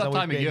 Unforgiven's It's that always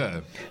time of been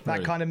year, that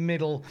really. kind of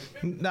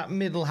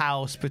middle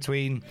house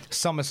between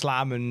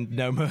SummerSlam and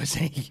No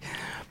Mercy.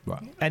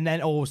 Right. And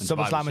then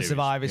SummerSlam and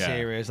Survivor Yeah.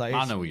 Series.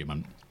 I know what you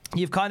meant.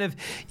 You've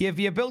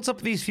built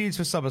up these feuds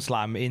for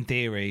SummerSlam in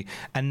theory,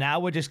 and now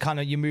we're just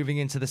you're moving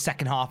into the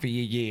second half of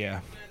your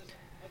year.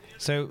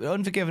 So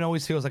Unforgiven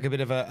always feels like a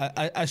bit of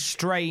a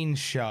strange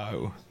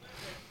show.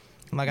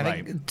 I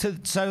think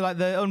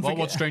the Unforgiven.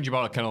 What's strange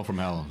about A Kennel from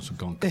Hell? So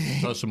go on,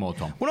 tell us some more,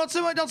 Tom. Well, not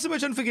so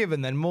much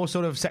Unforgiven then, more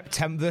sort of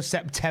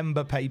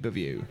September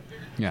pay-per-view.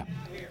 Yeah.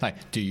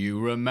 Do you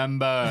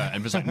remember?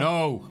 And it's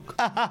no.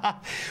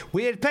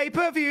 Weird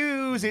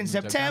pay-per-views in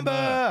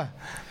September.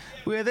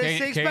 We're the Kane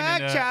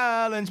six-pack and,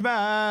 challenge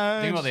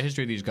match. Think about the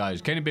history of these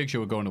guys. Kane and Big Show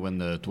were going to win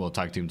the World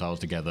Tag Team titles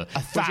together.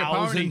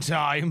 1,000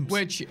 times.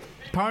 Which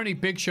apparently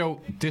Big Show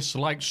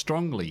disliked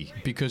strongly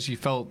because he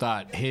felt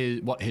that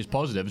his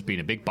positives, being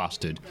a big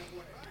bastard,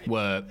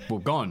 were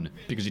gone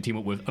because he teamed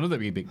up with another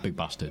big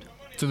bastard.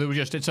 So they were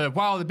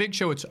the Big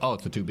Show, it's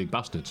the two big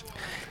bastards.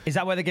 Is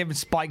that where they're giving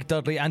Spike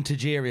Dudley and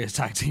Tajiri as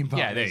tag team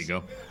partners? Yeah, there you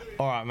go.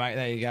 All right, mate,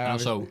 there you go. And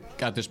also,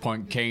 at this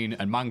point, Kane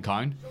and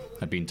Mankind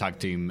had been tag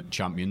team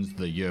champions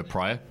the year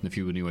prior, the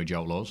few New Age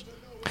Outlaws.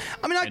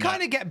 I mean, I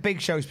kind of get Big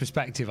Show's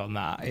perspective on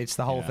that. It's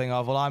the whole thing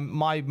of, well,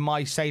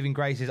 my saving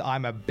grace is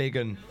I'm a big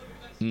un.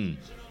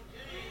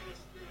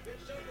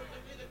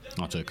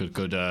 That's a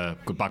good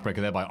backbreaker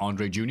there by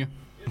Andre Jr.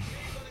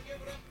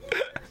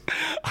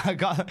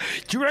 Do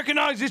you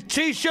recognise this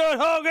T-shirt,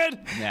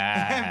 Hogan?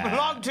 Nah. It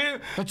belonged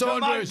to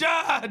my Andre's.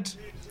 dad.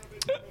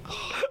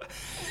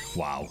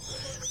 Wow.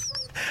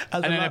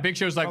 And then Big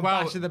Show's like,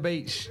 wow. Bash at the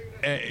beach.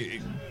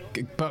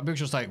 But Big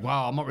Show's like,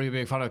 wow, I'm not really a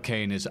big fan of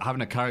Kane. Is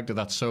having a character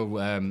that's so,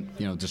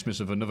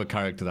 dismissive of another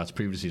character that's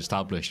previously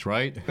established,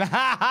 right?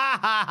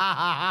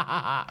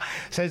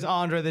 Says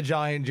Andre the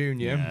Giant Jr.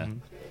 Yeah.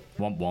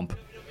 Womp womp.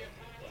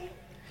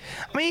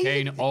 I mean,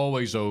 Kane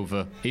always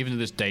over. Even to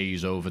this day,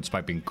 he's over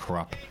despite being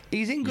crap.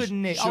 he's in good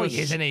nick. Oh, he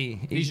is, isn't he?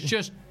 He's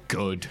just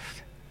good.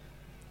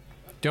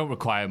 Don't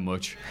require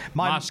much.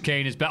 My- Mass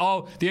Kane is better.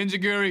 Oh, the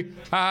Enziguri.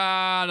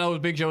 That was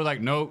Big Show was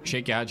like, no,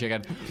 shake your hand, shake your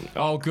hand.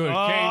 Oh, good.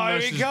 Oh, Kane here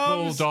he versus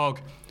comes. Bulldog.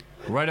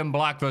 Red and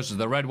black versus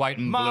the red, white,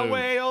 and My blue.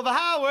 way or the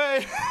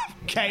highway.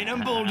 Kane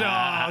and Bulldog.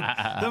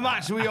 The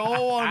match we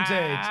all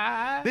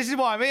wanted. This is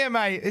why I'm here,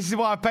 mate. This is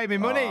why I paid me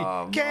money.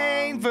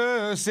 Kane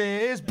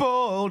versus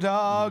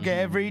Bulldog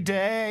every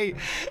day.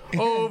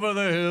 Over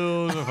the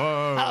hills of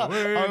far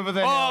away. Over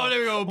the Oh, hill. there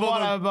we go.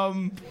 What a Bulldog.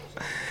 bump.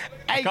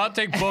 Hey, Can't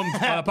take bumps,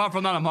 but apart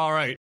from that, I'm all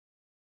right.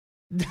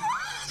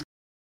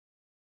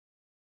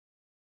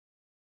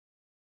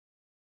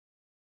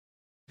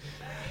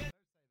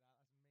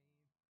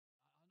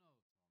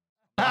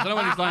 I don't know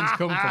where these lines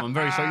come from. I'm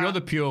very sorry. You're the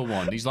pure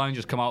one. These lines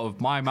just come out of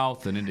my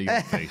mouth and into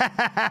your face.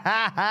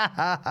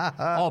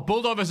 Oh,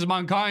 Bulldog versus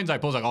Mankind.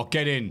 Like, Bulldog's like, oh,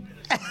 get in.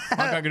 I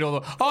can't get all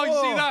the. Oh, you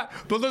see that?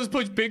 Bulldog just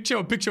punched Big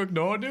Show. Big Show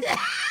ignored him.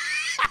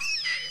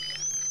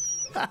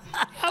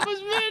 That was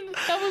mint.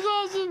 That was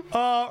awesome.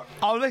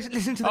 oh,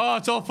 listen to the. Oh,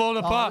 it's all falling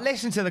apart.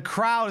 Listen to the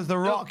crowd as the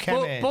Rock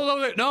came in. Bulldog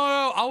was like,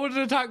 no, I wanted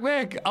to attack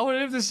Mick. I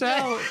wanted him to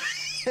sell.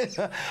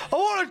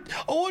 I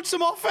want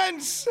some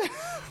offense.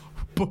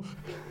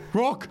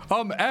 Rock,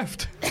 I'm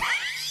effed.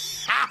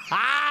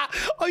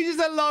 Oh, he's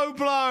just a low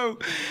blow. Oh,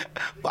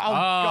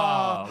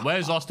 God.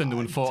 Where's Austin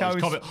doing for?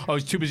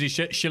 He's too busy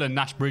shilling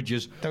Nash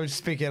Bridges. Don't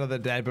speak ill of the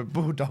dead, but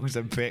Bulldog's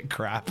a bit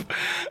crap.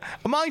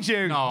 Mind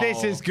you, No.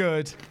 this is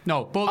good.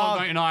 No, Bulldog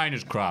 99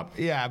 is crap.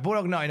 Yeah,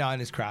 Bulldog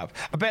 99 is crap.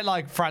 A bit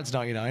like France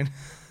 99.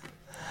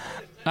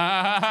 Mike,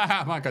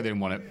 I didn't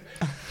want it.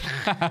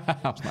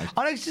 That was nice.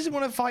 Oh, no, he just doesn't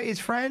want to fight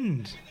his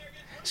friend.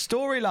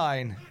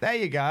 Storyline. There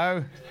you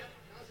go.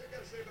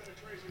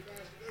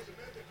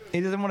 He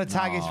doesn't want to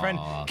tag his friend.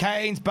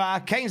 Kane's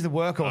back. Kane's the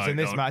workhorse in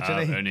this match,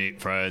 isn't he? Any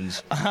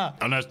friends,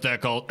 unless they're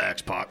called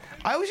X-Pac.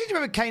 I always seem to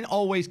remember Kane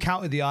always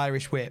countered the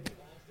Irish whip.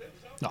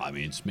 No, I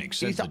mean, it makes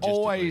He sense. used to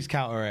always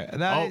counter it.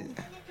 And that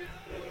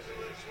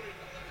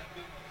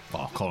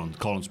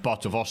Colin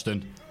spots of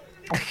Austin.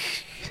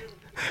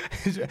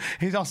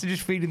 He's also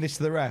just feeding this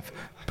to the ref.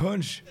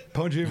 Punch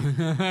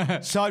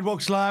him.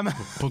 Sidewalk slam.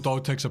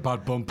 Bulldog takes a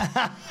bad bump.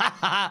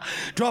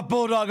 Drop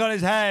Bulldog on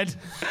his head.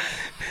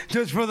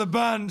 Just for the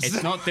buns.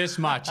 It's not this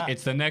match.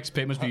 It's the next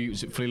bit. It must be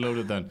fully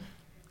loaded then.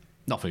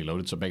 Not fully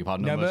loaded, so beg your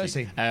pardon. No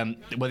mercy.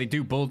 Where they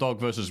do Bulldog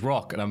versus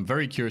Rock, and I'm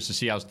very curious to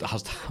see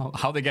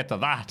how they get to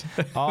that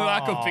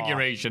that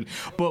configuration.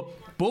 But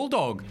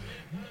Bulldog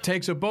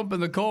takes a bump in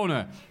the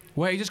corner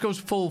where he just goes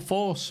full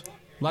force.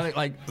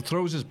 Like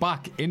throws his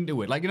back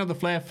into it, like, you know, the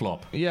flare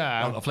flop.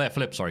 Yeah, a flare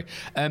flip. Sorry.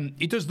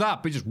 He does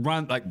that, but he just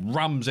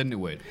rams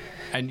into it,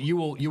 and you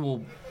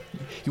will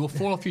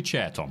fall off your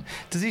chair, Tom.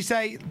 Does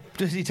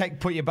he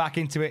put your back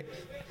into it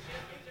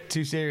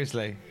too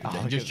seriously?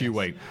 Oh, just you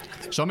wait.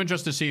 So I'm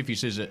interested to see if he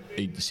sees it.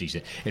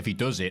 If he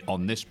does it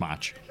on this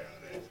match,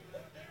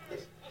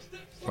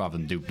 rather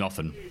than do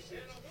nothing.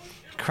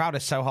 Crowd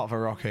is so hot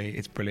for Rocky.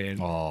 It's brilliant.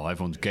 Oh,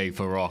 everyone's gay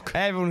for Rock.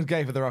 Everyone's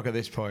gay for the Rock at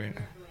this point.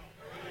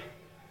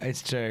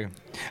 It's true.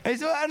 And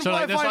So what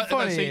like, I find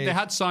funny they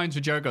had signs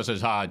for Jericho that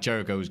says,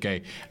 Jericho's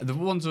gay. The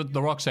ones with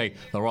The Rock say,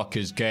 The Rock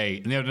is gay.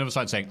 And they have another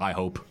sign saying, I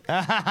hope.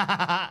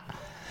 I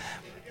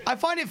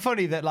find it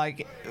funny that,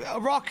 like,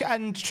 Rock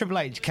and Triple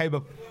H came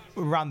up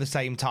around the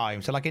same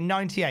time. So, like, in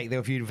 98, they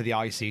were feuding for the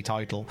IC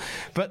title.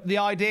 But the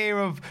idea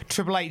of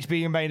Triple H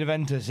being a main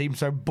eventer seems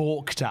so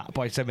balked at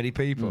by so many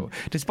people.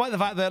 Despite the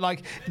fact that,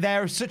 like,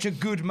 they're such a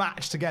good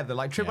match together.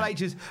 Like, Triple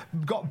H has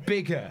got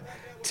bigger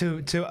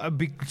to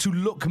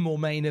look more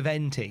main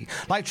eventy.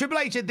 Like, Triple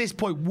H at this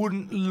point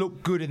wouldn't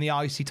look good in the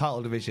IC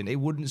title division. It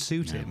wouldn't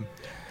suit him.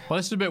 Well,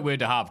 this is a bit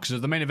weird to have,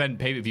 because the main event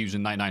pay-per-views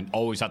in 99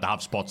 always had to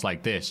have spots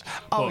like this.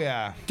 Oh, But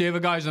yeah. The other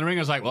guys in the ring,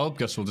 I was like, well,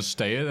 guess we'll just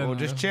stay here then. We'll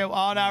just chill.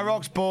 Oh, no,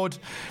 Rock's bored.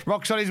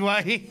 Rock's on his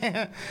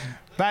way.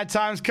 Bad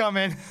times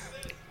coming.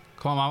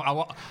 Come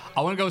on,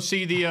 I want to go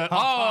see the...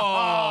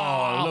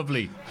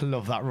 lovely. I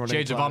love that running.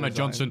 Shades of Ahmed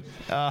Johnson.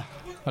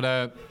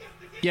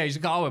 Yeah, he's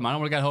like, oh, man, I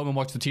want to get home and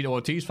watch the Tito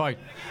Ortiz fight.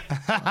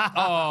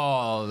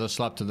 The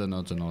slap to the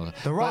nuts and all that.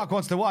 The Rock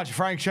wants to watch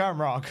Frank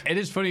Shamrock. It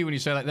is funny when you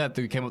say like that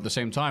we came up at the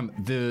same time.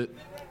 The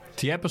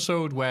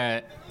episode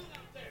where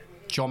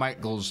Shawn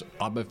Michaels,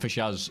 Albert Fish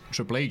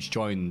Triple H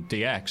joined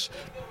DX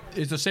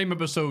is the same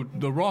episode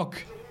The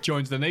Rock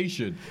joins the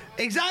Nation.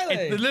 Exactly.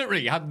 It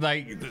literally had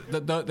like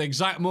the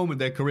exact moment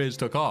their careers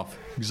took off.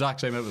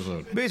 Exact same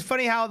episode. But it's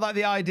funny how, like,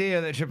 the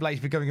idea that Triple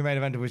H becoming a main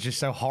eventer was just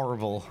so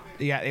horrible.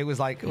 Yeah, it was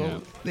like,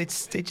 well, it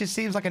just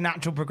seems like a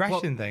natural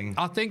progression thing.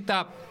 I think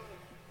that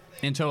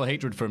internal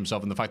hatred for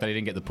himself and the fact that he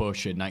didn't get the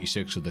push in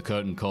 96 with the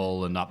curtain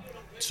call and that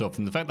stuff,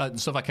 and the fact that the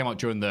stuff that came out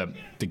during the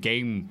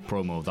game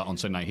promo that on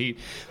Sunday Night Heat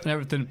and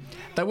everything,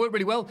 that worked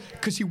really well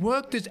because he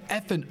worked his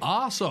effing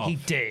arse off. He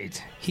did.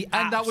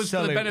 And that was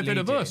for the benefit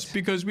of did. us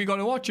because we got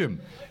to watch him.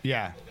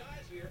 Yeah.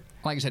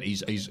 Like I said,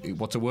 he's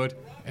what's the word?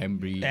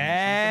 Embryotic.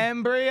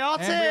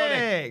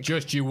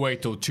 Just you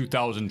wait till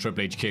 2000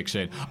 Triple H kicks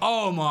in.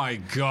 Oh my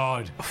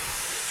God.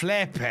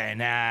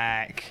 Flippin'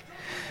 heck.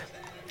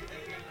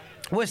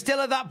 We're still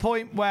at that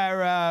point where,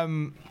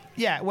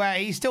 where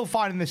he's still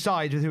finding the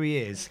sides with who he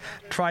is.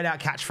 Tried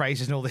out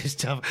catchphrases and all this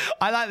stuff.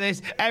 I like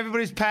this.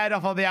 Everybody's paired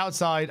off on the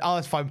outside. Oh,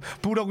 that's fine.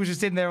 Bulldog was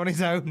just in there on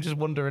his own, just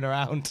wandering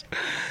around.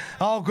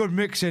 Oh, good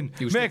mixing. Mick,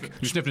 He was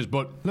sniffing his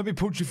butt. let me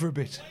punch you for a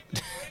bit.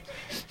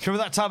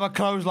 Remember that time I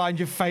clotheslined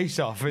your face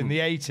off in the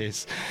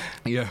 80s?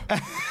 Yeah.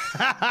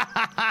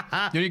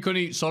 You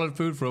couldn't eat solid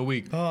food for a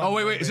week. Oh,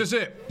 wait. Is this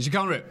it? Is you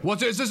counter it?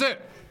 What's it? Is this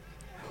it?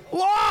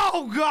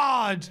 Whoa,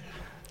 God!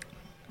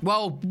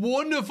 Well,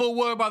 wonderful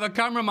work by the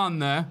cameraman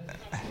there.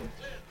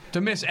 To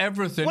miss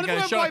everything. What Get a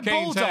if we shot play at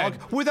Kane's Bulldog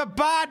head. with a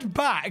bad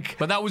back?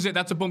 But that was it.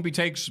 That's a bump he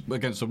takes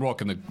against the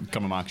Rock, and the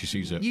cameraman actually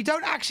sees it. You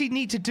don't actually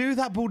need to do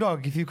that,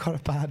 Bulldog, if you've got a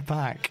bad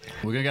back.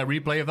 We're going to get a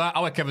replay of that.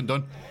 How about Kevin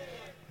Dunn?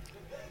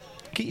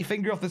 Keep your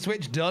finger off the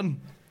switch, done.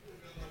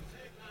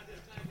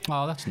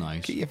 Oh, that's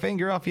nice. Keep your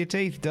finger off your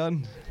teeth,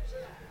 done.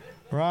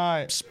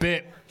 Right.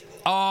 Spit.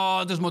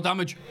 Oh, there's more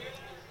damage.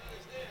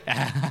 Oh,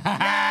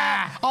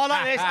 I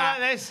like this. I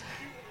like this.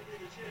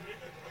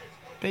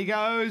 There he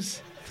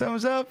goes.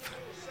 Thumbs up.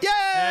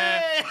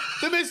 Yay!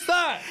 They missed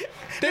that.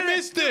 They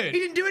missed He it.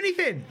 didn't do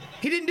anything.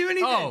 He didn't do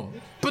anything. Oh,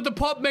 but the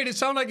pop made it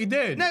sound like he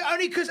did. No,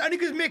 only because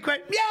Mick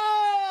went, yay!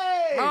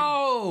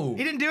 Oh.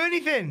 He didn't do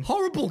anything.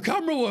 Horrible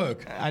camera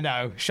work. I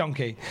know,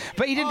 shonky.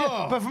 But he didn't.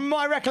 Oh. But from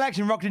my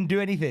recollection, Rock didn't do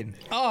anything.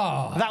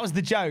 Oh. That was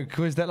the joke.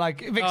 Was that like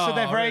Vic stood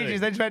there for really?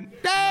 ages? They just went,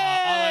 yay!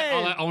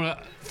 I want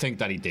to think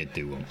that he did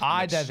do one.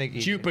 I don't think he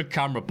did. Stupid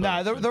camera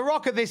person. No, the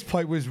Rock at this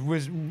point was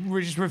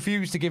just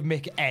refused to give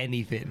Mick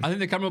anything. I think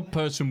the camera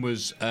person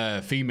was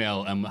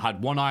female and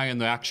had one eye on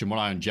the action, one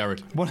eye on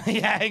Jarrett. Well,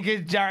 yeah,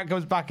 because Jarrett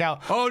comes back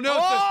out. Oh no!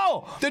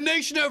 Oh! The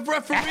nation of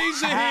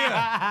referees are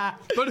here.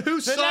 But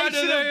whose The side are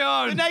nation they of-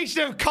 on? The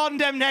nation of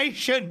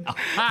condemnation.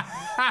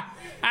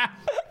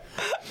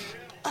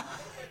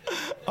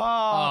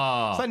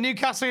 It's like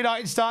Newcastle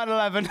United starting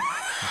 11.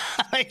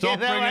 Stop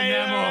bringing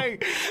them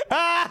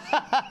up.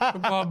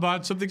 Come on,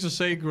 man. Something's a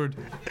sacred.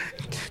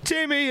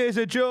 Timmy is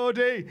a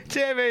Geordie.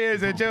 Timmy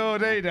is a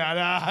Geordie. Da,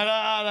 da,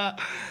 da, da.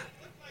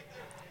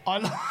 I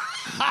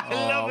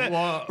love it.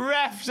 what?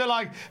 Refs are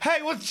like,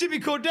 hey, what's Jimmy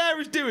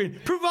Corderas doing?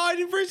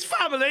 Providing for his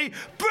family?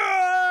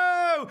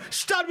 Boo!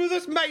 Stand with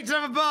us, mate, to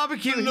have a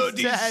barbecue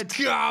Bloody instead.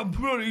 scab.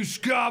 Bloody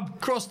scab.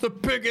 Cross the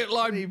picket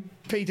line.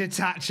 Peter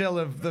Tatchell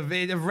of the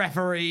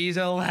referees,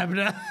 Earl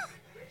Hebner.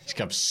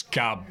 Scab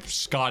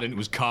scarred into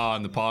his car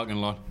in the parking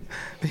lot.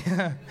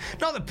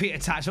 Not the Peter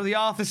Tatchell, the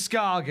Arthur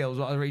Scargill is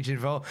what I was reaching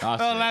for.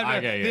 That's Earl it. Hebner,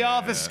 Okay, the yeah,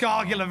 Arthur yeah.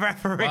 Scargill of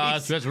referees.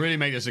 Well, let's really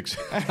make this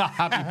a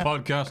happy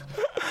podcast.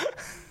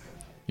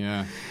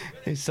 Yeah.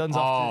 His son's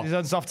off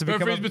to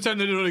become Referees a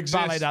pretend they don't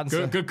exist. ballet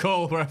dancer. Good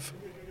call, ref.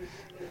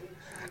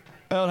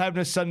 Earl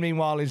Hebner's son,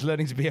 meanwhile, is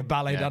learning to be a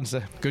ballet Yeah.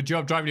 dancer. Good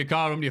job driving your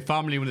car home to your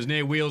family when there's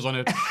near wheels on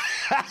it.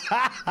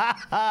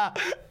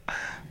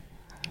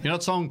 You know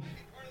that song,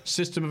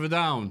 System of a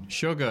Down,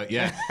 Sugar?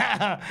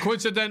 Yeah.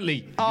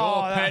 Coincidentally,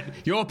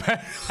 your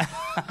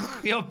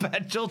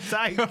Petrol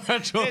tank.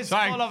 petrol is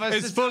tank full of a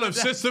is full of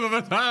System of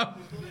a Down.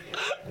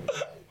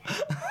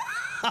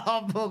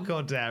 Oh, Paul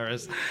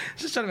Corderas.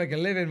 Just trying to make a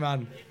living,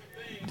 man.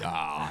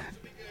 Ah,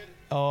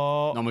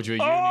 Oh. not much of a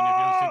union if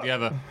you don't stick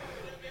together.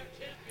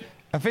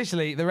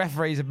 Officially, the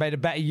referees have made a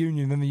better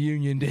union than the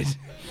union did.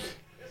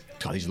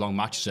 God, these long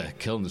matches are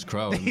killing this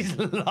crowd. These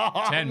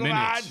long 10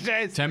 minutes.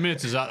 matches. 10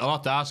 minutes is a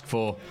lot to ask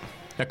for.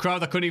 A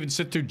crowd that couldn't even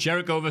sit through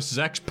Jericho versus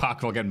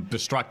X-Pac while getting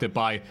distracted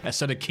by a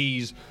set of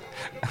keys.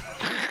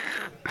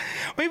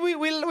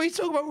 We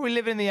talk about we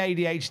live in the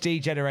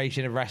ADHD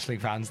generation of wrestling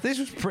fans. This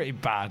was pretty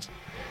bad.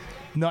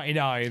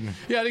 99.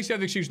 Yeah, at least the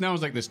other excuse now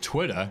is like this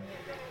Twitter.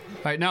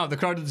 Right now, the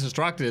crowd is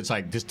distracted. It's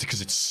like, this because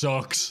it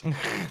sucks.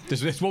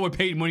 This is what we're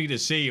paying money to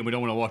see and we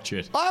don't want to watch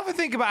it. I often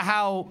think about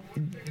how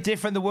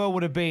different the world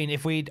would have been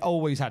if we'd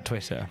always had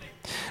Twitter.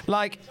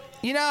 Like,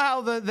 you know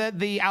how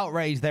the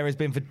outrage there has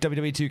been for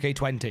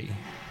WWE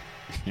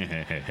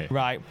 2K20?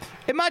 Right.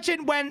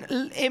 Imagine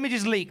when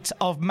images leaked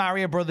of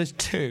Mario Brothers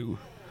 2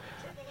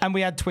 and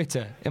we had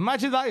Twitter.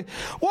 Imagine that.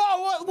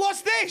 Whoa,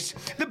 what's this?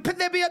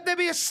 There'd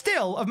be a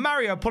still of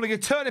Mario pulling a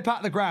turnip out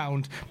of the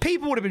ground.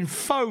 People would have been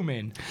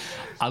foaming.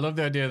 I love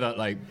the idea that,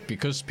 like,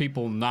 because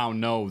people now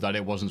know that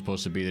it wasn't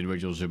supposed to be the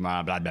individuals who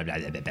blah, blah, blah, blah,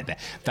 blah, blah, blah,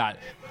 that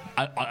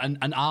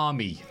an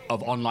army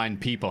of online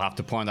people have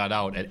to point that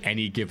out at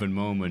any given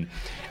moment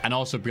and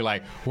also be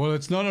like, well,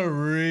 it's not a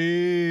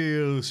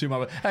real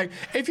Super. Like,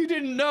 if you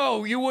didn't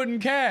know, you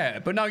wouldn't care.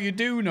 But now you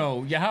do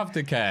know, you have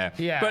to care.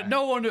 Yeah. But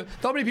not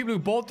many people who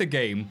bought the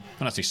game,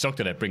 unless they sucked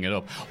at it, bring it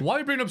up.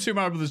 Why bring up Super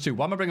Mario Brothers 2?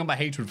 Why am I bringing up my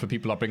hatred for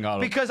people that bring that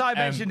up? Because I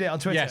mentioned it on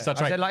Twitter. Yes, that's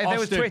I right. said, like, if there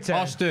was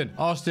Twitter.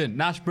 Austin,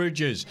 Nash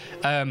Bridges.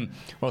 What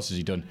else has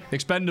he done?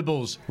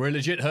 Expendables, where he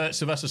legit hurt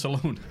Sylvester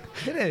Stallone.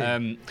 Did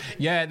he?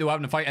 Yeah, they were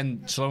having a fight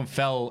and Stallone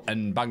fell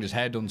and banged his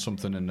head on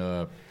something and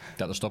that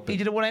to stop He it.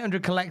 did a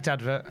 1-800 Collect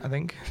advert, I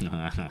think,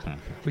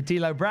 with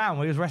D'Lo Brown,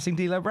 where he was wrestling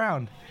D'Lo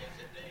Brown.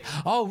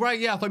 Oh, right,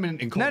 yeah. I thought you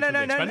meant in No.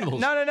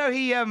 Expendables.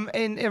 He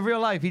in real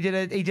life he did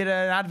an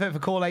advert for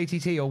Call ATT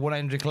or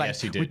 1-800 Collect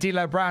Yes, he did. with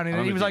D'Lo Brown,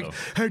 and he was like,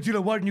 "Hey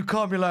D'Lo, why didn't you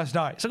call me last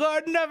night?" It's like, "I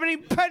didn't have any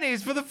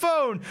pennies for the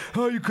phone."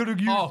 "Oh, you could have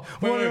used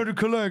 1-800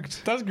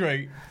 Collect." That's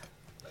great.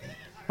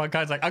 My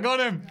guy's like, I got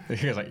him.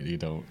 He was like, you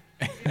don't.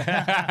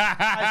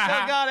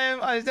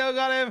 I still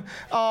got him.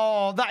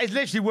 Oh, that is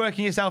literally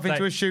working yourself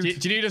into a shoot.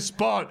 Do you need a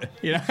spot?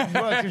 You know?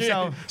 Work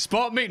yourself.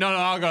 Spot me? No,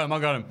 I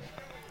got him.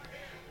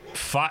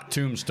 Fat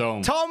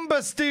tombstone. Tom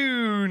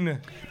Bastoon.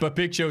 But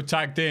Big Show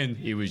tagged in.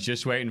 He was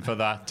just waiting for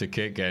that to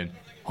kick in.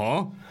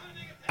 Huh?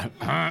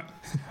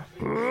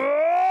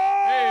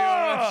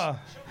 Hey,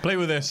 play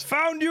with this.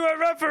 Found you a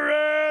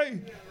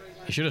referee.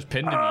 You should have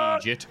pinned him, you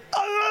idiot.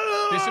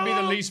 This would be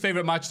the least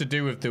favourite match to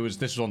do if this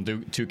was on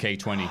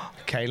 2K20.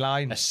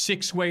 K-Line. A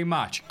 6-way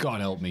match.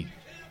 God help me.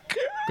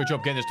 Good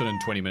job getting this done in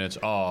 20 minutes.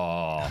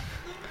 Oh,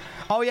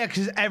 yeah,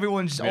 because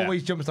everyone just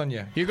always jumps on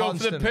you. You go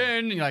for the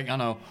pin. You're like, I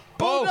know.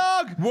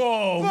 Bulldog!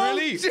 Whoa,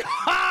 really?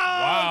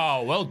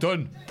 Wow, well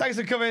done. Thanks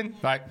for coming.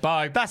 Right,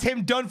 bye. That's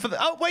him done for the...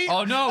 Oh, wait.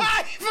 Oh, no.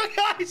 I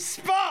forgot his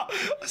spot.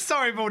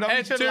 Sorry, Bulldog.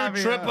 Head to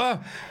Tripper.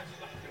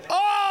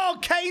 Oh,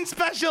 Kane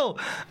special.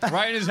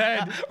 Right in his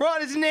head. Right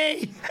on his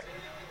knee.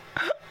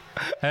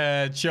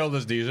 Head,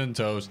 shoulders, knees, and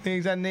toes.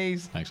 Knees and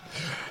knees. Thanks.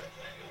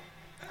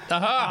 Oh,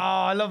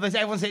 Aha! I love this.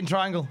 Everyone's hitting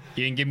triangle.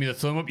 You didn't give me the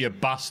thumb up, you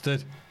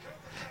bastard.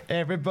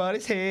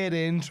 Everybody's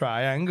hitting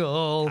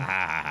triangle.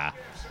 Ah.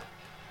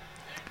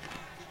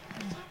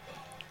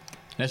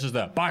 This is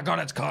the by God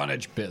it's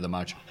carnage bit of the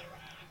match.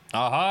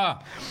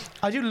 Aha!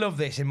 I do love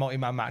this in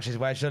multi-man matches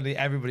where suddenly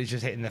everybody's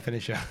just hitting the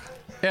finisher.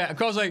 Yeah, of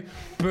course, like,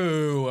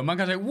 boo. And my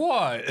guy's like,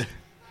 what?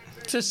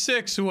 It's a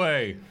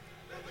 6-way.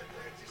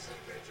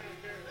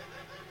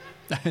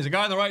 There's a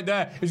guy on the right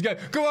there. He's going,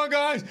 go on,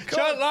 guys.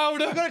 Shout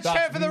louder. We're going to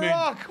cheer for The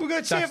Rock. We're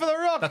going to cheer for The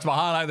Rock. That's my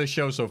highlight of the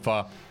show so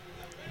far.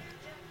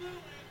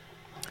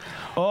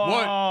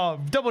 Oh,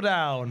 double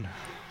down.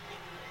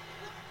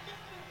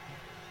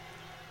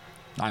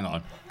 Hang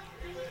on.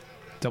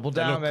 Double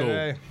They down, look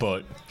baby. cool,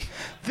 but...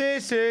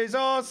 This is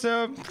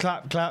awesome.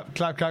 Clap, clap,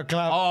 clap, clap,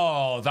 clap.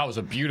 Oh, that was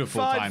a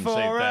beautiful Fight time save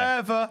there.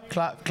 forever.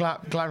 Clap,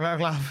 clap, clap, clap,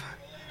 clap.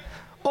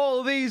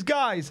 All these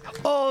guys.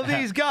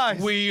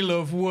 We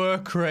love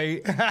work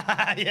rate.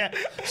 Yeah.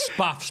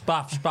 Spaff,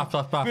 spaff, spaff,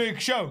 spaff, spaff.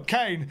 Big Show,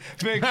 Kane.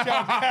 Big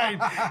Show, Kane.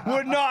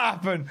 Would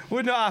not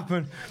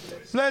happen.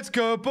 Let's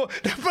go.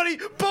 Bloody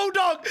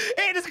Bulldog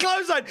hitting his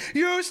clothesline.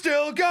 You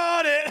still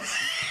got it.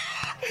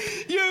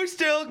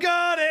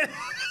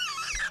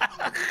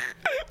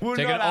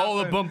 Taking all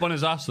the bump on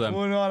his ass then.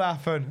 Will not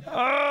happen.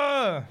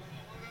 I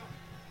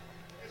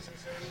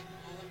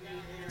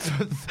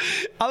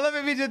love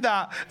if he did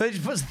that. Then he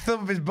just puts the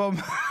thumb up his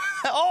bum.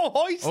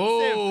 Hoist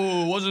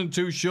him. Wasn't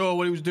too sure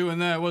what he was doing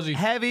there, was he?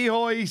 Heavy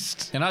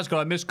hoist. And that's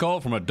got a missed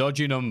call from a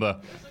dodgy number.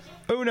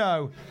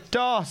 Uno.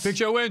 Dos. Big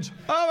Show wins.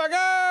 Oh my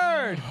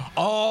God.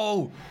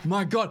 Oh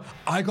my God.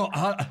 I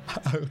got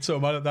so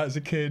mad at that as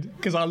a kid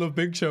because I loved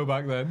Big Show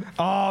back then.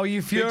 Oh,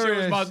 you furious. Big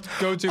Show was my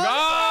go-to.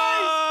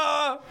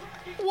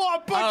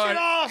 What a bunch of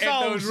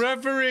arseholes. Those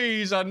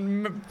referees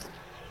and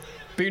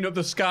beating up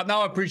the scab.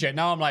 Now I appreciate.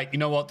 Now I'm like, you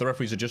know what? The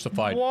referees are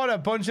justified. What a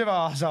bunch of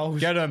arseholes.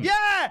 Get him.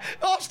 Yeah!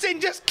 Austin,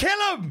 just kill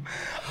him!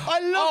 I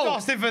love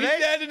Austin for this. He's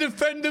there to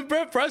defend the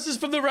presses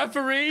from the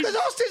referees. Because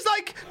Austin's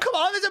like, come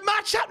on, there's a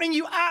match happening,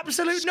 you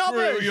absolute Screw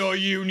knobbers. your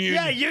union.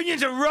 Yeah,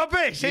 unions are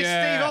rubbish. It's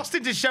Yeah. Steve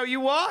Austin to show you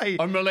why.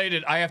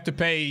 Unrelated, I have to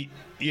pay,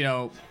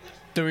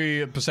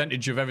 the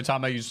percentage of every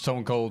time I use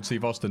Stone Cold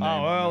Steve Austin name.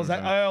 Oh,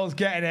 Earl's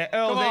getting it.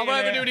 Earl's Come on, eating what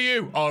am I it. doing to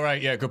you? All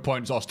right, yeah, good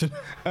point, it's Austin.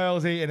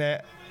 Earl's eating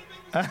it.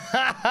 Timmy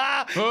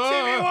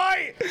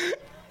White!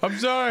 I'm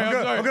sorry.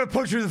 I'm going to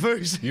punch you in the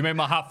face. You made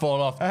my hat fall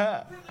off.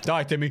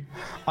 Die, Timmy.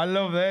 I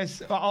love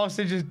this.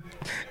 Austin just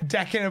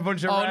decking a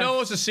bunch of Oh, refs. no one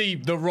wants to see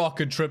The Rock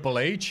and Triple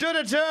H.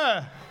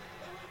 Da-da-da.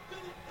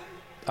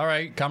 All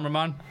right,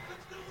 cameraman.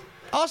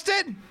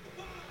 Austin!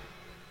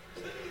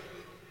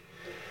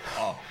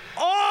 Oh.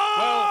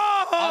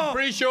 Oh! Well, I'm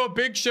pretty sure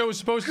Big Show was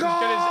supposed to get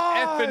his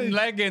effing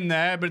leg in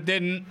there, but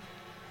didn't.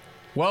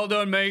 Well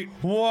done, mate.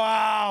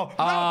 Wow.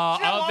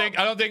 I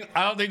don't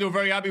think they were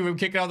very happy with him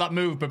kicking out that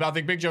move, but I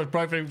think Big Show was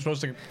probably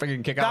supposed to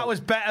freaking kick out. That was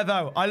better,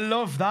 though. I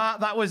love that.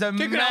 That was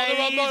amazing. Kicking out the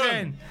rock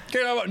bottom.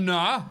 Kicking out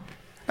nah.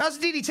 That was a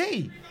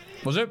DDT.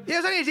 Was it? Yeah, it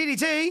was only a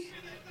DDT.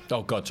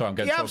 Oh, God, sorry, I'm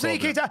getting Yeah, so absolutely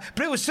close. kicked out.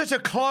 But it was such a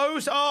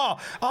close. Oh,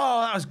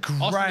 that was great.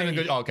 Austin did a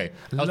good, okay.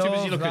 I was too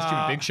busy looking at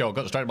stupid Big Show.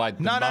 Got distracted by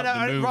the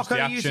moves, Rock the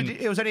only used action.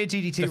 it was only a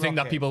DDT. The thing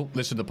that Rocket. people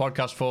listen to the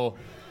podcast for.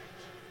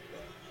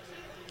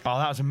 Oh,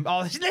 that was.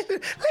 Listen to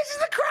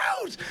the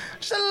crowd.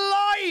 Just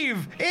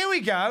alive. Here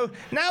we go.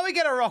 Now we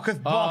get a Rock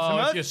of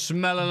bottom. Oh, just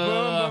smelling it.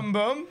 Boom,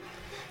 boom, boom.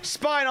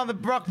 Spine on the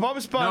rock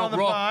bottom, spine on the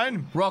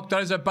spine. Rock,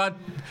 that is a bad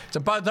time to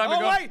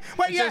go.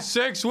 Wait, it's a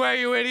 6-way,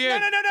 you idiot.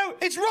 No.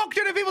 It's Rock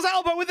doing people's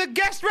elbow with the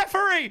guest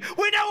referee.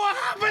 We know what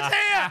happens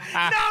here.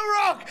 No,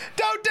 Rock.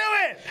 Don't do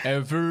it.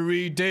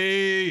 Every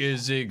day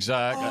is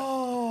exact.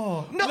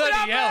 Oh, nothing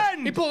Bloody hell.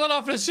 happened. He pulled that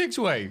off in a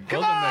 6-way.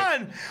 Come Well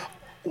done, mate.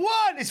 on.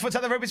 1. His foot's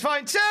at the rope. It's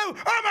fine. 2. Oh,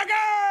 my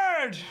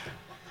God.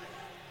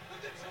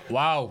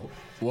 Wow.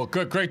 Well,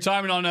 great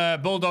timing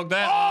on Bulldog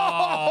there.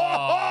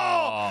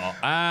 Oh!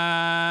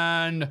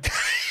 And...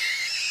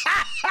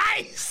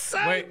 He's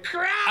so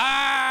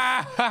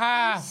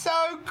crap.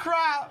 So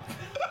crap.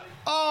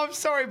 Oh, I'm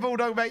sorry,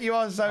 Bulldog, mate. You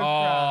are so crap.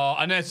 Oh,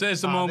 and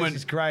there's the moment.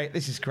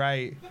 This is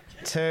great.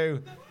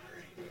 2.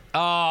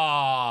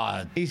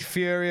 Ah. He's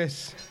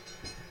furious.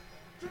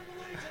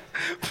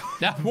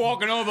 They're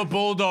walking over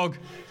Bulldog.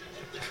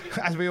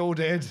 As we all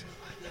did.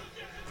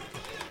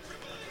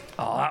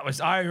 Oh,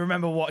 I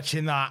remember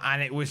watching that,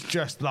 and it was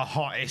just the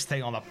hottest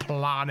thing on the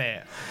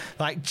planet.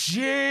 Like,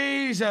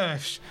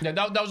 Jesus. Yeah,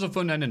 that was a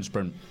fun ending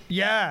sprint.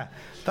 Yeah.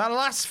 That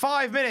last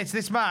 5 minutes of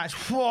this match,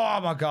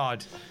 oh my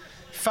God.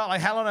 Felt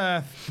like hell on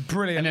earth.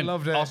 Brilliant. And then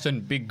Loved it.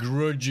 Austin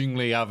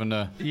begrudgingly having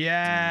a...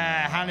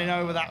 Yeah, handing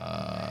over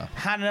that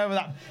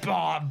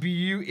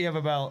beauty of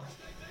a belt.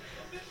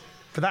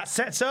 But that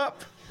sets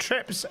up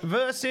Trips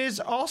versus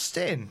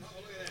Austin.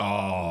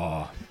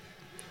 Oh.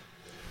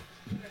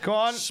 Go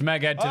on.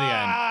 Smeghead to the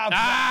end.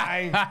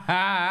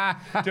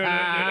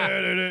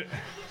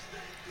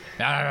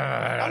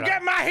 I'm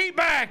getting my heat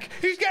back.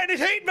 He's getting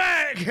his heat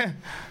back.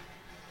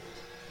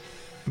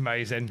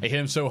 Amazing. He hit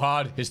him so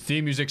hard, his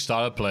theme music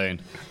started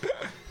playing.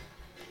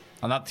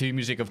 And that theme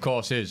music, of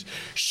course, is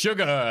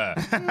Sugar.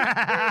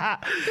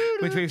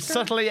 Which we've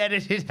subtly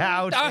edited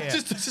out here.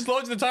 Just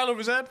launching the title of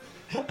his head.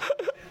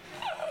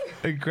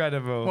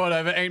 Incredible.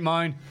 Whatever, ain't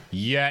mine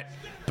yet.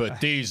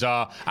 But these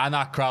are, and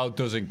that crowd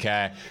doesn't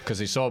care because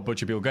they saw a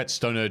bunch of people get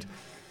stunned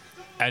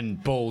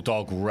and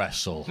Bulldog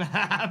wrestle.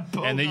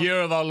 In the year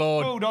of our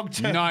Lord,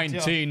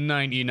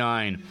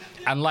 1999.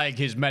 And like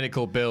his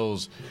medical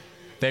bills,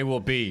 they will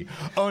be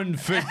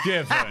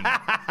unforgiven.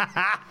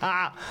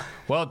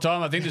 Well,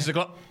 Tom, I think this is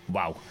a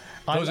wow.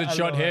 Closing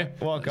shot here.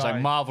 As I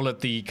marvel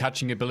at the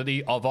catching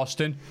ability of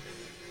Austin.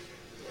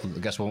 I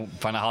guess we'll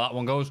find out how that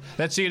one goes.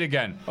 Let's see it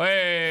again.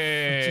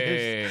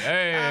 Hey!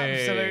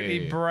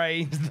 Absolutely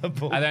brains the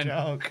Bulldog. And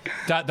then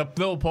the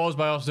little pause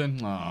by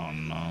Austin. Oh,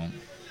 no.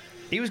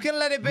 He was going to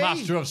let it be.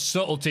 Master of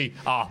subtlety.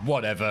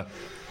 Whatever.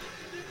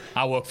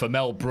 I work for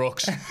Mel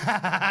Brooks. He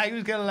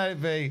was going to let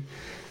it be.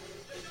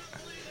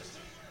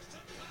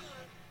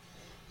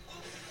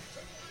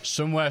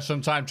 Somewhere,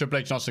 sometime, Triple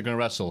H and Austin are going to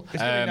wrestle.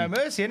 It's going to be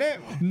No Mercy, isn't it?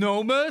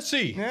 No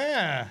Mercy.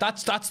 Yeah.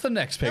 That's the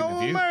next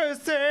pay-per-view. No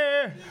Mercy.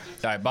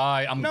 Right,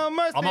 bye. I'm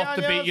off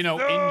to be,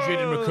 injured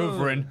and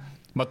recovering.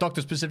 My doctor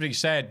specifically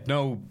said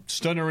no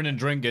stunnering and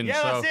drinking.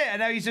 Yeah, so. that's it.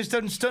 And now he's just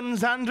done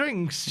stuns and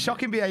drinks.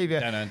 Shocking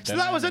behaviour. So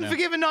that was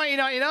Unforgiven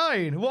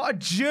 1999. What a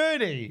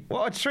journey.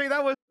 What a treat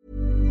that was.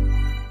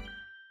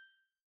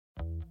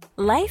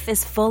 Life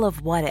is full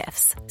of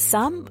what-ifs.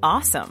 Some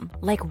awesome.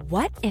 Like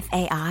what if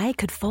AI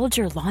could fold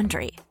your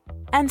laundry?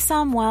 And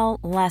some, well,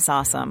 less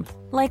awesome.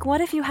 Like what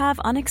if you have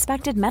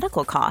unexpected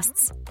medical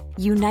costs?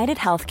 United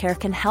Healthcare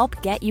can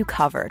help get you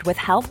covered with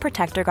Health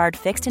Protector Guard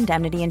fixed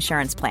indemnity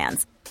insurance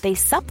plans. They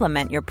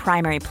supplement your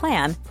primary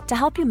plan to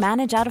help you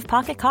manage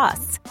out-of-pocket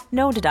costs.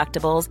 No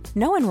deductibles,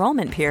 no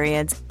enrollment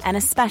periods, and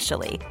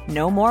especially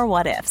no more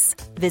what-ifs.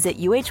 Visit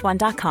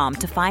uh1.com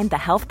to find the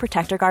Health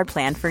Protector Guard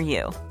plan for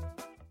you.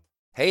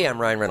 Hey, I'm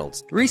Ryan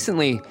Reynolds.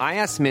 Recently, I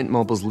asked Mint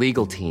Mobile's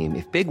legal team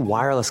if big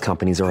wireless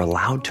companies are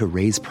allowed to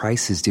raise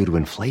prices due to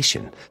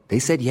inflation. They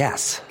said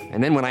yes.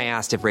 And then when I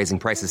asked if raising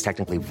prices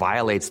technically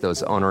violates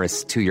those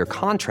onerous 2-year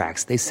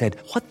contracts, they said,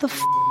 "What the f***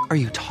 are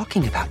you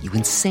talking about, you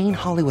insane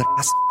Hollywood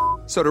ass?"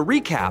 So to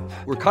recap,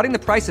 we're cutting the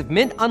price of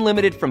Mint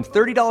Unlimited from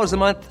 $30 a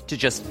month to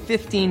just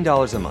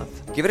 $15 a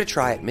month. Give it a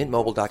try at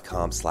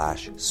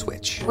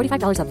mintmobile.com/switch.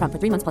 $45 up front for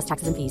 3 months plus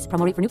taxes and fees.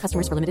 Promo rate for new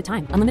customers for limited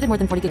time. Unlimited more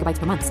than 40 gigabytes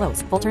per month.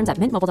 Slows full terms at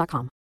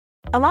mintmobile.com.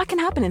 A lot can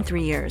happen in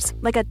 3 years,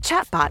 like a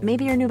chatbot may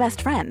be your new best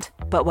friend.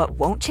 But what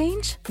won't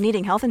change?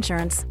 Needing health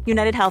insurance.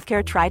 United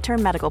Healthcare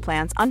Tri-Term Medical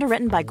Plans,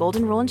 underwritten by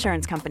Golden Rule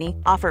Insurance Company,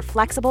 offer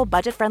flexible,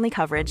 budget-friendly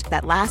coverage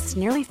that lasts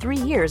nearly 3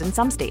 years in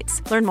some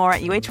states. Learn more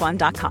at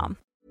uh1.com.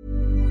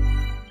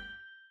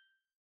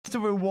 To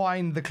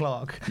rewind the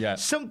clock. Yeah.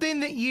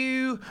 Something that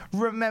you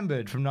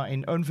remembered from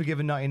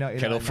Unforgiven 1999.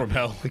 Kettle from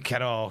Hell. The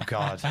kettle, oh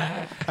God.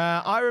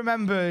 I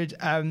remembered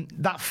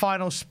that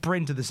final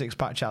sprint of the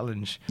six-pack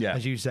challenge,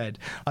 as you said.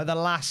 The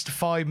last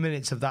 5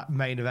 minutes of that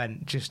main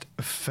event, just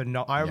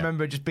phenomenal. I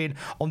remember just being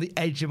on the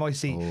edge of my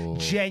seat.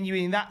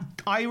 Genuine.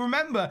 I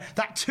remember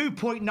that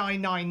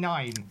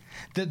 2.999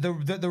 that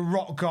the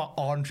Rock got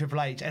on Triple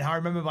H, and I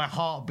remember my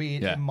heart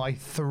being in my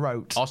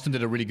throat. Austin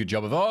did a really good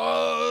job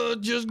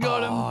of, just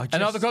got him.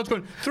 And now the crowd's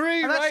going,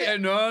 3, right?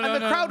 And the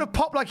crowd have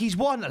popped like he's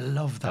won. I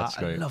love that. That's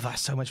great. I love that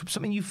so much.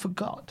 Something you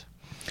forgot.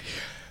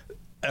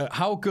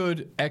 How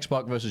good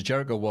X-Pac versus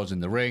Jericho was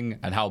in the ring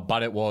and how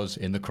bad it was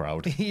in the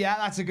crowd. Yeah,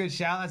 that's a good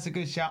shout.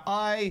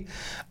 I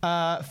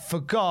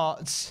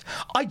forgot.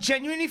 I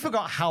genuinely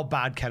forgot how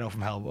bad Kettle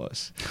from Hell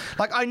was.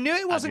 Like, I knew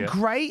it wasn't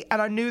great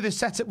and I knew the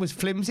setup was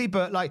flimsy,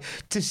 but like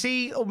to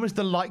see almost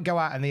the light go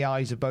out in the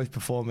eyes of both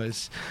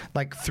performers,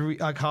 like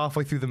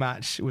halfway through the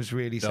match, was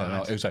really sad.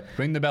 No, it was like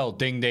ring the bell,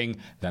 ding ding.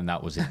 Then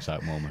that was the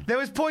exciting moment. There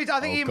was points. I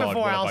think even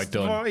before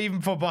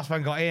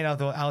Bossman got in, I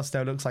thought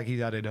Alistair looks like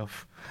he's had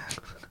enough.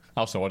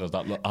 Oh, so what does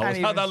that look? How And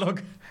he does that was-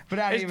 look? but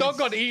and It's he not was-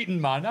 got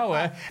eaten, man. No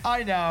way.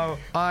 I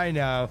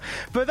know.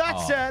 But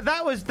that's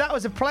that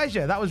was a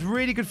pleasure. That was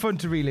really good fun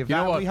to relive. You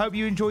know that. what? We hope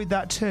you enjoyed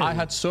that too. I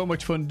had so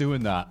much fun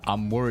doing that.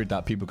 I'm worried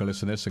that people can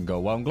listen to this and go,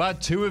 well, I'm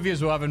glad two of you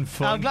were having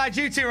fun. I'm glad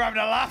you two are having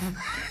a laugh.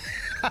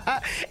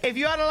 If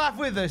you had a laugh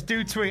with us,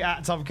 do tweet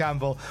at Tom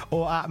Campbell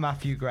or at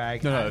Matthew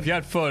Gregg. No, if you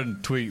had fun,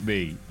 tweet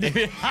me.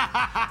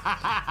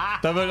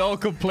 There were all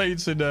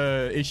complaints and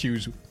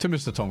issues to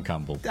Mr. Tom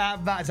Campbell.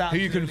 That's who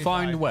you can absolutely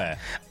find fine. where?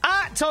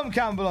 At Tom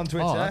Campbell on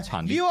Twitter. Oh, that's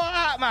handy. You are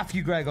at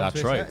Matthew Gregg on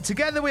That's Twitter. right.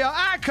 Together we are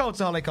at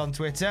Cultaholic on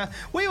Twitter.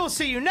 We will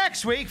see you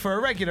next week for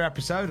a regular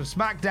episode of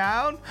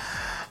SmackDown.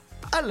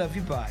 I love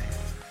you, bye.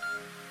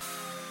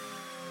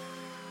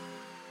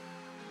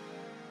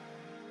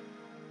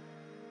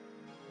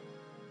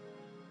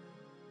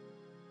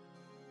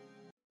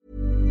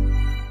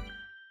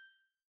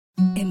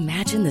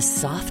 Imagine the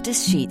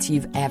softest sheets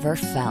you've ever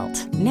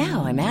felt.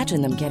 Now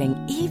imagine them getting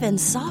even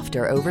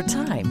softer over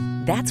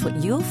time. That's what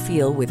you'll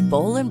feel with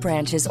Boll &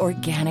 Branch's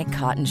organic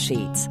cotton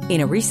sheets.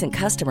 In a recent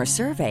customer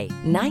survey,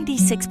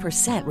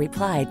 96%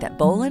 replied that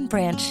Boll &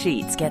 Branch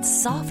sheets get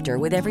softer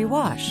with every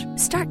wash.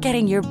 Start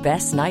getting your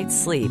best night's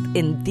sleep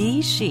in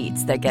these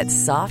sheets that get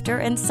softer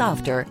and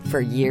softer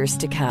for years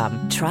to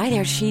come. Try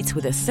their sheets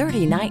with a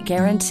 30-night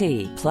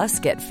guarantee. Plus,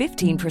 get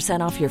 15%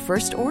 off your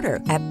first order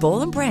at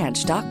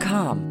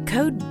BollandBranch.com.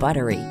 Code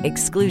BUTTERY.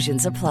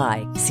 Exclusions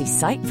apply. See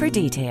site for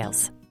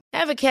details.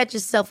 Ever catch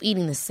yourself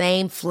eating the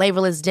same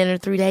flavorless dinner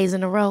 3 days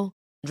in a row?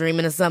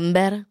 Dreaming of something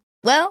better?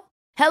 Well,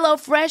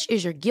 HelloFresh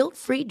is your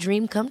guilt-free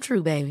dream come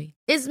true, baby.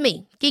 It's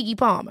me, Keke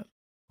Palmer.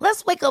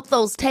 Let's wake up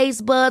those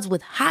taste buds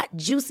with hot,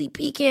 juicy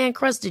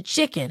pecan-crusted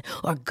chicken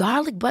or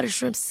garlic butter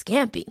shrimp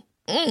scampi.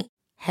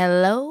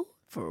 Hello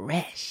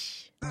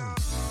Fresh.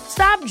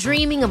 Stop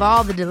dreaming of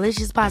all the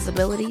delicious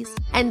possibilities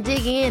and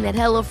dig in at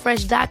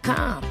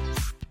HelloFresh.com.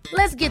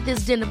 Let's get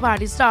this dinner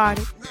party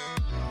started.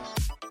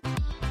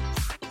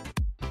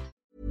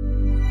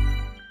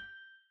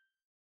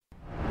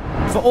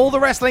 For all the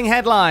wrestling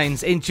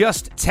headlines in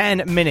just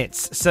 10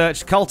 minutes,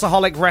 search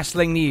Cultaholic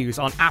Wrestling News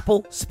on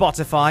Apple,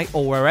 Spotify,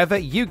 or wherever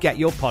you get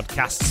your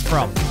podcasts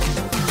from.